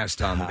they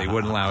passed on that they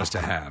wouldn't allow us to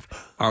have: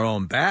 our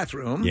own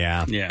bathroom,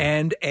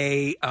 and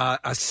a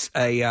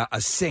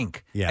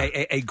sink,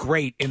 a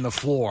grate in the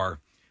floor.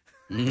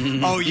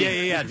 Oh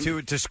yeah.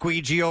 To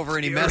squeegee over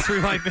any mess we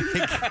might make.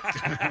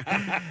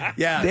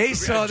 Yeah, they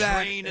saw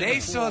that. They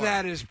saw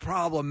that as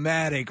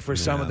problematic for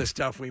some of the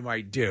stuff we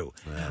might do,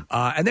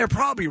 and they're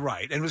probably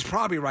right. And it was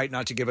probably right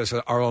not to give us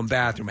our own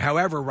bathroom.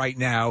 However, right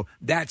now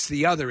that's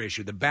the other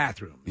issue: the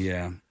bathrooms.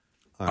 Yeah,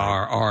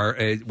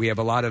 we have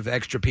a lot of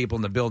extra people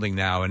in the building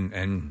now,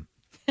 and.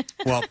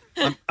 Well,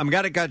 I'm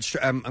glad it got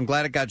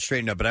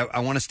straightened up. But I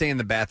want to stay in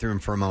the bathroom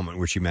for a moment,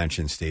 which you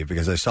mentioned, Steve,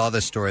 because I saw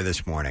this story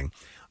this morning.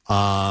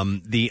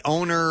 The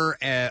owner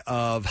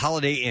of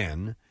Holiday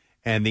Inn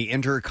and the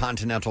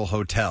Intercontinental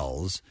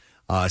Hotels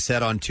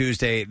said on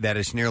Tuesday that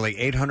its nearly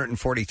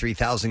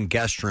 843,000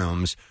 guest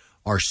rooms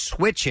are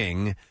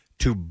switching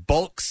to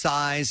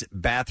bulk-size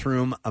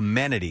bathroom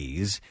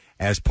amenities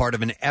as part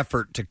of an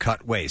effort to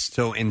cut waste.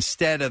 So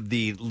instead of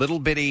the little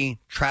bitty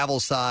travel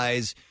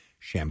size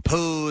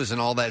shampoos and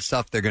all that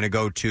stuff, they're going to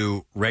go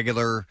to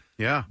regular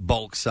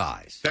bulk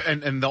size.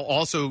 And they'll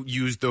also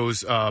use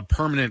those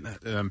permanent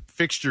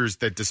fixtures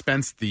that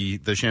dispense the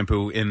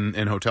shampoo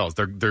in hotels.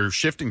 They're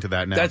shifting to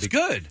that now. That's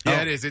good.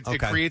 Yeah, it is. It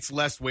creates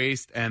less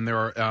waste, and there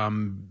are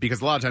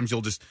because a lot of times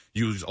you'll just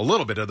use a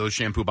little bit of those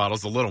shampoo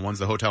bottles, the little ones,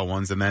 the hotel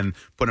ones, and then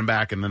put them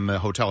back, and then the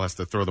hotel has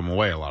to throw them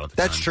away a lot of the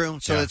time. That's true.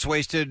 So it's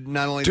wasted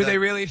not only Do they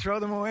really throw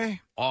them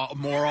away?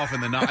 more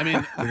often than not. I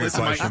mean,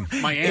 listen,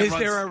 my aunt Is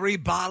there a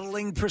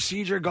rebottling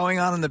procedure going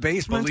on in the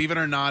basement? Believe it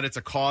or not, it's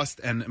a cost,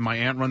 and my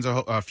aunt runs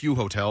a few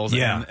hotels.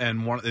 Yeah.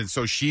 and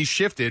so she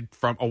shifted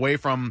away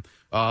from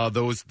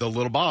the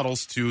little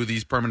bottles to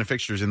these permanent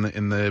fixtures in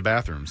the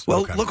bathrooms.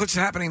 Well, look what's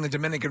happening in the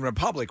Dominican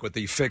Republic with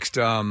the fixed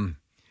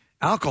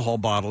alcohol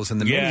bottles in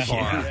the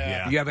minibar.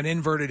 Yeah. You have an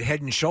inverted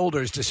Head and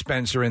Shoulders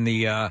dispenser in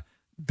the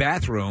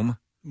bathroom.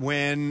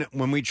 When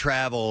we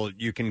travel,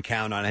 you can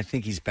count on. I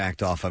think he's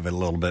backed off of it a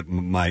little bit.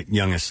 My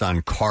youngest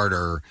son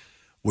Carter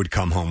would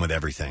come home with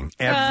everything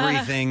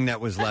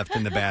that was left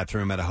in the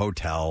bathroom at a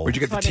hotel. Where'd you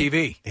get the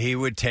TV? He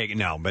would take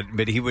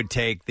but he would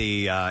take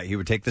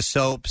the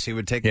soaps, he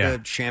would take the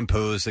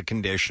shampoos, the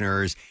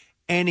conditioners,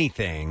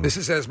 anything. This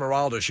is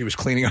Esmeralda. She was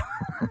cleaning up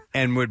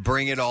and would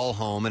bring it all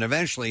home. And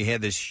eventually, he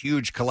had this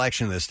huge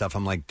collection of this stuff.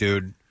 I'm like,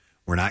 dude,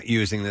 we're not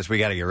using this. We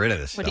got to get rid of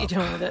this What stuff. are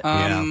you doing with it?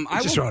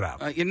 I Just will- throw it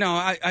out.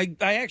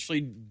 I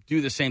actually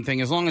do the same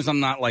thing. As long as I'm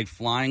not like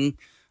flying,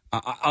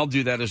 I'll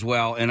do that as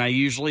well. And I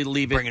usually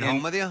leave it. Bring it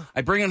home with you?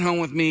 I bring it home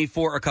with me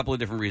for a couple of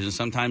different reasons.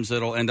 Sometimes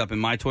it'll end up in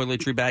my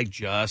toiletry bag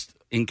just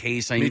in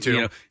case I need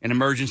an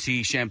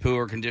emergency shampoo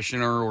or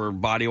conditioner or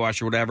body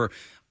wash or whatever.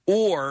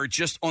 Or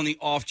just on the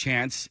off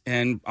chance,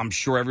 and I'm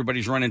sure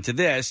everybody's run into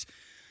this,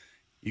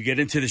 you get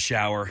into the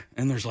shower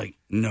and there's like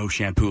no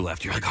shampoo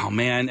left. You're like, oh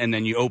man, and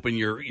then you open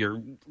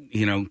your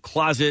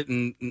closet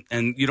and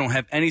you don't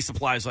have any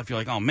supplies left. You're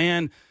like, oh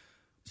man.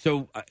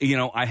 So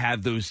I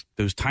have those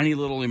tiny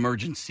little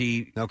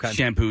emergency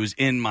shampoos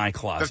in my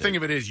closet. The thing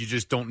of it is, you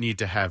just don't need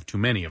to have too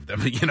many of them.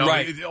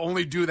 Right.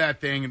 Only do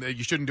that thing.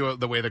 You shouldn't do it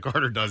the way the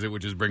Carter does it,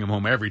 which is bring them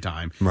home every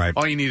time. Right.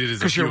 All you needed is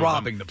because you're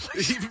robbing the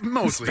place,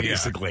 mostly,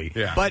 basically.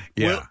 Yeah. But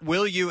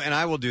will you, and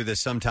I will do this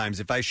sometimes,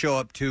 if I show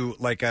up to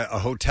like a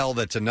hotel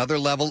that's another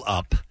level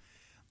up,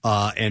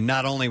 and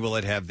not only will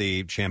it have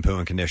the shampoo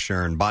and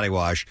conditioner and body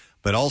wash,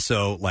 but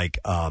also like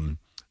a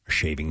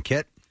shaving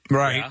kit.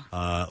 Right.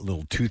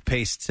 Little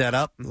toothpaste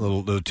setup,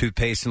 little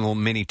toothpaste and a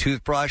little mini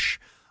toothbrush.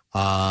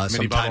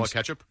 Mini bottle of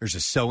ketchup. There's a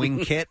sewing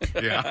kit.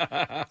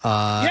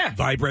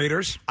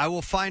 Vibrators. I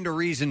will find a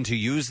reason to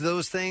use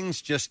those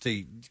things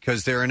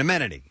because they're an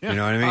amenity. You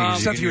know what I mean?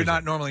 Stuff you would can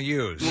not normally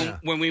use.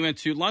 When we went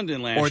to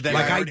London last year.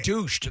 I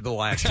douched the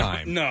last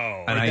time.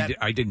 No. And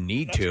I didn't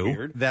need to.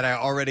 Weird. that I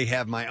already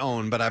have my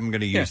own, but I'm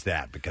going to use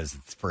that because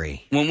it's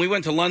free. When we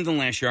went to London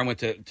last year, I went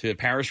to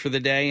Paris for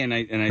the day, and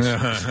I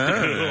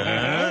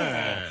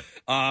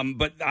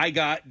but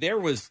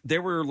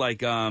there were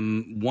like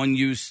one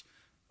use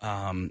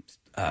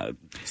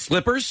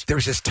slippers. There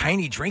was this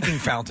tiny drinking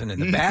fountain in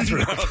the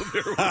bathroom.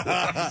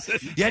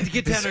 You had to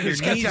get down on your knees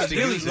to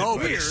really use low,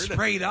 it. but it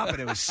sprayed up, and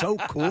it was so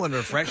cool and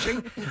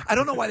refreshing. I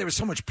don't know why there was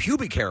so much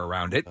pubic hair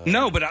around it.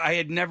 No, but I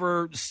had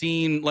never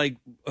seen like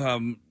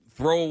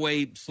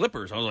throwaway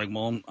slippers. I was like,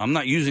 well, I'm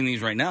not using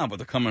these right now, but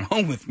they're coming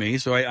home with me,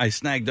 so I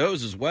snagged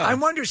those as well. I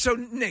wonder. So,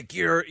 Nick,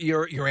 your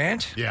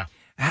aunt,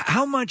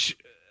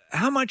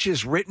 how much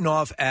is written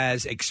off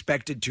as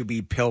expected to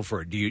be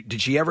pilfered?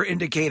 Did she ever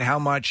indicate how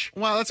much?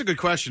 Well, that's a good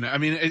question. I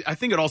mean, I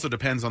think it also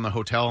depends on the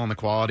hotel and the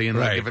quality. And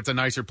like, if it's a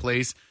nicer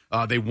place,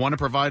 they want to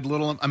provide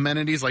little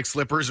amenities like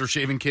slippers or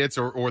shaving kits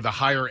or the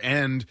higher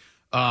end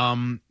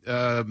like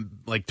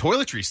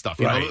toiletry stuff.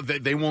 You know,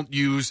 they won't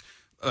use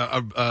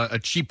a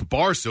cheap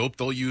bar soap.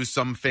 They'll use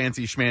some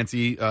fancy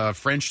schmancy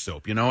French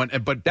soap. You know,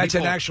 but that's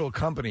an actual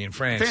company in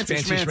France. Fancy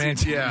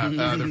schmancy.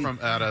 Yeah, they're from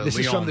out of This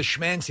Lyon. is from the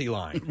schmancy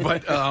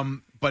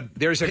line. But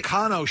there's a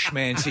Kano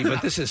schmancy,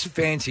 but this is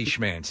fancy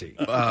schmancy.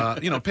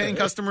 Paying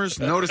customers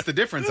notice the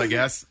difference, I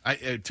guess.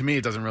 To me,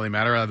 it doesn't really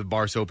matter. The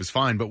bar soap is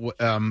fine.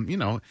 But,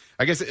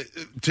 I guess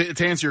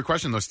to answer your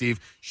question, though, Steve,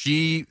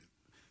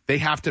 they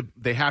have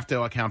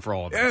to account for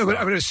all of that. Yeah, but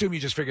I would assume you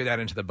just figured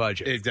that into the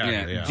budget.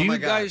 Exactly. Yeah. Do you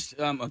guys?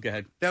 Go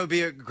ahead. That would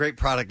be a great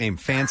product name,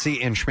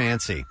 Fancy and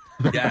Schmancy.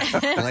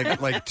 Yeah,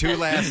 like two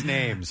last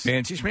names.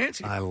 Fancy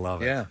schmancy. I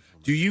love it. Yeah.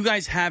 Do you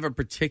guys have a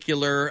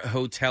particular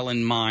hotel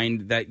in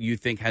mind that you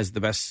think has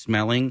the best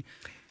smelling?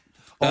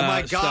 Oh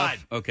my God!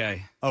 Stuff?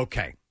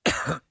 Okay.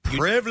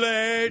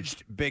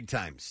 Privileged, big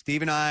time.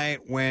 Steve and I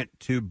went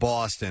to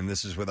Boston.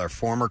 This is with our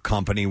former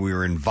company. We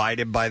were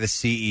invited by the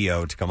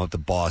CEO to come up to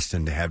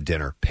Boston to have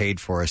dinner.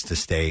 Paid for us to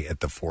stay at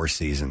the Four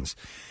Seasons.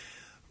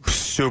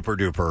 Super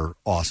duper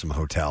awesome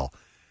hotel.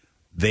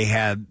 They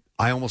had.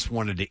 I almost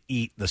wanted to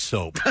eat the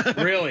soap.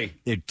 Really?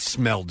 It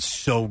smelled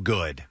so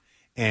good.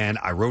 And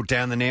I wrote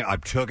down the name. I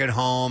took it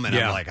home, and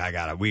I'm like,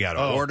 we got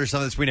to order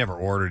some of this. We never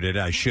ordered it.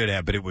 I should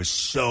have, but it was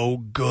so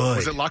good.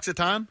 Was it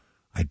L'Occitane?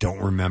 I don't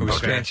remember. It was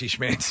fancy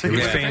schmancy. It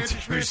was fancy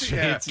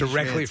schmancy.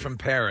 Directly from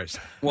Paris.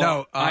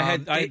 Well,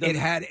 it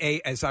had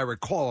as I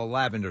recall, a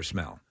lavender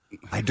smell.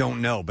 I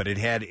don't know, but it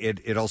had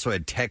it also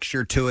had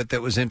texture to it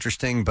that was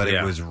interesting, but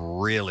it was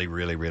really,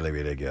 really, really,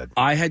 really good.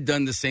 I had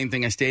done the same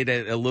thing. I stayed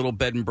at a little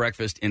bed and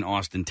breakfast in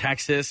Austin,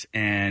 Texas,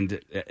 and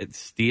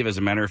Steve, as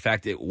a matter of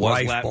fact, it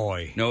was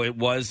it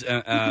was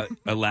a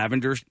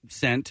lavender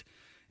scent.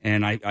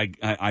 And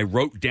I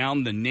wrote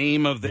down the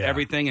name of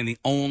everything, and the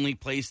only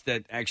place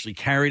that actually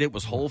carried it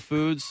was Whole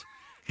Foods.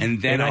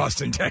 And then In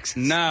Austin, Texas.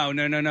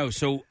 No.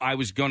 So I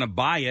was going to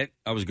buy it.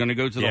 I was going to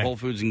go to the Whole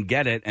Foods and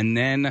get it. And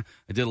then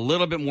I did a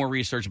little bit more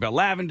research about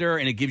lavender,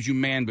 and it gives you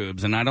man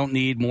boobs. And I don't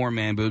need more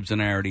man boobs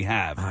than I already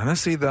have.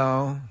 Honestly,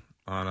 though,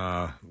 on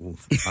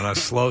a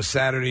slow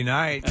Saturday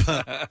night,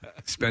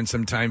 spend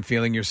some time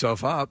feeling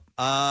yourself up.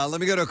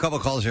 Let me go to a couple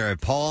calls here.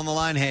 Paul on the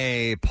line.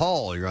 Hey,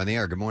 Paul, you're on the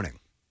air. Good morning.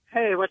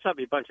 Hey, what's up,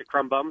 you bunch of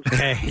crumb bums?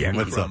 Hey,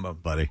 what's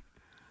up, buddy?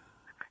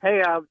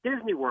 Hey,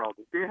 Disney World,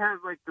 they have,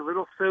 like, the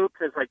little soaps.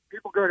 It's like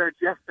people go there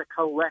just to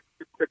collect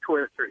the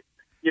toiletries.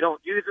 You don't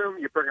use them.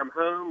 You bring them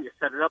home. You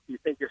set it up. You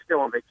think you're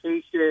still on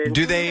vacation.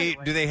 Do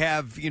they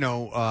have,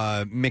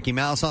 Mickey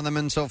Mouse on them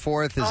and so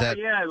forth? Is that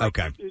yeah, like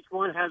okay? Each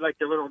one has, like,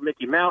 the little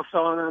Mickey Mouse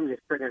on them. You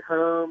bring it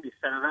home. You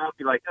set it up.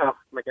 You're like, oh,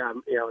 my God.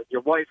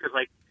 Your wife is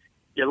like,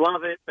 you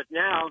love it. But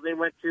now they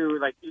went to,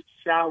 like, each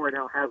shower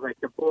now has, like,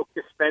 the bulk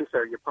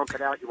dispenser. You pump it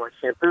out. You want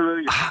shampoo.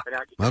 You pump it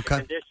out. You get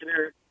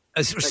conditioner.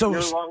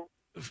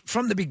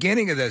 From the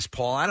beginning of this,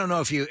 Paul, I don't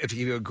know if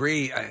you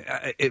agree.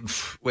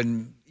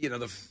 When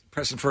the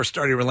Preston first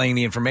started relaying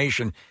the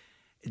information,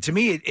 to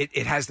me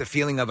it has the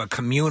feeling of a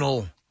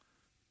communal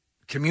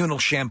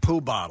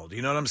shampoo bottle. Do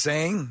you know what I'm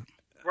saying?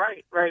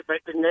 Right. But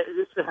they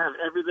used to have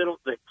every little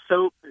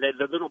soap.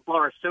 The little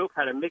bar of soap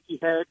had a Mickey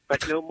head,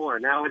 but no more.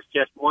 Now it's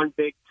just one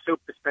big soap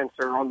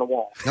dispenser on the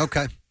wall.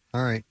 Okay.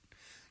 All right.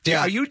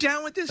 Are you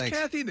down with this,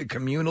 Kathy? The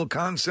communal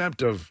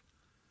concept of.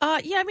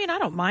 Yeah, I mean, I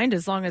don't mind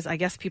as long as I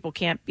guess people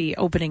can't be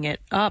opening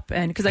it up,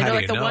 and because I know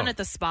like the one at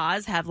the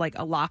spas have like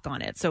a lock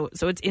on it, so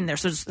it's in there,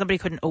 so somebody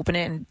couldn't open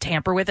it and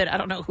tamper with it. I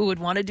don't know who would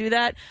want to do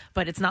that,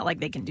 but it's not like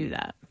they can do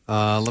that.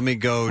 Let me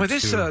go. Well,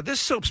 this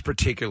soap's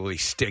particularly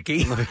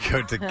sticky. Let me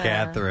go to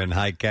Catherine.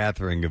 Hi,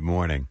 Catherine. Good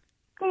morning.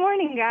 Good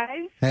morning,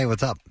 guys. Hey,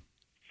 what's up?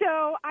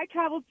 So I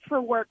traveled for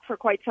work for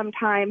quite some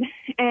time,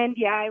 and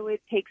I would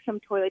take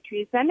some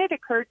toiletries. Then it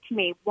occurred to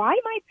me, why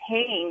am I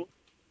paying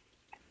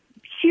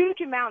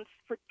huge amounts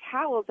for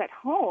towels at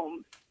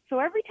home? So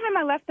every time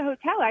I left the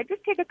hotel, I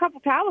just take a couple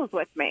towels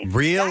with me.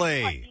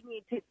 Really? That's what you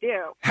need to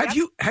do.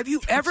 Have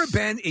you ever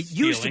been? It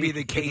used to be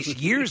the case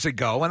years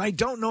ago, and I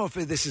don't know if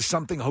this is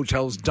something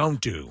hotels don't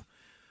do,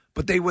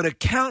 but they would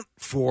account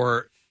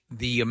for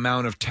the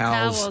amount of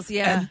towels.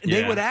 And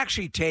they would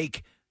actually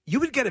take. You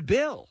would get a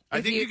bill.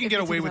 I think you can get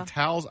away with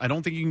towels. I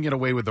don't think you can get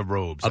away with the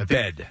robes.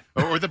 Bed.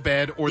 Or the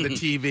bed, or the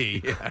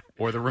TV,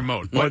 or the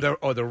remote. Or the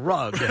rug. or the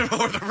rug.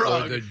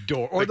 Or the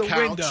door. Or the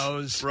couch.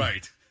 windows.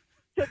 Right.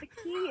 So the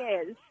key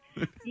is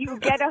you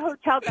get a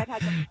hotel that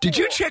has a pool. Did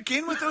you check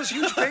in with those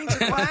huge panes of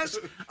glass?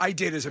 I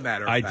did, as a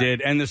matter of fact. I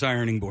did, and this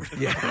ironing board.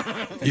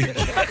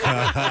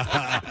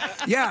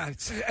 Yeah,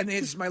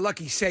 it's my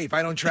lucky safe.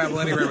 I don't travel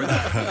anywhere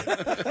without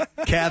it.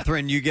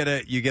 Catherine, you get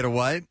a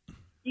what?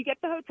 You get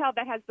the hotel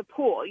that has the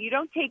pool. You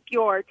don't take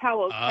your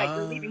towels that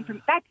you're leaving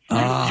from.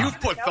 That's You've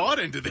put thought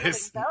into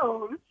this.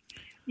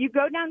 You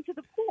go down to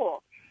the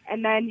pool,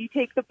 and then you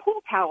take the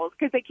pool towels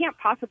because they can't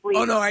possibly.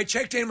 Oh no! I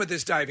checked in with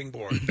this diving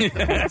board.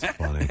 That's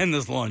funny. And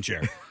this lawn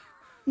chair.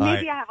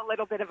 Maybe I have a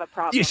little bit of a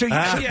problem.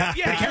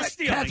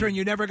 Catherine,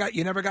 you never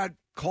got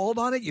called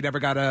on it. You never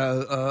got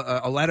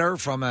a letter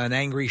from an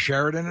angry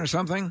Sheridan or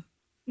something.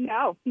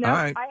 No. All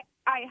right.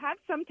 I have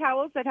some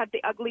towels that have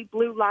the ugly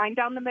blue line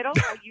down the middle.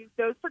 I use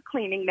those for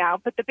cleaning now,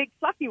 but the big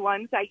fluffy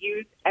ones I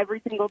use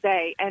every single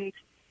day. And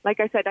like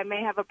I said, I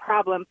may have a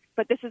problem,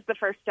 but this is the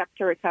first step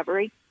to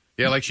recovery.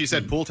 Yeah, like she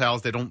said, pool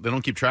towels they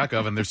don't keep track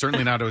of, and they're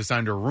certainly not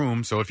assigned to a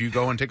room. So if you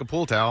go and take a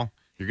pool towel,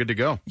 you're good to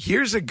go.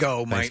 Years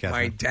ago,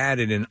 my dad,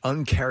 in an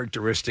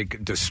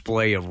uncharacteristic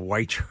display of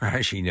white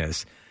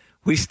trashiness,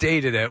 we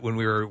stayed at it when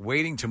we were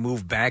waiting to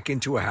move back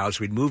into a house.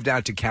 We'd moved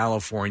out to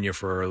California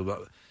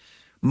for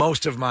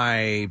most of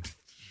my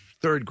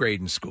third grade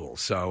in school.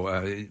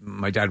 So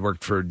my dad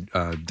worked for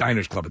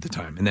Diners Club at the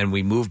time. And then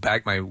we moved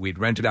back. We'd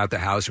rented out the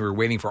house. And we were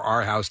waiting for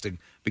our house to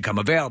become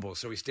available.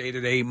 So we stayed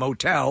at a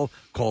motel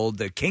called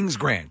the King's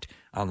Grant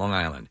on Long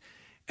Island.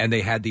 And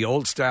they had the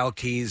old-style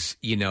keys,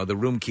 the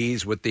room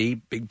keys with the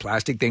big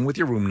plastic thing with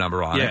your room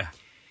number on it.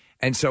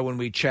 And so when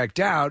we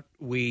checked out,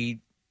 we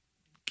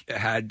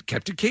had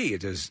kept a key.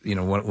 It was,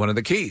 one of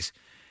the keys.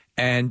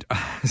 And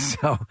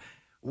so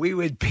we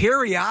would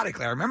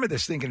periodically, I remember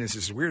this thinking this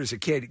is weird as a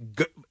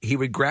kid, he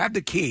would grab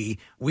the key,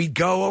 we'd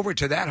go over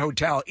to that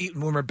hotel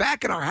when we're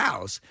back in our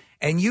house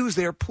and use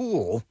their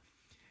pool,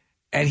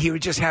 and he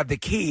would just have the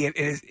key,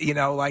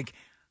 and like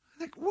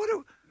what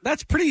a...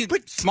 That's pretty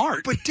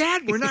smart. But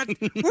Dad, we're not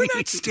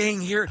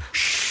staying here.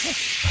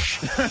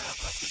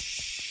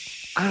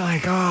 I'm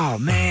like, oh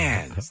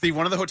man, Steve.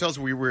 One of the hotels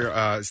we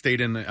were stayed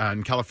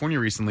in California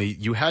recently,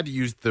 you had to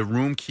use the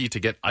room key to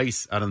get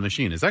ice out of the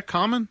machine. Is that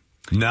common?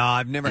 No,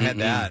 I've never had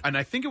that. And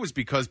I think it was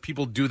because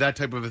people do that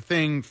type of a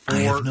thing for, I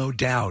have no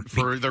doubt,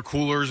 for their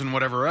coolers and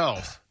whatever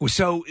else.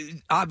 So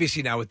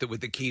obviously now with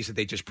the keys that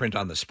they just print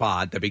on the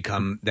spot, that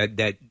become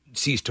that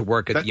cease to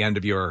work at the end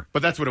of your.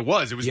 But that's what it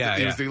was. It was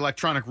it was the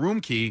electronic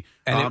room key,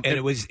 and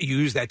it was you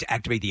use that to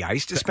activate the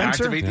ice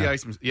dispenser. Activate the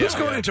ice. Yeah, who's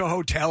going into a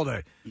hotel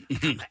to?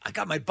 I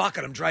got my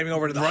bucket. I'm driving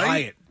over to the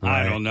Hyatt.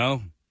 I don't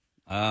know.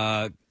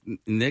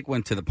 Nick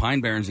went to the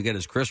Pine Barrens to get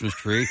his Christmas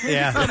tree.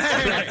 Yeah.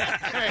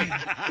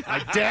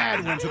 My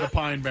dad went to the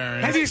Pine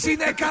Barrens. Have you seen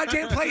that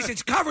goddamn place?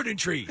 It's covered in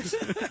trees.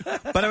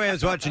 By the way, I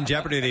was watching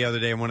Jeopardy the other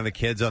day, and one of the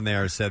kids on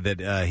there said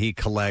that he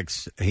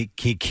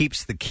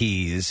keeps the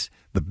keys,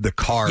 the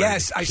card.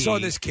 Yes, I saw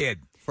key this kid.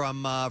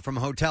 From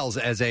hotels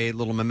as a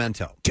little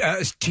memento.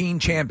 Teen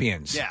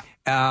champions. Yeah.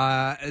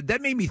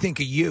 That made me think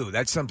of you.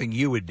 That's something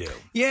you would do.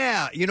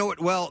 Yeah, you know what?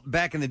 Well,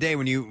 back in the day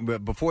when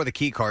before the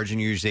key cards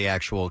and you use the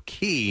actual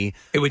key,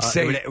 it would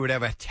say it would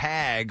have a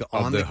tag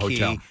on the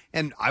hotel. key,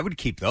 and I would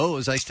keep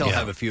those. I still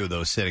have a few of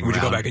those sitting. Would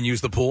around. you go back and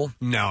use the pool?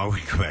 No, I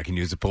wouldn't go back and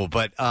use the pool.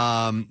 But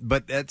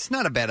it's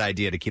not a bad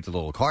idea to keep the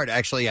little card.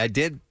 Actually, I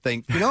did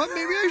think, you know what?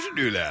 Maybe I should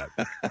do that.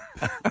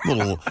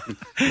 little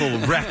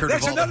record.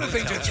 That's of all another the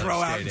thing to hotels throw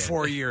I out stayed in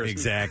 4 years.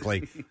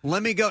 Exactly.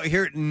 Let me go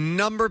here.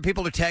 Number of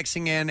people are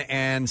texting in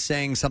and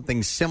saying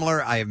something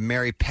similar. I have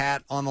Mary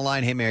Pat on the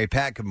line. Hey, Mary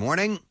Pat. Good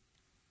morning.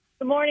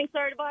 Good morning.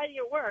 Sorry to bother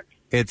your work.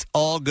 It's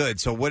all good.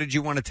 So, what did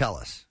you want to tell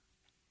us?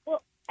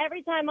 Well,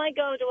 every time I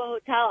go to a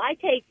hotel, I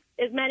take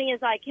as many as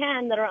I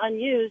can that are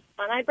unused,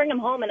 and I bring them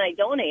home and I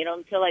donate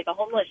them to like a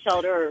homeless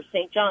shelter or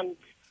St. John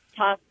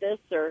Hospice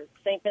or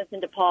St.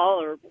 Vincent de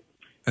Paul or.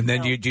 And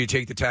then do you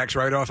take the tax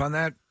write-off on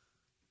that?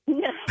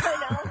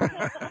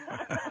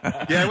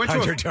 Yeah, I went to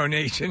Under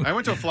donation. I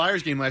went to a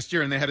Flyers game last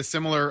year, and they had a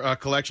similar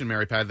collection,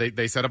 Mary Pat.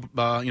 They set up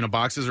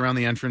boxes around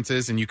the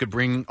entrances, and you could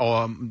bring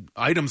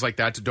items like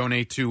that to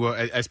donate to,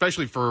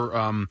 especially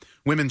for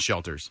women's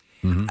shelters.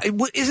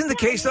 Mm-hmm. Isn't the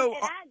case though?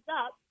 It adds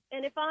up.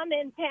 And if I'm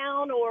in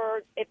town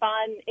or if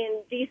I'm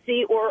in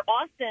D.C. or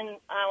Austin,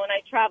 when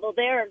I travel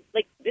there,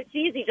 like it's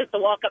easy just to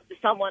walk up to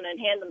someone and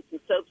hand them some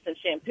soaps and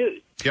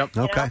shampoos. Yep.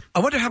 Okay. I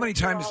wonder how many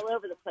They're times all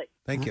over the place.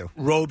 Thank you.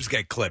 robes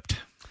get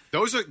clipped.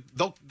 Those are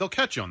they'll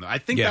catch you on that. I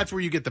think that's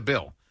where you get the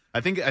bill.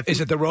 I think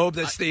is it the robe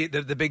that's the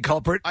big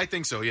culprit? I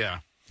think so. Yeah.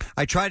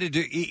 I try to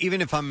do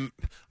even if I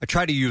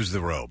try to use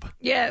the robe.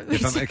 Yeah,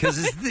 because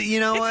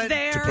you know It's what?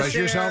 there. To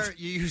pleasure It's there. yourself?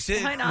 You use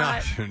it. Why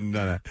not?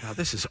 No. Oh,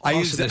 this is I awesome.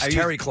 use the- This I use-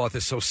 terry cloth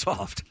is so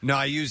soft. No,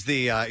 I use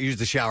the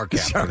shower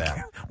cap for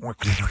that.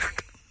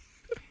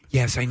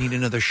 Yes, I need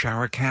another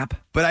shower cap.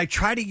 But I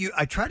try to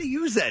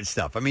use that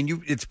stuff. I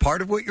mean, it's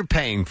part of what you're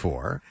paying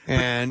for,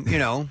 and you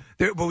know.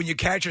 But when you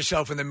catch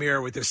yourself in the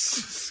mirror with this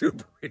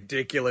super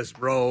ridiculous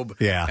robe,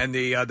 and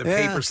the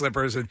paper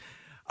slippers, and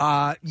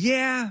I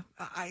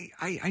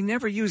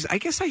never use. I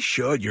guess I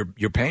should.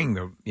 You're paying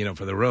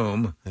for the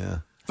room,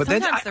 But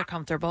sometimes they're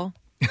comfortable.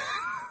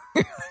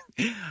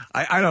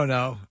 I don't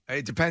know.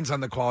 It depends on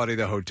the quality of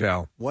the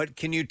hotel. What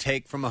can you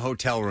take from a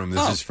hotel room?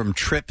 This is from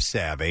Trip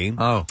Savvy.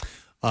 Oh.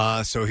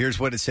 So here's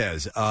what it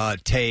says.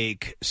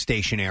 Take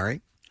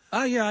stationery.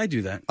 Oh, yeah, I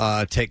do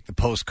that. Take the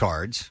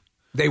postcards.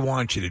 They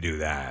want you to do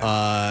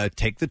that.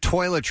 Take the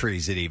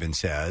toiletries, it even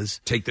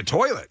says. Take the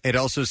toilet. It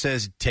also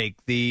says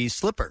take the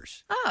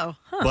slippers. Oh.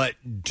 Huh. But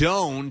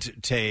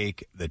don't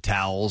take the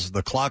towels,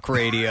 the clock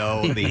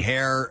radio, the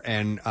hair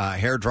and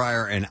hair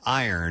dryer and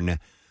iron,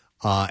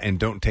 and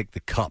don't take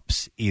the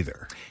cups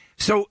either.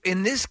 So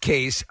in this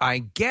case, I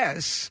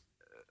guess...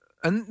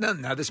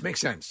 now, this makes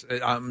sense.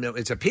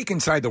 It's a peek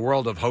inside the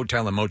world of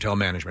hotel and motel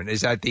management, is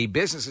that the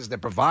businesses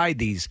that provide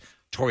these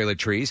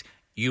toiletries,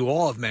 you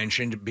all have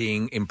mentioned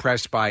being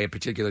impressed by a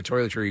particular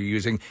toiletry you're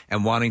using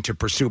and wanting to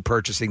pursue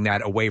purchasing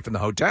that away from the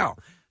hotel.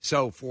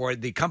 So for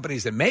the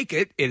companies that make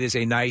it, it is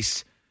a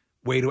nice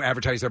way to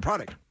advertise their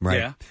product. Right.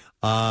 Yeah.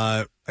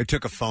 I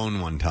took a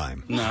phone one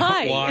time. No.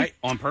 Why? Why?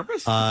 On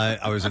purpose?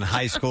 I was in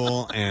high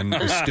school and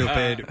was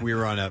stupid. We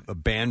were on a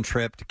band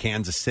trip to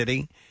Kansas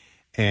City.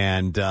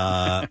 And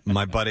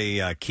my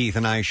buddy Keith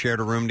and I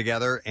shared a room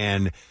together,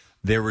 and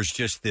there was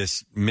just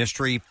this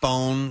mystery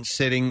phone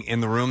sitting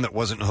in the room that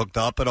wasn't hooked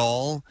up at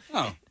all.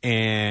 Oh.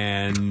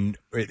 And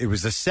it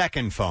was the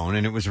second phone,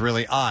 and it was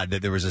really odd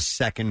that there was a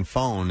second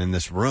phone in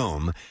this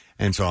room.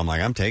 And so I'm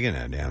like, I'm taking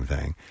that damn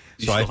thing.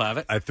 You so still have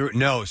it? I threw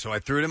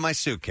it in my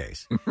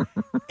suitcase.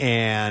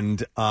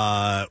 And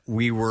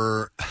we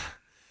were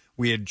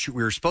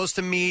supposed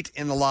to meet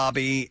in the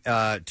lobby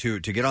to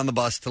get on the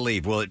bus to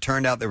leave. Well, it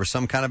turned out there was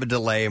some kind of a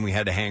delay, and we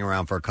had to hang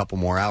around for a couple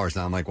more hours.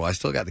 Now I'm like, well, I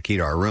still got the key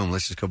to our room.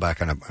 Let's just go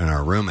back in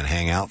our room and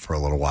hang out for a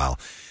little while.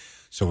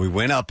 So we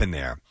went up in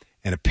there,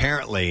 and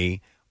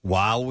apparently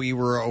while we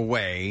were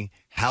away,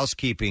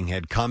 housekeeping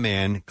had come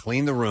in,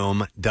 cleaned the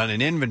room, done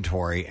an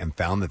inventory, and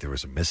found that there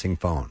was a missing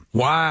phone.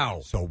 Wow.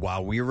 So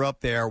while we were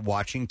up there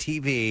watching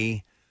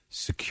TV,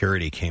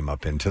 security came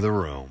up into the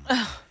room.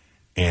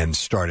 And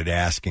started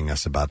asking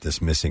us about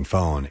this missing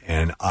phone.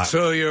 And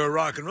So you're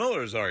rock and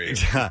rollers, are you?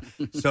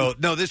 So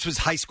no, this was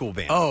high school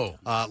band. Oh,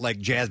 like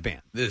jazz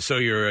band. So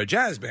you're a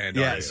jazz band,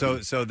 are Yeah.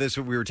 you? So this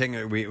we were taking.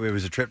 It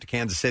was a trip to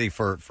Kansas City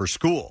for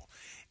school,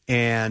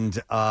 and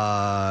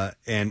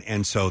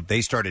so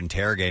they started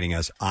interrogating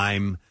us.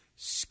 I'm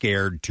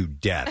scared to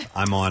death.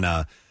 I'm on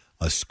a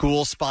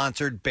school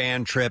sponsored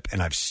band trip, and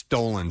I've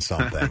stolen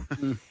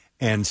something.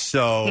 And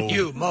so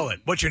you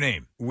mullet. What's your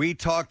name? We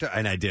talked,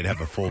 and I did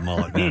have a full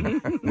mullet.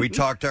 Then. We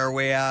talked our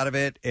way out of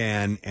it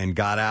and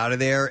got out of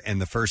there.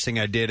 And the first thing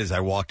I did is I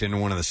walked into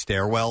one of the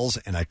stairwells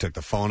and I took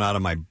the phone out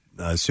of my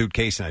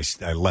suitcase and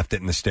I left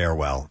it in the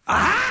stairwell.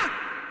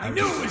 I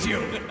knew it was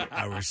you.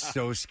 I was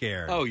so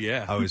scared. Oh,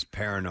 yeah. I was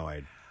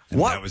paranoid. And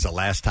that was the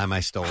last time I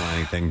stole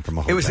anything from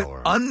a hotel It was an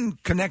room.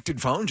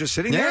 unconnected phone just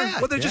sitting there?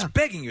 Well, they're just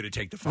begging you to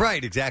take the phone.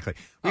 Right, exactly.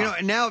 You know,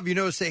 and now have you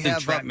noticed they have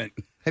entrapment.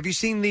 Have you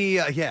seen the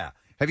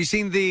Have you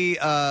seen the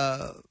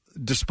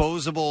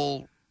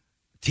disposable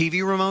TV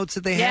remotes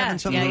that they have in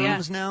some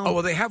rooms now? Oh,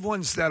 well, they have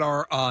ones that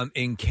are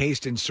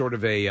encased in sort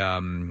of a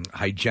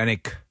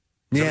hygienic.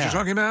 Is that what you're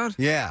talking about?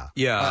 Yeah.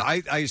 Yeah.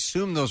 I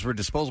assume those were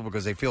disposable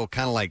because they feel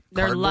kind of like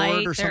They're cardboard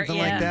light, or something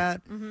like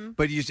that. Mhm.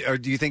 But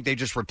do you think they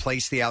just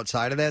replace the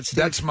outside of that, Steve?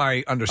 That's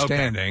my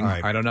understanding. Okay.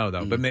 All right. I don't know,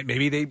 though. But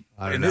maybe they,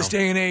 I don't in this know.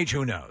 day and age,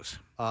 who knows?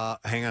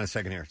 Hang on a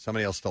second here.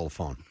 Somebody else stole a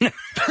phone.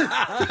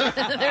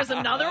 There's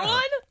another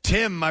one?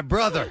 Tim, my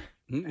brother.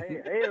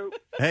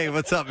 Hey,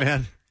 what's up,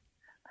 man?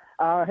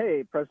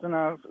 Hey, Preston.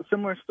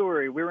 Similar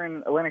story. We were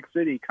in Atlantic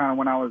City kind of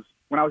when I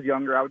was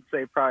younger. I would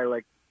say probably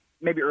like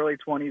maybe early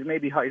 20s,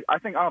 maybe I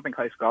don't think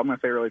high school. I'm going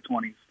to say early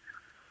 20s.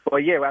 But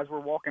yeah, as we're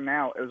walking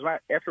out, it was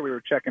right after we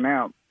were checking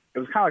out. It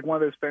was kind of like one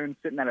of those phones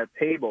sitting at a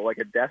table, like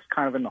a desk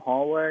kind of in the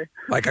hallway.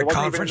 Like a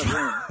conference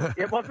room.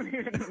 It wasn't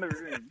even in the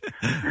room.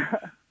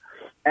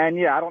 And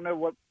yeah, I don't know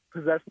what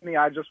possessed me.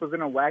 I just was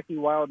in a wacky,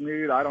 wild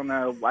mood. I don't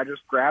know. I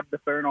just grabbed the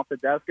phone off the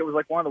desk. It was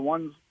like one of the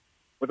ones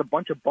with a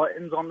bunch of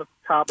buttons on the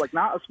top, like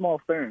not a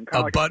small phone. Kind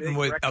of like Button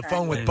with a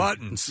phone with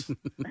buttons.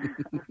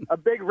 A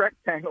big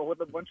rectangle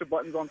with a bunch of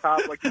buttons on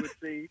top, like you would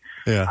see,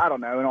 Yeah. I don't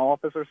know, in an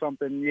office or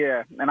something.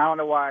 Yeah, and I don't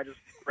know why I just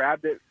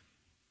grabbed it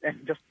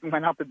and just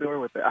went out the door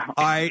with it. All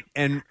right,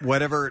 and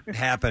whatever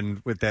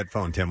happened with that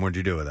phone, Tim, what'd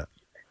you do with it?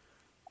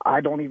 I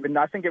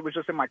think it was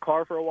just in my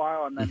car for a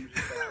while, and then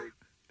just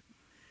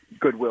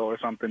Goodwill or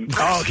something.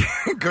 Oh,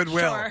 okay.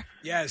 Goodwill. Sure.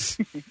 Yes,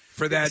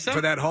 for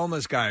that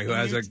homeless guy who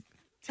has a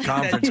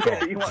conference call.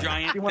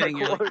 Giant you want thing. a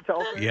You're cool like,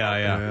 hotel?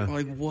 Yeah.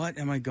 Like, what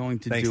am I going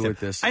to Thanks, do Tim. with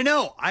this? I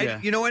know. Yeah.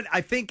 You know what?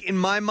 I think in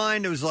my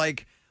mind it was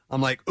like,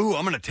 I'm like, ooh,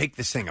 I'm going to take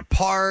this thing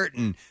apart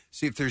and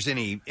see if there's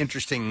any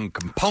interesting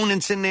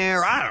components in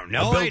there. I don't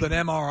know. Build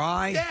an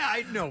MRI. Yeah, I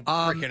had no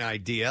freaking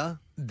idea.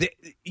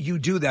 You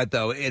do that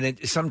though, and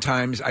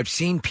sometimes I've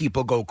seen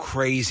people go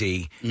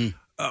crazy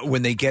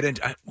when they get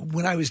into.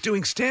 When I was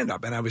doing stand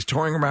up and I was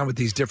touring around with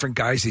these different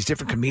guys, these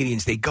different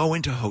comedians, they go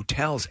into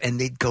hotels and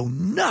they'd go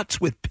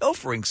nuts with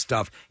pilfering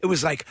stuff. It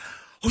was like,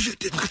 oh,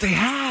 look what they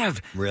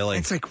have. Really?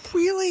 It's like,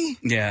 really?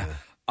 Yeah.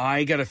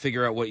 I got to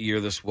figure out what year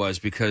this was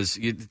because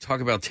you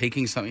talk about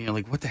taking something, you're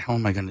like, what the hell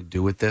am I going to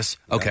do with this?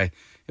 Okay.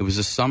 It was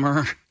a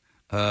summer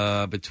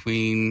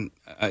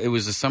it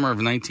was the summer of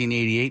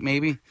 1988,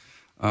 maybe.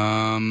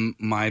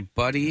 My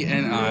buddy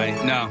and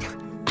I,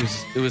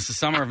 it was the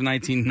summer of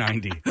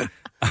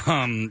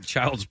 1990.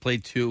 Child's Play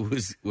 2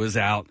 was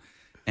out,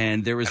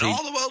 and there was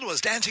all the world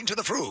was dancing to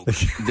the frog.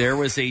 There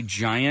was a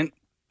giant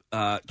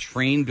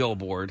train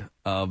billboard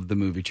of the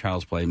movie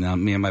Child's Play. Now,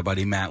 me and my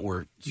buddy Matt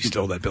You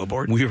stole that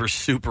billboard? We were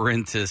super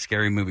into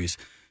scary movies.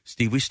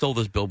 Steve, we stole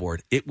this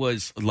billboard. It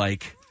was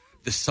like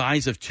the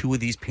size of two of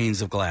these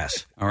panes of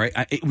glass. All right,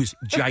 it was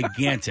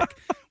gigantic.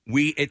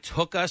 It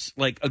took us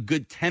like a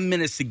good 10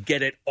 minutes to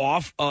get it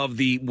off of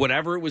the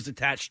whatever it was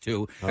attached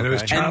to. And it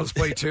was Child's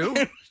Play 2?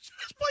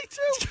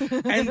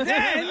 And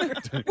then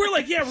we're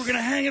like, yeah, we're going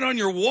to hang it on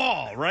your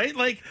wall, right?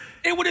 Like,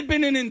 it would have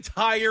been an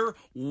entire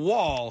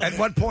wall. At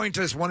what point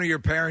does one of your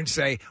parents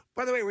say,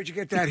 by the way, where'd you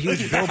get that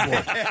huge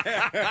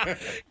billboard?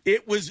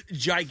 It was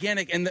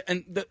gigantic. And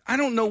I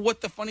don't know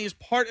what the funniest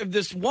part of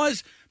this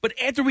was, but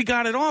after we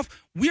got it off,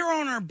 we're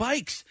on our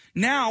bikes.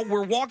 Now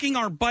we're walking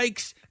our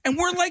bikes, and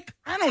we're like,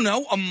 I don't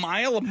know, a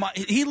mile.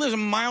 He lives a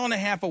mile and a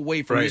half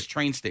away from his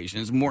train station,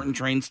 his Morton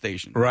train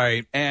station.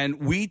 Right. And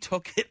we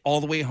took it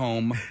all the way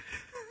home.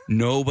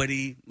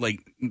 Nobody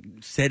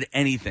said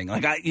anything.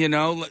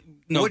 No.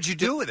 What'd you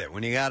do with it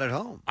when you got it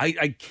home?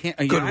 I can't.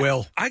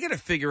 Goodwill. I got to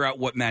figure out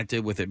what Matt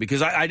did with it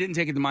because I didn't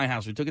take it to my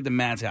house. We took it to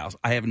Matt's house.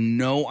 I have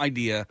no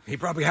idea. He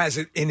probably has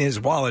it in his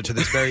wallet to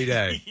this very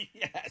day.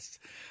 Yes.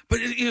 But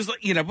it was like,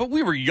 but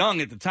we were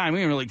young at the time.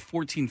 We were like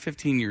 14,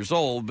 15 years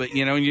old. But,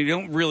 and you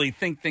don't really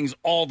think things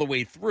all the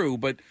way through.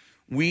 But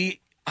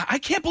I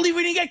can't believe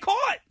we didn't get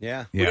caught.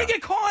 Yeah. We didn't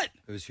get caught.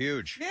 It was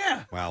huge.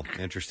 Yeah. Wow,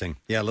 interesting.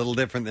 Yeah, a little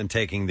different than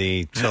taking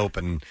the soap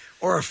and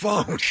or a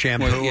phone,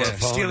 shampoo, or a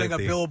phone stealing at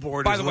a the-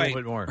 billboard. By is the a way,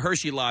 little bit more.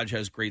 Hershey Lodge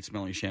has great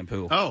smelling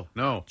shampoo. Oh,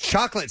 no.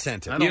 Chocolate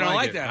scented. I don't You don't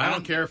like it. that, I huh?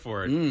 don't care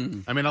for it.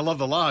 I mean, I love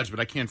the lodge,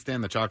 but I can't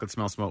stand the chocolate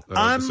smell smoke.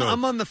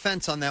 I'm on the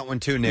fence on that one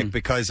too, Nick,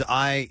 because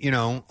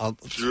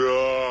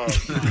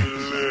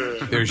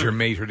There's your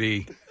maitre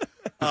d'.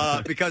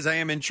 Because I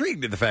am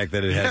intrigued at the fact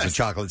that it has a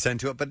chocolate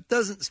scent to it, but it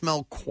doesn't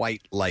smell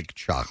quite like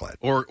chocolate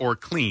or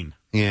clean.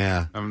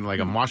 Yeah,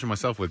 I'm washing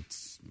myself with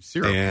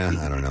syrup. Yeah,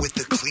 I don't know. With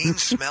the clean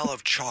smell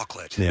of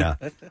chocolate. Yeah.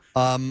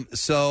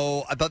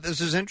 So I thought this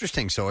was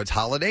interesting. So it's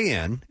Holiday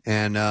Inn,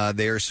 and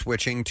they are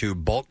switching to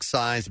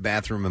bulk-sized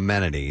bathroom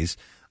amenities.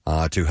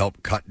 to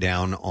help cut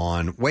down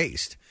on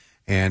waste.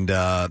 And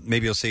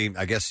maybe you'll see,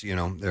 I guess, there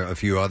are a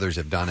few others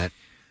have done it.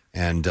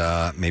 And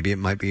maybe it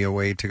might be a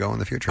way to go in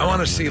the future. I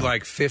want to see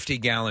like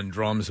 50-gallon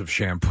drums of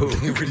shampoo.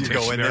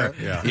 Go in there?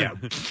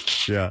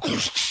 Yeah.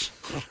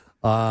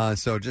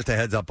 So just a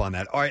heads up on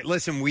that. All right,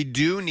 listen, we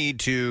do need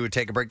to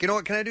take a break. You know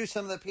what? Can I do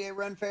some of the PA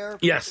Ren Fair?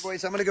 Yes.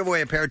 Giveaways? I'm going to give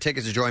away a pair of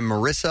tickets to join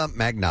Marissa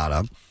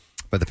Magnotta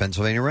for the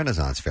Pennsylvania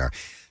Renaissance Fair.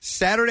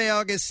 Saturday,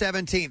 August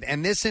 17th,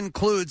 and this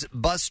includes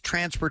bus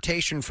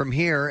transportation from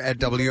here at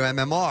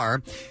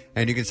WMMR,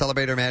 and you can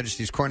celebrate Her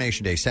Majesty's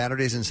Coronation Day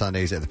Saturdays and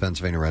Sundays at the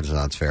Pennsylvania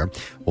Renaissance Fair.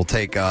 We'll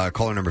take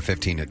caller number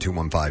 15 at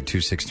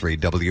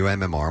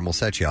 215-263-WMMR, and we'll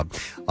set you up.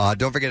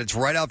 Don't forget, it's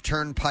right off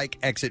Turnpike,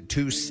 exit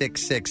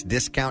 266.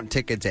 Discount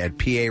tickets at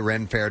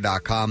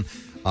parenfair.com.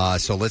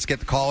 So let's get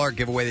the caller,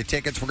 give away the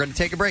tickets. We're going to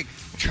take a break.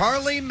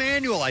 Charlie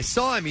Manuel, I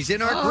saw him. He's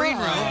in our green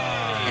room,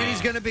 and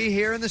he's going to be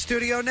here in the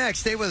studio next.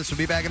 Stay with us. We'll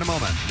be back in a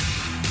moment.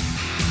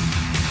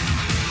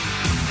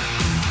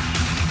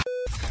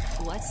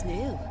 What's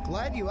new?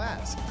 Glad you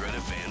asked. Greta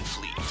Van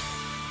Fleet.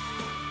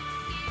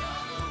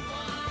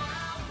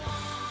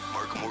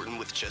 Mark Morton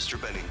with Chester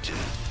Bennington.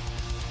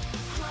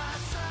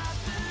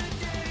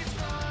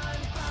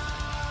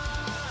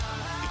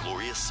 The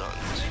Glorious Sons.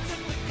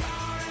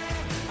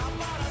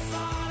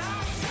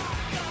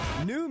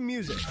 New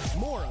music.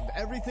 More of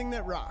everything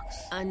that rocks.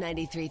 On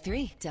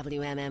 93.3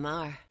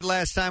 WMMR.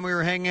 Last time we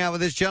were hanging out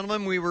with this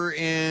gentleman, we were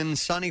in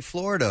sunny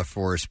Florida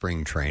for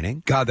spring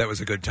training. God, that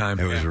was a good time.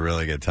 It was a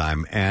really good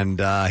time. And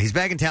he's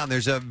back in town.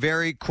 There's a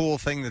very cool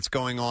thing that's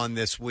going on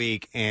this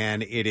week,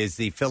 and it is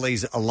the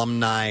Phillies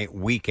Alumni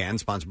Weekend,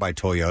 sponsored by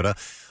Toyota.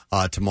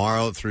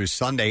 Tomorrow through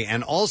Sunday.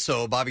 And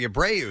also, Bobby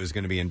Abreu is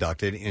going to be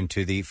inducted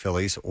into the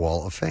Phillies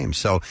Wall of Fame.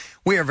 So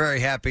we are very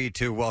happy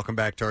to welcome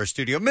back to our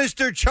studio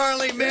Mr.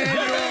 Charlie Manuel.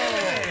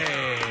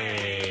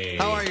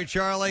 How are you,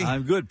 Charlie?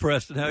 I'm good,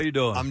 Preston. How you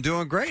doing? I'm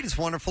doing great. It's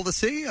wonderful to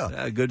see you.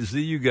 Good to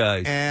see you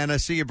guys. And I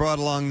see you brought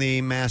along the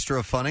Master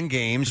of Fun and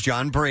Games.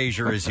 John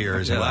Brazier is here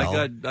as well.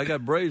 I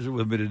got Brazier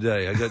with me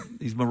today.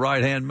 He's my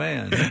right-hand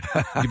man.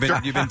 You've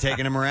been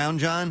taking him around,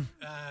 John?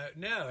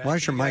 No. Why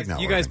is your mic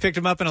not You working? guys picked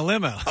him up in a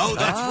limo. Oh,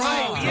 that's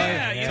right.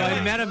 Yeah. So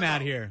I met him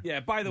out here.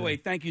 Yeah, by the way,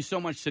 thank you so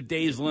much to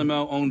Dave's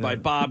Limo, owned by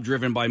Bob,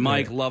 driven by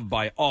Mike, loved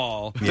by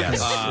all.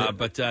 Yes.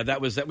 But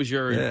that was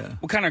your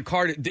what kind of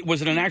car?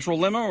 Was it an actual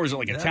limo or was it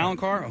like a talent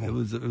car? It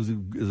was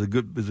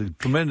a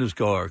tremendous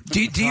car.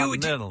 Do you get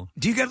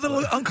a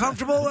little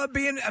uncomfortable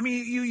being? I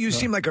mean, you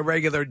seem like a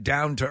regular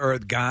down to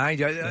earth guy.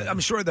 I'm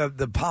sure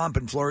the pomp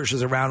and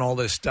flourishes around all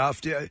this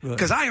stuff.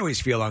 Because I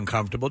always feel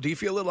uncomfortable. Do you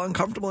feel a little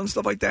uncomfortable and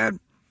stuff like that?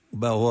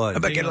 About what?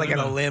 About getting like in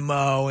a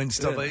limo and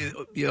stuff like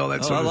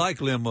that. I like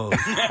limos.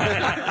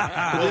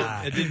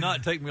 It did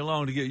not take me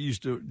long to get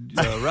used to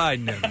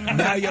riding them.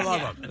 Now you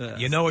love them.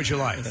 You know what you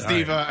like.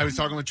 Steve, I was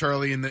talking with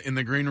Charlie in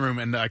the green room,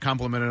 and I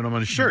complimented him on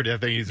his shirt. I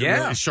think he's a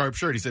really sharp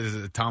shirt. He said it's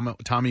a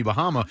Tommy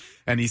Bahama,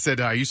 and he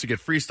said I used to get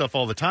free stuff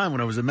all the time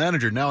when I was a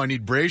manager. Now I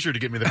need Brazier to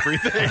get me the free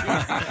thing.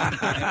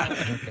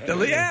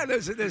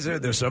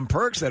 There's some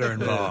perks that are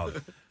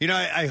involved. You know,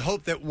 I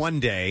hope that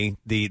one day,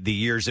 the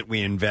years that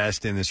we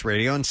invest in this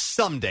radio, and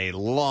someday,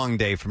 long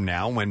day from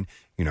now, when,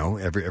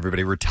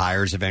 everybody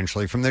retires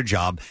eventually from their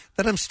job,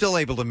 that I'm still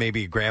able to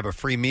maybe grab a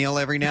free meal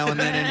every now and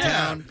then in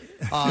town.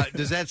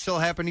 Does that still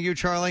happen to you,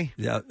 Charlie?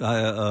 Yeah,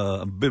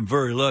 I've been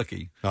very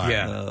lucky.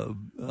 Yeah.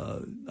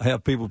 I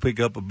have people pick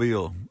up a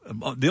bill.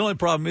 The only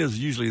problem is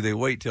usually they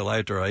wait till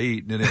after I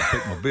eat and then they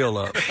pick my bill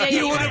up.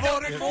 You would have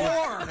ordered more.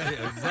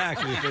 Yeah,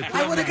 exactly.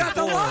 I would have got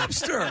the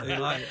lobster.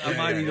 I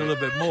might eat a little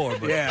bit more.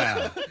 But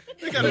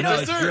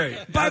it's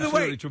great. By the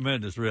way, absolutely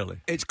tremendous, really.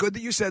 It's good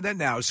that you said that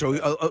now.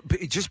 So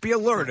just be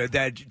alerted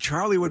that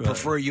Charlie would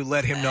prefer you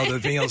let him know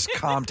the meal's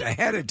comped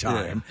ahead of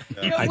time.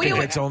 I think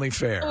that's only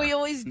fair. We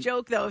always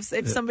joke, though,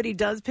 if somebody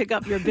does pick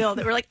up your bill,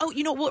 that we're like,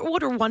 we'll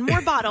order one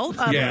more bottle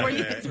before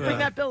you bring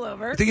that bill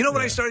over. Do you know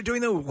what I started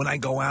doing, though? When I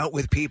go out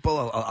with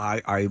people,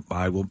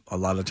 I will, a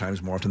lot of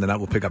times, more often than not,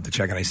 will pick up the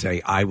check and I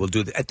say, I will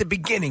do that at the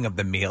beginning of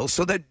the meal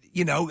so that,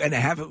 and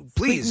have,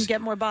 please. We can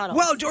get more bottles.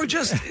 Well, or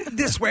just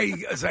this way,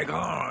 it's like,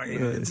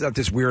 it's not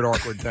this weird,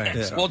 awkward thing.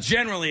 Yeah. So. Well,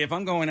 generally, if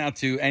I'm going out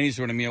to any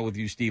sort of meal with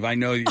you, Steve, I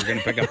know you're going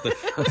to pick up the...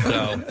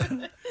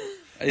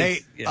 Hey,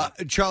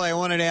 Charlie, I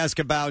wanted to ask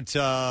about,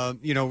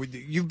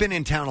 you've been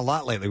in town a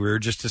lot lately. We were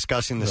just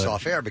discussing this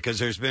off air because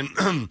there's been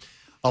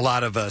a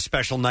lot of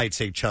special nights,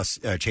 say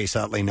Chase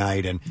Utley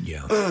night, and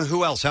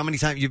who else? How many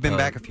times? You've been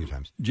back a few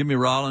times. Jimmy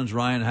Rollins,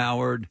 Ryan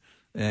Howard,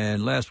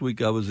 and last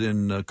week I was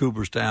in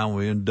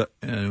Cooperstown.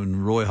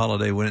 And Roy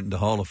Halladay went into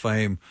Hall of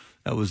Fame.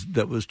 That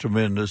was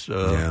tremendous.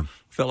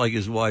 Felt like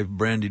his wife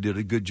Brandy did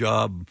a good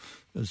job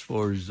as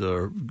far as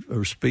her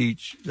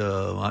speech.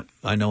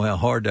 I know how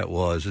hard that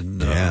was,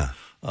 and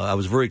I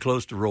was very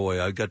close to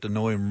Roy. I got to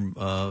know him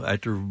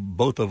after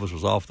both of us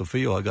was off the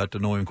field. I got to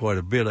know him quite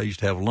a bit. I used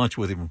to have lunch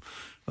with him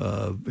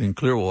in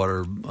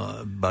Clearwater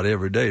about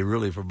every day,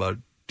 really, for about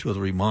 2 or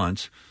 3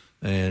 months.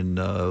 And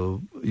I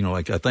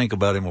think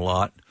about him a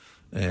lot.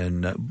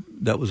 and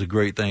that was a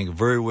great thing.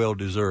 Very well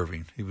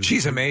deserving.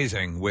 She's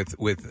amazing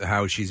with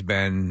how she's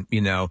been.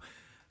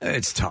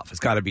 It's tough.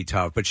 It's got to be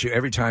tough. But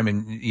every time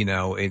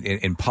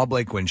in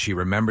public when she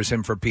remembers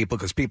him for people,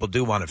 because people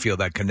do want to feel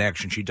that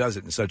connection, she does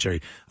it in such a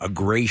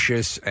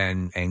gracious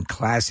and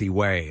classy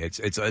way.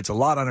 It's a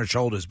lot on her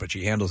shoulders, but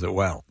she handles it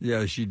well.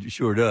 Yeah, she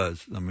sure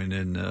does. I mean,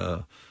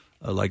 and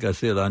like I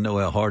said, I know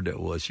how hard that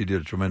was. She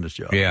did a tremendous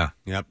job. Yeah.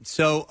 Yep.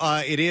 So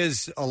it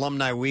is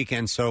alumni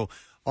weekend. So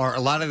are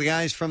a lot of the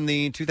guys from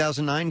the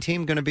 2009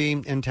 team going to be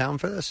in town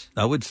for this?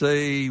 I would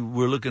say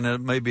we're looking at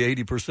maybe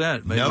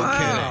 80%. Maybe. No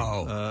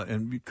kidding.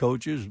 And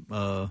coaches,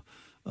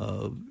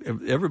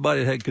 everybody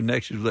that had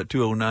connections with that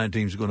 209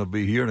 team is going to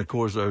be here. And, of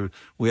course,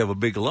 we have a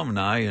big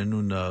alumni,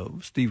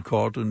 and Steve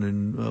Carlton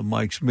and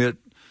Mike Smith,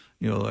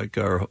 like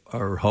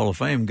our Hall of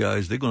Fame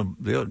guys,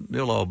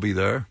 they'll all be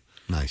there.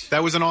 Nice.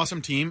 That was an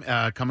awesome team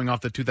coming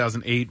off the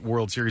 2008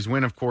 World Series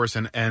win, of course.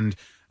 And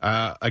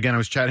again, I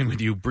was chatting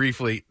with you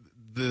briefly.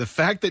 The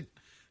fact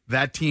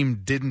that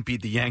team didn't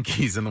beat the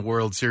Yankees in the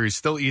World Series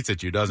still eats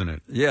at you, doesn't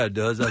it? Yeah, it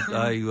does.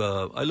 I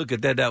look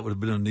at that. That would have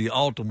been the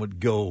ultimate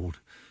gold.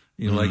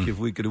 Like if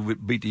we could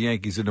have beat the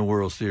Yankees in the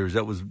World Series.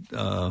 That was,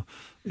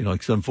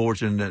 it's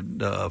unfortunate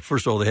that,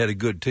 first of all, they had a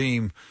good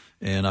team,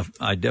 and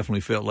I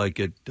definitely felt like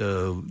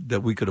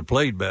that we could have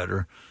played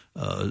better,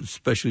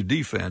 especially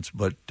defense.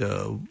 But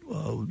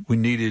we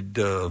needed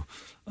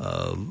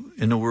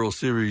in the World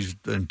Series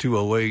in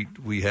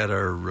 2008, we had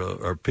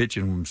our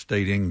pitching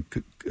stayed in,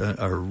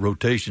 our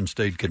rotation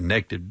stayed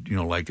connected.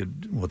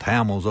 With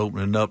Hamels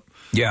opening up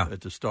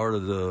at the start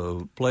of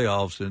the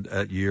playoffs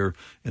that year,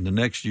 and the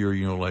next year,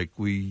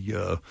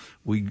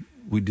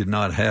 we did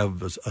not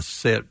have a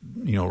set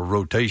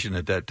rotation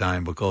at that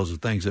time because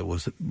of things that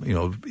was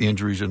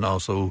injuries and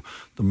also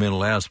the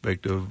mental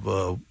aspect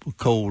of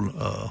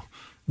Cole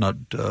not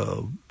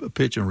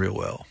pitching real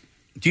well.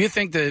 Do you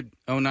think the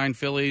 09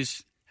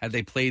 Phillies, had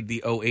they played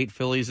the 08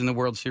 Phillies in the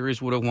World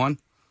Series, would have won?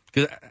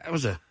 Because it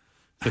was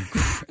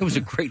a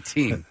great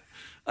team.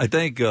 I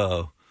think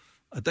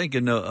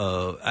in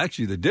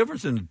actually the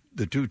difference in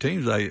the two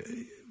teams are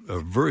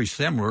very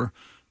similar,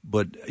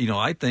 but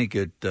I think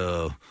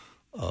I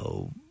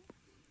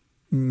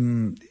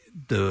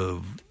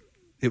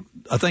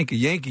think a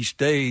Yankee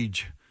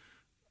stage.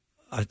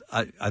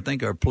 I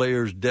think our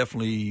players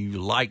definitely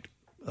liked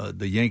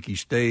the Yankee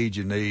stage,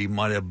 and they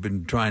might have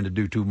been trying to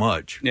do too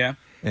much. Yeah.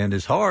 And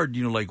it's hard,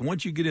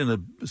 once you get in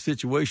a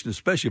situation,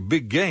 especially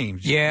big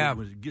games. Yeah.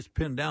 When it gets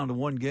pinned down to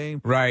one game.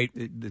 Right.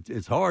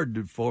 It's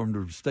hard for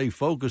them to stay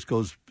focused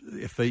because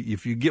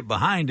if you get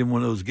behind in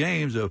one of those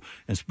games,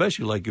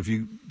 especially like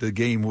the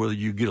game where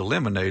you get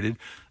eliminated,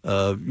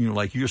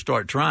 like you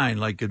start trying,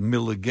 like in the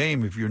middle of the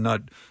game, if you're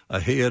not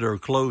ahead or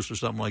close or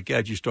something like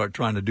that, you start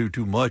trying to do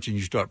too much and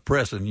you start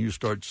pressing, you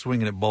start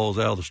swinging at balls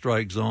out of the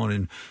strike zone,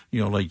 and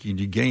like your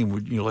game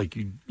would,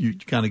 you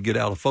kind of get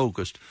out of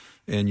focus.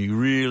 And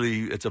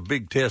it's a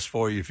big test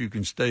for you if you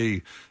can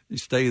stay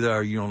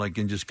there,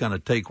 and just kind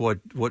of take what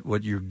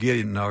you're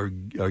getting are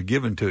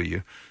given to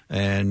you,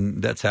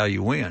 and that's how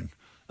you win.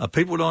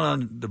 People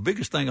the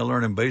biggest thing I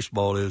learned in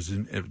baseball is,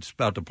 it's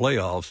about the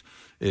playoffs,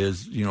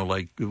 is,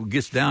 it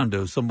gets down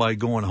to somebody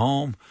going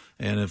home,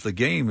 and if the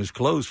game is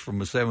close from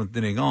the seventh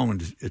inning on,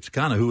 it's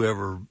kind of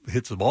whoever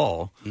hits the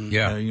ball.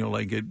 Yeah.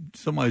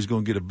 Somebody's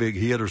going to get a big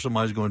hit or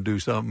somebody's going to do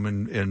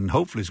something, and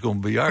hopefully it's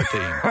going to be our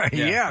team.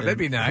 Yeah, that'd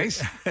be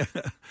nice.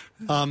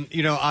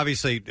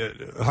 Obviously,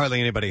 hardly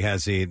anybody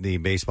has the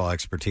baseball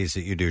expertise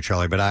that you do,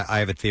 Charlie, but I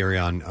have a theory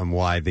on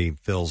why the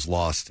Phils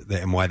lost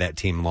and why that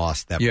team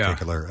lost that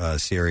particular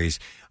series.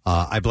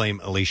 I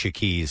blame Alicia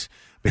Keys.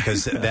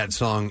 Because that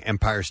song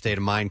 "Empire State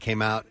of Mind"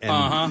 came out,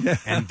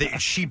 and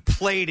she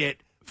played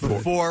it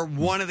before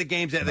one of the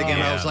games at the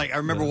game. I was like, I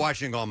remember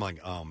watching it, I'm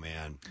like, oh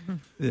man,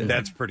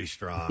 that's pretty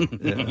strong.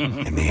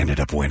 And they ended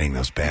up winning,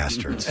 those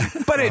bastards.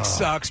 But it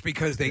sucks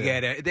because they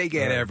get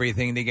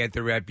everything. They get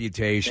the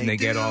reputation. They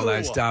get all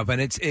that stuff,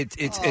 and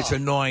it's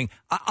annoying.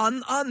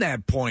 On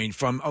that point,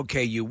 from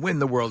you win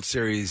the World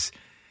Series,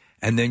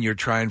 and then you're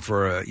trying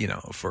for a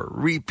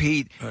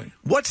repeat. Right.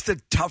 What's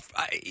the tough?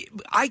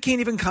 I can't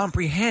even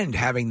comprehend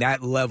having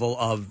that level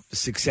of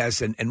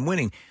success and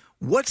winning.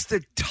 What's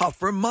the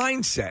tougher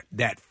mindset,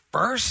 that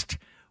first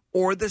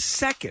or the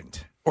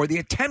second, or the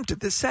attempt at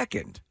the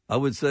second? I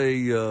would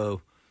say the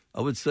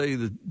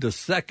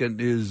second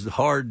is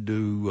hard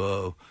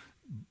to.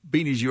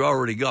 Beanies, you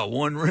already got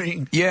one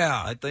ring.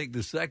 Yeah. I think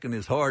the second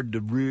is hard to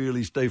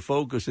really stay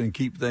focused and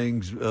keep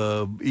things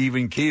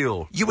even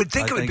keel. You would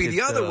think it would be the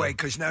other way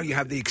because now you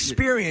have the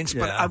experience,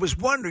 but I was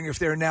wondering if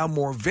there are now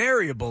more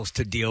variables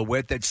to deal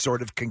with that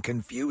sort of can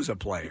confuse a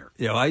player.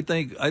 Yeah, I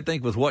think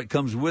with what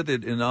comes with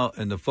it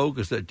and the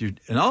focus that you,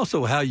 and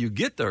also how you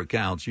get their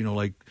accounts,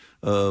 like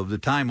the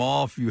time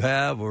off you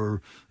have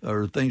or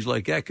things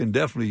like that can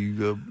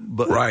definitely,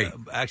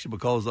 actually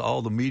because of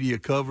all the media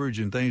coverage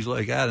and things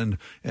like that,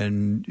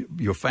 and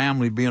your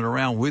family being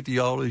around with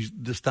you all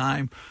this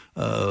time,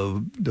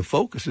 the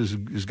focus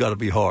has got to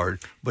be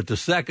hard. But the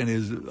second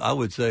is, I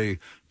would say,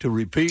 to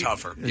repeat.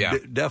 Tougher, yeah.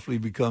 It definitely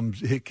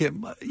becomes,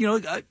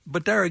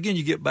 but there again,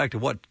 you get back to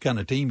what kind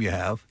of team you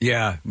have.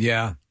 Yeah.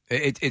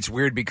 It's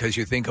weird because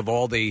you think of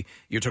all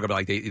you're talking about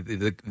like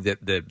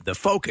the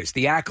focus,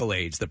 the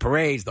accolades, the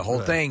parades, the whole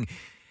thing.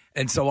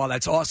 And so while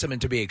that's awesome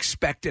and to be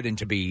expected and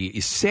to be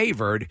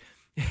savored,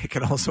 it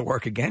can also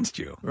work against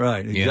you.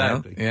 Right,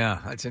 exactly. Yeah,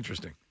 that's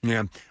interesting.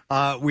 Yeah.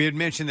 We had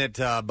mentioned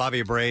that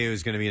Bobby Abreu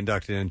is going to be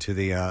inducted into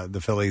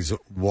the Phillies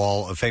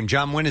Wall of Fame.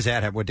 John, when is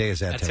that? What day is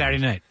that? That's Saturday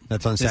night.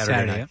 That's on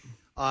Saturday night.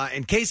 Yeah.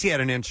 And Casey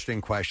had an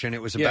interesting question.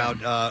 It was about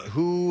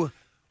who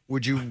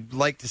would you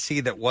like to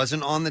see that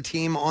wasn't on the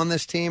team on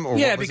this team? Or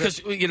yeah,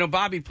 because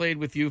Bobby played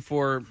with you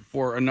for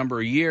a number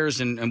of years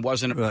and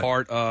wasn't a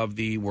part of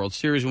the World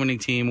Series winning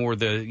team or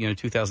the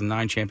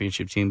 2009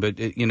 championship team. But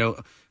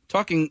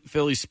talking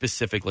Phillies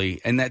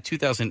specifically, and that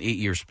 2008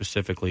 year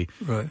specifically,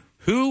 right?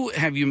 Who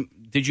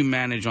did you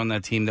manage on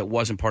that team that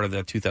wasn't part of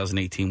that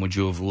 2018? Would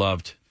you have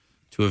loved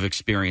to have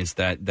experienced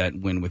that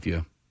win with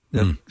you?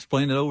 Yeah,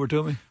 explain it over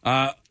to me.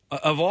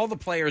 Of all the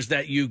players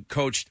that you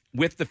coached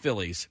with the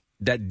Phillies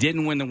that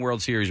didn't win the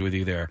World Series with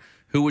you there,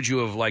 who would you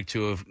have liked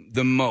to have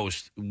the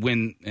most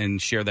win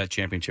and share that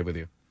championship with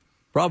you?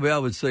 Probably I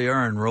would say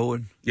Aaron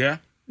Rowan. Yeah?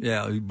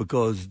 Yeah,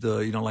 because,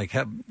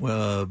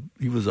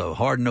 he was a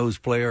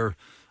hard-nosed player.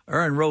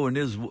 Aaron Rowan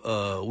is,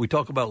 we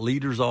talk about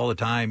leaders all the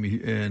time,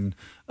 and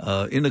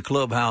in the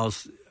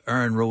clubhouse,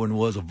 Aaron Rowan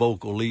was a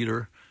vocal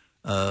leader.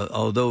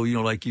 Although,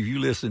 if you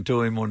listen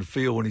to him on the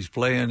field when he's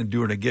playing and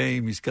during a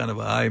game, he's kind of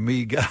an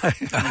I-me guy.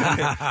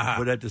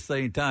 But at the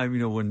same time,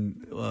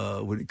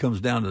 when it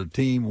comes down to the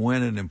team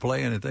winning and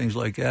playing and things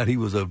like that, he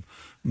was a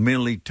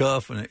mentally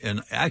tough.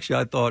 And actually,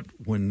 I thought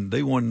when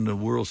they won the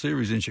World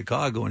Series in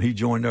Chicago and he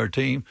joined our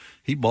team,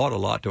 he brought a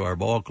lot to our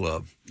ball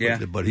club.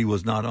 Yeah. But he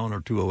was not on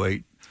our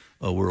 208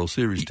 World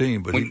Series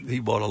team, but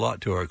he brought a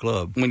lot to our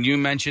club. When you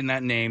mention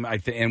that name,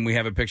 and we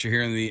have a picture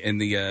here in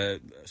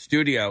the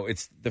studio,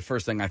 it's the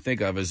first thing I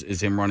think of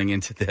is him running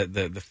into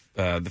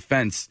the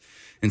fence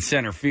in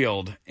center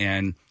field,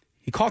 and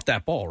he caught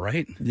that ball,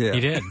 right? Yeah,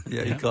 he did.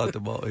 Yeah, he caught the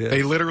ball. Yeah,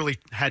 they literally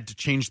had to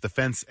change the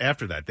fence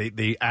after that.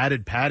 They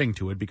added padding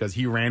to it because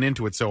he ran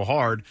into it so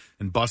hard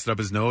and busted up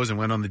his nose and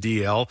went on the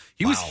DL.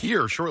 He was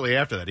here shortly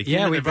after that.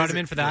 We brought him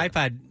in for the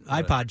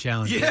iPod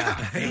challenge.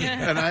 Yeah,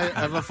 and I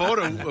have a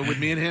photo with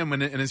me and him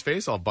and his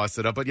face all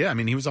busted up. But yeah, I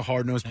mean, he was a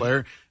hard-nosed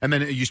player. And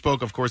then you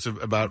spoke, of course,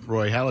 about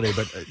Roy Halladay,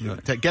 but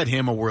to get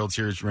him a World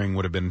Series ring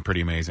would have been pretty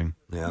amazing.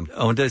 Yeah,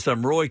 I want to tell you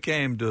something. Roy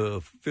came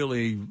to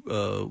Philly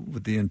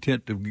with the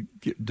intent to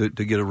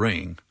get a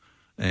ring,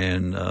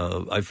 and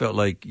I felt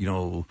like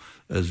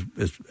as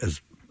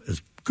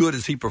good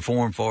as he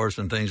performed for us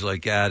and things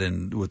like that,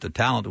 and with the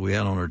talent that we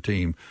had on our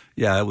team,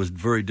 it was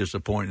very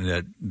disappointing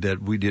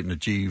that we didn't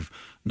achieve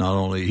not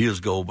only his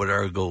goal but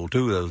our goal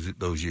too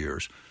those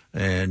years.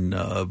 And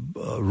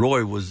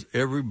Roy was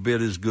every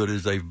bit as good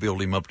as they've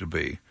built him up to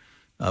be.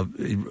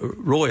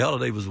 Roy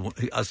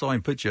Halladay I saw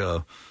him pitch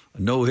a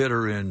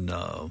no-hitter in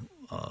a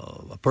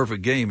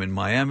perfect game in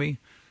Miami.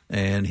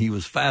 And he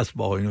was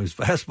fastball. His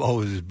fastball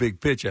was his big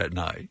pitch at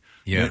night.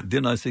 Yeah.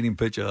 Then I seen him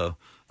pitch a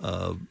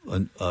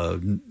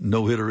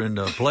no-hitter in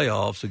the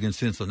playoffs against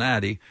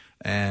Cincinnati.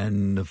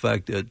 And the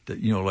fact that,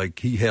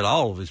 he had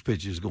all of his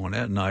pitches going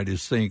that night,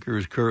 his sinker,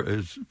 his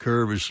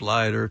curve, his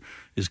slider,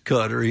 his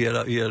cutter. He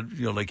had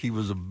he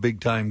was a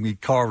big-time, he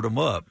carved them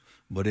up.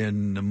 But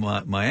in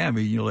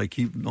Miami,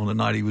 on the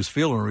night he was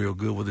feeling real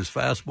good with his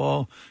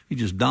fastball, he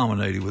just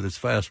dominated with his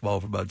fastball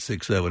for about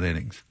 6-7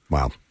 innings.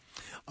 Wow.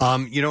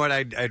 You know what?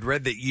 I'd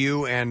read that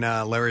you and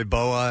Larry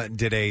Boa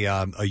did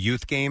a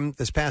youth game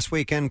this past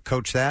weekend.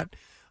 Coach that.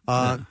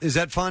 Is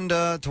that fun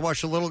to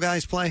watch the little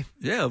guys play?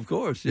 Yeah, of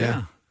course.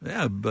 Yeah,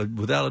 but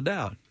without a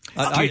doubt.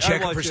 Do you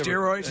check for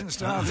steroids and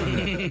stuff?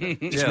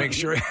 Just make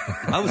sure.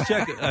 I was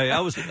checking.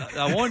 I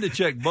wanted to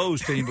check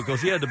Bo's team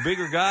because he had the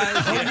bigger guys.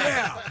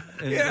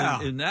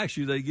 And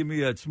actually, they give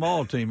me that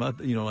small team.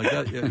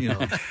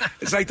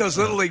 It's like those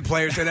little league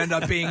players that end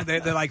up being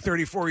they're like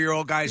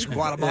 34-year-old guys from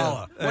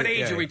Guatemala. What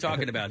age are we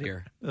talking about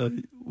here?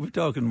 We're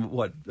talking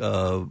what?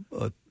 I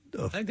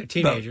think they're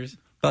teenagers.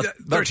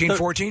 13,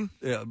 14?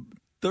 Yeah,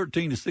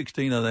 13 to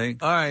 16, I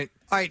think. All right.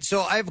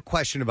 So I have a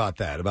question about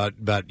that,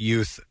 about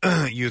youth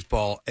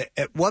ball.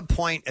 At what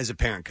point as a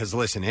parent, because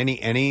listen,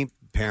 any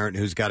parent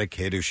who's got a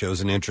kid who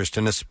shows an interest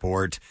in a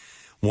sport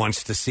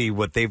wants to see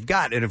what they've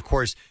got. And of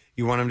course,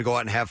 you want them to go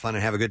out and have fun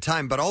and have a good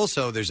time. But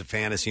also there's a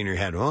fantasy in your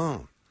head,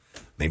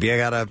 maybe I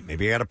got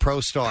a pro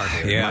star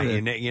here. Yeah.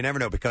 You never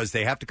know because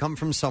they have to come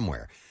from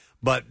somewhere.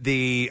 But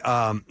the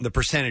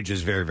percentage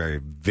is very, very,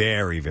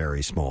 very,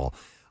 very small.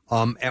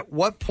 At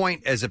what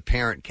point as a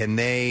parent can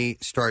they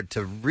start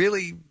to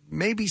really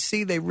maybe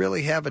see they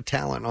really have a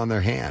talent on their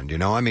hand?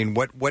 I mean,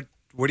 what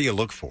do you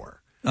look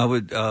for? I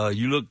would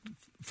you look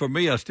for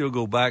me. I still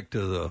go back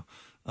to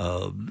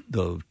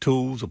the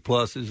tools, the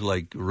pluses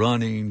like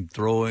running,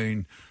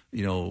 throwing,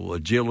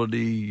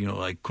 agility,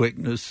 like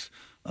quickness.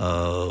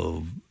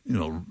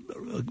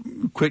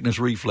 quickness,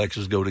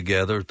 reflexes go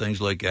together,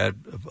 things like that.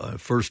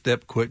 First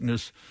step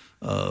quickness.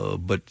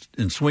 But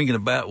in swinging a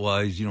bat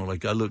wise,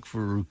 like I look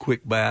for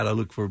quick bat, I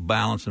look for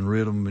balance and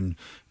rhythm, and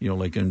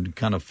and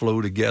kind of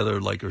flow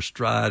together, like her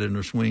stride and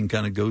her swing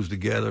kind of goes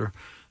together,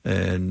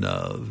 and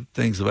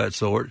things of that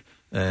sort.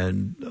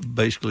 And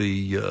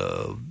basically,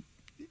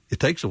 it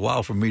takes a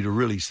while for me to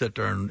really sit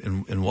there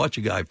and watch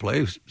a guy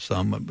play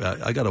some.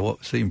 I got to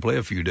see him play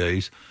a few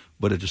days,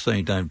 but at the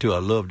same time too, I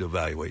love to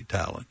evaluate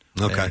talent.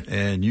 Okay,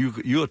 and you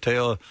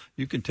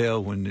can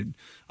tell when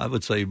I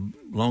would say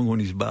long when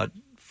he's about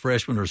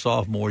freshman or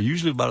sophomore,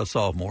 usually about a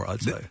sophomore,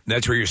 I'd say.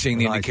 That's where you're seeing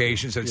the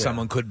indications that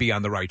someone could be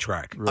on the right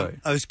track. Right.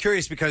 I was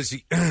curious because,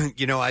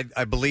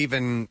 I believe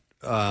in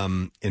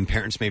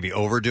parents maybe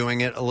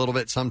overdoing it a little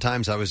bit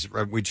sometimes.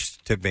 We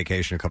just took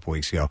vacation a couple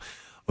weeks ago.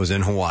 I was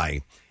in Hawaii,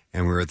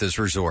 and we were at this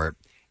resort,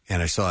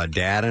 and I saw a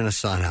dad and a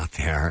son out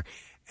there,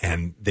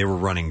 and they were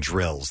running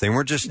drills. They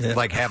weren't just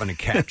like having a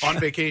catch. On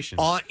vacation.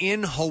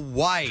 In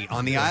Hawaii,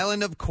 on the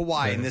island of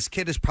Kauai. And this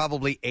kid is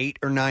probably 8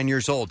 or 9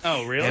 years old.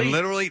 Oh, really? And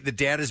literally, the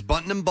dad is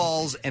bunting him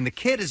balls, and the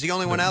kid is the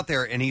only one out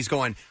there, and he's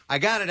going, I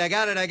got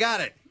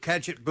it.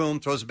 Catch it, boom,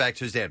 throws it back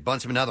to his dad.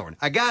 Bunts him another one.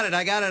 I got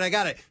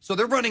it. So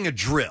they're running a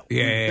drill.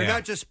 They're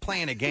not just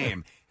playing a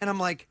game. And I'm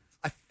like,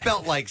 I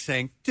felt like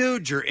saying,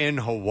 dude, you're in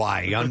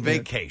Hawaii on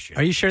vacation.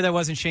 Are you sure that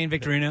wasn't Shane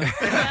Victorino?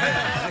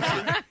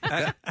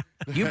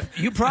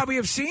 You probably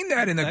have seen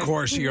that in the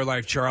course of your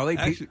life, Charlie.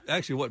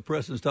 Actually, what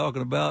Preston's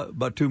talking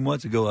about 2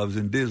 months ago, I was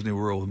in Disney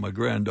World with my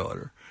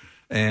granddaughter,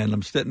 and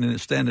I'm standing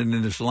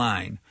in this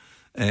line,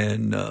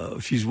 and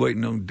she's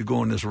waiting to go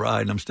on this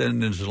ride, and I'm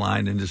standing in this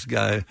line, and this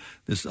guy,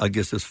 this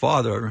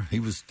father,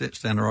 he was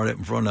standing right up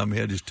in front of me.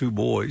 He had his 2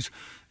 boys,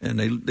 and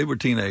they were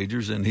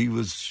teenagers, and he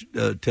was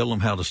telling them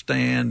how to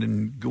stand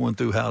and going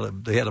through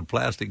they had a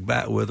plastic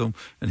bat with them,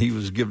 and he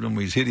was giving them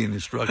these hitting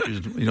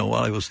instructions,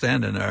 while he was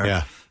standing there.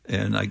 Yeah.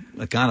 And I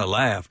kind of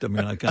laughed. I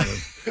mean, I kind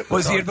of...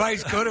 Was the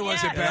advice good or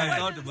was it bad? I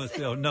thought to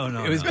myself, no.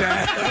 It was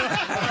bad.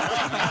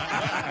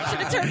 Should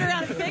have turned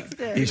around and fixed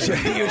it. You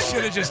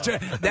should have just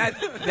turned...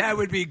 That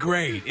would be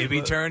great if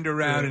he turned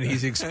around and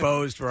he's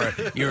exposed for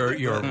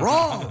you're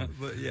wrong.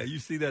 But yeah, you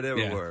see that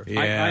everywhere.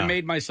 Yeah. I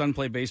made my son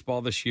play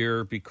baseball this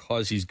year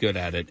because he's good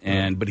at it,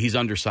 but he's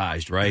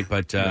undersized, right?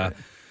 But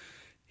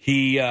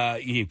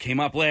he came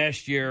up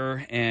last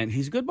year, and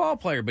he's a good ball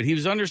player, but he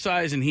was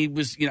undersized, and he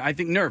was, I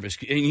think, nervous.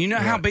 And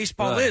how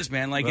baseball is,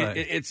 man. Like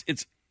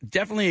it's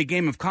definitely a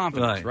game of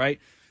confidence, right?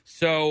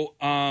 So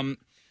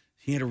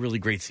he had a really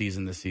great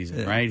season this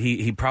season, right?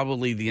 He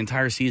probably the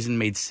entire season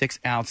made 6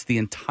 outs the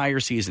entire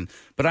season.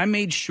 But I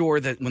made sure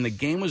that when the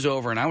game was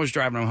over and I was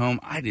driving him home,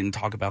 I didn't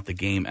talk about the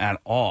game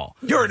at all.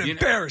 You're an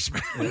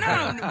embarrassment.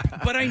 No,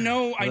 but I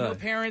know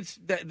parents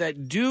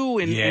that do,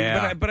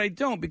 but I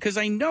don't, because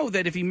I know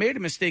that if he made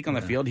a mistake on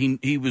the field,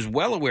 he was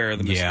well aware of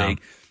the mistake.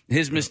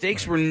 His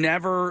mistakes were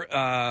never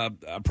a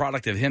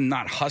product of him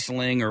not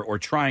hustling or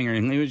trying or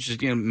anything. It was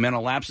just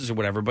mental lapses or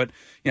whatever. But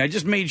I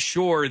just made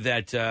sure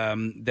that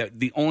that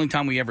the only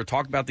time we ever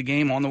talked about the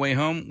game on the way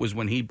home was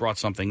when he brought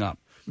something up.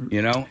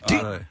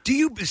 Do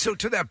you? So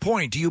to that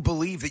point, do you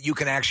believe that you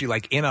can actually,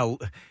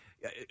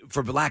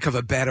 for lack of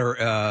a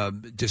better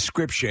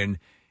description,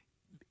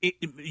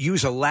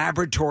 use a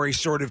laboratory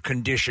sort of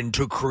condition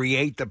to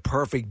create the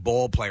perfect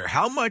ball player?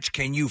 How much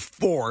can you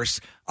force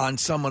on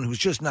someone who's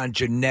just not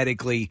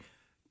genetically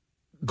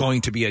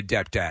going to be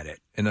adept at it?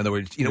 In other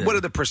words, what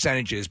are the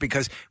percentages?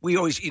 Because we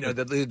always,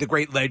 the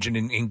great legend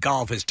in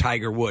golf is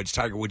Tiger Woods.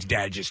 Tiger Woods'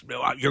 dad just,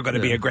 you're going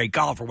to be a great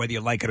golfer whether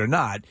you like it or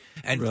not,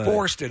 and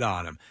forced it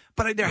on him.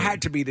 But there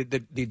had to be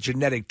the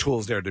genetic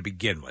tools there to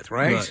begin with,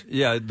 right?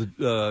 Yeah,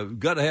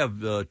 got to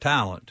have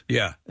talent.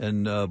 Yeah.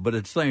 And but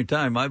at the same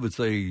time, I would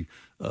say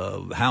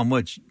how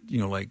much,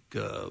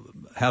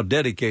 how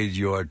dedicated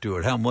you are to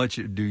it. How much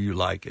do you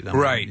like it?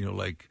 Right.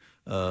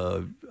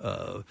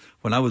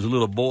 When I was a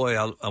little boy,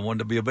 I wanted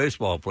to be a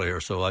baseball player,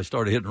 so I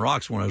started hitting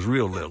rocks when I was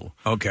real little.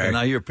 Okay. And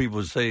I hear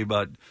people say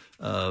about,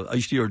 I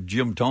used to hear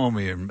Jim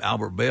Thome and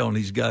Albert Bell and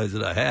these guys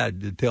that I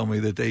had to tell me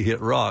that they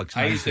hit rocks.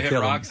 I used to hit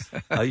rocks.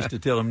 I used to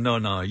tell them,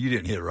 no, you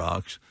didn't hit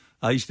rocks.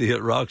 I used to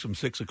hit rocks from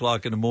 6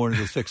 o'clock in the morning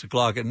to 6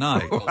 o'clock at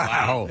night.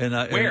 Wow!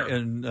 Where?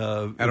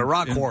 At a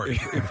rock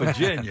quarry in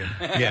Virginia.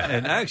 Yeah.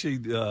 And actually,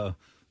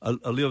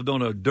 I lived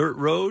on a dirt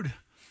road,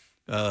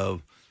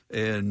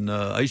 and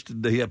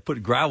they had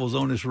put gravels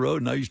on this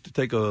road, and I used to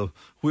take a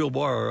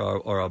wheelbarrow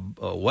or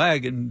a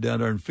wagon down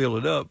there and fill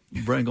it up,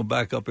 bring them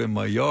back up in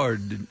my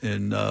yard,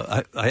 and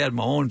I had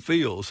my own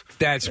fields.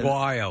 That's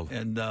wild.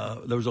 And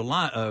there was a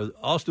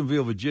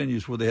Austinville, Virginia,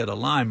 is where they had a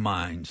lime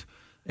mines.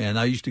 And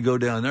I used to go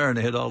down there, and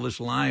they had all this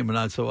lime, and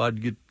I'd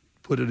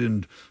put it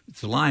in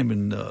lime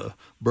in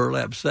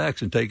burlap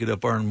sacks and take it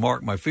up there and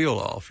mark my field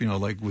off.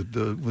 With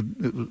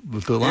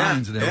the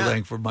lines and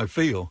everything for my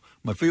field.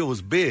 My field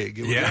was big.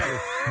 It was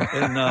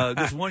and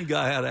this one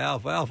guy had an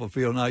alfalfa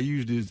field, and I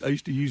used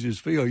to use his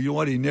field. You know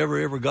what? He never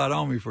ever got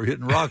on me for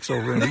hitting rocks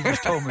over it. He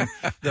just told me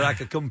that I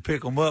could come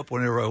pick them up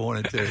whenever I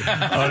wanted to.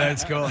 Oh,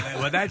 that's cool.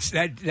 Well, that's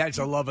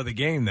a love of the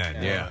game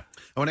then. Yeah.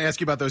 I want to ask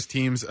you about those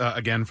teams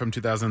again from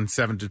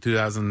 2007 to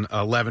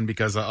 2011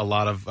 because a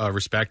lot of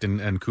respect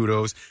and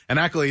kudos and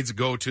accolades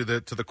go to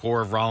the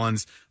core of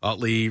Rollins,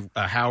 Utley,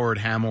 Howard,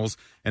 Hamels,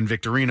 and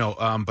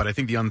Victorino. But I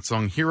think the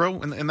unsung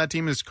hero in that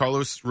team is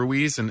Carlos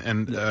Ruiz.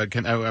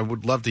 I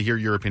would love to hear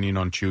your opinion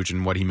on Chooch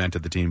and what he meant to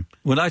the team.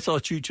 When I saw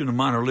Chooch in the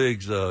minor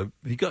leagues,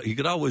 he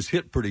could always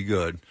hit pretty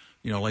good.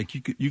 Like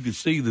you could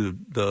see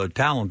the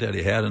talent that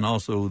he had, and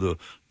also the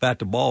bat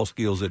to ball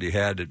skills that he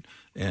had,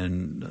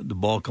 and the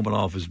ball coming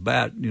off his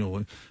bat.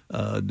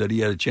 That he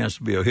had a chance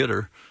to be a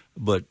hitter.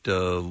 But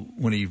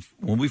when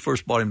we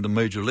first brought him to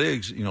major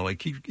leagues,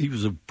 he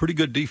was a pretty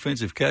good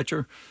defensive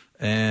catcher.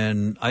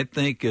 And I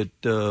think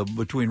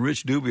between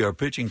Rich Doobie, our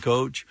pitching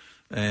coach,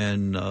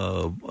 and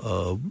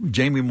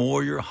Jamie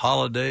Moyer,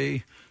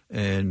 Holiday,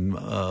 and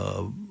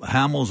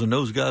Hamels, and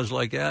those guys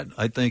like that,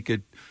 I think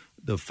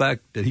the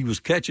fact that he was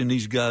catching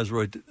these guys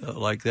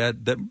like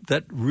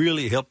that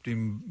really helped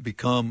him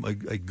become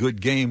a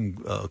good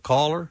game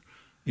caller.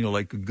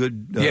 Like a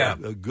good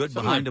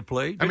behind the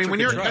plate. I mean, when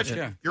you're a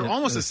catcher, you're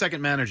almost a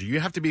second manager. You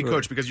have to be a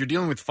coach because you're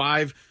dealing with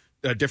 5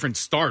 different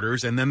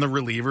starters and then the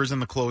relievers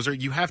and the closer.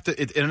 You have to,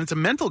 and it's a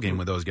mental game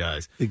with those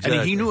guys. Exactly.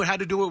 And he knew how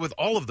to do it with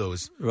all of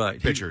those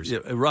pitchers.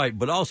 Right.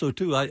 But also,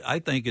 too, I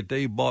think that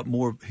they bought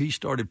more. He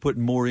started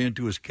putting more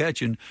into his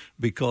catching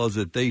because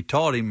that they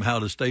taught him how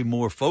to stay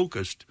more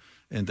focused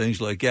and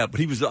things like that. But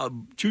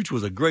Chooch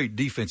was a great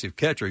defensive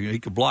catcher. He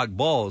could block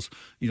balls.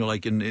 He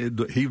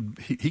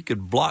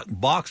could block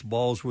box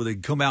balls where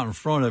they'd come out in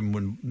front of him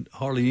when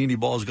hardly any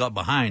balls got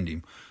behind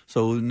him.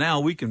 So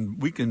now we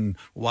can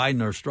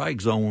widen our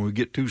strike zone when we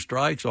get 2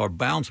 strikes or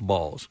bounce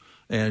balls.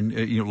 And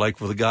like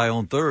for the guy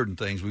on third and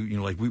things,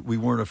 we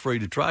weren't afraid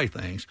to try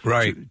things.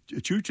 Right.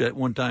 Chooch at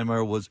one time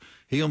was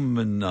him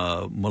and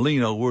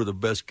Molino were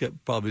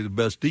probably the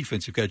best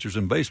defensive catchers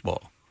in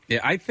baseball. Yeah,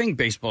 I think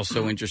baseball's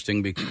so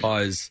interesting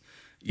because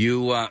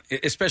you,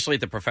 especially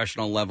at the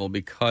professional level,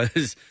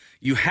 because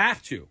you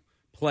have to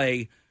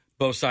play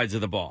both sides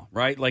of the ball,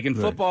 right? Like in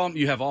football,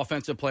 you have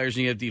offensive players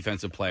and you have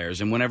defensive players.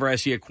 And whenever I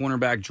see a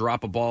cornerback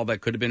drop a ball that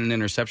could have been an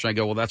interception, I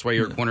go, well, that's why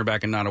you're a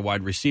cornerback and not a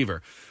wide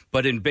receiver.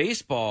 But in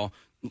baseball,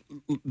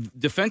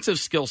 defensive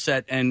skill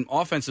set and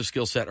offensive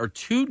skill set are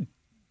 2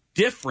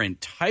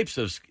 different types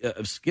of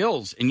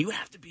skills, and you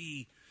have to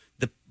be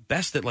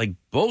best at like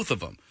both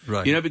of them,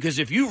 right? Because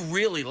if you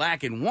really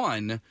lack in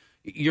one,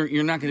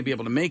 you're not going to be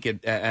able to make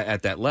it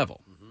at that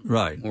level,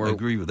 right? I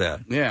agree with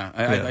that. Yeah,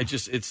 I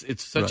just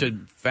it's such a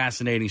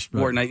fascinating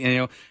sport,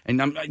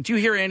 and do you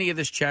hear any of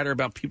this chatter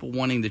about people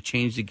wanting to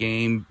change the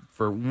game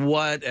for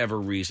whatever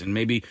reason?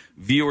 Maybe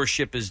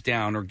viewership is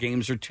down or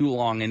games are too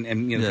long, and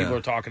people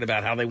are talking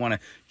about how they want to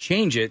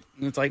change it.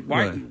 And it's like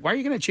why are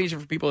you going to change it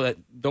for people that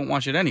don't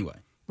watch it anyway?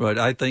 Right.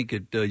 I think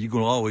you're going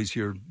to always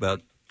hear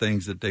about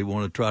things that they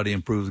want to try to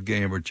improve the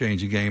game or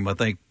change the game. I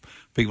think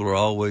people are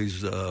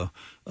always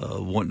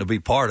wanting to be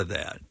part of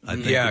that. I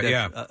think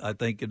I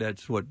think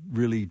that's what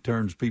really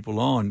turns people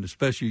on,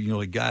 especially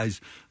the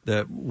guys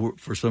that were,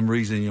 for some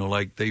reason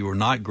like they were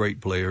not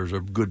great players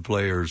or good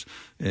players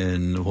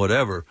and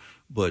whatever.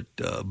 But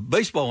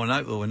baseball,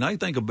 when I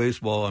think of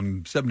baseball,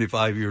 I'm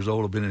 75 years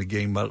old. I've been in the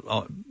game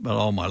about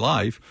all my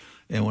life,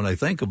 and when I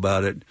think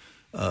about it.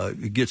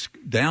 It gets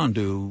down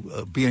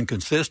to being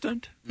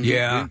consistent.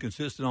 Yeah, being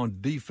consistent on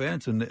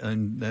defense and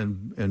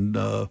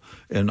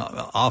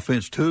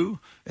offense too.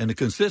 And the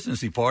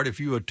consistency part.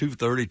 If you're a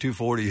 230,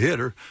 240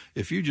 hitter,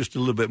 if you're just a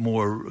little bit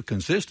more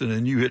consistent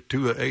and you hit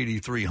 280,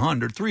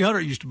 300. 300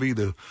 used to be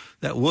the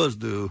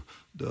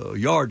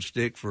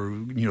yardstick for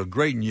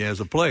grading you as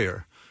a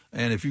player.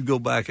 And if you go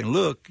back and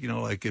look,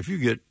 like if you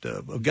get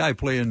a guy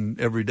playing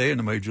every day in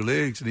the major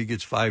leagues and he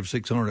gets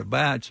 500-600 at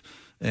bats.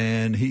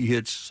 And he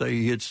hits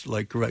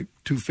like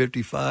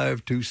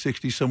 255,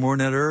 260, somewhere in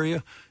that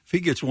area. If he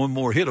gets one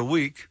more hit a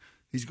week,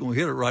 he's going to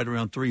hit it right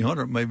around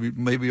 300,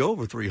 maybe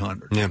over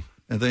 300. Yeah.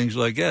 And things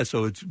like that.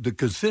 So the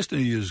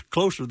consistency is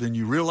closer than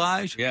you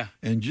realize. Yeah.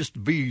 And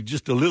just be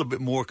a little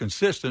bit more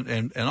consistent.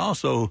 And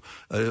also,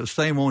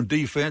 same on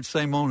defense,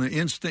 same on the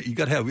instinct. You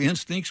got to have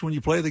instincts when you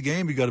play the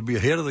game. You got to be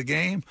ahead of the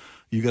game.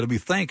 You got to be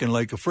thinking.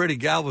 Like Freddie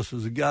Galvis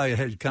is a guy that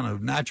had kind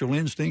of natural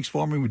instincts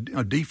for me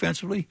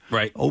defensively.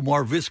 Right.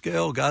 Omar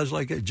Vizquel, guys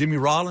like that. Jimmy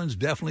Rollins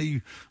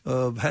definitely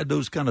had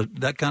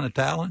that kind of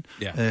talent.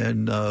 Yeah.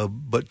 And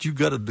but you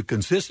got the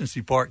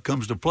consistency part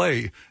comes to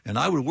play. And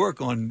I would work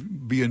on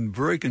being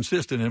very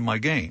consistent in my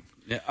game.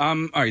 Yeah.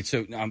 All right.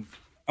 So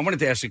I wanted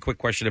to ask you a quick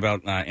question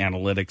about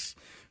analytics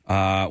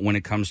when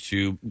it comes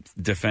to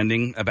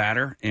defending a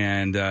batter.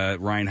 And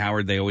Ryan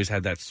Howard, they always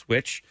had that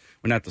switch.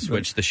 Well, not the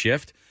switch, the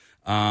shift.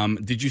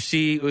 Did you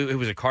see? It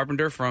was a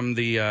Carpenter from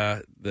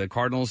the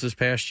Cardinals this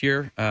past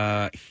year.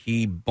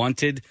 He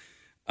bunted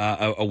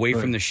away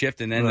from the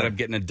shift and ended up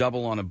getting a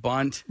double on a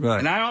bunt. Right.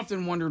 And I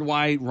often wondered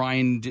why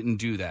Ryan didn't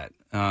do that.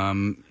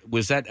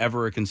 Was that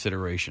ever a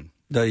consideration?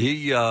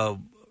 He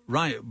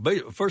Ryan,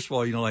 first of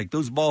all, like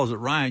those balls that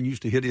Ryan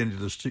used to hit into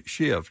the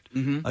shift.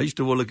 I used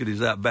to look at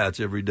his at-bats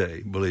every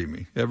day, believe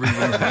me. Every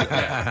one of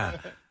them.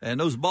 And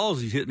those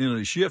balls he's hitting into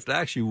the shift,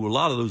 actually, a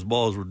lot of those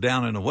balls were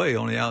down and away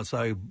on the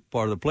outside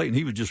part of the plate, and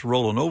he was just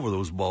rolling over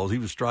those balls. He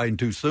was striding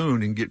too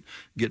soon and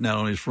getting out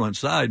on his front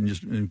side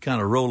and kind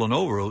of rolling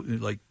over,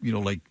 like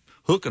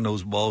hooking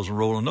those balls and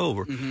rolling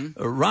over.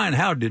 Ryan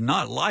Howard did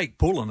not like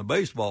pulling the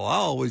baseball. I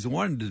always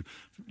wanted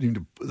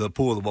to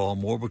pull the ball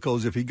more,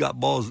 because if he got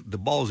the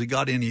balls he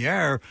got in the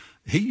air,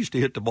 he used to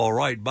hit the ball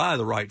right by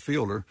the right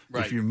fielder.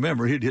 Right. If you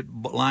remember, he'd hit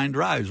line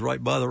drives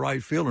right by the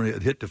right fielder, and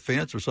it'd hit the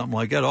fence or something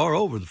like that, or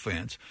over the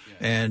fence.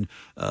 Yeah. And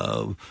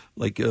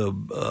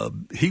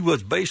he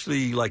was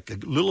basically like a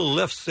little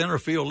left center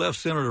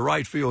to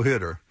right field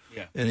hitter.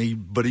 Yeah.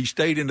 But he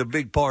stayed in the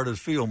big part of the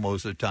field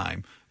most of the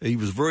time. He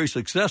was very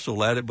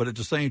successful at it, but at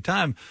the same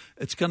time,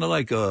 it's kind of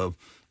like I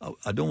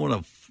don't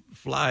want to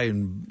fly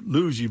and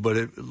lose you,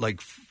 but like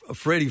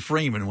Freddie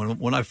Freeman.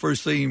 When I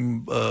first see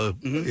him,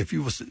 if he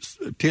was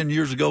 10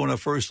 years ago when I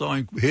first saw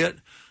him hit,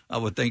 I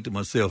would think to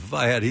myself, if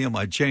I had him,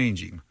 I'd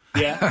change him.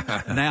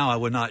 Yeah. Now I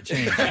would not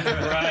change him.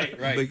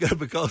 Right.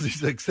 Because he's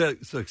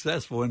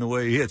successful in the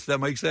way he hits. That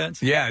makes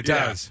sense? Yeah, it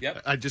does.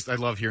 Yep. I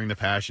love hearing the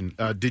passion.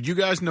 Did you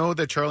guys know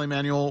that Charlie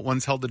Manuel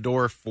once held the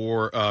door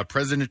for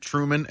President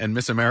Truman and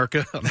Miss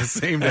America on the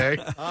same day?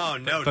 Oh,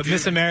 no. But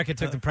Miss America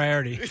took the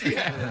priority.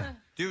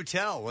 Do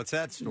tell. What's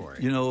that story?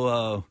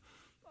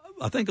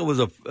 I think I was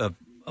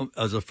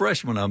as a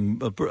freshman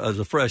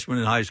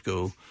in high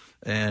school,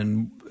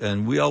 and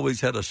we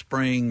always had a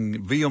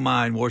spring,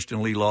 VMI in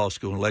Washington Lee Law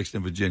School in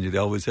Lexington, Virginia. They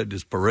always had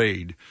this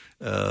parade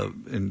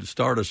in the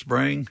start of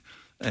spring,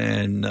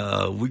 and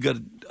we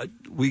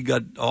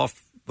got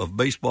off of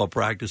baseball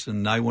practice,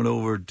 and I went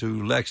over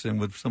to Lexington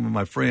with some of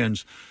my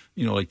friends,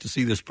 to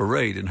see this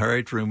parade. And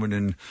Harry Truman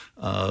and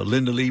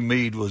Linda Lee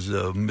Meade was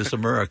Miss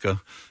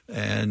America,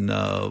 and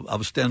I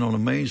was standing on the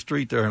main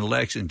street there in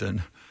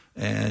Lexington.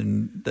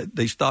 And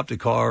they stopped the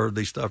car.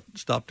 They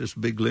stopped this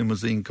big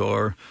limousine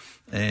car,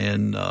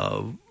 and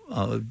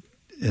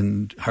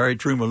Harry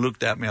Truman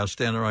looked at me. I was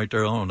standing right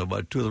there on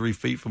about 2 or 3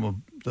 feet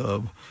from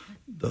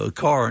the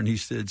car, and he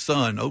said,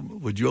 "Son,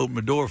 would you open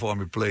the door for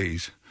me,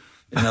 please?"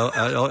 And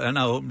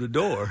I opened the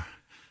door,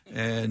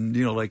 and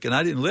and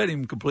I didn't let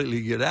him completely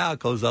get out,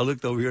 because I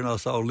looked over here and I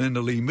saw Linda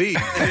Lee Meade.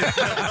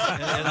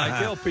 And I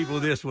tell people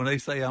this when they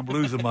say I'm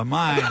losing my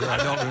mind or I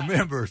don't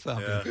remember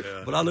something.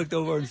 Yeah. But I looked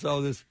over and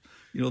saw this.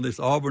 This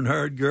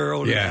auburn-haired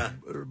girl in a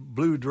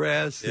blue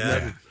dress,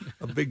 and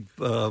a big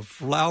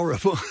flower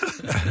up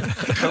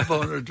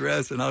on her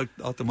dress, and I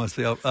thought to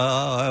myself,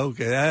 "Oh,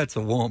 okay, that's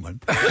a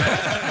woman." So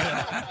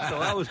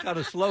I was kind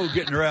of slow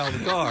getting her out of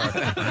the car.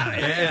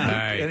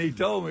 And he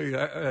told me,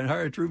 and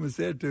Harry Truman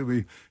said to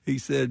me, he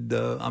said,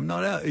 "I'm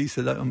not out." He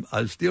said,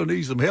 "I still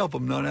need some help.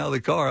 I'm not out of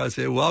the car." I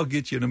said, "Well, I'll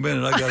get you in a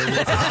minute. I got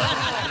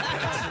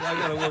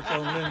to work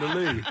on Linda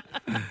Lee."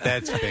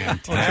 That's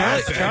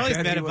fantastic. Charlie's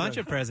met a bunch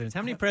of presidents.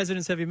 How many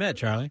presidents have you met,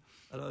 Charlie?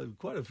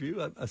 Quite a few.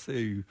 I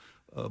say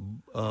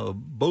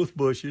both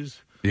Bushes.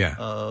 Yeah.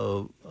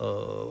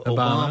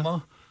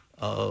 Obama.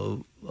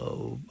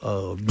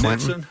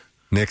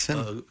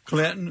 Nixon.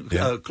 Clinton.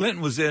 Yeah.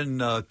 Clinton was in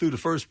through the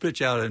first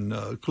pitch out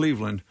in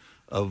Cleveland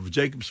of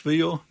Jacobs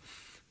Field,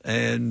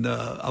 and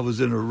I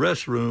was in a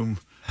restroom,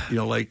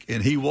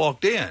 and he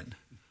walked in.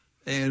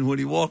 And when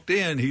he walked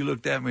in, he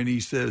looked at me and he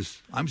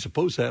says, "I'm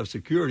supposed to have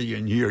security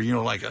in here," and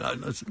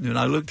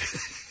I looked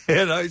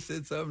and I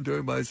said something to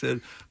him. I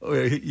said, "Oh,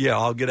 yeah,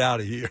 I'll get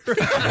out of here." But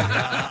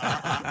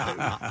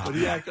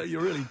you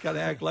really kind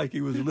of act like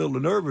he was a little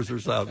nervous or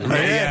something.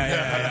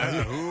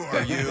 Yeah. Who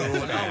are you?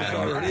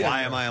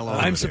 Why am I alone?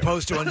 I'm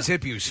supposed to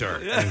unzip you, sir.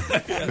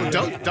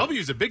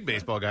 W's a big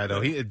baseball guy,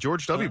 though.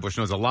 George W. Bush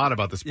knows a lot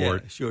about the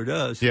sport. Yeah, sure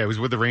does. Yeah, he was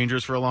with the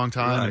Rangers for a long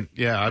time.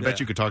 Right. And I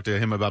bet you could talk to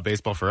him about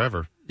baseball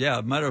forever.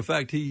 Yeah, matter of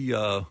fact, he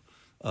when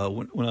I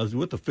was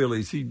with the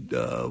Phillies,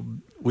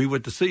 we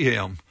went to see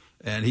him,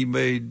 and he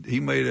made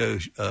a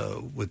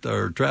with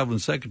our traveling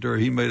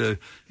secretary, he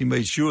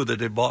made sure that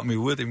they brought me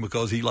with him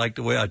because he liked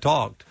the way I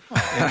talked.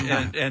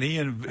 And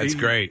that's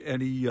great.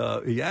 And he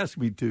asked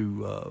me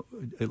to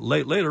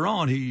later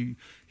on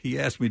he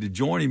asked me to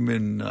join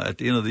him at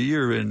the end of the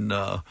year in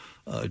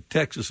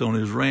Texas on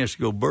his ranch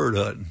to go bird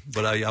hunting,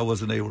 but I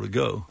wasn't able to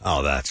go.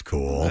 Oh, that's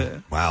cool. Yeah.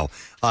 Wow.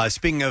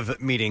 Speaking of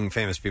meeting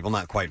famous people,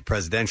 not quite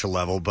presidential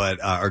level, but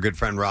our good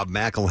friend Rob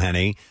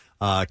McElhenney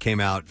came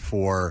out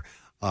for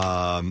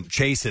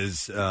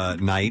Chase's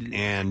night,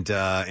 and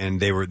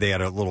they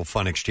had a little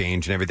fun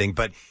exchange and everything,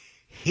 but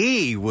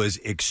he was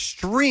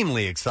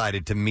extremely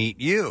excited to meet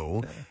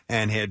you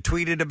and had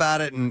tweeted about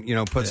it and,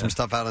 put some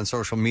stuff out on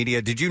social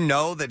media. Did you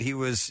know that he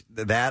was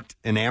that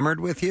enamored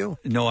with you?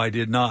 No, I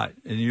did not.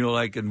 And,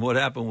 and what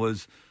happened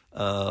was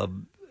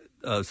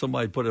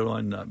somebody put it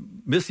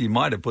on, Missy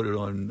might have put it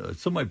on,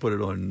 somebody put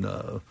it on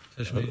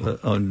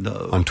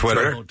on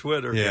Twitter. On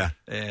Twitter. Yeah.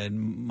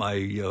 And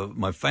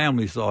my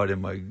family saw it,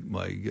 and my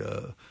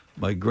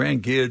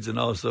grandkids, and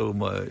also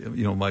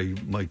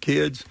my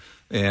kids.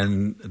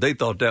 And they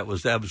thought that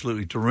was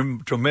absolutely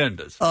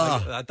tremendous.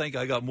 I think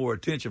I got more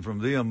attention from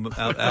them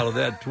out of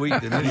that tweet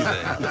than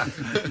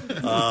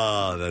anything.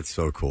 Oh, that's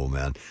so cool,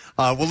 man.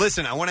 Well,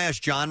 listen, I want to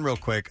ask John real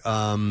quick.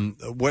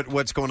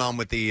 What's going on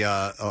with the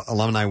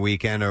alumni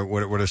weekend, or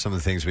what are some of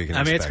the things we can? I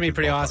mean, it's expect gonna be at the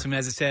pretty ballpark? awesome.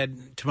 As I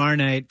said, tomorrow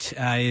night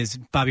is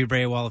Bobby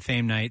Bray Wall of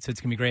Fame night, so it's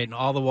gonna be great. And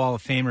all the Wall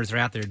of Famers are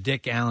out there: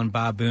 Dick Allen,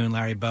 Bob Boone,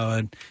 Larry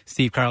Bowen,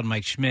 Steve Carlton,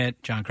 Mike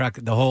Schmidt, John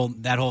Crockett,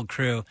 that whole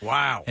crew.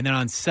 Wow! And then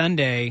on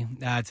Sunday,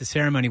 it's a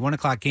ceremony,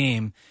 1:00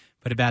 game,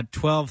 but about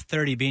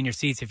 12:30, be in your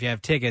seats if you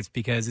have tickets,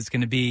 because it's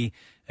going to be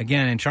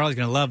again. And Charlie's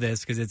going to love this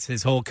because it's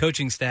his whole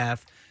coaching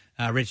staff: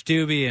 Rich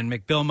Doobie and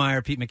Mick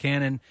Billmeyer, Pete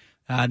McCannon.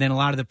 Then a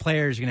lot of the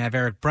players, you're going to have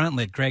Eric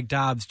Bruntlett, Greg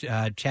Dobbs,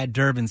 Chad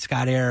Durbin,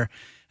 Scott Air,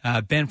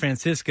 Ben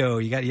Francisco.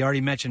 You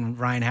already mentioned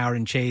Ryan Howard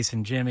and Chase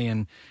and Jimmy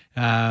and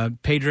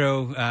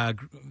Pedro.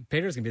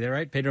 Pedro's going to be there,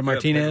 right? Pedro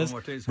Martinez,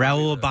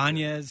 Raul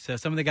Ibanez. So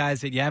some of the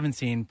guys that you haven't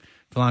seen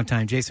for a long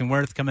time. Jason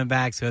Worth coming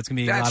back, so it's going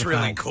to be a lot of fun.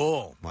 That's really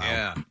cool. Wow.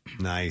 Yeah.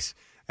 Nice.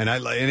 And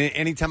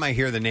anytime I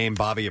hear the name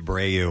Bobby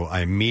Abreu,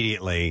 I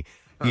immediately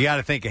you got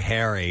to think of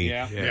Harry,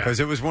 because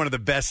it was one of the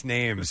best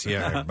names.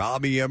 Yeah,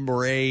 Bobby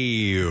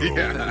Abreu.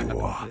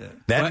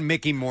 That and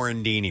Mickey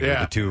Morandini were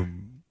the two.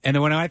 And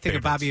then when I think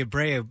of Bobby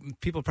Abreu,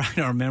 people probably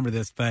don't remember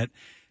this, but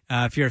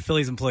if you're a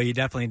Phillies employee, you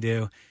definitely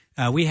do.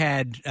 We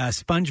had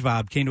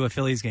SpongeBob came to a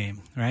Phillies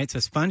game, right? So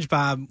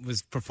SpongeBob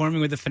was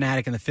performing with the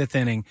Fanatic in the fifth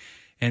inning.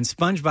 And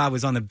SpongeBob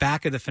was on the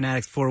back of the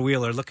Fanatic's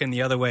four-wheeler looking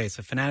the other way.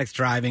 So Fanatic's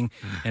driving,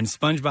 and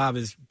SpongeBob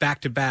is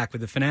back-to-back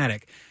with the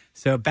Fanatic.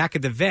 So back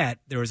at the vet,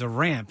 there was a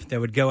ramp that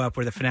would go up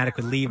where the Fanatic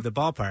would leave the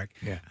ballpark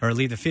or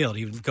leave the field.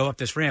 He would go up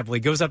this ramp. Well, he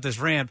goes up this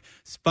ramp.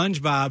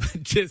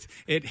 SpongeBob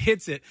it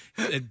hits it.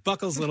 It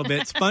buckles a little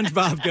bit.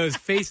 SpongeBob goes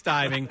face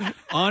diving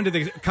onto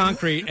the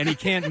concrete, and he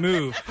can't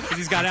move because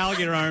he's got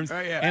alligator arms.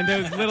 And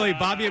there was literally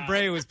Bobby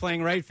Abreu was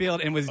playing right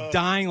field and was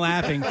dying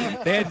laughing.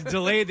 They had to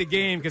delay the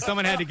game because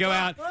someone had to go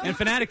out, and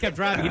Fanatic kept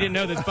driving. He didn't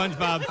know that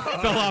SpongeBob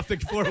fell off the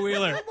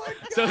four-wheeler.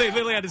 So they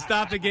literally had to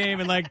stop the game,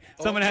 and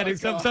someone had to,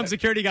 some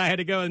security guy had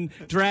to go and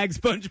drag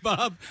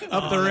SpongeBob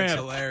up the ramp. That's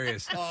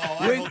hilarious.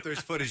 I hope there's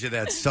footage of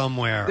that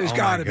somewhere. There's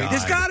got to be.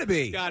 There's got to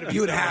be.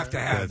 You would have to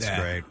have That's that.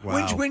 great.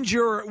 Wow.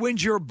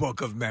 When's your book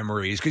of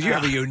memories? Because you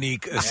have a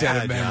unique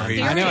set of memories.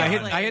 I know.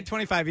 I hit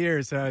 25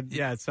 years. So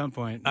at some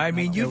point. I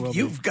mean,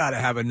 you've got to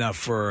have enough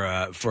for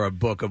a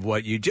book of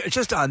what you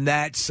just on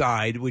that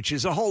side, which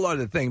is a whole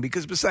other thing.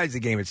 Because besides the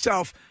game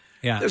itself,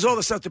 there's all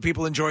the stuff that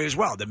people enjoy as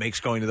well that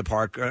makes going to the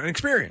park an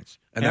experience,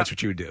 and that's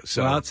what you do.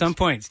 So well, at some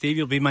point, Steve,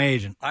 you'll be my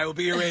agent. I will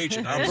be your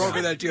agent. I'll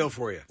broker that deal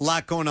for you. A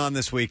lot going on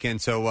this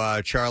weekend.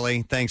 So,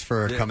 Charlie, thanks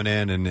for coming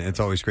in, and it's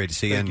always great to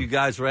see you. Thank you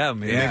guys for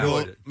having me.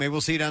 Maybe we'll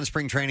see you down in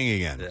spring training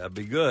again. Yeah, that'd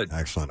be good.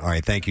 Excellent. All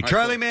right, thank you.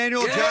 Charlie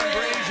Manuel, John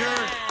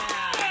Brazier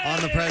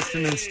on the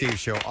Preston and Steve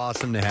Show.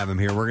 Awesome to have him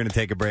here. We're going to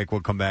take a break.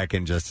 We'll come back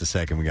in just a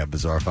second. We got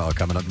Bizarre File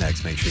coming up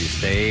next. Make sure you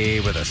stay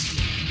with us.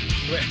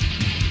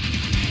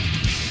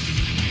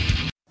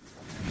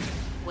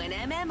 When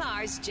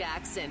MMR's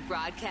Jackson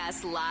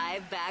broadcasts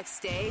live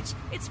backstage,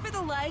 it's for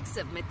the likes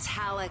of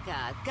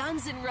Metallica,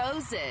 Guns N'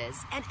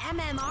 Roses, and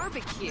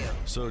MMRBQ.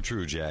 So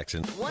true,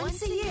 Jackson.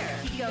 Once a year,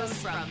 he goes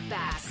from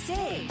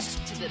backstage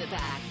to the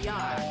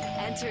backyard.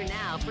 Enter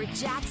now for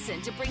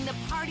Jackson to bring the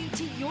party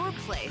to your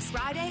place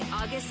Friday,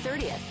 August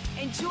 30th.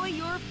 Enjoy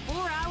your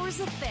 4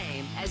 hours of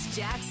fame as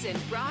Jackson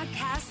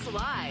broadcasts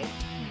live.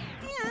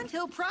 And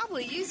he'll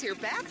probably use your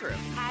bathroom.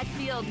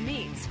 Hatfield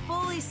Meats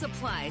fully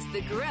supplies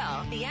the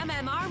grill. The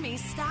MM Army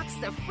stocks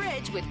the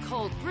fridge with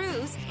cold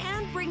brews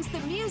and brings the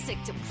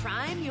music to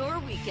prime your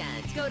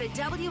weekend. Go to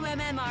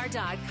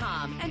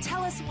WMMR.com and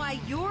tell us why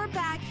your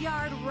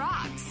backyard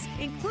rocks.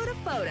 Include a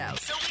photo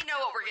so we know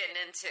what we're getting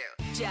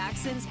into.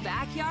 Jackson's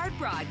Backyard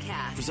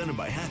Broadcast. Presented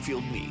by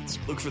Hatfield Meats.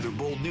 Look for their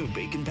bold new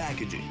bacon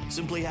packaging.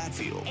 Simply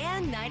Hatfield.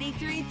 And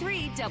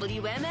 93.3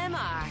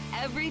 WMMR.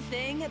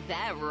 Everything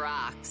that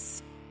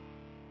rocks.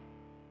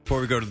 Before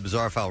we go to the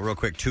Bizarre File, real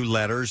quick, 2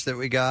 letters that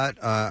we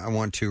got I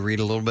want to read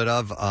a little bit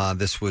of.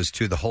 This was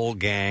to the whole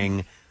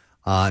gang,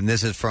 and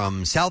this is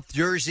from South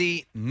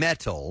Jersey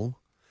Metal,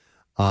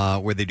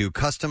 where they do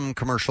custom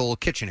commercial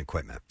kitchen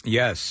equipment.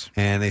 Yes.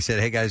 And they said,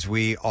 hey, guys,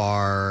 we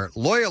are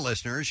loyal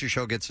listeners. Your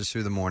show gets us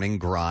through the morning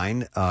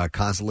grind,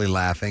 constantly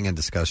laughing and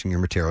discussing your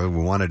material.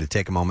 We wanted to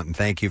take a moment and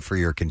thank you for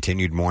your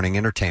continued morning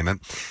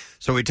entertainment.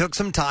 So we took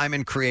some time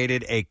and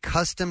created a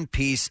custom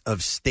piece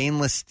of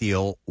stainless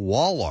steel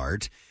wall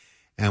art,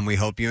 and we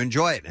hope you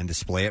enjoy it and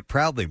display it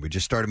proudly. We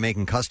just started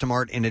making custom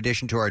art in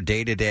addition to our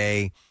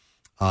day-to-day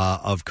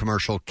of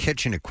commercial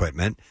kitchen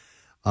equipment.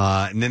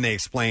 And then they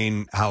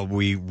explain how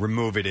we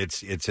remove it.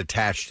 It's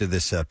attached to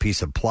this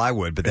piece of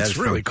plywood. But that's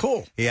really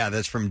cool. Yeah,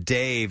 that's from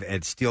Dave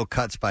at Steel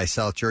Cuts by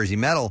South Jersey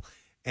Metal.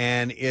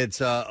 And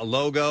it's a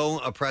logo,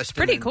 a Preston.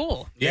 Pretty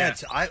cool. Yeah,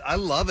 I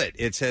love it.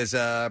 It says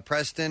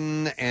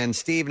Preston and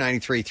Steve,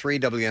 93.3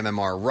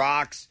 WMMR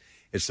rocks.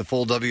 It's the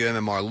full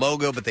WMMR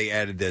logo, but they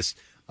added this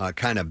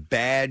kind of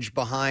badge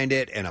behind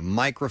it and a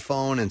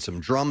microphone and some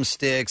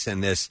drumsticks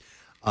and this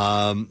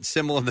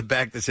Symbol in the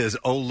back that says,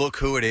 "Oh, look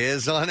who it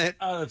is" on it.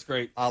 Oh, that's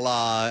great. A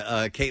la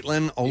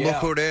Caitlin. Oh, Yeah. look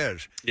who it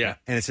is. Yeah.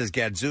 And it says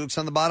Gadzooks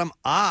on the bottom.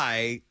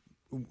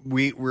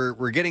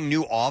 We're getting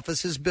new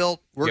offices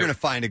built. We're Yeah. going to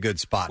find a good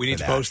spot. We need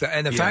for to post that.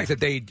 And the Yeah. fact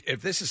that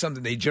if this is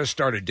something they just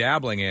started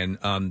dabbling in,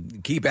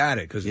 keep at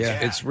it because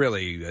it's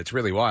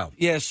really wild.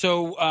 Yeah,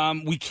 so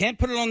we can't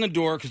put it on the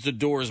door because the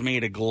door is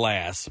made of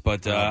glass,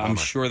 but I'm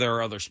sure there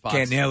are other spots.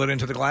 Can't nail it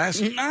into the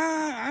glass?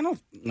 I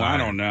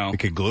don't know. We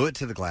could glue it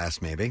to the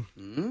glass, maybe.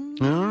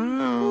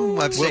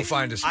 We'll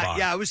find a spot.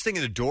 I was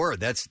thinking the door.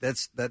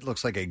 That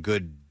looks like a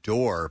good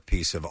door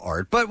piece of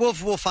art, but we'll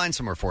find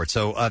somewhere for it.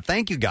 So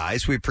thank you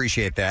guys, we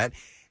appreciate that.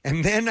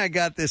 And then I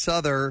got this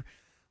other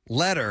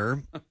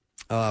letter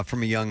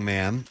from a young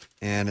man,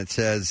 and it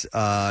says,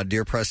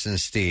 "Dear Preston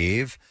and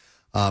Steve,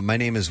 my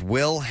name is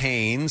Will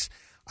Haynes.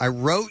 I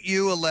wrote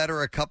you a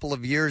letter a couple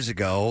of years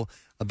ago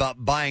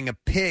about buying a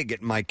pig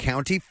at my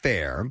county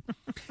fair.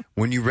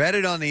 When you read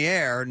it on the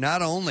air,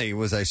 not only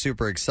was I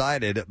super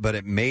excited, but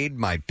it made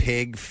my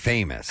pig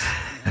famous.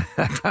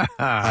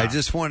 I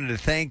just wanted to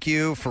thank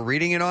you for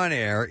reading it on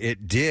air.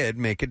 It did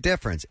make a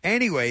difference.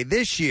 Anyway,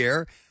 this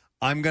year,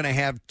 I'm going to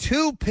have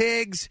 2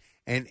 pigs,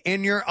 and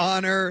in your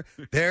honor,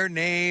 their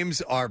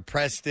names are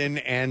Preston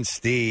and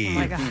Steve." Oh,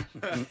 my God.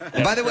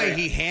 And by the way,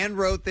 he hand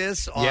wrote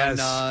this on,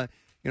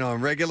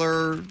 on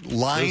regular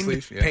lined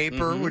leaf, yeah.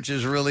 paper, Mm-hmm. which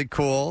is really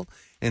cool.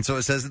 And so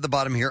it says at the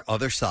bottom here,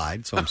 other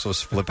side. So I'm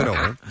supposed to flip it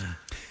over.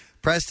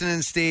 Preston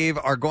and Steve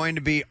are going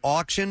to be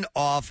auctioned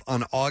off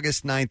on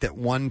August 9th at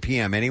 1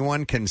 p.m.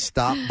 Anyone can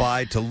stop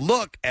by to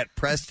look at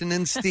Preston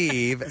and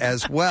Steve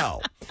as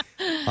well.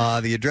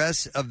 The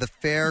address of the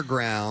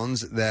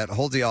fairgrounds that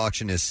holds the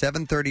auction is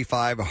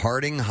 735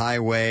 Harding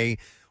Highway,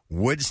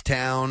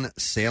 Woodstown,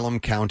 Salem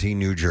County,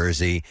 New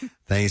Jersey.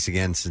 Thanks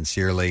again,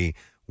 sincerely,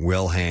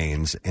 Will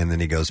Haynes. And then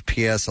he goes,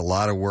 P.S. A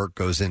lot of work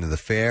goes into the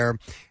fair,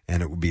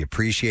 and it would be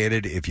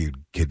appreciated if you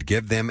could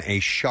give them a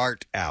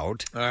shout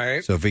out. All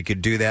right. So if we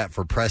could do that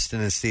for Preston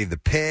and Steve the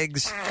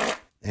pigs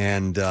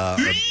and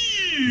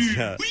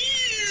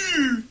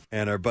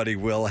and our buddy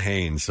Will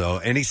Haynes. So,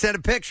 and he sent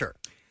a picture.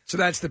 So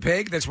that's the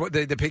pig? That's what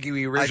the piggy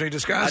we originally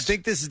discussed? I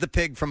think this is the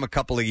pig from a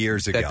couple of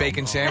years ago. That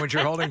bacon sandwich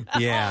you're holding?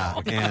 Yeah.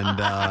 And,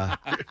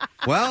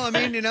 well, I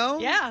mean,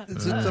 yeah.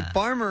 it's a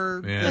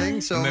farmer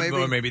thing, so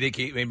maybe they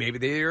keep, maybe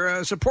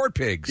they're support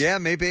pigs. Yeah,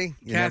 maybe.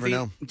 You never Kathy,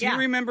 know. Do you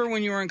remember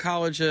when you were in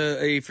college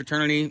a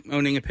fraternity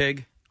owning a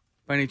pig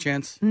by any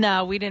chance?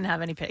 No, we didn't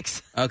have any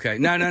pigs. Okay.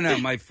 No.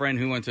 My friend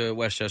who went to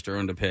Westchester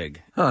owned a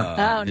pig.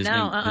 His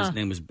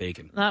name was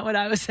Bacon. Not when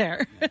I was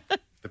there.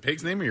 The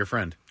pig's name or your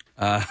friend?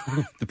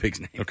 The pig's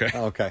name. Okay.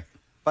 Okay.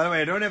 By the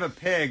way, I don't have a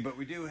pig, but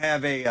we do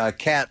have a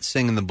cat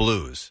singing the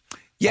blues.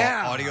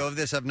 Yeah. Audio of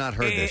this, I've not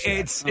heard this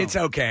yet. It's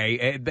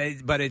okay,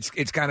 but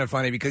it's kind of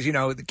funny because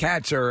the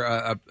cats are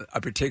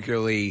a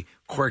particularly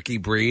quirky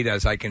breed,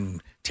 as I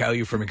can tell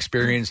you from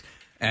experience.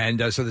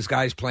 And so this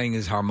guy's playing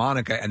his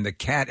harmonica, and the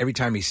cat, every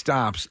time he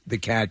stops, the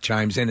cat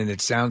chimes in, and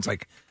it sounds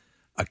like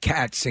a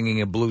cat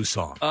singing a blues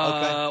song.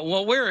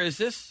 Well, where is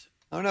this?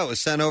 Oh no, it was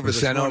sent over.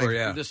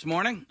 This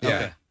morning. Yeah.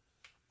 Okay.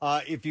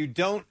 If you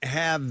don't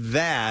have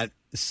that,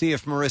 see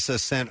if Marissa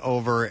sent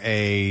over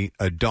a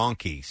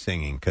donkey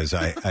singing, because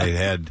I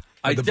had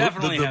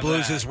the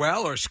blues as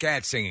well, or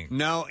scat singing.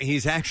 No,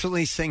 he's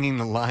actually singing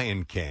the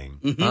Lion King.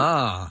 Mm-hmm.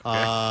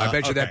 I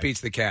bet you that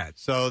beats the cat.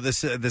 So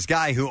this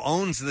guy who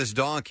owns this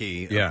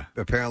donkey,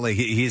 apparently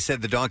he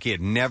said the donkey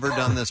had never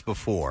done this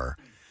before.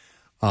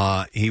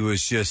 He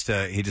was just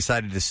he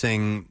decided to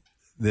sing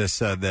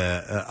this I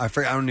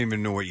don't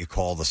even know what you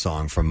call the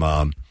song from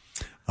Lion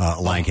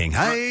King.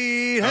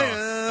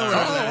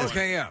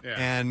 Okay, yeah.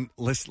 And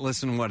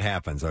listen what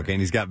happens, okay?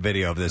 And he's got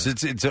video of this.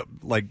 It's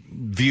like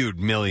viewed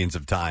millions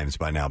of times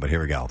by now, but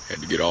here we go. Had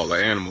to get all the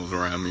animals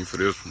around me for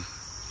this one.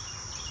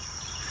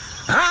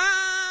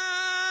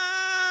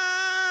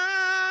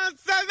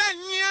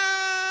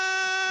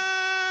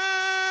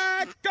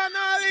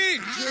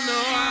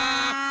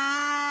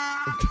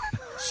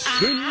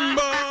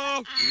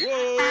 Simba,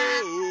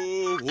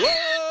 whoa, whoa.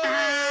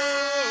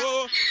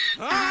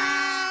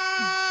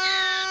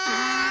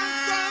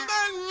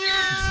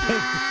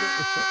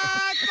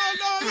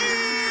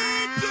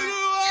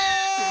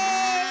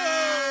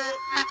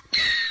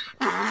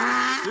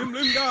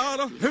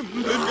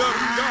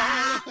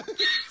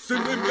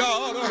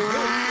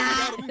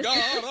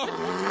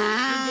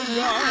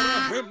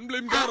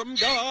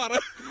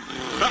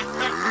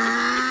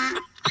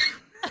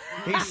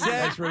 He said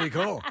that's really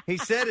cool. He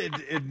said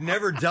it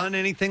never done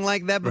anything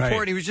like that before, Right.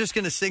 and he was just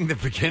going to sing the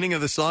beginning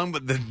of the song,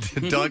 but the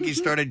donkey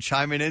started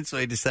chiming in, so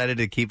he decided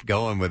to keep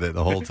going with it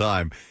the whole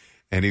time.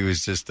 And he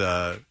was just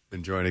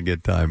enjoying a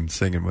good time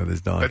singing with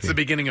his donkey. That's the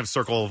beginning of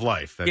Circle of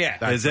Life. Is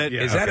it?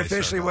 Is that Okay,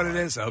 officially Circle what of it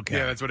is? Okay.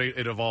 Yeah, that's what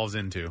it evolves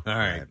into. All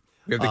right.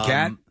 We have the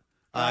cat.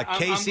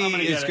 Casey I'm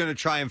gonna is get going to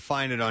try and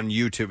find it on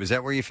YouTube. Is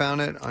that where you found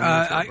it? On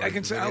YouTube? I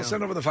can. I'll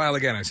send over the file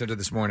again. I sent it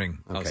this morning.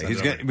 I'll Okay,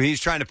 send it over. he's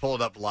trying to pull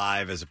it up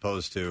live as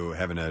opposed to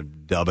having to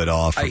dub it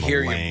off from I hear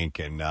a you. link.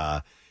 And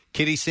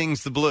Kitty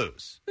Sings the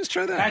Blues. Let's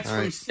try that. That's All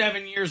from right.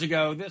 7 years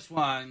ago. This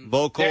one.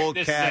 Vocal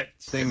This is cat it.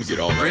 sings. Get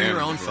all the Bring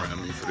your own animals around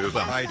phone. me for this.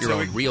 All right, Your so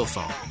own real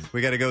phone.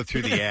 we got to go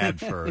through the ad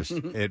first.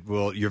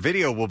 Your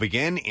video will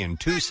begin in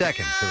 2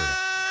 seconds. Here we go.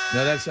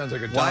 No, that sounds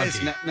like a Why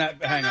donkey.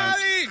 is Hang on.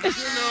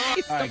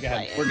 All right, go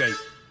ahead. We're good.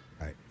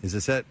 All right, is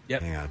this it?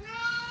 Yep. Hang on.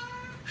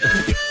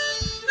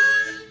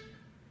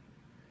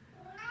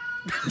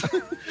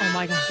 Oh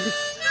my god.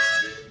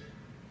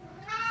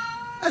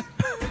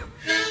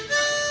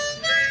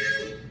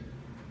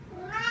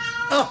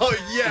 Oh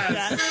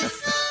yes.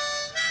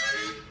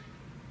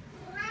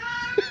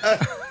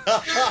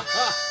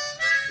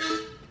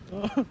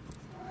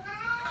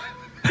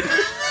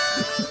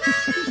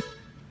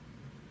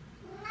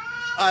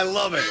 I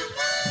love it.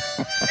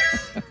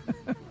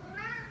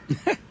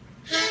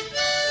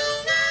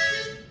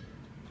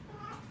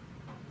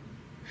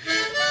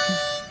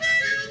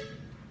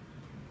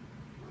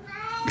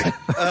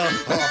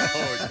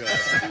 Oh,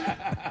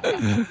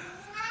 God.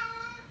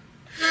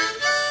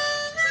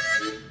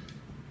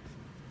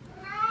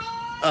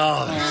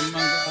 Oh my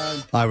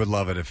god. I would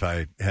love it if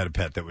I had a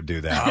pet that would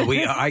do that.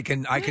 I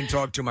can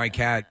talk to my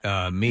cat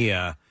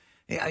Mia.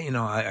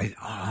 Yeah,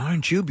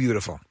 aren't you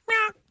beautiful?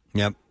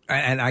 Yep.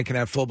 And I can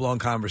have full blown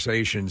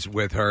conversations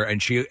with her,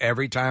 and she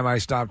every time I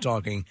stop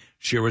talking,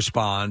 she'll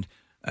respond.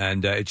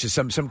 And it's just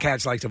some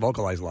cats like to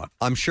vocalize a lot.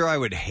 I'm sure I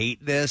would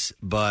hate this,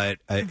 but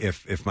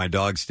if my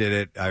dogs did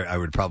it, I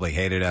would probably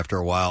hate it after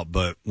a while.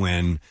 But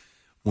when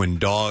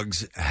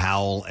dogs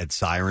howl at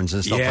sirens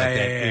and stuff like that,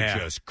 it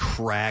just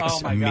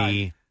cracks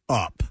me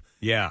up.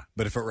 Yeah.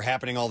 But if it were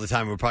happening all the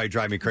time, it would probably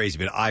drive me crazy.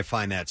 But I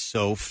find that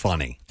so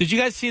funny. Did you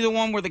guys see the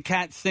one where the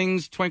cat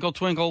sings "Twinkle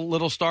Twinkle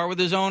Little Star" with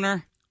his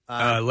owner?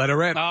 Let her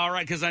rip. All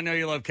right, because I know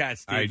you love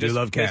cats, Steve. I do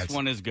love cats. This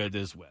one is good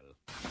as well.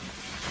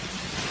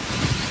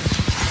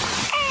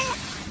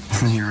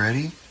 Are you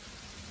ready?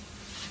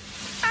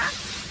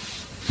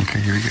 Okay,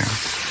 here we go.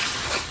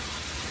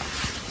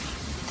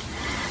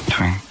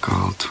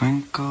 Twinkle,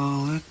 twinkle,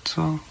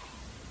 little.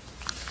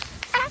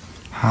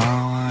 How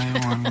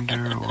I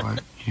wonder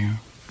what you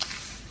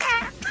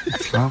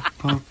up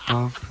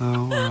above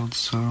the world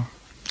so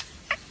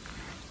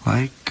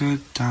like a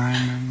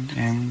diamond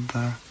in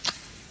the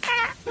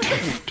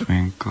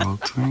twinkle,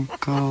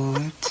 twinkle,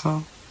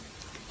 little.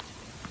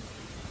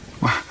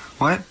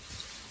 What?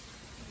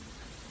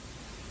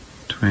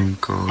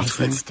 Twinkle,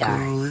 twinkle,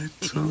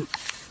 little.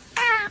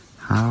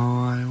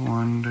 How I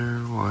wonder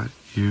what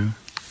you.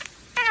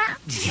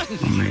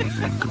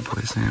 Amazing. Good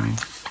boy, Sammy.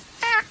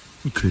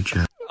 Good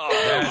job.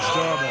 That's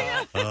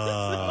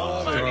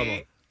adorable.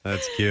 Adorable.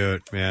 That's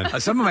cute, man.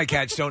 Some of my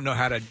cats don't know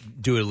how to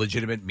do a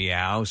legitimate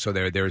meow, so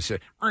there's a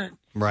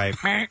right.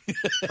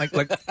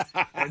 like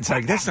it's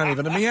like that's not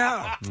even a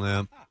meow.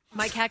 Yeah.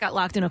 My cat got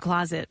locked in a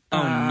closet.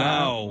 Oh,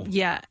 no.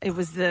 Yeah, it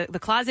was the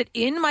closet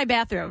in my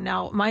bathroom.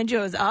 Now, mind you,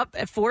 I was up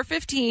at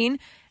 4:15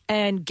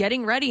 and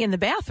getting ready in the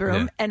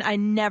bathroom, and I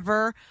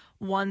never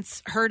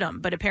once heard him.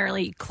 But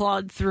apparently, he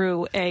clawed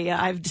through I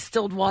have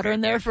distilled water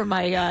in there from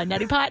my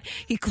neti pot.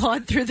 He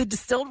clawed through the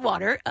distilled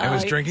water. I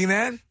was drinking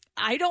that.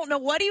 I don't know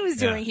what he was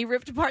doing. Yeah. He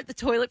ripped apart the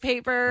toilet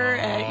paper.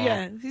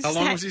 How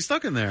long was he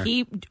stuck in there?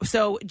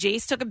 So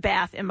Jace took a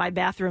bath in my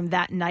bathroom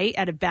that night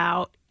at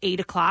about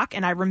 8:00,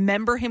 and I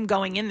remember him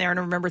going in there, and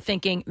I remember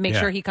thinking, make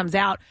sure he comes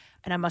out,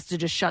 and I must have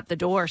just shut the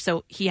door.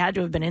 So he had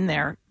to have been in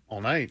there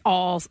all night.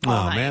 All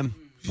night. Man.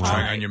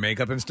 Trying on your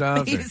makeup and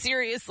stuff.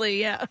 Seriously,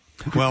 yeah.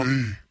 Well,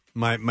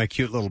 my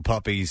cute little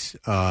puppies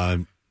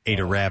ate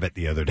a rabbit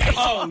the other day.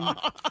 No,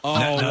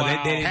 they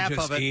didn't Half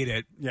just of it. eat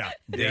it. Yeah.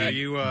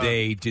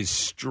 They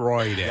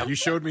destroyed it. You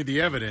showed me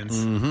the evidence.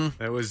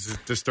 That was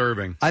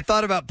disturbing. I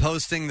thought about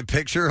posting the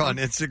picture on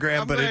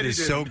Instagram, but glad it you is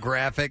did. so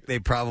graphic.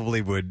 They'd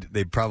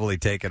probably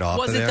take it off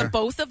Was of it there. the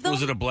both of them?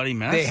 Was it a bloody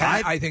mess?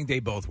 I think they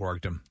both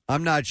worked him.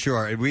 I'm not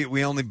sure.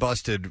 We only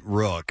busted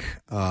Rook,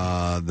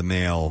 the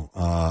male.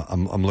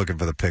 I'm looking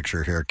for the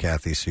picture here,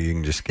 Kathy, so you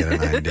can just get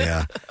an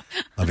idea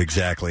of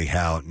exactly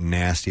how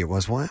nasty it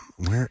was. Where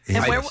is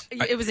And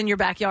it? it was in your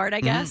backyard,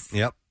 I guess.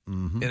 Yep.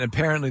 And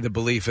apparently the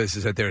belief is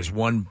that there's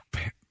one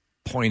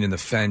point in the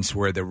fence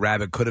where the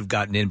rabbit could have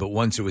gotten in, but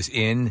once it was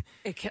in,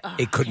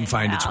 it couldn't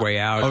find its way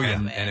out.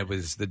 And it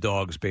was the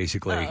dogs,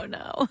 basically. Oh,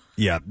 no.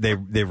 Yeah, they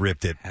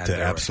ripped it to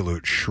their-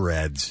 absolute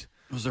shreds.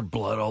 Was there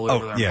blood all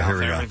over their yeah, mouth here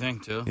we and go. everything,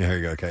 too? Yeah, here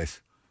you go,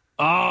 Case.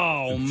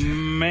 Oh,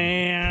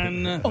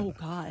 man. Oh,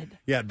 God.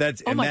 Yeah,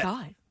 that's Oh, my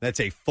God.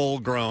 That's a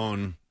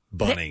full-grown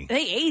bunny.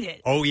 They ate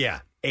it. Oh yeah,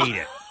 ate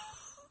it.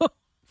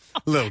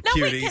 Little No,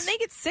 cuties. wait, can they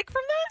get sick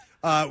from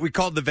that? We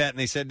called the vet and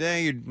they said,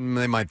 they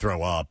might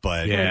throw up,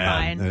 but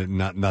Fine.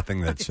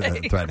 nothing that's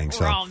threatening.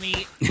 So, We're all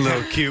meat.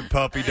 little cute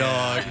puppy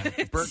dog.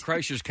 Bert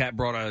Kreischer's cat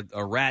brought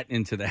a rat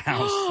into the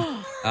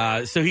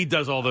house. So he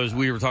does all those,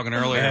 we were talking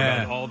earlier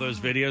about all those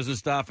videos and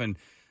stuff. And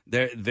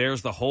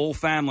there's the whole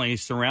family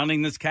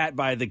surrounding this cat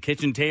by the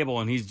kitchen table,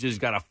 and he's just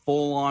got a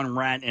full-on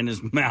rat in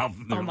his mouth.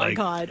 Oh my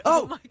God!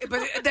 Oh,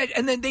 but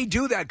and then they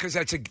do that because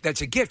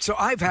that's a gift. So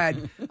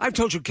I've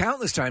told you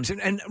countless times,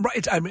 and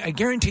I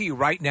guarantee you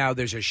right now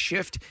there's a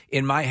shift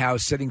in my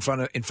house sitting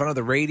in front of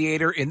the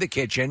radiator in the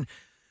kitchen.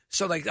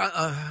 So I'm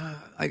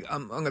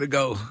going to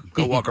go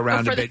walk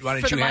around a bit. Why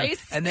don't you have?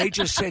 And they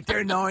just sit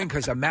there knowing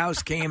because a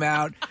mouse came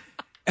out.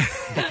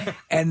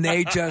 And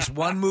they just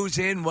one moves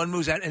in, one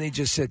moves out, and they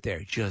just sit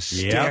there, just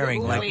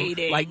staring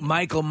like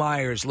Michael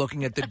Myers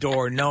looking at the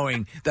door,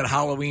 knowing that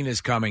Halloween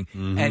is coming.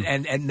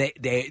 Mm-hmm. And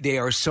they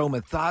are so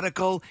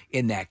methodical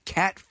in that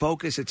cat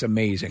focus. It's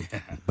amazing.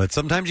 But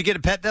sometimes you get a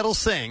pet that'll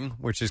sing,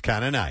 which is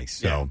kind of nice.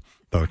 So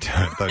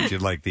thought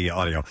you'd like the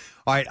audio.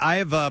 All right, I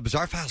have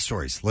bizarre file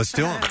stories. Let's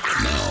do them.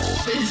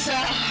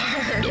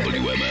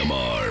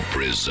 WMMR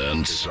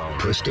presents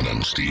Preston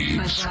and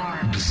Steve's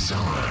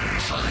Bizarre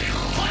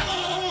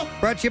File.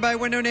 Brought to you by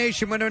Window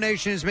Nation. Window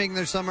Nation is making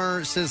their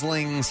summer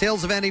sizzling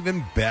sales event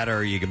even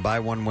better. You can buy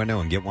one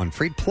window and get one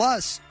free.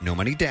 Plus, no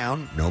money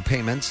down, no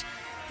payments,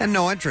 and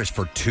no interest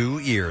for 2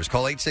 years.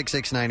 Call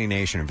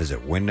 866-90-NATION and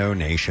visit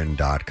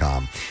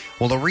windownation.com.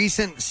 Well, the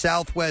recent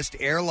Southwest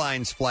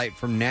Airlines flight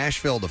from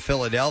Nashville to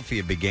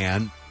Philadelphia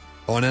began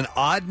on an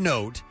odd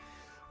note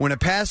when a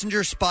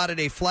passenger spotted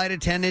a flight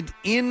attendant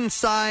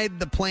inside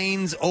the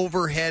plane's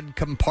overhead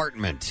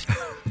compartment.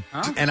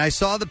 Huh? And I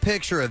saw the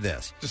picture of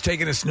this. Just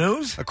taking a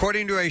snooze?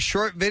 According to a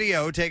short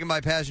video taken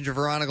by passenger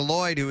Veronica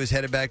Lloyd, who is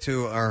headed back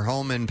to her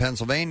home in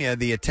Pennsylvania,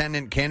 the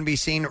attendant can be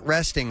seen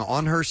resting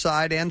on her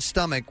side and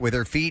stomach with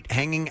her feet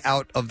hanging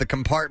out of the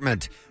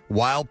compartment.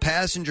 While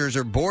passengers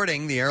are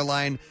boarding, the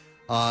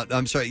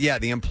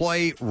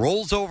employee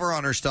rolls over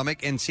on her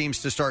stomach and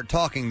seems to start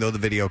talking, though the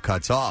video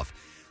cuts off.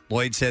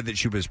 Lloyd said that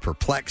she was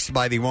perplexed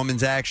by the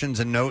woman's actions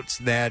and notes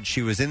that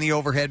she was in the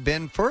overhead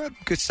bin for a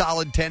good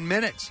solid 10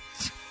 minutes.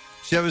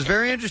 So it was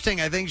very interesting.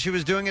 I think she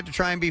was doing it to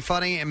try and be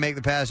funny and make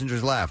the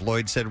passengers laugh.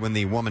 Lloyd said when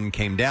the woman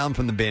came down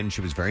from the bin,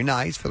 she was very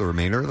nice for the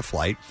remainder of the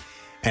flight.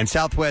 And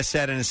Southwest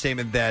said in a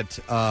statement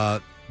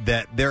that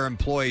their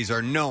employees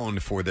are known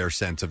for their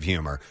sense of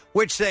humor,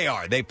 which they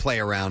are. They play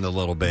around a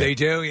little bit. They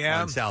do,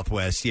 yeah. On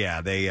Southwest,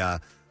 yeah. They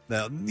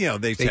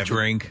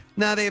drink.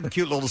 No, they have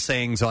cute little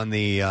sayings on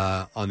the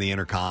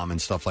intercom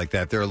and stuff like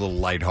that. They're a little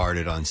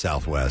lighthearted on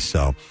Southwest,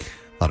 so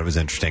thought it was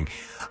interesting.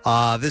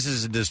 This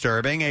is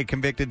disturbing. A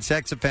convicted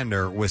sex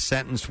offender was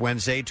sentenced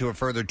Wednesday to a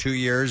further 2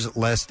 years,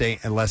 less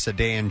a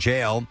day in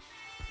jail,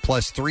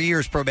 plus 3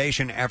 years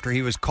probation after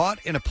he was caught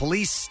in a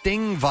police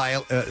sting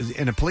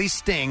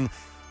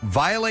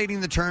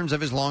violating the terms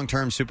of his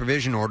long-term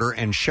supervision order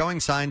and showing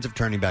signs of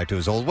turning back to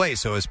his old ways.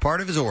 So as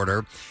part of his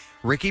order,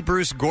 Ricky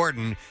Bruce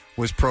Gordon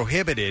was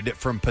prohibited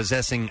from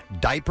possessing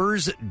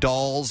diapers,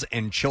 dolls,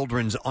 and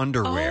children's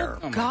underwear.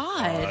 Oh,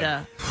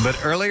 God. But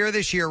earlier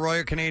this year,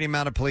 Royal Canadian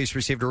Mounted Police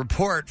received a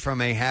report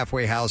from a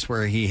halfway house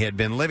where he had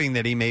been living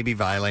that he may be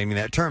violating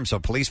that term. So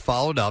police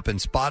followed up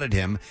and spotted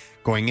him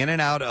going in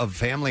and out of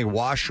family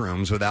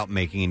washrooms without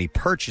making any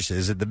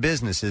purchases at the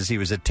businesses he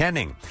was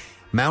attending.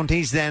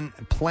 Mounties then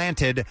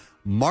planted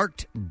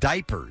marked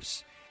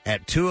diapers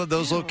at 2 of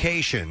those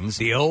locations.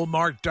 The old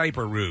marked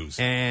diaper ruse.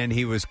 And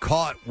he was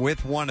caught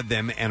with one of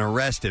them and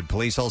arrested.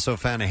 Police also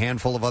found a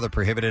handful of other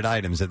prohibited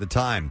items at the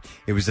time.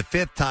 It was the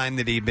 5th time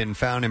that he'd been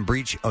found in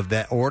breach of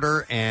that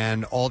order,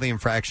 and all the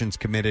infractions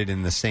committed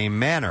in the same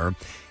manner.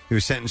 He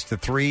was sentenced to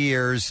 3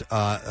 years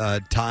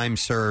time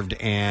served,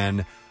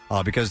 and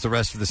because the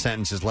rest of the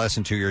sentence is less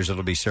than 2 years,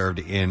 it'll be served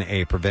in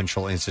a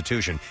provincial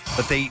institution.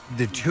 But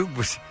the tube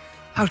was...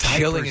 How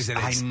chilling is it?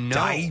 I know.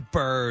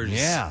 Diapers.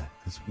 Yeah.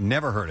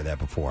 Never heard of that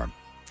before.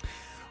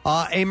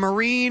 A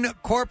Marine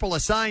corporal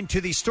assigned to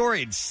the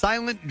storied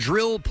Silent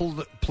Drill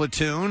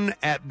Platoon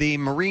at the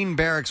Marine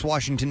Barracks,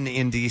 Washington,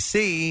 in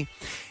D.C.,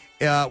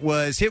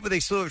 was hit with a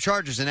slew of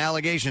charges and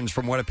allegations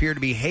from what appear to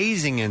be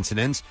hazing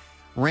incidents,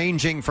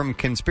 ranging from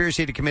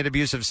conspiracy to commit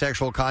abusive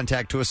sexual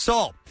contact to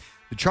assault.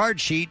 The charge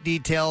sheet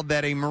detailed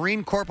that a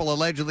Marine corporal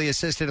allegedly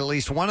assisted at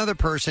least one other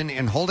person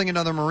in holding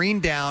another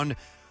Marine down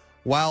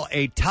while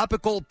a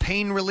topical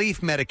pain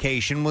relief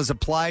medication was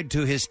applied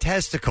to his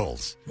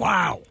testicles.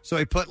 Wow. So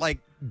he put, like,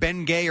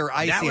 Bengay or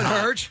Icy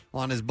Hot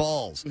on his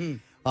balls. The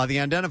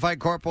unidentified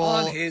corporal...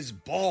 On his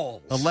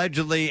balls.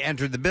 ...allegedly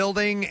entered the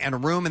building and a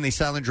room in the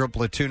Silent Drill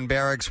Platoon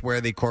barracks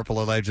where the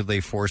corporal allegedly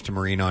forced a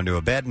Marine onto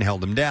a bed and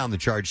held him down. The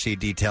charge sheet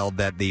detailed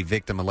that the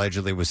victim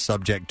allegedly was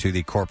subject to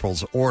the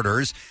corporal's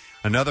orders.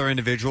 Another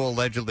individual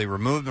allegedly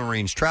removed the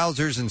Marine's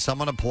trousers, and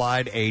someone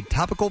applied a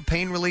topical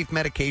pain relief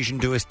medication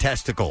to his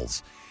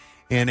testicles.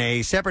 In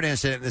a separate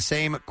incident, the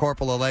same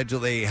corporal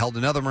allegedly held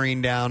another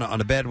Marine down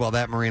on a bed while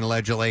that Marine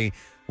allegedly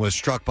was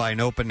struck by an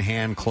open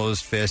hand,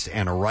 closed fist,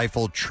 and a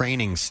rifle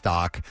training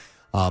stock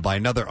by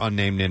another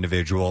unnamed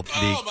individual.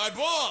 My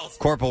balls!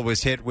 Corporal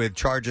was hit with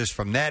charges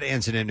from that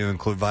incident to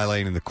include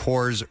violating the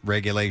Corps'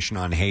 regulation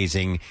on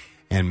hazing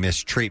and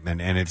mistreatment,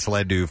 and it's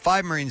led to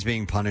 5 Marines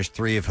being punished,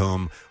 3 of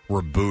whom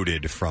were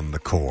booted from the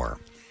Corps.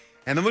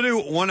 And then we'll do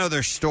one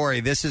other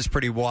story. This is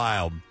pretty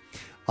wild.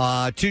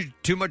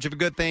 Too much of a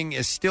good thing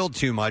is still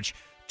too much.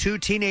 2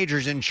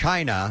 teenagers in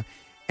China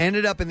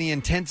ended up in the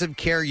intensive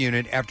care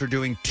unit after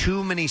doing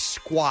too many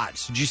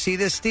squats. Did you see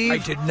this, Steve? I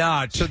did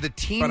not. So the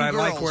teen but I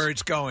girls, like where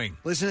it's going.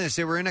 Listen to this.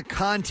 They were in a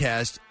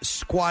contest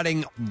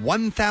squatting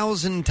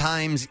 1,000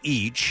 times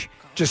each.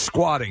 Just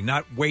squatting,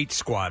 not weight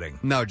squatting.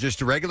 No,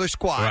 just regular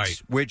squats,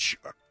 Right. which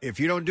if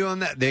you don't do them,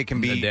 that they can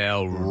be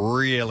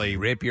really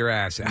rip your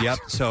ass out. Yep.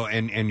 So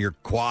and your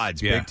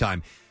quads Yeah. big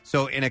time.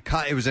 So it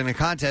was in a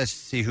contest to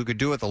see who could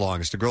do it the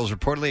longest. The girls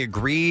reportedly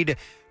agreed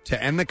to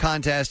end the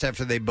contest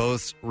after they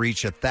both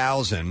reached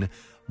 1,000,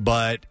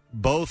 but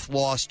both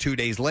lost 2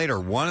 days later.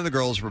 One of the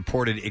girls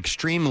reported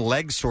extreme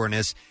leg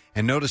soreness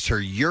and noticed her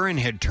urine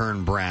had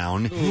turned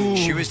brown. Ooh.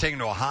 She was taken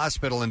to a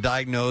hospital and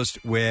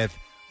diagnosed with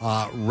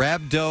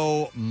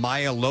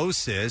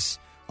rhabdomyolysis,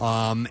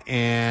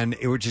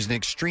 which is an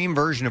extreme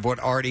version of what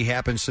already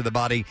happens to the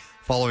body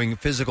following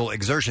physical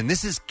exertion.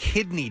 This is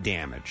kidney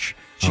damage.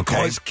 She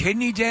caused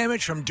kidney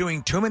damage from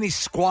doing too many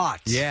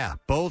squats. Yeah,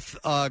 both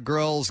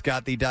girls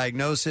got the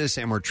diagnosis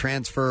and were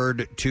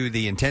transferred to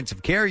the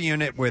intensive care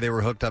unit where they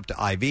were hooked up to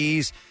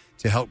IVs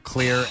to help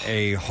clear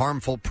a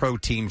harmful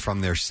protein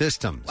from their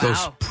systems.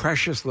 Those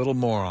precious little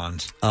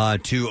morons.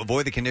 To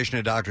avoid the condition,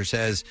 a doctor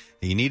says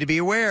that you need to be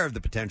aware of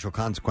the potential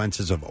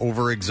consequences of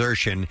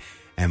overexertion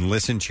and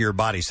listen to your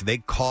body. So they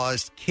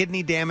caused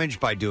kidney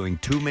damage by doing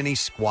too many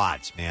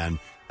squats, man.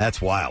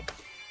 That's wild.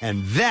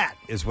 And that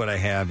is what I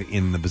have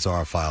in the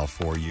bizarre file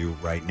for you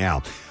right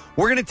now.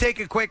 We're going to take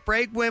a quick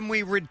break. When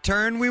we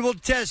return, we will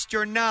test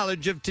your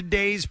knowledge of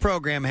today's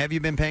program. Have you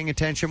been paying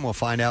attention? We'll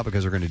find out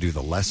because we're going to do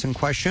the lesson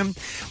question.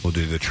 We'll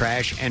do the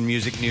trash and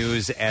music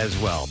news as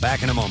well.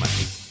 Back in a moment.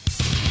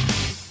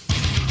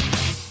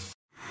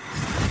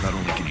 Not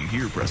only can you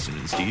hear Preston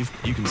and Steve,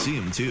 you can see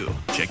them too.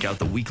 Check out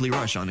the Weekly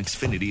Rush on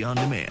Xfinity On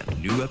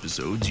Demand. New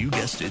episodes, you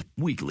guessed it,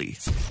 weekly.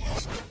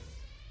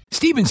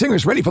 Steven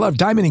Singer's Ready for Love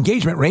diamond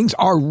engagement rings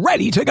are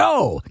ready to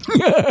go.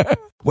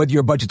 Whether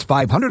your budget's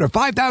 $500 or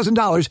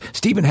 $5,000,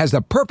 Steven has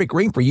the perfect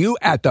ring for you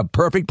at the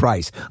perfect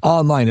price.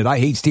 Online at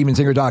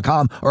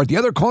IHateStevenSinger.com or at the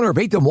other corner of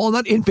 8th and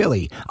Walnut in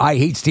Philly.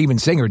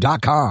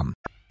 IHateStevenSinger.com.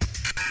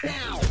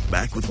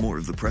 Back with more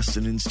of the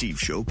Preston and Steve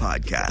Show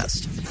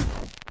podcast.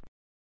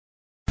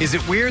 Is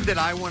it weird that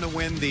I want to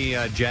win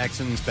the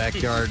Jackson's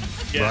Backyard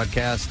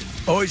broadcast?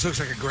 Always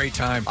looks like a great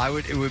time.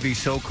 It would be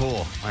so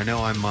cool. I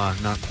know I'm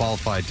not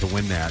qualified to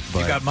win that, but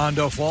You got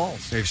Mondo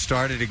Falls. They've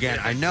started again.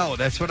 I know.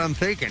 That's what I'm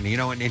thinking.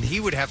 And he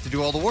would have to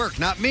do all the work,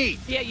 not me.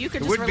 Yeah, you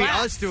could It just wouldn't relax.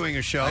 be us doing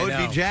a show. I It'd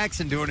know. be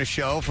Jackson doing a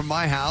show from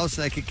my house.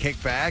 I could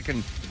kick back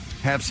and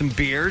have some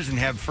beers and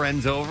have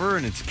friends over,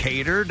 and it's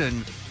catered.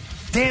 And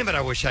damn it,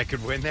 I wish I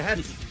could win that.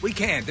 We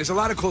can't. There's a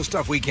lot of cool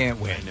stuff we can't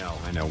win.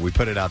 I know. We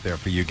put it out there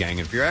for you, gang.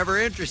 And if you're ever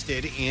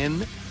interested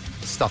in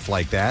stuff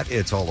like that,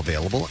 it's all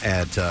available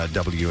at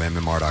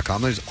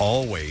WMMR.com. There's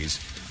always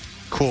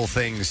cool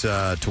things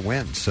to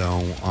win.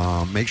 So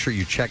make sure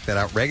you check that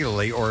out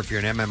regularly. Or if you're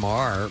an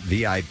MMR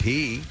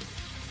VIP,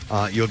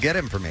 you'll get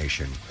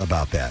information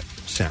about that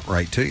sent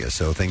right to you.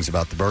 So things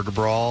about the Burger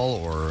Brawl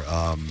or,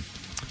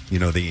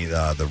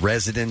 the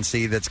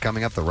residency that's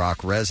coming up, the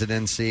Rock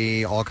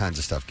Residency, all kinds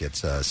of stuff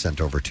gets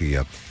sent over to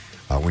you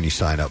when you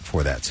sign up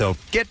for that. So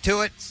get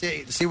to it,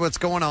 see what's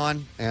going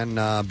on, and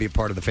be a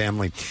part of the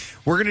family.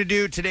 We're going to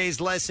do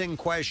today's lesson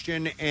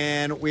question,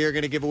 and we are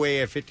going to give away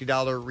a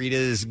 $50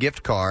 Rita's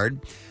gift card.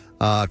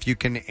 If you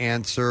can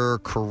answer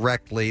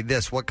correctly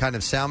this, what kind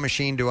of sound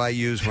machine do I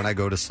use when I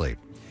go to sleep?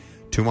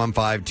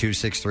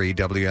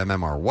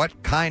 215-263-WMMR.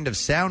 What kind of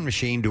sound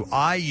machine do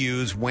I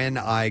use when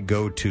I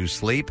go to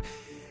sleep?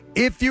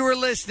 If you were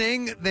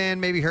listening, then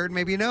maybe you heard,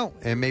 maybe you know,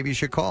 and maybe you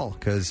should call,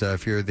 because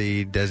if you're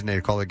the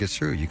designated caller that gets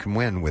through, you can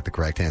win with the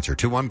correct answer.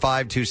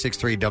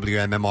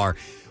 215-263-WMMR.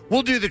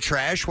 We'll do the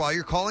trash while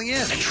you're calling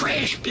in. The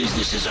trash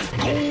business is a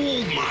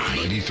gold mine.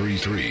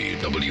 93.3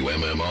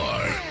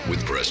 WMMR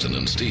with Preston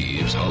and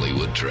Steve's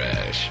Hollywood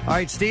Trash. All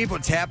right, Steve,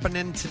 what's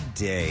happening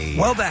today?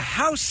 Well, the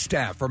House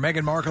staff for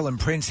Meghan Markle and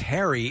Prince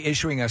Harry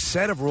issuing a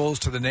set of rules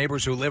to the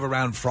neighbors who live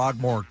around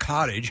Frogmore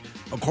Cottage.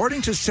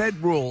 According to said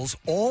rules,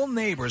 all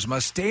neighbors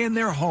must stay in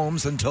their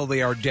homes until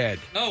they are dead.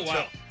 Oh,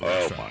 wow.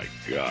 Oh, my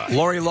God.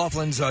 Lori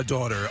Laughlin's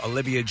daughter,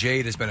 Olivia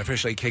Jade, has been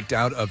officially kicked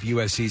out of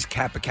USC's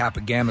Kappa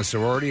Kappa Gamma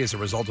sorority as a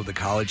result of the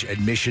college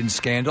admissions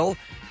scandal.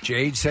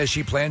 Jade says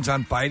she plans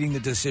on fighting the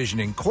decision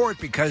in court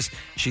because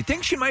she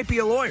thinks she might be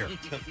a lawyer.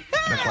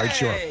 Not quite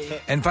sure.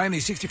 And finally,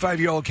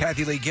 65-year-old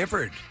Kathy Lee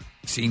Gifford,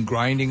 seen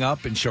grinding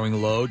up and showing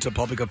loads of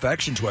public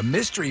affection to a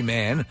mystery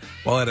man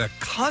while at a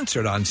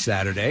concert on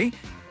Saturday.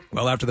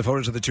 Well, after the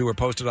photos of the two were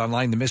posted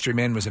online, the mystery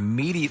man was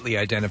immediately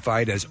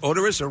identified as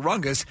Odorous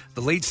Orungus,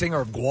 the lead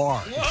singer of Gwar.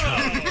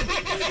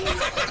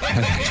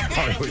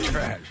 Hollywood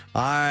Trash.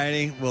 All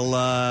righty.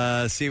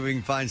 We'll see if we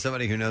can find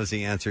somebody who knows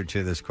the answer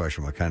to this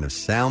question. What kind of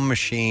sound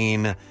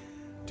machine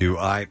do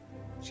I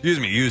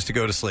use to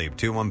go to sleep?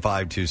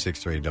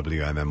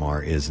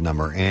 215-263-WMMR is the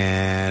number.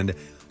 And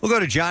we'll go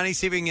to Johnny,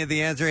 see if we can get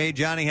the answer. Hey,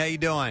 Johnny, how you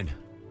doing?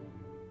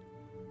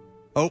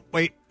 Oh,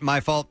 wait, my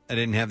fault. I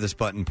didn't have this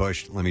button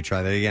pushed. Let me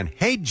try that again.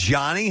 Hey,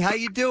 Johnny, how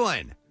you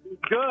doing?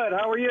 Good.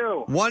 How are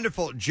you?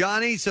 Wonderful.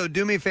 Johnny, so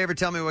do me a favor.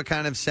 Tell me what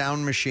kind of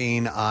sound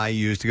machine I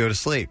use to go to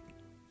sleep.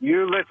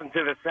 You listen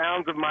to the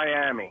sounds of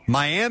Miami.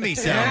 Miami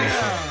sound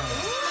machine.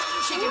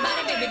 Shake your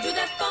body, baby, do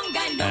that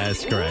conga.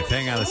 That's correct.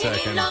 Hang on a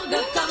second.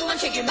 Come on,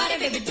 shake your body,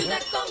 baby, do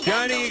that conga.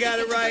 Johnny, you got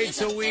it right.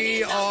 So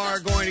we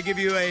are going to give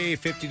you a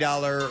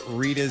 $50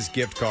 Rita's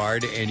gift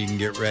card, and you can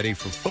get ready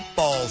for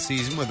football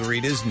season with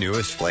Rita's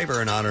newest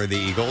flavor in honor of the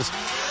Eagles.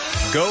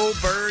 Go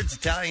Birds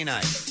Italian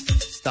Ice.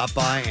 Stop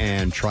by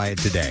and try it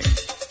today.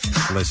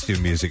 Let's do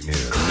music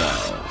news.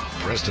 Now,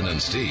 Preston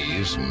and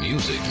Steve's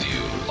Music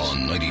News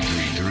on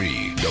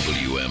 93.3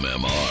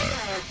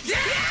 WMMR.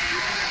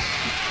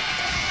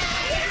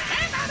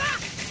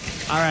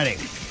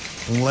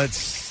 Alrighty,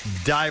 let's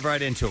dive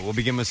right into it. We'll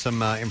begin with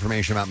some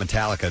information about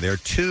Metallica. There are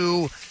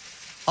two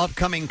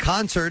upcoming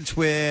concerts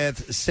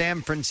with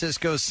San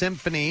Francisco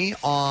Symphony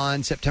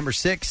on September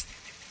 6th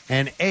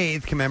and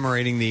 8th,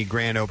 commemorating the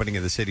grand opening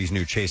of the city's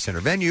new Chase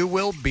Center venue,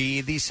 will be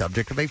the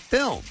subject of a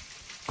film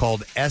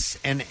called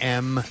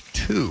S&M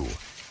 2.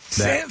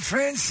 San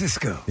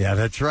Francisco. Yeah,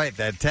 that's right.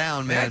 That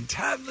town, man. That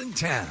toddling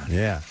town.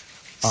 Yeah.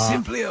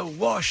 Simply a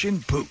wash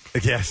and poop.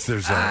 Yes,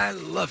 I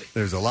love it.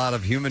 There's a lot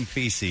of human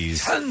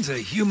feces Tons of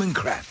human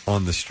crap.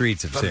 on the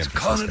streets of From San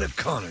Francisco. corner to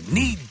corner,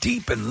 knee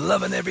deep and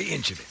loving every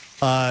inch of it.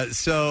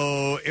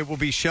 So it will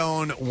be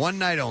shown one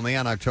night only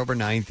on October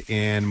 9th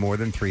in more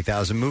than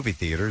 3,000 movie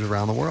theaters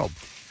around the world.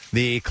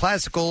 The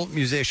classical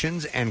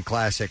musicians and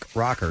classic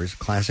rockers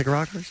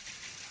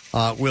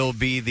will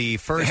be the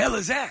first. The hell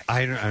is that?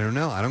 I don't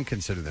know. I don't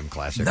consider them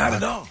classic. Not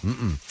rock. at all.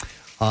 Mm-mm.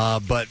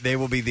 But they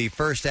will be the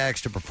first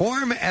acts to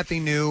perform at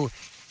the new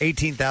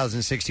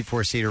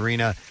 18,064-seat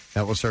arena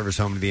that will serve as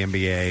home to the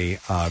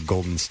NBA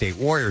Golden State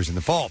Warriors in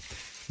the fall.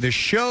 The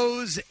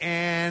shows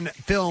and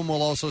film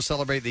will also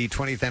celebrate the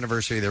 20th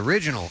anniversary of the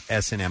original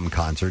S&M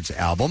Concerts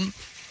album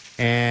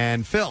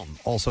and film,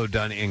 also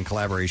done in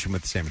collaboration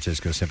with the San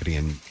Francisco Symphony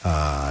in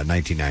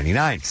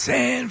 1999.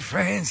 San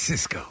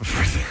Francisco.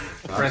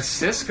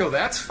 Francisco,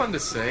 that's fun to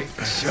say.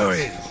 Sure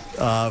is.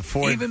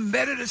 For Even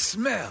better to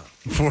smell.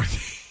 For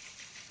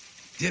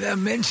Did I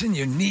mention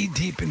you're knee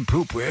deep in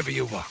poop wherever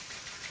you walk?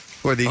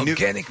 For the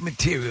organic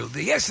material,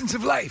 the essence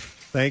of life.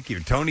 Thank you.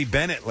 Tony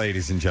Bennett,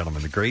 ladies and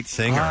gentlemen, the great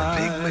singer.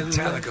 Big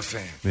Metallica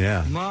fan.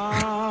 Yeah.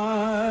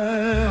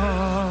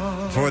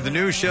 For the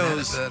new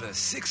shows. Not about a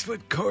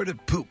 6-foot cord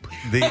of poop.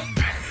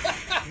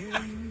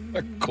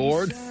 A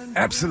cord?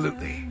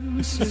 Absolutely.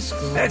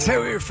 That's how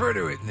we refer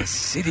to it in the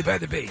city by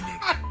the bay, Nick.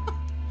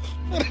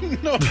 I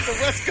didn't know it's the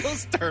West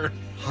Coast term.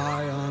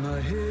 High on a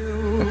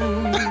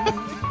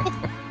hill.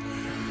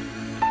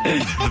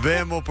 The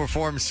band will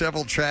perform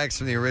several tracks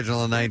from the original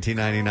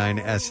 1999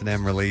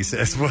 S&M release,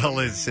 as well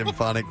as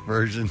symphonic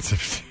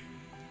versions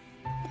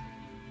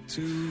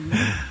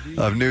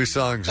of new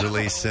songs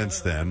released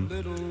since then.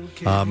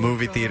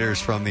 Movie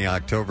theaters from the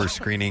October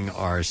screening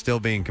are still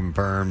being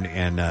confirmed,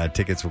 and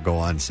tickets will go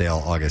on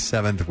sale August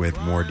 7th, with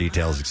more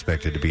details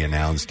expected to be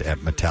announced at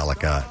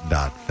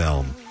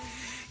Metallica.film.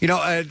 You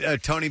know, a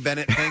Tony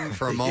Bennett thing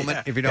for a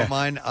moment, if you don't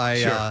mind.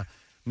 Sure.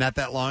 Not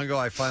that long ago,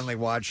 I finally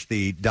watched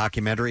the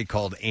documentary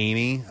called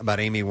Amy, about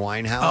Amy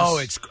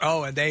Winehouse.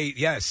 And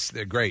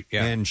they're great.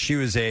 Yeah, and she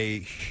was a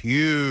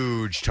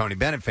huge Tony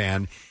Bennett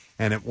fan.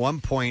 And at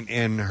one point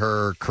in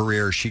her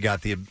career, she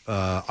got the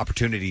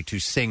opportunity to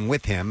sing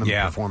with him and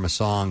perform a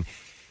song.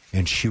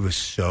 And she was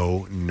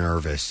so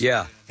nervous.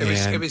 Yeah,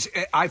 it was.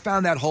 I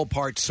found that whole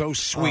part so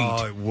sweet.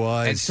 Oh, it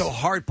was, and so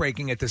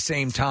heartbreaking at the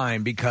same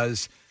time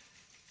because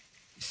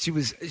she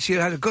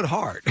had a good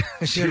heart.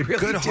 She had a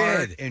really good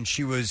heart, did. and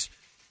she was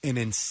an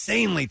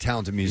insanely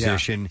talented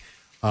musician.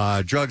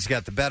 Drugs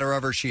got the better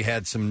of her. She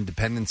had some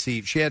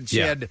dependency. She had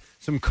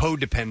some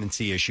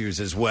codependency issues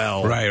as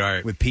well,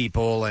 right, with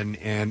people, and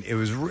it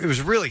was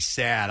really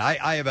sad.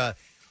 I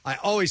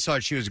always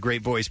thought she was a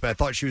great voice, but I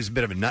thought she was a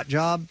bit of a nut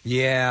job.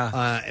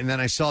 Yeah. And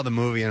then I saw the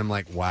movie, and I'm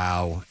like,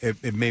 wow,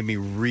 it made me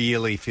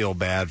really feel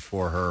bad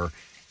for her.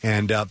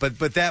 And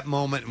but that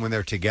moment when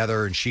they're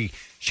together, and she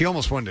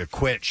almost wanted to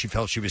quit. She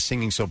felt she was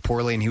singing so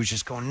poorly, and he was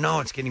just going,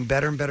 "No, it's getting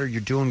better and better.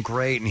 You're doing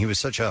great." And he was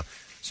such a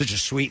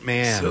sweet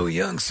man. So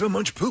young, so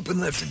much pooping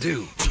left to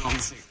do.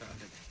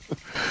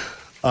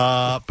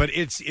 But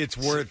it's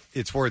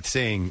worth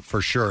seeing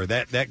for sure.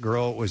 That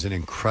girl was an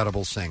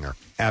incredible singer,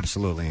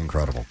 absolutely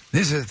incredible.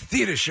 There's a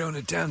theater shown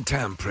at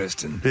downtown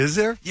Preston. Is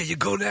there? Yeah, you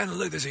go down and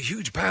look. There's a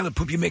huge pile of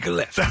poop. You make a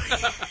left.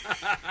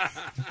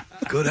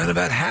 Go down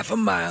about half a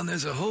mile, and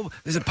there's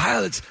a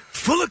pile that's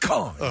full of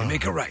corn. You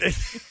make a right.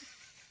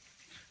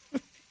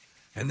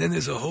 And then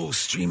there's a whole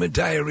stream of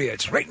diarrhea.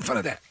 It's right in front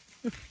of that.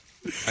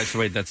 So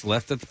wait, that's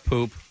left at the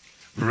poop.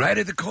 Right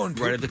at the corn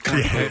poop. Right at the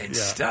corn poop. And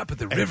stop at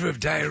the river of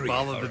diarrhea.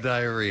 Follow the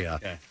diarrhea.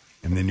 Okay.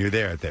 And then you're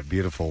there at that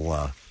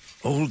beautiful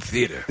old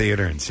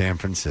theater in San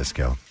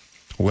Francisco.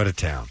 What a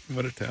town.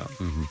 What a town.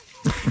 Mm-hmm.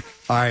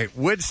 All right,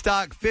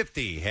 Woodstock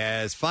 50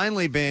 has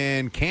finally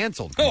been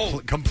canceled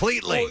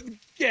completely.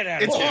 Get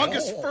out of It's here.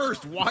 August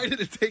 1st. Why did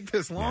it take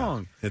this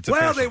long? It's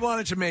well, official. they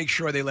wanted to make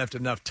sure they left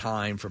enough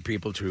time for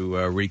people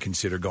to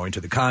reconsider going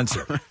to the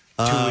concert.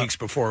 2 weeks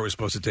before it was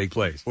supposed to take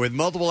place. With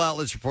multiple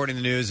outlets reporting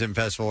the news and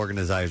festival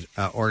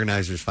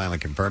organizers finally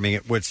confirming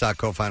it, Woodstock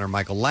co-founder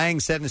Michael Lang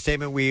said in a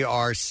statement, "We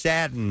are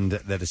saddened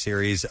that a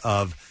series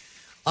of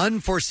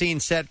unforeseen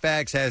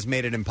setbacks has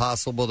made it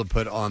impossible to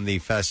put on the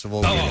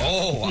festival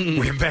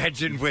we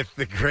imagined with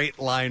the great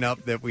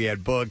lineup that we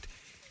had booked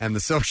and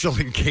the social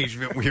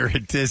engagement we were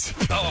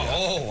anticipating."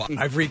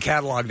 I've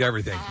recatalogued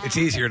everything. It's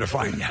easier to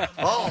find now.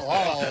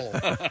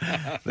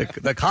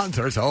 The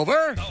concert's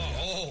over.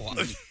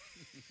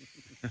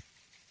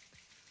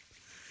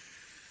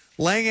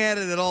 Lang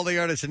added that all the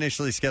artists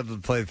initially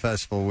scheduled to play the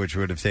festival, which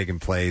would have taken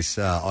place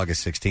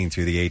August 16th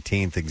through the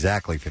 18th,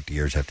 exactly 50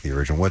 years after the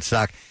original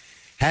Woodstock,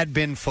 had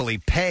been fully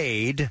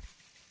paid.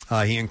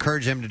 He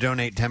encouraged them to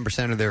donate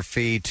 10% of their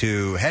fee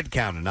to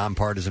Headcount, a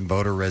nonpartisan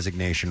voter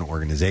resignation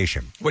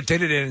organization. What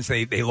did it is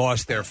they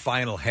lost their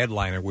final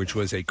headliner, which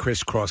was a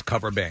crisscross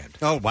cover band.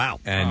 Oh, wow.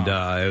 And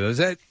it was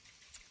it.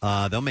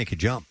 They'll make a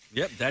jump.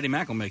 Yep, Daddy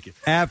Mac will make it.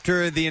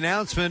 After the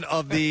announcement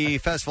of the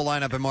festival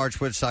lineup in March,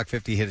 Woodstock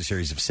 50 hit a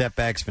series of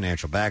setbacks.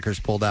 Financial backers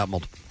pulled out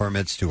multiple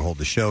permits to hold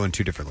the show in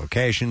two different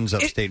locations.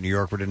 Upstate New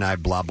York were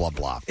denied, blah, blah,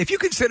 blah. If you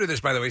consider this,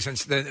 by the way,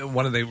 since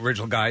one of the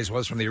original guys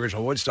was from the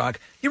original Woodstock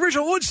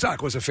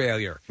was a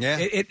failure. Yeah.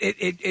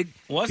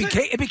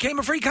 It became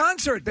a free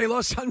concert. They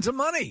lost tons of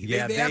money.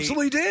 Yeah, they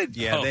absolutely did.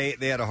 Yeah,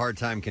 they had a hard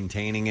time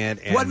containing it.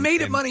 And, what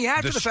made it money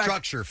after the fact? The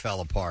structure fell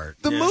apart.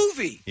 The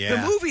movie.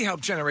 Yeah. The movie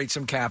helped generate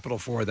some capital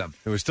for them.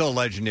 It was still a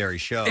legendary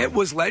show. It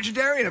was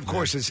legendary, and of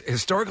course, as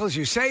historical as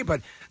you say, but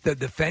the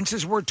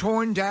fences were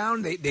torn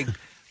down. They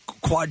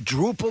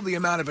quadrupled the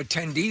amount of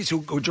attendees who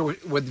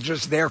were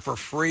just there for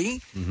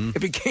free. Mm-hmm. It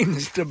became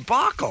this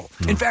debacle.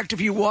 In fact,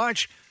 if you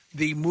watch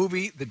the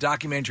movie, the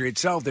documentary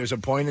itself, there's a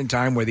point in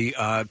time where the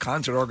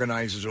concert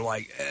organizers are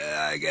like,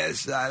 I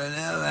guess, I don't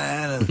know,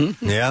 man.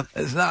 Yeah.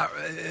 It's not,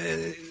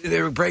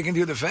 they were breaking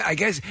through the fence, I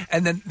guess.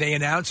 And then they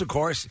announce, of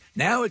course,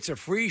 now it's a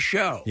free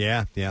show.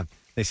 Yeah.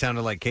 They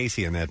sounded like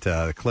Casey in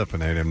that clip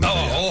when they didn't.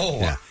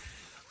 Yeah.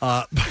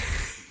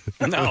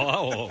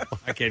 No,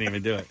 I can't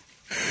even do it.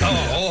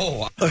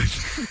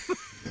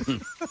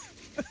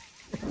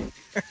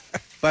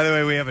 By the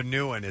way, we have a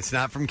new one. It's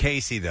not from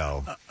Casey,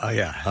 though.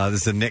 Yeah.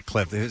 This is a Nick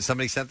clip.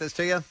 Somebody sent this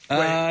to you?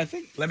 I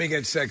think. Let me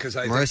get set because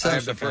I Marissa?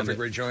 have the perfect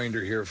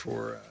rejoinder here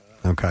for.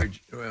 Okay.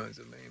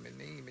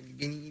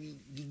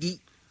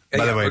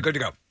 By the way, we're good to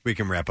go. We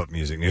can wrap up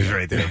music news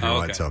right there if you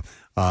want. So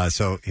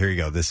here you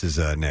go. This is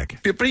Nick.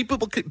 No.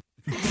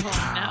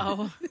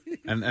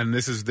 And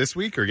this is this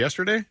week or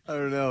yesterday? I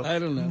don't know.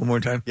 One more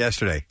time.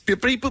 Yesterday.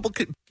 What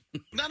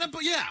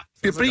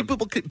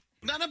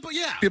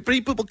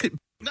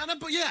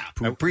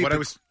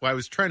I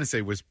was trying to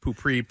say was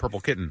Poopri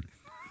Purple Kitten.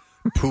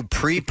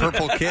 Poopri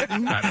Purple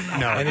Kitten? No,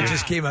 and it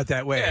just came out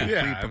that way.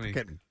 Purple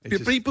Kitten.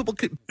 Purple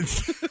Kitten.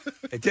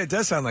 It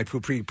does sound like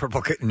Poopri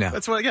Purple Kitten now.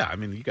 That's what. Yeah, I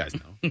mean, you guys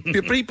know.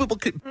 Purple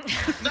Kitten.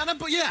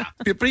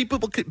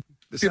 Purple Kitten.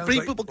 It sounds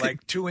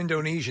like two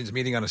Indonesians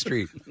meeting on a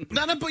street.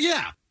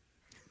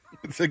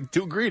 It's like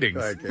two greetings.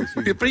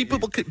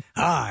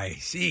 I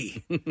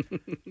see.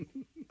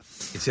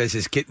 It says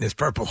his kitten is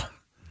purple.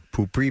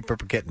 Poopri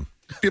Purple Kitten.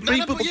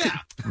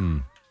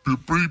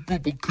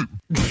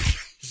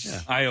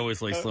 I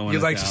always like slowing You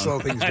it like down. to slow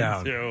things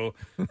down. I do.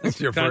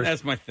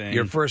 That's my thing.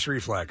 Your first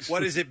reflex.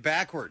 What is it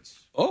backwards?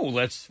 Oh,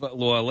 let's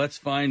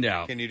find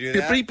out. Can you do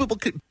that?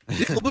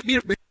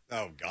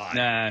 Oh, God.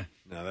 Nah.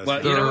 No, that's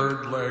But,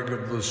 Third leg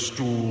of the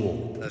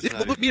stool. That's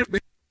not I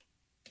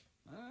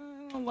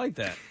don't like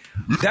that.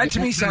 That to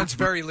me sounds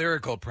very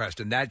lyrical,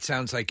 Preston. That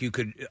sounds like you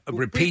could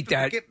repeat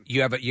that.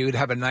 You'd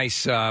have a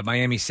nice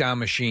Miami Sound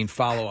Machine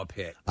follow-up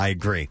hit. I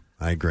agree.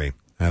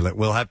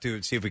 We'll have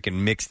to see if we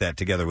can mix that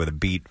together with a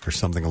beat or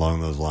something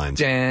along those lines.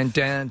 Dan,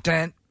 dan,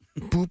 dan.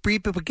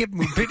 Poopri Purple Kitten.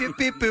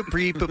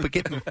 Poopri Purple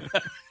Kitten.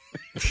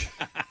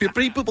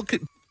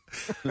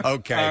 Okay.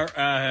 Okay.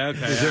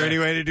 Is there any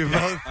way to do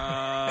both?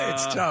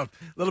 It's tough.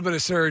 A little bit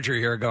of surgery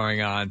here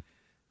going on.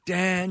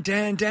 Dan,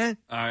 dan, dan.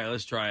 All right,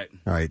 let's try it.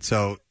 All right,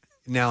 so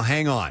now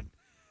hang on.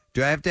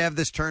 Do I have to have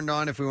this turned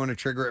on if we want to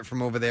trigger it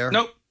from over there?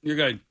 Nope, you're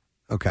good.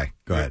 Okay,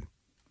 go ahead.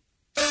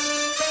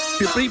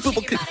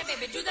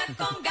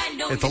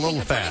 It's a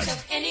little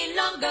fast. Can you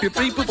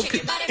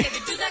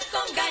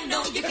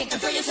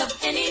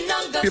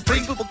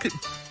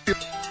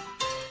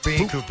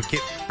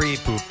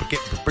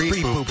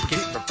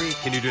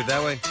do it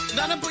that way?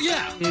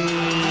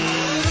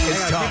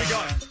 It's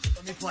tough.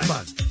 Let me play. Come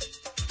on.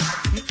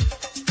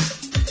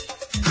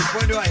 Which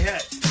one do I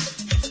hit?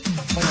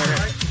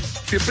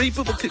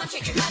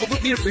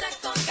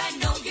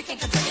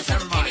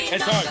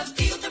 It's hard.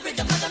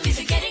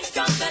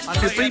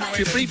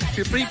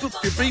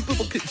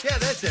 Yeah,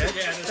 that's it.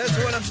 That's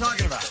what I'm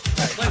talking about.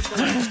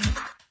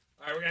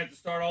 All right, we're going to have to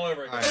start all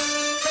over again.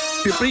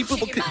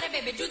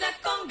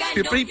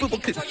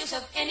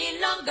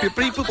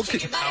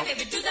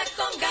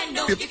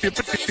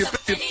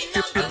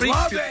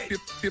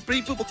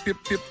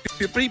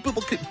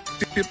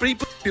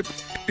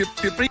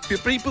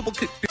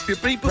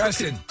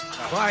 Preston,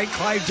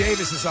 Clive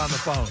Davis is on the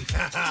phone.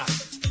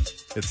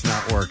 It's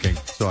not working.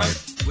 Sorry.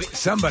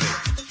 Somebody.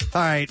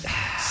 All right.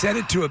 Set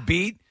it to a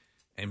beat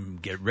and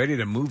get ready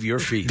to move your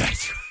feet.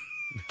 That's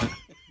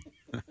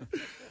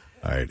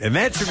All right. And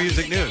that's your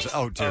music news.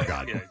 Oh, dear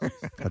God.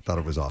 I thought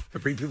it was off.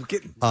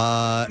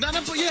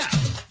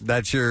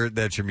 That's your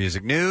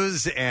music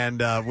news. And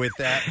with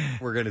that,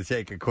 we're going to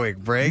take a quick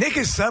break. Nick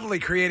is subtly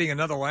creating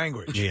another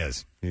language. He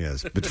is.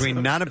 Between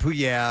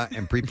Nanapuya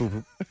and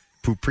Pre-Poo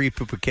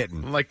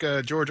Kitten. Like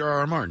George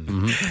R.R. Martin.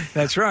 Mm-hmm.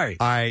 That's right.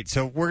 All right.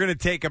 So we're going to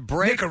take a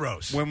break.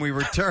 Nicaros. When we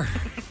return.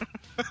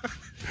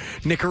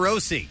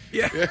 Nicorosi.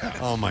 Yeah.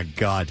 Oh, my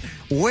God.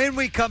 When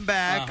we come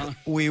back,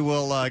 we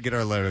will get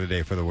our letter of the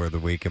day for the word of the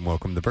week and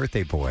welcome the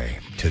birthday boy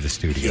to the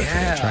studio today.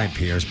 That's right,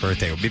 Pierre's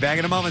birthday. We'll be back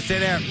in a moment. Stay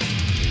there.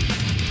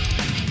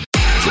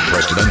 The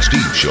Preston and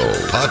Steve Show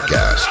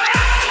podcast.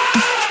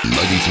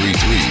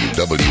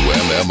 93.3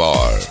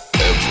 WMMR.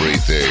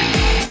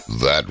 Everything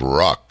that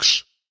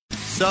rocks.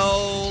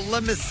 So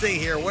let me see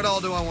here. What all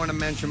do I want to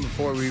mention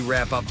before we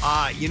wrap up?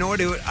 You know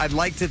what? I'd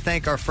like to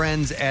thank our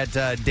friends at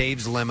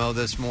Dave's Limo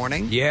this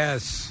morning.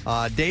 Yes.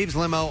 Dave's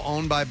Limo,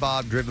 owned by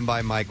Bob, driven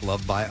by Mike,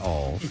 loved by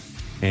all.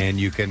 And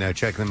you can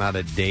check them out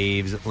at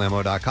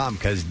daveslimo.com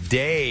because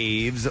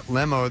Dave's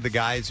Limo, the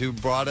guys who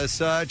brought us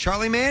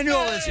Charlie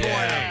Manuel this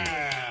morning.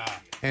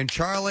 And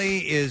Charlie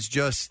is he's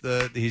just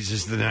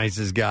the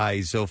nicest guy.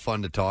 He's so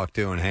fun to talk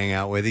to and hang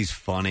out with. He's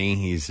funny.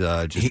 He's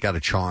just got a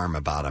charm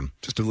about him.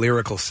 Just a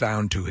lyrical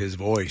sound to his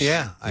voice.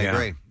 Yeah, I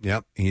agree.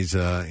 Yep. He's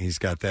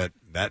got that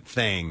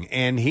thing.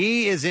 And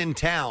he is in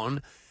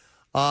town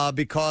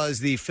because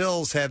the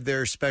Phils have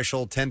their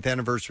special 10th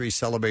anniversary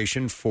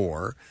celebration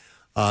for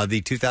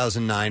the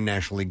 2009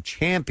 National League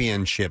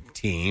Championship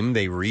team.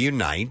 They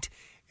reunite.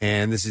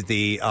 And this is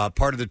the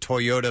part of the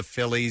Toyota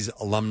Phillies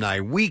Alumni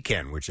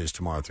Weekend, which is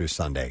tomorrow through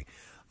Sunday.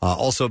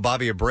 Also,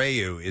 Bobby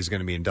Abreu is going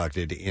to be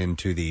inducted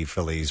into the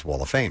Phillies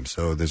Wall of Fame.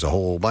 So there's a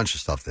whole bunch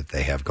of stuff that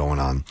they have going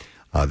on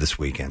this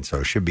weekend. So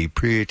it should be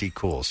pretty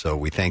cool. So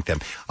we thank them.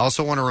 I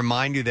also want to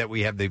remind you that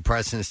we have the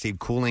Preston and Steve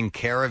Cooling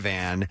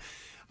Caravan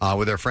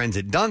with our friends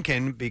at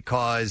Dunkin'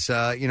 because,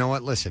 you know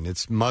what, listen,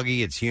 it's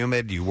muggy, it's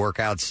humid, you work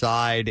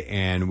outside,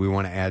 and we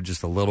want to add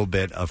just a little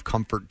bit of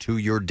comfort to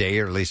your day,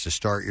 or at least to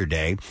start your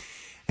day.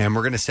 And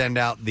we're going to send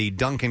out the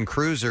Duncan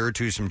Cruiser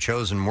to some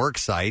chosen work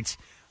sites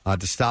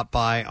to stop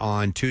by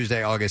on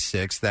Tuesday, August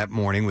 6th, that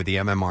morning with the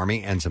MM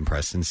Army and some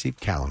Preston Steve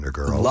Calendar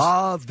girls.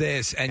 Love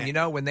this. And you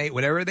know,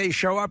 whenever they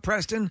show up,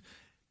 Preston,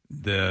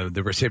 the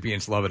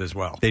recipients love it as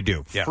well. They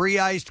do. Yeah. Free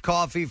iced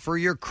coffee for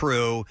your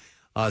crew.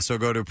 So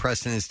go to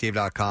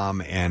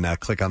PrestonandSteve.com and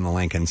click on the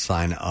link and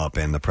sign up.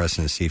 And the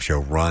Preston and Steve Show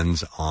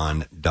runs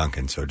on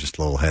Duncan. So just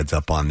a little heads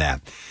up on that.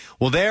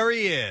 Well, there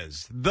he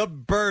is, the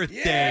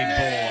birthday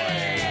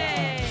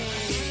boy.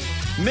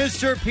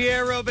 Mr.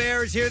 Pierre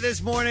Robert is here this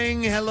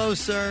morning. Hello,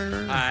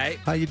 sir. Hi.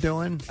 How you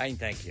doing? Fine,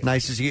 thank you.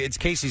 Nice to see you. It's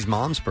Casey's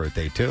mom's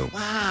birthday, too.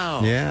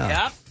 Wow. Yeah.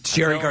 Yep. It's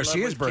Jerry I fell in love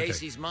Garcia's with birthday.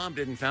 Casey's mom.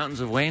 Didn't Fountains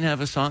of Wayne have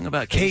a song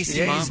about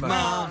Casey's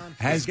mom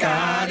has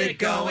got it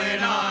going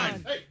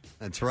on.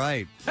 That's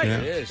right. Hey, Yeah.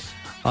 it is.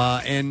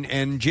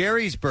 And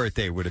Jerry's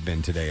birthday would have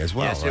been today as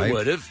well, yes, right? it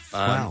would have.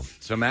 Wow.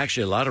 So I'm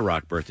actually a lot of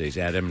rock birthdays.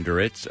 Adam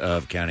Duritz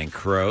of Counting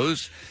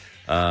Crows.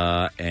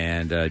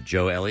 And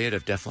Joe Elliott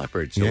of Def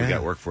Leppard. So we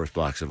got workforce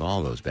blocks of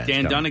all those bands.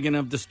 Dan coming. Donegan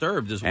of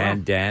Disturbed as well.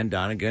 And Dan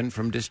Donegan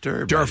from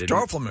Disturbed. Durf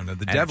Dorfleman of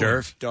the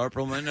Devils. Durf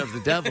Dorfleman of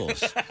the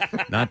Devils.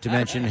 Not to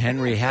mention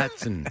Henry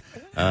Hatson.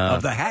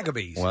 Of the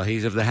Hackabees. Well,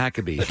 he's of the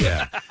Hackabees,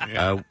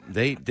 yeah.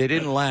 They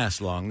didn't last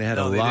long. They had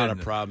a lot of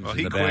problems well, in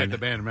he the quit band. the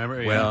band,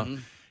 remember? Well, Yeah.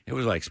 it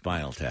was like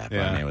Spinal Tap.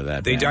 Yeah. I mean, with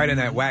that They band. died in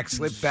that wax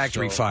slip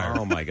factory fire.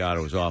 Oh my God,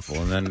 it was awful.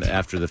 And then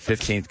after the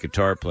 15th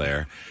guitar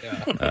player,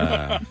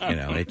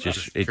 it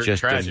just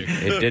Tragic.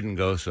 didn't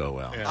go so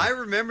well. I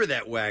remember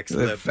that wax The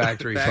lip.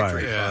 factory fire.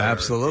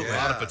 Absolutely. A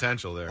lot of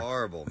potential there.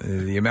 Horrible.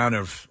 The amount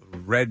of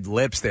red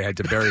lips they had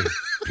to bury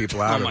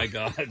people out Oh of. my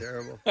God.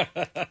 Terrible.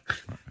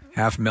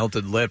 Half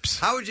melted lips.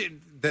 How would you...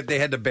 That they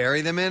had to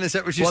bury them in? Is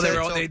that what you Well, said? they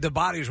were all, the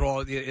bodies were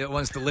all...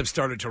 Once the lips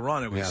started to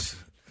run, it was...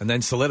 And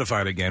then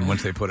solidified again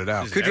once they put it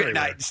out. Could you,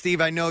 now,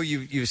 Steve, I know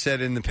you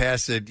said in the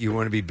past that you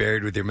want to be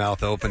buried with your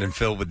mouth open and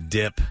filled with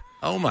dip.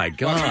 Oh my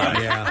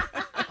God. Yeah.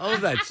 Oh,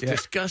 that's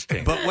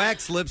disgusting. But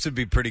wax lips would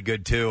be pretty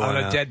good, too. On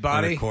a dead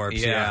body? On a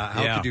corpse, Yeah,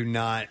 How yeah. could you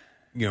not,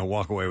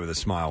 walk away with a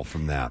smile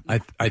from that?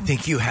 I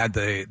think you had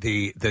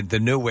the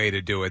new way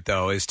to do it,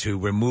 though, is to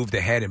remove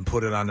the head and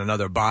put it on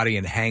another body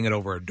and hang it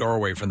over a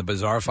doorway from the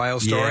Bizarre File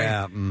story.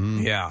 Yeah.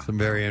 Mhm. Yeah. Some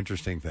very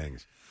interesting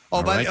things. Oh,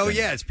 All right, then.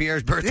 yeah, it's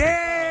Pierre's birthday.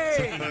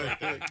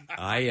 Yay!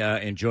 I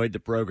enjoyed the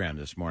program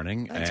this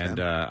morning, and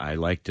I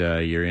liked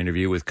your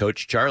interview with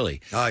Coach Charlie.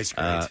 Oh, he's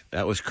great.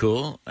 That was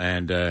cool,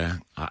 and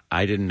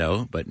I didn't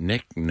know, but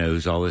Nick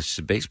knows all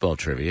this baseball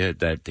trivia,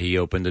 that he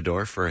opened the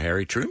door for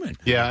Harry Truman.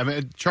 Yeah, I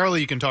mean,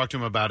 Charlie, you can talk to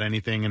him about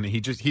anything, and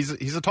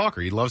he's a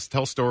talker. He loves to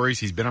tell stories.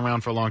 He's been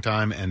around for a long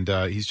time, and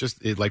he's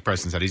just, like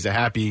Preston said, he's a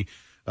happy,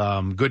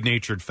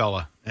 good-natured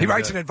fella. He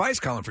writes an advice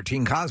column for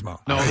Teen Cosmo.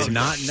 No, I did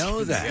not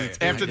know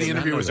that. After the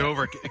interview was that.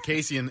 over,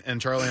 Casey and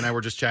Charlie and I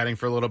were just chatting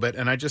for a little bit,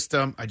 and I just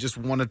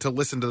wanted to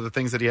listen to the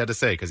things that he had to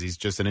say because he's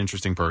just an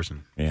interesting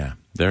person. Yeah,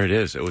 there it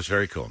is. It was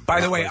very cool.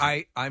 By the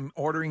way, I'm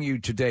ordering you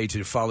today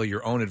to follow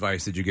your own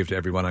advice that you give to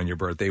everyone on your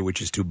birthday,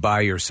 which is to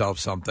buy yourself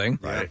something.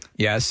 Right.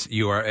 Yes,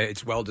 you are.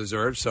 It's well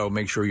deserved. So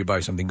make sure you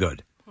buy something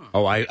good.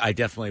 Oh, I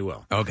definitely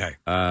will. Okay.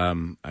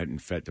 In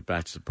fact,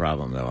 that's the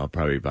problem, though. I'll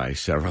probably buy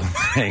several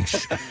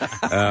things.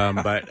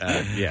 But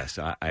yes,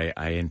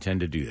 I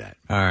intend to do that.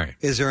 All right.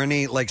 Is there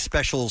any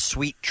special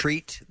sweet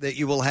treat that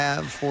you will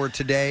have for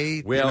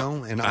today?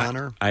 Well, in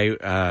honor.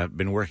 I've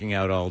been working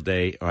out all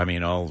day.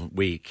 All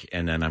week,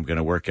 and then I'm going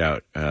to work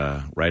out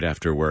right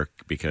after work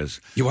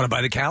because you want to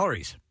buy the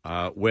calories.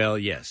 Well,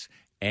 yes.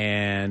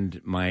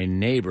 And my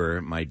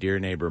dear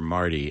neighbor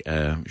Marty,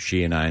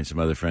 she and I and some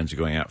other friends are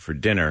going out for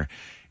dinner.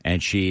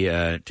 And she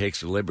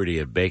takes the liberty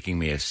of baking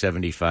me a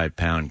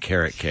 75-pound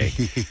carrot cake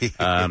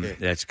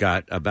that's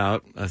got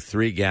about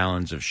 3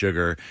 gallons of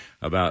sugar,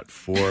 about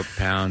 4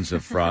 pounds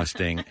of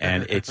frosting,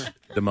 and it's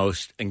the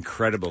most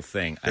incredible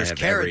thing I There's have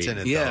carrots ever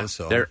in eaten. it, though.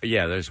 So.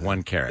 There's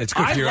 1 carrot. It's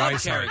good for I your love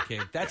eyesight. carrot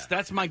cake.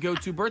 That's my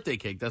go-to birthday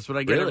cake. That's what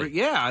I get.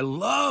 Really? I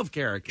love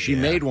carrot cake. She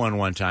made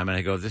one time, and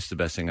I go, this is the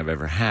best thing I've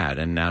ever had.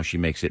 And now she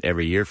makes it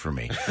every year for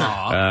me.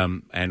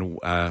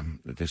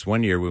 This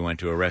one year we went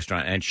to a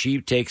restaurant, and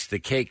she takes the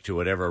cake to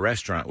whatever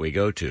restaurant we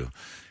go to.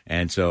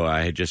 And so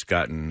I had just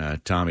gotten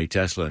Tommy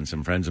Tesla and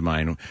some friends of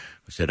mine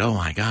said, oh,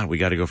 my God, we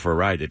got to go for a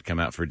ride. They'd come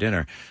out for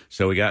dinner.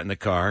 So we got in the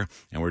car,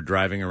 and we're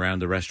driving around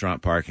the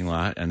restaurant parking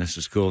lot, and this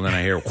is cool. And then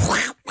I hear,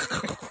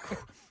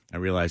 I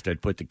realized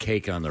I'd put the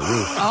cake on the roof.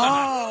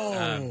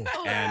 Oh!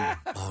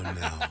 Oh,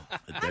 no.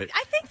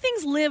 I think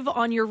things live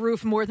on your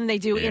roof more than they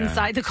do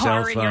inside the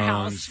car Cell in your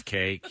phones, house.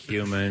 cake,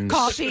 humans.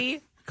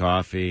 Coffee.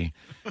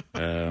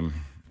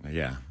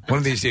 Yeah. One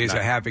of these days,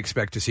 I half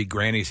expect to see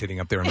Granny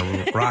sitting up there in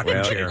a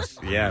rocking chair.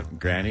 Yeah,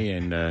 Granny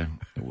and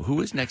who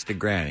was next to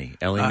Granny?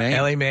 Ellie Mae?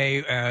 Ellie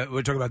Mae,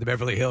 we're talking about the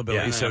Beverly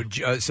Hillbillies.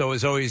 Yeah. So it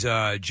was always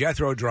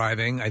Jethro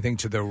driving. I think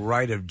to the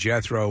right of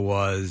Jethro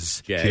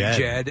was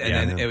Jed.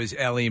 And then it was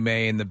Ellie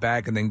Mae in the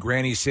back, and then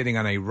Granny sitting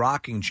on a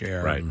rocking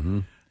chair. Right. Mm-hmm.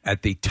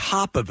 At the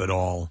top of it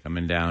all.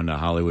 Coming down to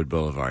Hollywood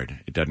Boulevard.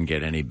 It doesn't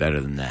get any better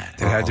than that.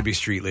 It had to be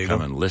street legal.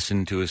 Come and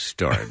listen to a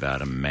story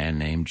about a man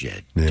named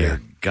Jed.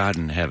 Dear God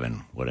in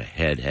heaven, what a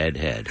head.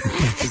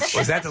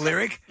 Was that the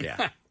lyric?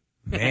 Yeah.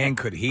 Man,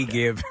 could he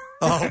give...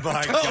 Oh,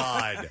 my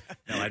God.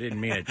 No, I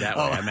didn't mean it that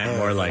way. I meant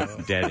more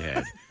like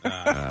deadhead.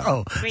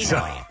 I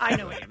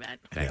know what you meant.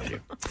 Thank you.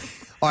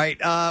 All right.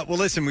 Well,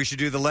 listen, we should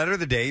do the letter of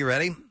the day. You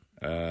ready?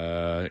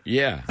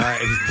 Yeah. All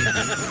right.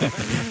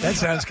 That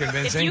sounds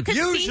convincing. If you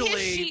could see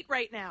his sheet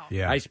right now.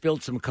 I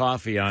spilled some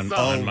coffee on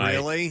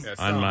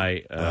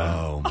my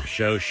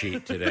show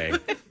sheet today.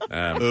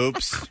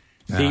 Oops.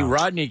 See,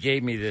 Rodney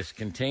gave me this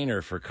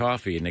container for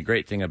coffee, and the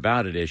great thing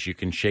about it is you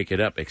can shake it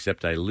up,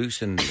 except I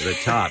loosened the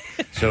top,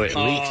 so it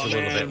leaks a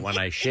little bit when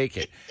I shake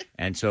it.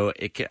 And so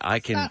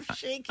I can... Stop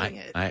shaking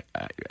it.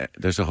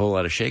 There's a whole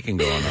lot of shaking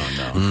going on,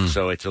 though,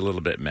 so it's a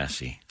little bit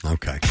messy.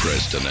 Okay.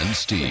 Preston and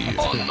Steve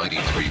on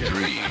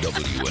 93.3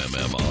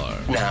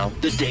 WMMR. Now,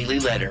 the Daily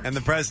Letter. And the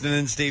Preston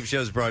and Steve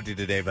show is brought to you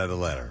today by the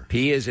letter.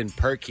 P is in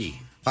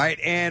perky. All right,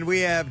 and we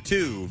have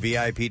 2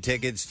 VIP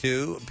tickets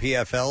to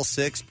PFL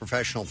 6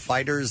 Professional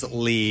Fighters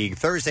League,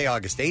 Thursday,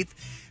 August 8th.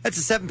 That's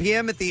at 7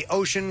 p.m. at the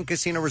Ocean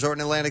Casino Resort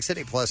in Atlantic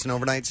City, plus an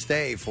overnight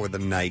stay for the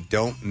night.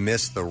 Don't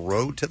miss the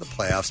road to the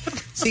playoffs.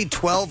 See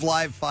 12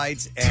 live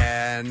fights,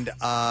 and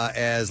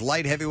as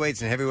light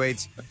heavyweights and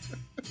heavyweights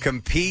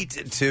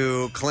compete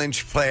to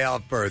clinch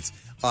playoff berths.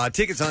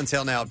 Tickets on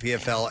sale now at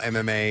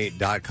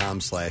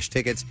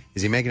PFLMMA.com/tickets.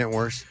 Is he making it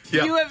worse?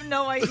 Yeah. You have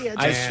no idea.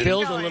 I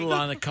spilled a little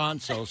on the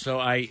console, so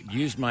I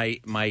used my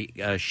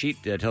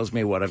sheet that tells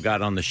me what I've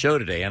got on the show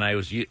today, and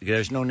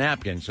there's no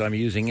napkin, so I'm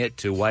using it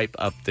to wipe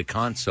up the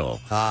console.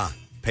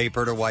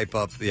 Paper to wipe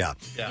up. Yeah.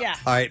 All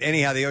right.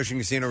 Anyhow, the Ocean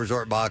Casino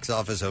Resort box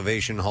office,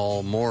 Ovation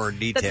Hall. More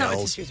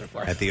details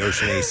at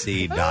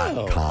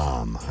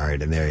theoceanac.com. All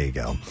right, and there you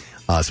go.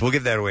 So we'll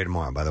give that away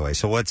tomorrow, by the way.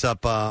 So what's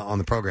up on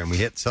the program? We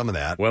hit some of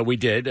that. Well, we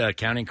did.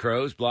 Counting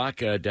Crows block,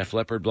 Def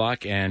Leppard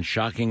block, and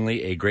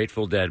shockingly, a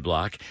Grateful Dead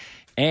block.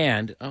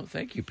 And,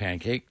 thank you,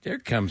 Pancake. There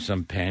comes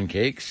some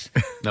pancakes.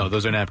 No,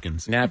 those are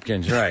napkins.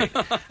 Napkins, right.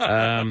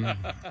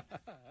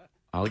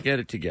 I'll get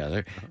it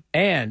together.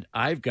 And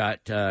I've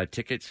got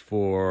tickets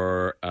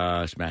for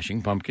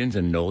Smashing Pumpkins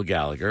and Noel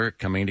Gallagher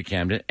coming to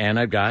Camden. And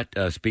I've got,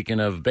 speaking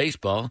of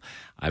baseball,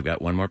 I've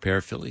got one more pair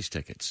of Phillies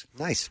tickets.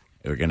 Nice.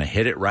 We're going to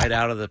hit it right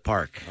out of the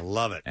park. I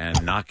love it.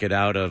 And knock it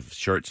out of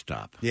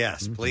shortstop.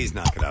 Yes, please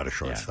knock it out of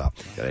shortstop.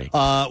 Yeah. Okay.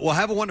 Well,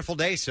 have a wonderful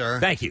day, sir.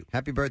 Thank you.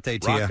 Happy birthday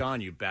to you. Rock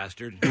on, you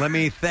bastard. Let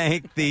me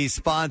thank the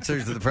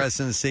sponsors of the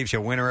Preston and Steve Show.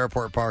 Winter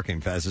Airport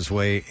Parking, fastest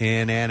way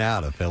in and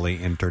out of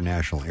Philly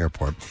International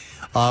Airport.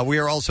 We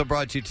are also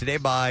brought to you today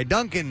by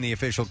Dunkin', the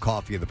official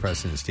coffee of the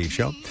Preston and Steve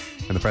Show.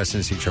 And the Preston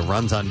and Steve Show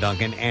runs on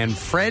Dunkin'. And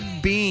Fred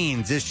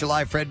Beans. This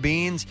July, Fred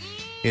Beans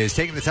is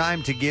taking the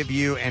time to give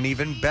you an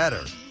even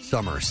better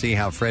summer. See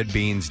how Fred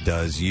Beans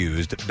does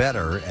used.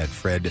 Better at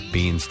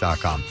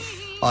fredbeans.com.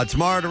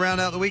 Tomorrow to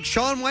round out the week,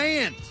 Sean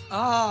Wayans.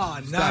 Oh,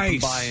 Stopping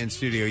nice. by in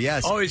studio,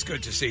 yes. Always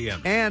good to see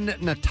him. And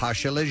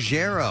Natasha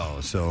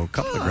Leggero. So a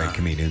couple of great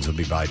comedians will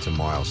be by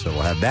tomorrow. So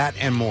we'll have that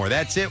and more.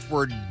 That's it.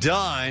 We're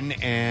done.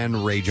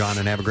 And rage on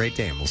and have a great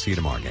day. And we'll see you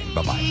tomorrow, gang.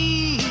 Bye-bye.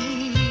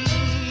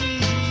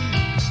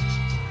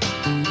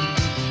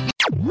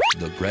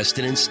 The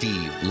Preston and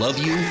Steve love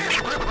you,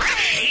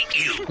 hate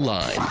you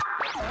line.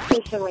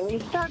 Listen, when you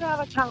start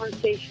out a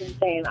conversation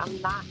saying, I'm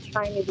not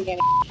trying to be an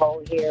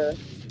asshole here,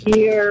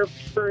 you're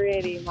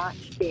pretty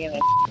much being an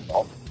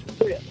asshole.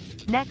 Really.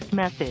 Next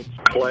message.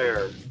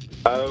 Claire.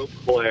 Oh,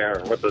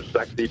 Claire, with the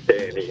sexy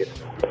panties.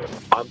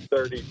 I'm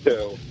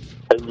 32,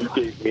 and you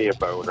gave me a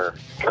boner.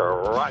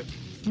 Correct.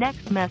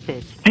 Next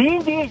message.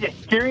 D&D is a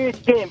serious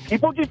game.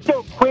 People just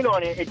don't quit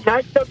on it. It's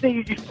not something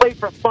you just play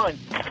for fun.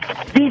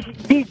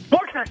 These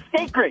books are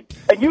sacred,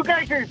 and you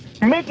guys are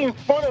making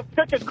fun of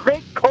such a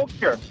great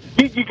culture.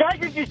 You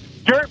guys are just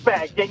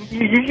dirtbags, and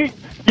you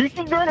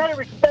should learn how to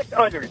respect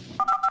others.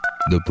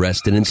 The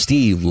Preston and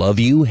Steve love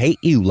you, hate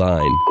you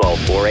line. Call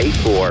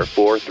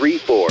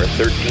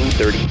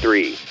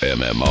 484-434-1333.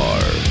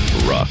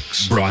 MMR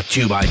rocks. Brought to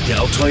you by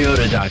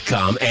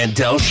DellToyota.com and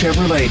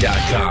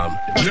DellChevrolet.com.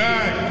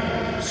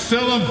 Jack,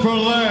 sell them for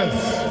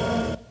less.